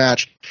 20-minute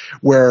match,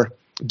 where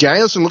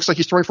Danielson looks like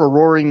he's throwing for a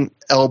roaring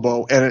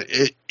elbow, and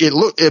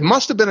it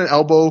must have been an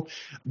elbow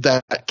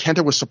that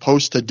Kenta was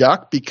supposed to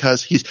duck,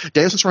 because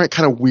Danielson's throwing it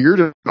kind of weird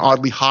and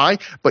oddly high,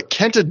 but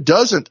Kenta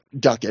doesn't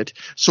duck it,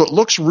 so it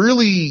looks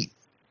really,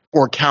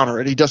 or counter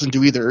it, he doesn't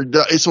do either,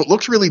 so it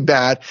looks really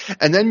bad.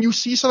 And then you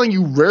see something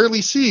you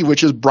rarely see,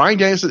 which is Bryan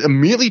Danielson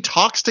immediately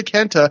talks to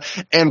Kenta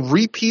and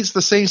repeats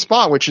the same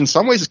spot, which in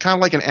some ways is kind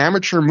of like an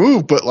amateur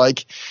move, but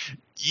like,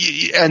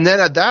 and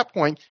then at that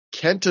point,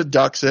 Kenta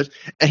ducks it,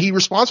 and he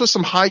responds with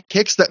some high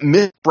kicks that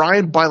miss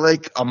Bryan by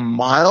like a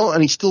mile,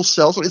 and he still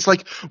sells it. It's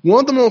like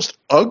one of the most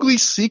ugly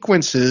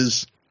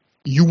sequences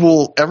you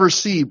will ever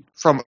see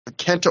from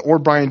Kenta or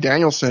Bryan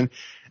Danielson.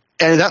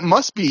 And that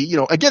must be,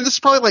 again, this is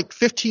probably like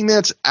 15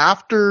 minutes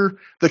after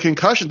the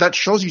concussion. That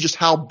shows you just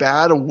how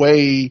bad a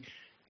way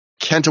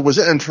Kenta was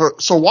in. And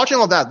so watching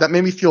all that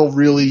made me feel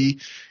really,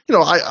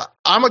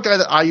 I'm a guy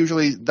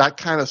that that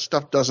kind of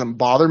stuff doesn't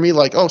bother me.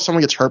 Like, oh, someone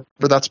gets hurt,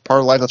 but that's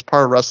part of life. That's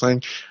part of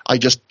wrestling. I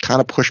just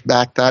kind of push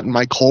back that in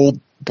my cold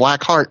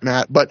black heart,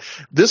 Matt. But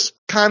this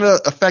kind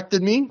of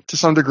affected me to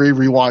some degree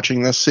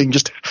rewatching this, seeing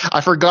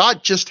I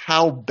forgot just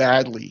how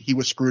badly he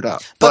was screwed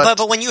up.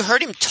 But when you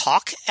heard him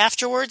talk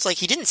afterwards, like,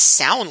 he didn't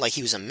sound like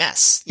he was a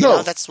mess. You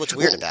know, that's what's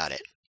weird about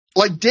it.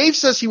 Like, Dave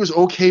says he was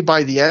okay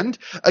by the end.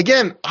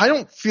 Again, I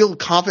don't feel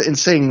confident in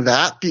saying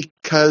that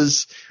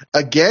because,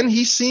 again,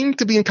 he seemed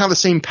to be in kind of the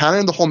same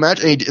pattern the whole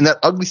match, and that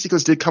ugly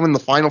sequence did come in the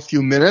final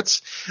few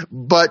minutes.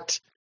 But,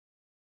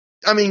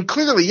 I mean,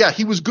 clearly, yeah,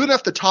 he was good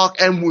enough to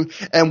talk, and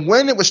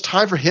when it was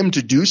time for him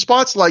to do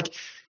spots, like,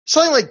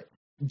 something like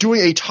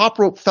doing a top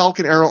rope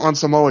Falcon Arrow on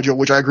Samoa Joe,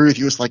 which I agree with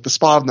you is like the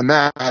spot of the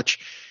match,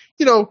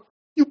 you know,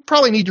 you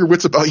probably need your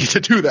wits about you to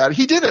do that.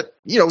 He did it.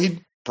 You know, he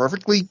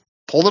perfectly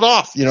pulled it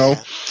off, you know,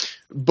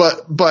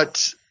 but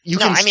you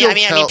can still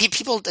tell. I mean,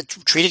 people that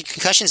treated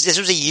concussions. This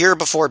was a year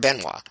before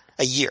Benoit,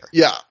 a year.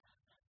 Yeah,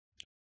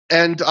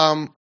 and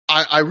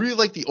I really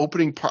like the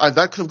opening part.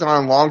 That could have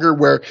gone on longer,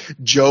 where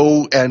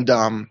Joe and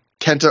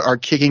Kenta are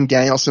kicking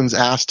Danielson's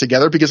ass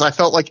together, because I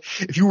felt like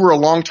if you were a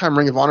longtime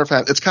Ring of Honor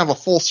fan, it's kind of a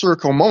full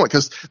circle moment,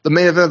 because the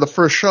main event of the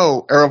first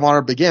show, Era of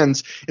Honor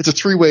begins. It's a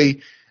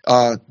 3-way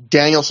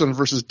Danielson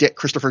versus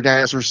Christopher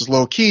Danielson versus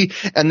Low Ki,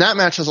 and that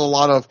match has a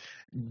lot of,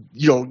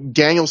 you know,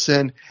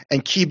 Danielson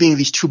and Key being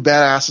these two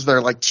badasses that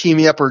are like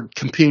teaming up or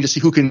competing to see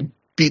who can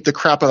beat the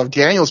crap out of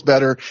Daniels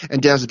better, and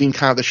Daniels being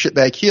kind of the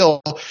shitbag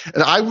heel.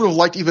 And I would have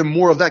liked even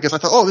more of that, because I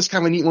thought, oh, this is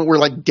kind of a neat one where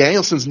like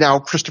Danielson's now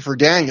Christopher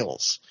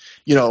Daniels,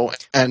 you know,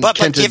 and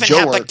Kenta and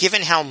Joe but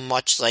given how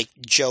much like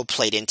Joe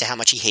played into how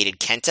much he hated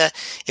Kenta,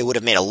 it would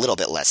have made a little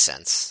bit less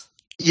sense.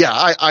 Yeah,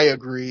 I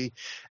agree.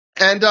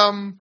 And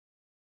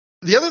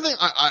the other thing,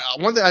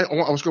 one thing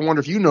I was going to wonder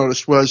if you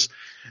noticed was,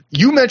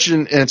 you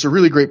mentioned, and it's a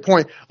really great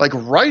point, like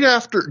right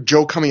after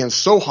Joe coming in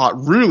so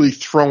hot, really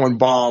throwing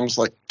bombs,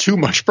 like too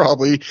much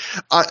probably,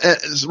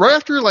 right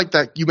after like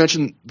that, you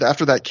mentioned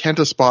after that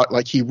Kenta spot,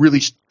 like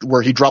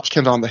where he drops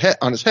Kenta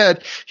on his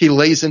head, he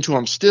lays into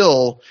him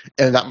still,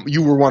 and that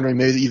you were wondering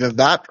maybe either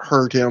that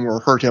hurt him or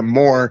hurt him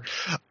more.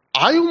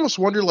 I almost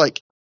wonder,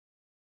 like,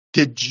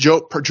 did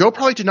Joe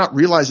probably did not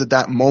realize at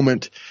that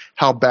moment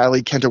how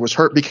badly Kenta was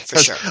hurt,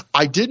 because sure.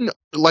 I didn't,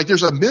 like,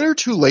 there's a minute or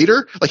two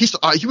later, like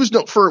he was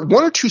for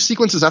one or two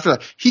sequences after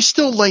that, he's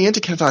still laying into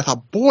Kenta. I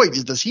thought, boy,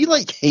 does he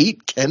like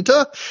hate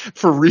Kenta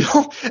for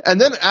real? And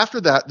then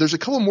after that, there's a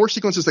couple more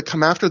sequences that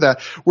come after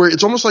that where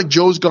it's almost like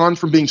Joe's gone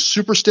from being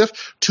super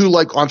stiff to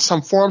like on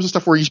some forums and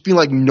stuff where he's being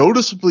like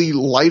noticeably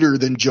lighter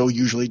than Joe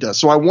usually does.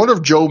 So I wonder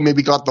if Joe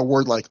maybe got the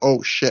word like,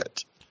 oh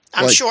shit.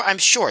 I'm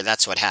sure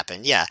that's what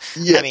happened. Yeah.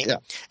 I mean,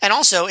 and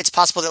also it's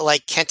possible that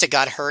like Kenta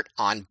got hurt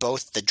on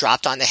both the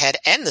dropped on the head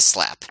and the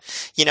slap,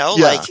 you know,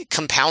 like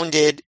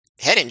compounded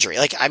head injury.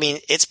 Like, I mean,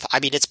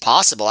 it's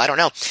possible. I don't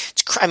know.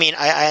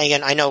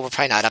 I know we're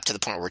probably not up to the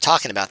point where we're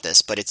talking about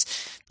this, but it's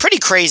pretty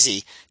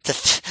crazy to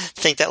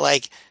think that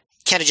like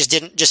Kenta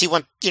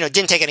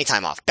didn't take any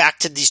time off. Back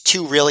to these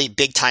two really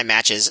big time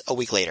matches a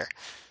week later.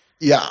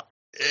 Yeah.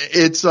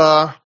 It's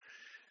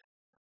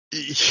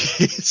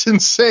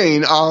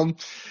insane.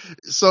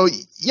 So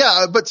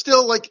yeah, but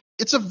still, like,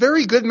 it's a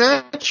very good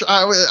match.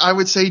 I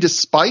would say,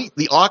 despite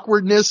the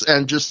awkwardness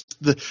and just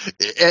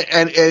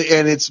and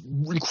it's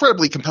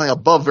incredibly compelling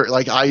above it.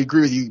 Like, I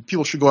agree with you.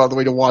 People should go out of the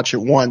way to watch it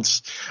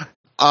once.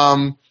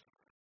 I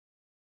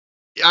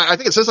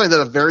think it says something that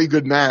a very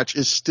good match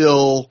is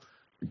still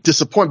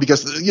disappointing,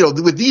 because, you know,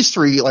 with these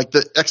three, like,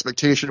 the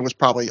expectation was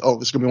probably, oh,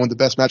 this is going to be one of the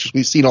best matches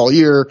we've seen all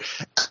year.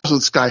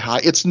 Absolute sky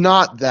high. It's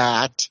not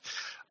that.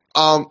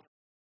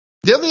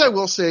 The other thing I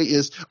will say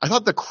is, I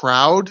thought the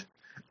crowd,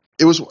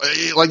 it was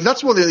like,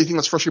 that's one of the other things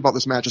that's frustrating about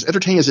this match. As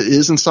entertaining as it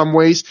is in some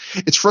ways,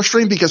 it's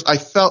frustrating because I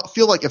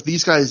feel like if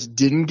these guys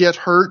didn't get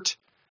hurt,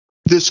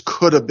 this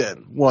could have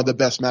been one of the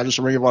best matches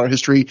in Ring of Honor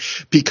history,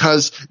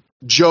 because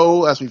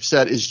Joe, as we've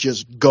said, is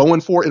just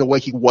going for it in a way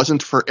he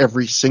wasn't for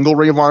every single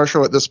Ring of Honor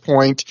show at this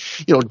point.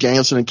 You know,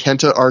 Danielson and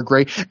Kenta are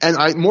great.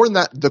 And more than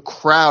that, the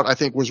crowd, I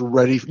think, was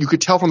ready. You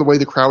could tell from the way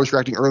the crowd was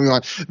reacting early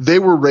on, they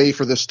were ready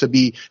for this to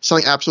be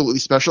something absolutely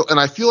special. And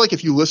I feel like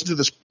if you listen to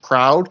this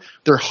crowd,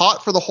 they're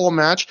hot for the whole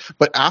match,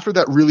 but after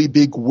that really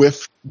big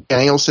whiff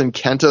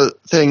Danielson-Kenta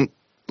thing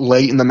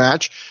late in the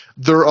match,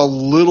 they're a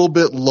little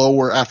bit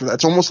lower after that.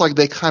 It's almost like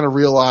they kind of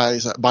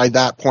realize by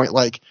that point,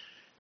 like,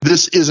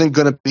 this isn't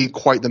going to be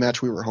quite the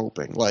match we were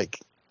hoping. Like,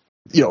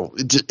 you know,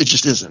 it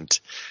just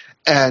isn't.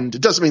 And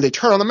it doesn't mean they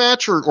turn on the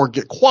match or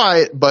get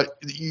quiet, but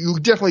you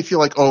definitely feel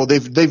like, oh,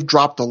 they've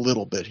dropped a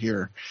little bit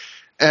here.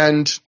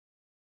 And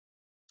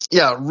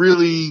yeah,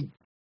 really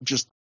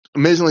just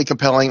amazingly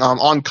compelling.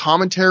 On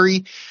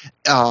commentary,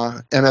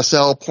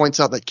 MSL points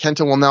out that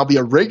Kenta will now be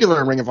a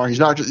regular in Ring of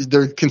Honor.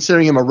 They're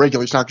considering him a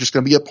regular. He's not just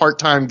going to be a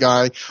part-time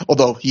guy,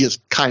 although he is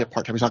kind of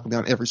part-time. He's not going to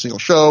be on every single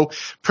show.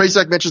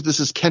 Prazak mentions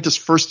this is Kenta's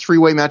first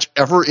 3-way match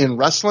ever in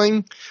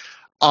wrestling.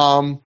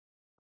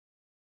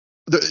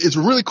 It's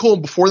really cool.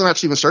 Before the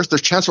match even starts,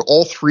 there's a chance for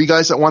all three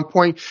guys at one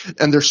point,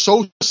 and they're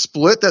so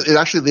split that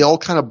they all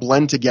kind of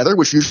blend together,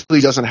 which usually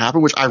doesn't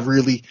happen, which I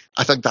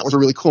think that was a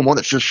really cool moment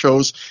that just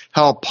shows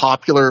how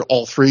popular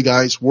all three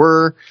guys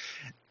were.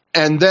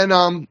 And then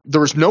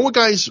there was no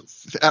guys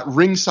at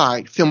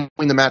ringside filming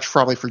the match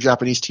probably for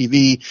Japanese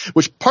TV,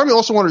 which part of me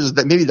also wonders is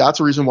that maybe that's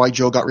the reason why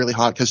Joe got really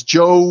hot, because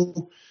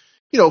Joe,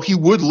 he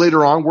would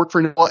later on work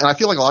for Noah, and I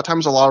feel like a lot of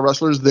times a lot of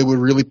wrestlers, they would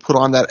really put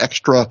on that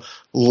extra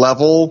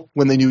level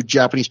when they knew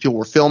Japanese people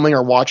were filming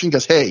or watching,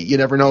 because, hey, you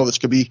never know, this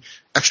could be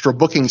extra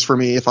bookings for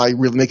me if I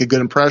really make a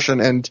good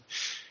impression. And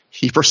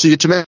he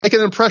proceeded to make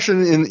an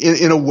impression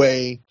in a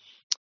way.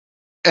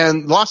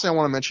 And the last thing I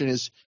want to mention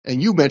is,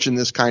 and you mentioned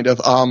this kind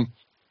of,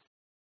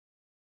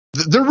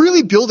 they're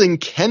really building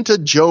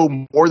Kenta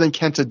Joe more than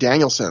Kenta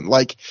Danielson.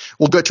 Like,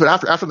 we'll get to it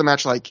after the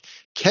match. Like,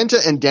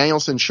 Kenta and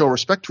Danielson show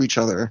respect to each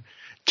other.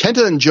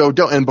 Kenta and Joe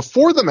don't. And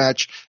before the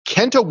match,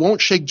 Kenta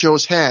won't shake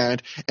Joe's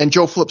hand, and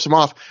Joe flips him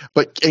off.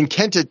 And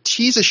Kenta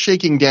teases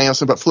shaking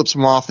Danielson, but flips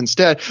him off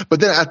instead.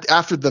 But then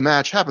after the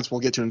match happens,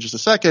 we'll get to it in just a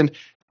second.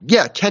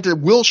 Yeah, Kenta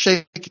will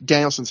shake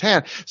Danielson's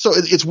hand. So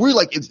it's weird.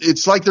 Like,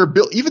 it's like they're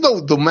built. Even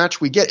though the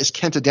match we get is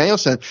Kenta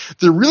Danielson,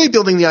 they're really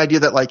building the idea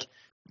that, like,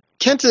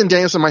 Kenta and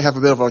Danielson might have a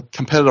bit of a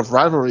competitive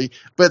rivalry,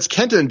 but it's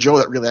Kenta and Joe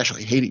that really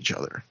actually hate each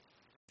other.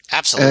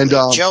 Absolutely.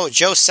 And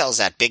Joe sells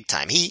that big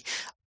time. He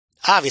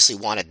obviously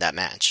wanted that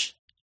match.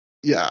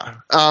 Yeah.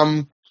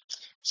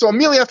 So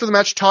immediately after the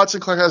match, Todd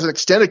Sinclair has an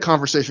extended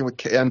conversation with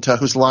Kenta,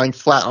 who's lying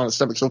flat on his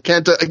stomach. So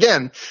Kenta,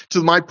 again,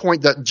 to my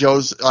point that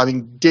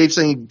Dave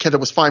saying Kenta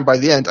was fine by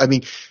the end,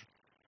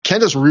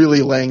 Kenta's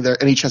really laying there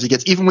any chance he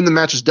gets, even when the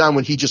match is done,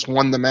 when he just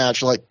won the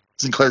match, like,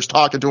 Sinclair's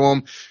talking to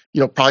him,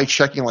 probably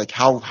checking, like,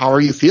 how are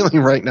you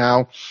feeling right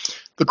now?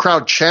 The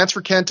crowd chants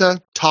for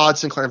Kenta. Todd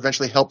Sinclair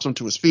eventually helps him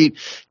to his feet.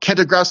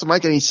 Kenta grabs the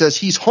mic and he says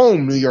he's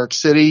home, New York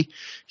City.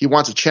 He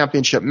wants a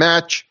championship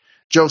match.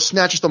 Joe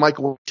snatches the mic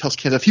away, tells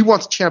Kenta if he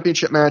wants a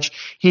championship match,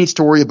 he needs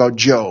to worry about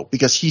Joe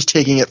because he's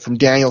taking it from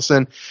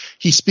Danielson.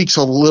 He speaks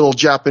a little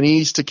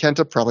Japanese to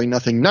Kenta, probably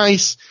nothing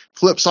nice,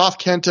 flips off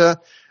Kenta.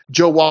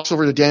 Joe walks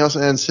over to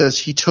Danielson and says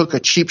he took a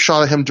cheap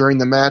shot at him during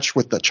the match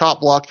with the chop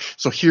block,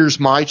 so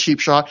here's my cheap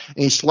shot.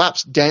 And he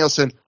slaps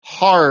Danielson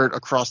hard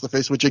across the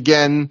face, which,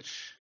 again,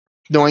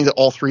 knowing that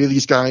all three of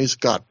these guys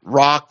got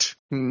rocked,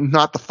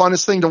 not the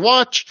funnest thing to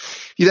watch.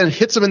 He then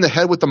hits him in the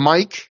head with the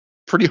mic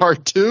pretty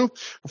hard, too,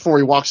 before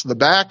he walks to the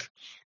back.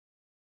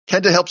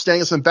 Kenta helps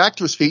Danielson back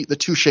to his feet. The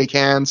two shake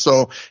hands,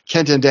 so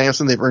Kenta and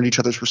Danielson, they've earned each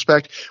other's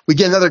respect. We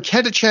get another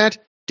Kenta chant.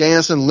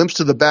 Danielson limps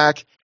to the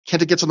back.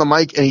 Kenta gets on the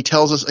mic and he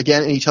tells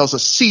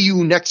us, see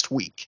you next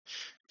week.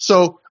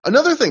 So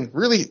another thing,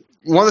 really,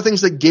 one of the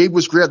things that Gabe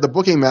was great at the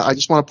booking, Matt, I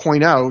just want to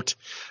point out,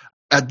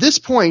 at this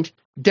point,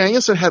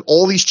 Danielson had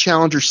all these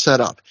challengers set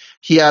up.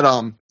 He had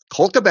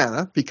Colt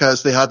Cabana,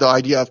 because they had the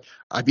idea of,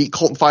 I beat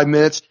Colt in 5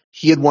 minutes.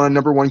 He had won a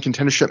number one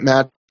contendership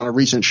match on a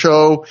recent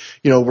show.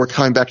 We're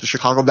coming back to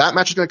Chicago. That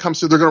match is going to come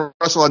soon. They're going to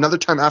wrestle another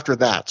time after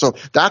that. So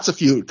that's a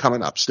feud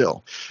coming up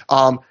still.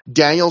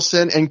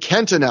 Danielson and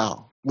Kenta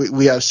now.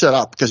 We have set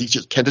up because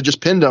Kenta just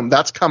pinned him.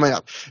 That's coming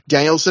up.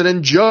 Danielson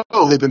and Joe,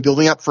 they've been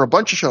building up for a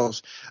bunch of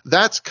shows.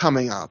 That's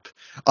coming up.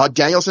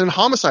 Danielson and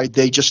Homicide,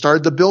 they just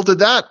started the build of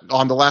that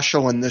on the last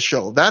show and this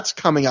show. That's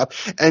coming up.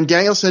 And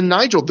Danielson and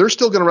Nigel, they're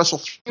still going to wrestle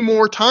 3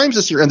 more times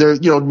this year. And they're,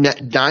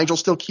 Nigel's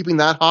still keeping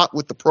that hot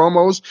with the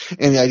promos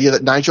and the idea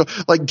that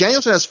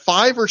Danielson has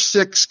 5 or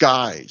 6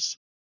 guys.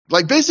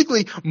 Like,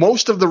 basically,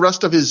 most of the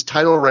rest of his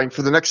title rank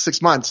for the next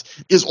 6 months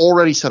is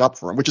already set up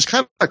for him, which is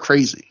kind of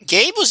crazy.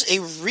 Gabe was a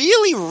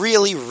really,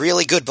 really,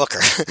 really good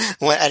booker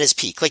at his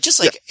peak. I'd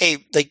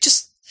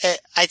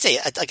say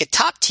like a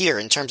top tier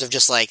in terms of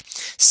just like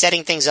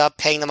setting things up,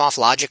 paying them off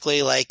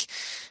logically, like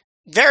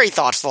very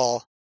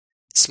thoughtful,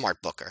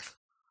 smart booker.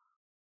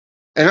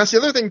 And that's the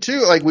other thing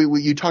too, like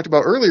you talked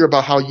about earlier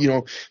about how,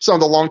 some of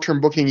the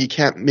long-term booking you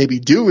can't maybe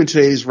do in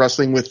today's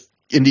wrestling with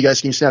indie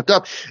guys getting snapped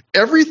up.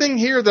 Everything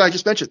here that I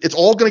just mentioned, it's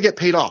all going to get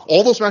paid off.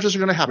 All those matches are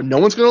going to happen. No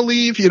one's going to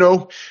leave, I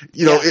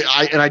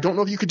don't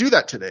know if you could do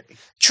that today.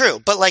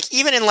 True. But like,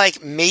 even in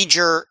like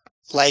major,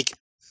 like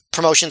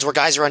promotions where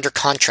guys are under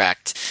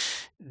contract,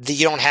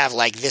 you don't have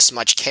like this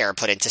much care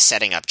put into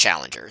setting up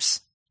challengers.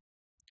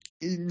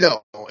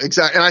 No,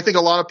 exactly. And I think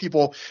a lot of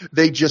people,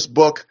 they just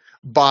book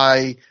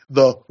by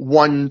the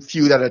one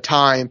feud at a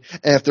time.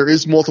 And if there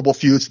is multiple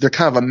feuds, they're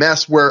kind of a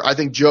mess where I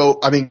think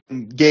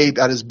Gabe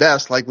at his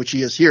best, like which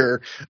he is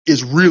here,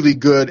 is really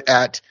good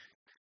at,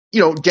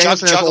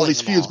 Danielson has all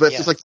these feuds, but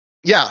it's like,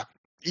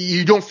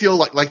 you don't feel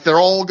like they're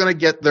all going to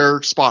get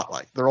their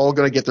spotlight. They're all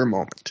going to get their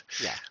moment.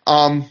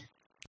 Yeah.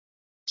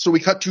 So we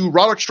cut to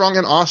Roderick Strong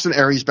and Austin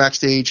Aries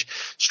backstage.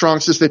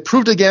 Strong says they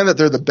proved again that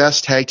they're the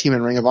best tag team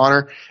in Ring of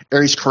Honor.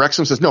 Aries corrects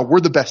him and says, no, we're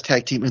the best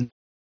tag team in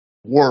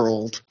the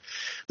world.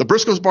 The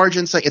Briscoes barge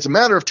in, saying it's a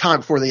matter of time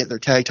before they get their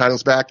tag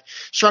titles back.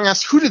 Strong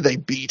asks, who did they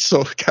beat?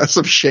 So got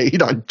some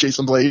shade on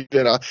Jason Blade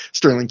and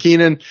Sterling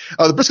Keenan.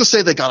 The Briscoes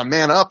say they got a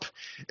man up.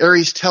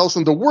 Aries tells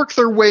them to work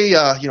their way,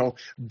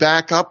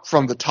 back up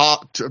from the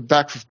top,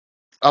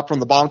 up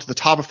from the bottom to the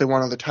top if they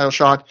want another title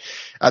shot.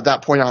 At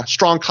that point,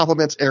 Strong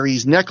compliments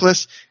Aries'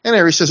 necklace, and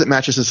Aries says it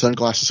matches his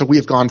sunglasses. So we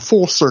have gone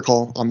full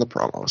circle on the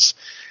promos.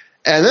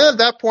 And then at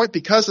that point,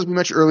 because as we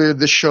mentioned earlier,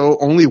 this show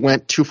only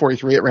went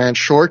 2:43, it ran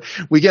short,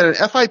 we get an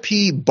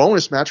FIP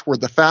bonus match where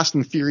the Fast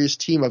and Furious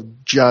team of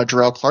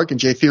Jarrell Clark and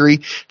Jay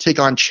Fury take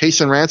on Chase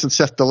and Rance and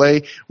Seth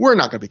Delay. We're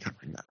not going to be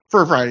covering that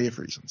for a variety of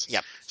reasons.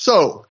 Yep.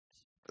 So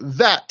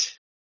that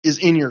is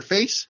in your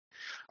face.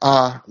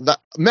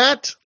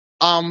 Matt,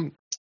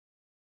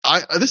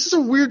 this is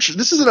a weird.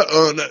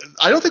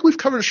 I don't think we've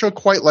covered a show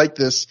quite like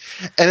this.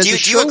 And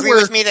do you agree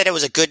with me that it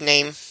was a good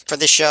name for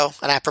this show,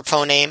 an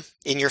apropos name,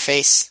 In Your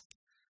Face?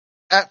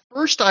 At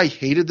first, I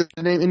hated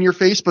the name In Your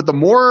Face, but the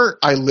more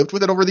I lived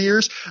with it over the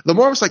years, the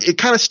more I was like, it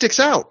kind of sticks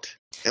out,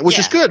 which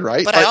is good,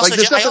 right? But I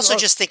also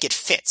just think it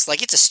fits.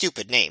 Like, it's a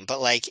stupid name,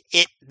 but like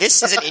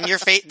this is an in your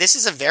face. This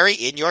is a very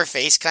in your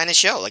face kind of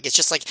show. Like, it's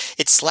just like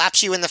it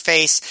slaps you in the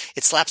face.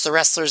 It slaps the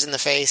wrestlers in the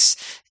face.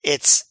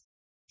 It's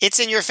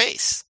in your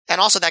face,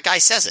 and also that guy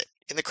says it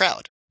in the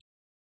crowd.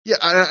 Yeah,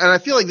 and I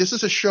feel like this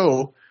is a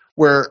show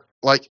where,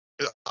 like,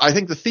 I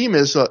think the theme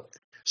is.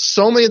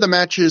 So many of the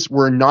matches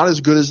were not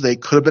as good as they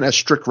could have been as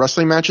strict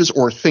wrestling matches,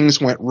 or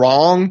things went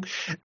wrong,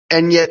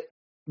 and yet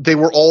they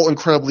were all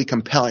incredibly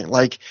compelling.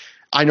 Like,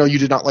 I know you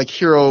did not like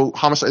Hero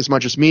Homicide as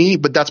much as me,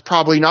 but that's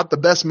probably not the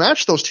best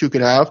match those two could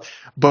have.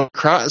 But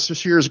crowd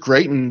atmosphere is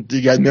great, and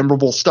you got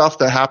memorable stuff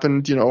that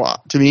happened, to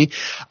me.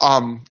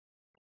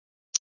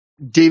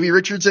 Davey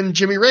Richards and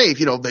Jimmy Rave,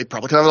 they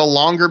probably could have had a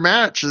longer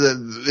match.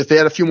 If they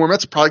had a few more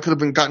minutes, it probably could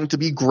have gotten to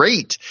be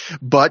great.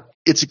 But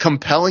it's a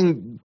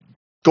compelling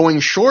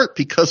going short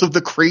because of the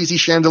crazy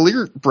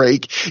chandelier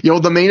break.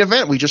 The main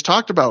event we just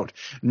talked about,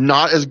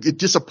 not as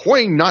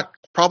disappointing, not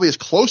probably as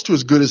close to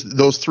as good as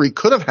those three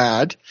could have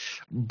had,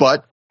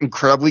 but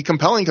incredibly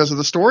compelling because of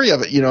the story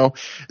of it.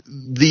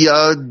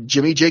 The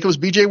Jimmy Jacobs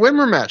BJ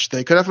Whitmer match,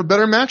 they could have a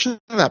better match than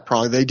that.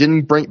 Probably they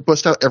didn't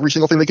bust out every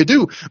single thing they could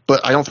do,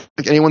 but I don't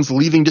think anyone's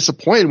leaving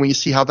disappointed when you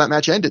see how that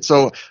match ended.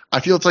 So I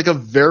feel it's like a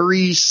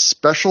very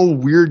special,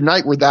 weird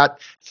night where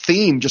that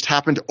theme just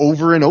happened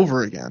over and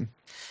over again.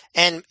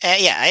 And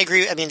I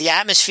agree. I mean, the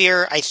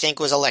atmosphere, I think,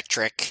 was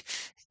electric.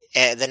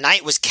 The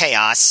night was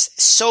chaos,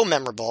 so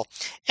memorable.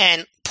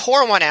 And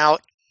pour one out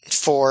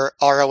for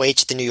ROH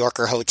at the New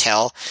Yorker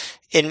Hotel.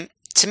 And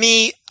to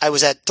me, I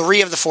was at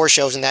 3 of the 4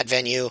 shows in that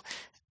venue,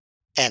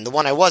 and the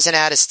one I wasn't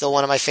at is still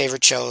one of my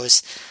favorite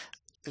shows.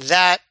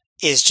 That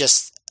is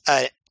just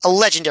a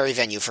legendary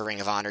venue for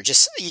Ring of Honor.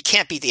 Just, you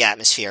can't beat the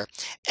atmosphere.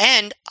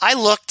 And I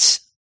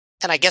looked,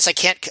 and I guess I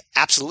can't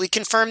absolutely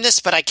confirm this,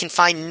 but I can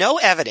find no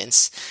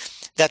evidence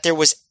that there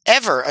was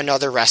ever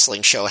another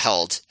wrestling show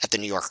held at the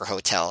New Yorker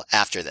Hotel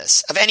after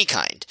this, of any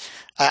kind.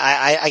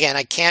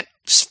 I can't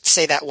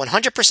say that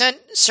 100%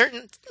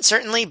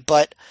 certainly,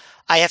 but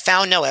I have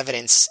found no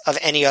evidence of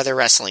any other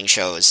wrestling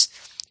shows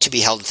to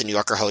be held at the New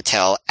Yorker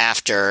Hotel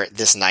after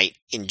this night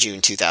in June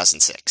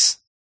 2006.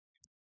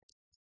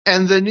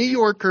 And the New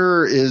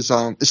Yorker is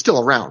still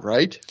around,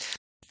 right?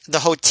 The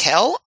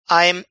hotel,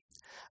 I'm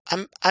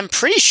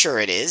pretty sure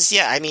it is.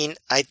 Yeah, I mean,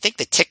 I think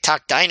the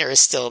TikTok Diner is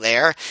still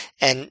there,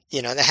 and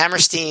the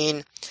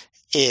Hammerstein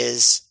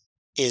is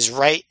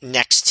right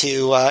next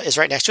to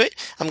it.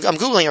 I'm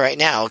googling it right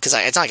now because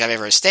it's not like I'm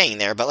ever staying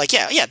there, but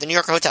the New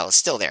Yorker Hotel is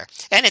still there,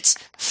 and it's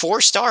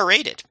 4-star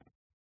rated.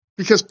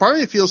 Because part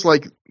of me feels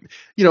like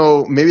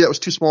maybe that was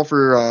too small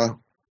for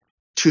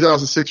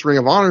 2006 Ring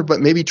of Honor, but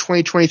maybe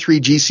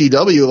 2023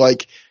 GCW,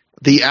 like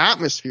the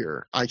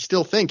atmosphere. I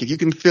still think if you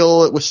can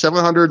fill it with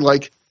 700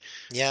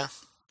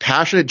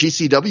 passionate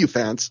GCW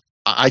fans,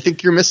 I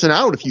think you're missing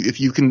out.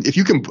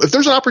 If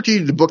there's an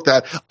opportunity to book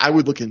that, I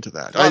would look into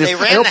that.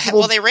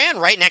 Well, they ran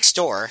right next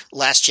door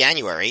last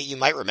January. You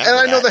might remember. And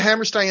I know the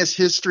Hammerstein has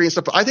history and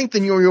stuff, but I think the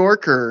New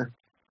Yorker,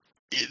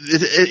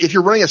 if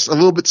you're running a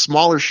little bit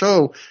smaller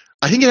show,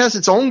 I think it has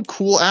its own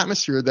cool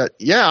atmosphere that,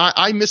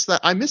 I miss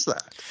that. I miss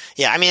that.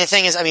 Yeah, I mean, the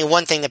thing is,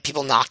 one thing that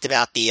people knocked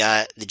about the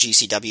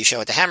GCW show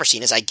at the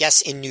Hammerstein is I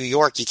guess in New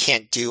York you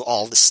can't do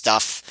all the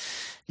stuff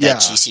that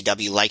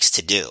GCW likes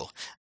to do.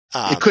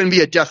 It couldn't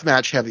be a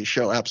deathmatch heavy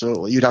show,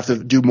 absolutely. You'd have to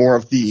do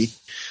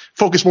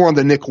focus more on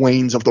the Nick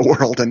Waynes of the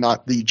world and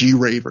not the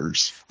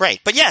G-Ravers.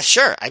 Right, but yeah,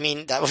 sure. I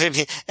mean, that would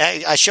be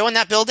a show in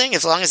that building,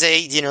 as long as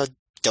they,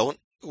 don't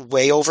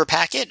way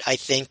overpack it, I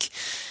think,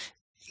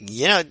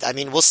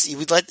 we'll see.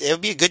 It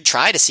would be a good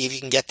try to see if you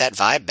can get that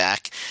vibe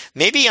back.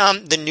 Maybe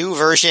the new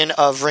version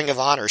of Ring of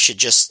Honor should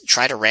just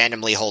try to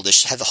randomly hold a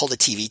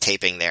TV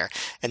taping there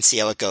and see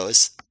how it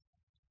goes.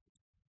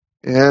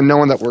 And no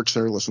one that works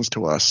there listens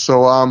to us.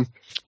 So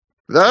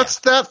that's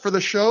that for the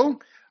show.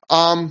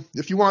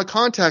 If you want to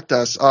contact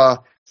us,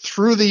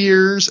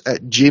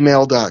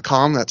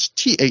 ThROH@gmail.com. That's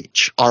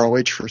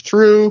THROH for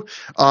through.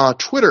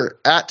 Twitter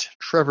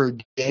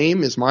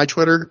 @TrevorGame is my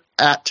Twitter.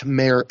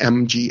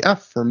 @MayorMGF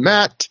for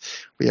Matt.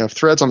 We have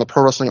threads on the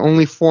Pro Wrestling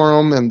Only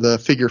forum and the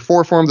Figure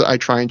 4 forum that I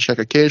try and check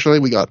occasionally.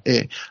 We got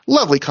a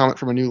lovely comment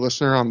from a new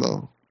listener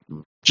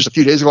just a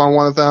few days ago on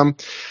one of them.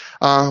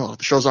 The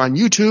show's on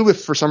YouTube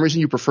if for some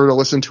reason you prefer to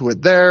listen to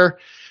it there.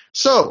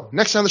 So,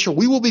 next on the show,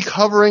 we will be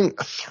covering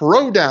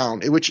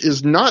Throwdown, which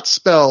is not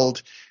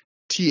spelled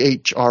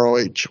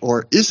THROH,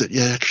 or is it?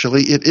 Yeah,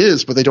 actually, it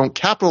is, but they don't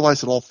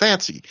capitalize it all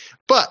fancy.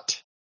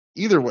 But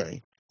Either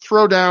way,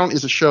 Throwdown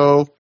is a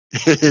show.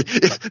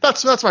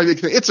 That's my big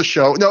thing. It's a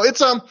show. No, it's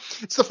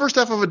the first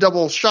half of a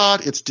double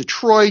shot. It's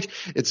Detroit.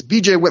 It's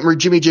BJ Whitmer,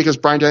 Jimmy Jacobs,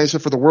 Bryan Danielson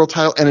for the world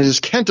title, and it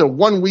is Kenta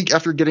 1 week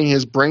after getting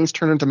his brains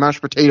turned into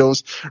mashed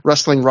potatoes,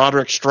 wrestling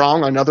Roderick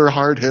Strong, another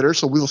hard hitter.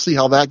 So we'll see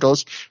how that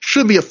goes.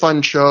 Should be a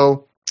fun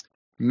show.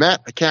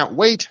 Matt, I can't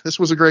wait. This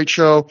was a great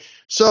show.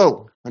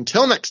 So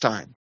until next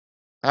time,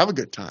 have a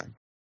good time.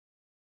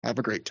 Have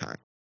a great time.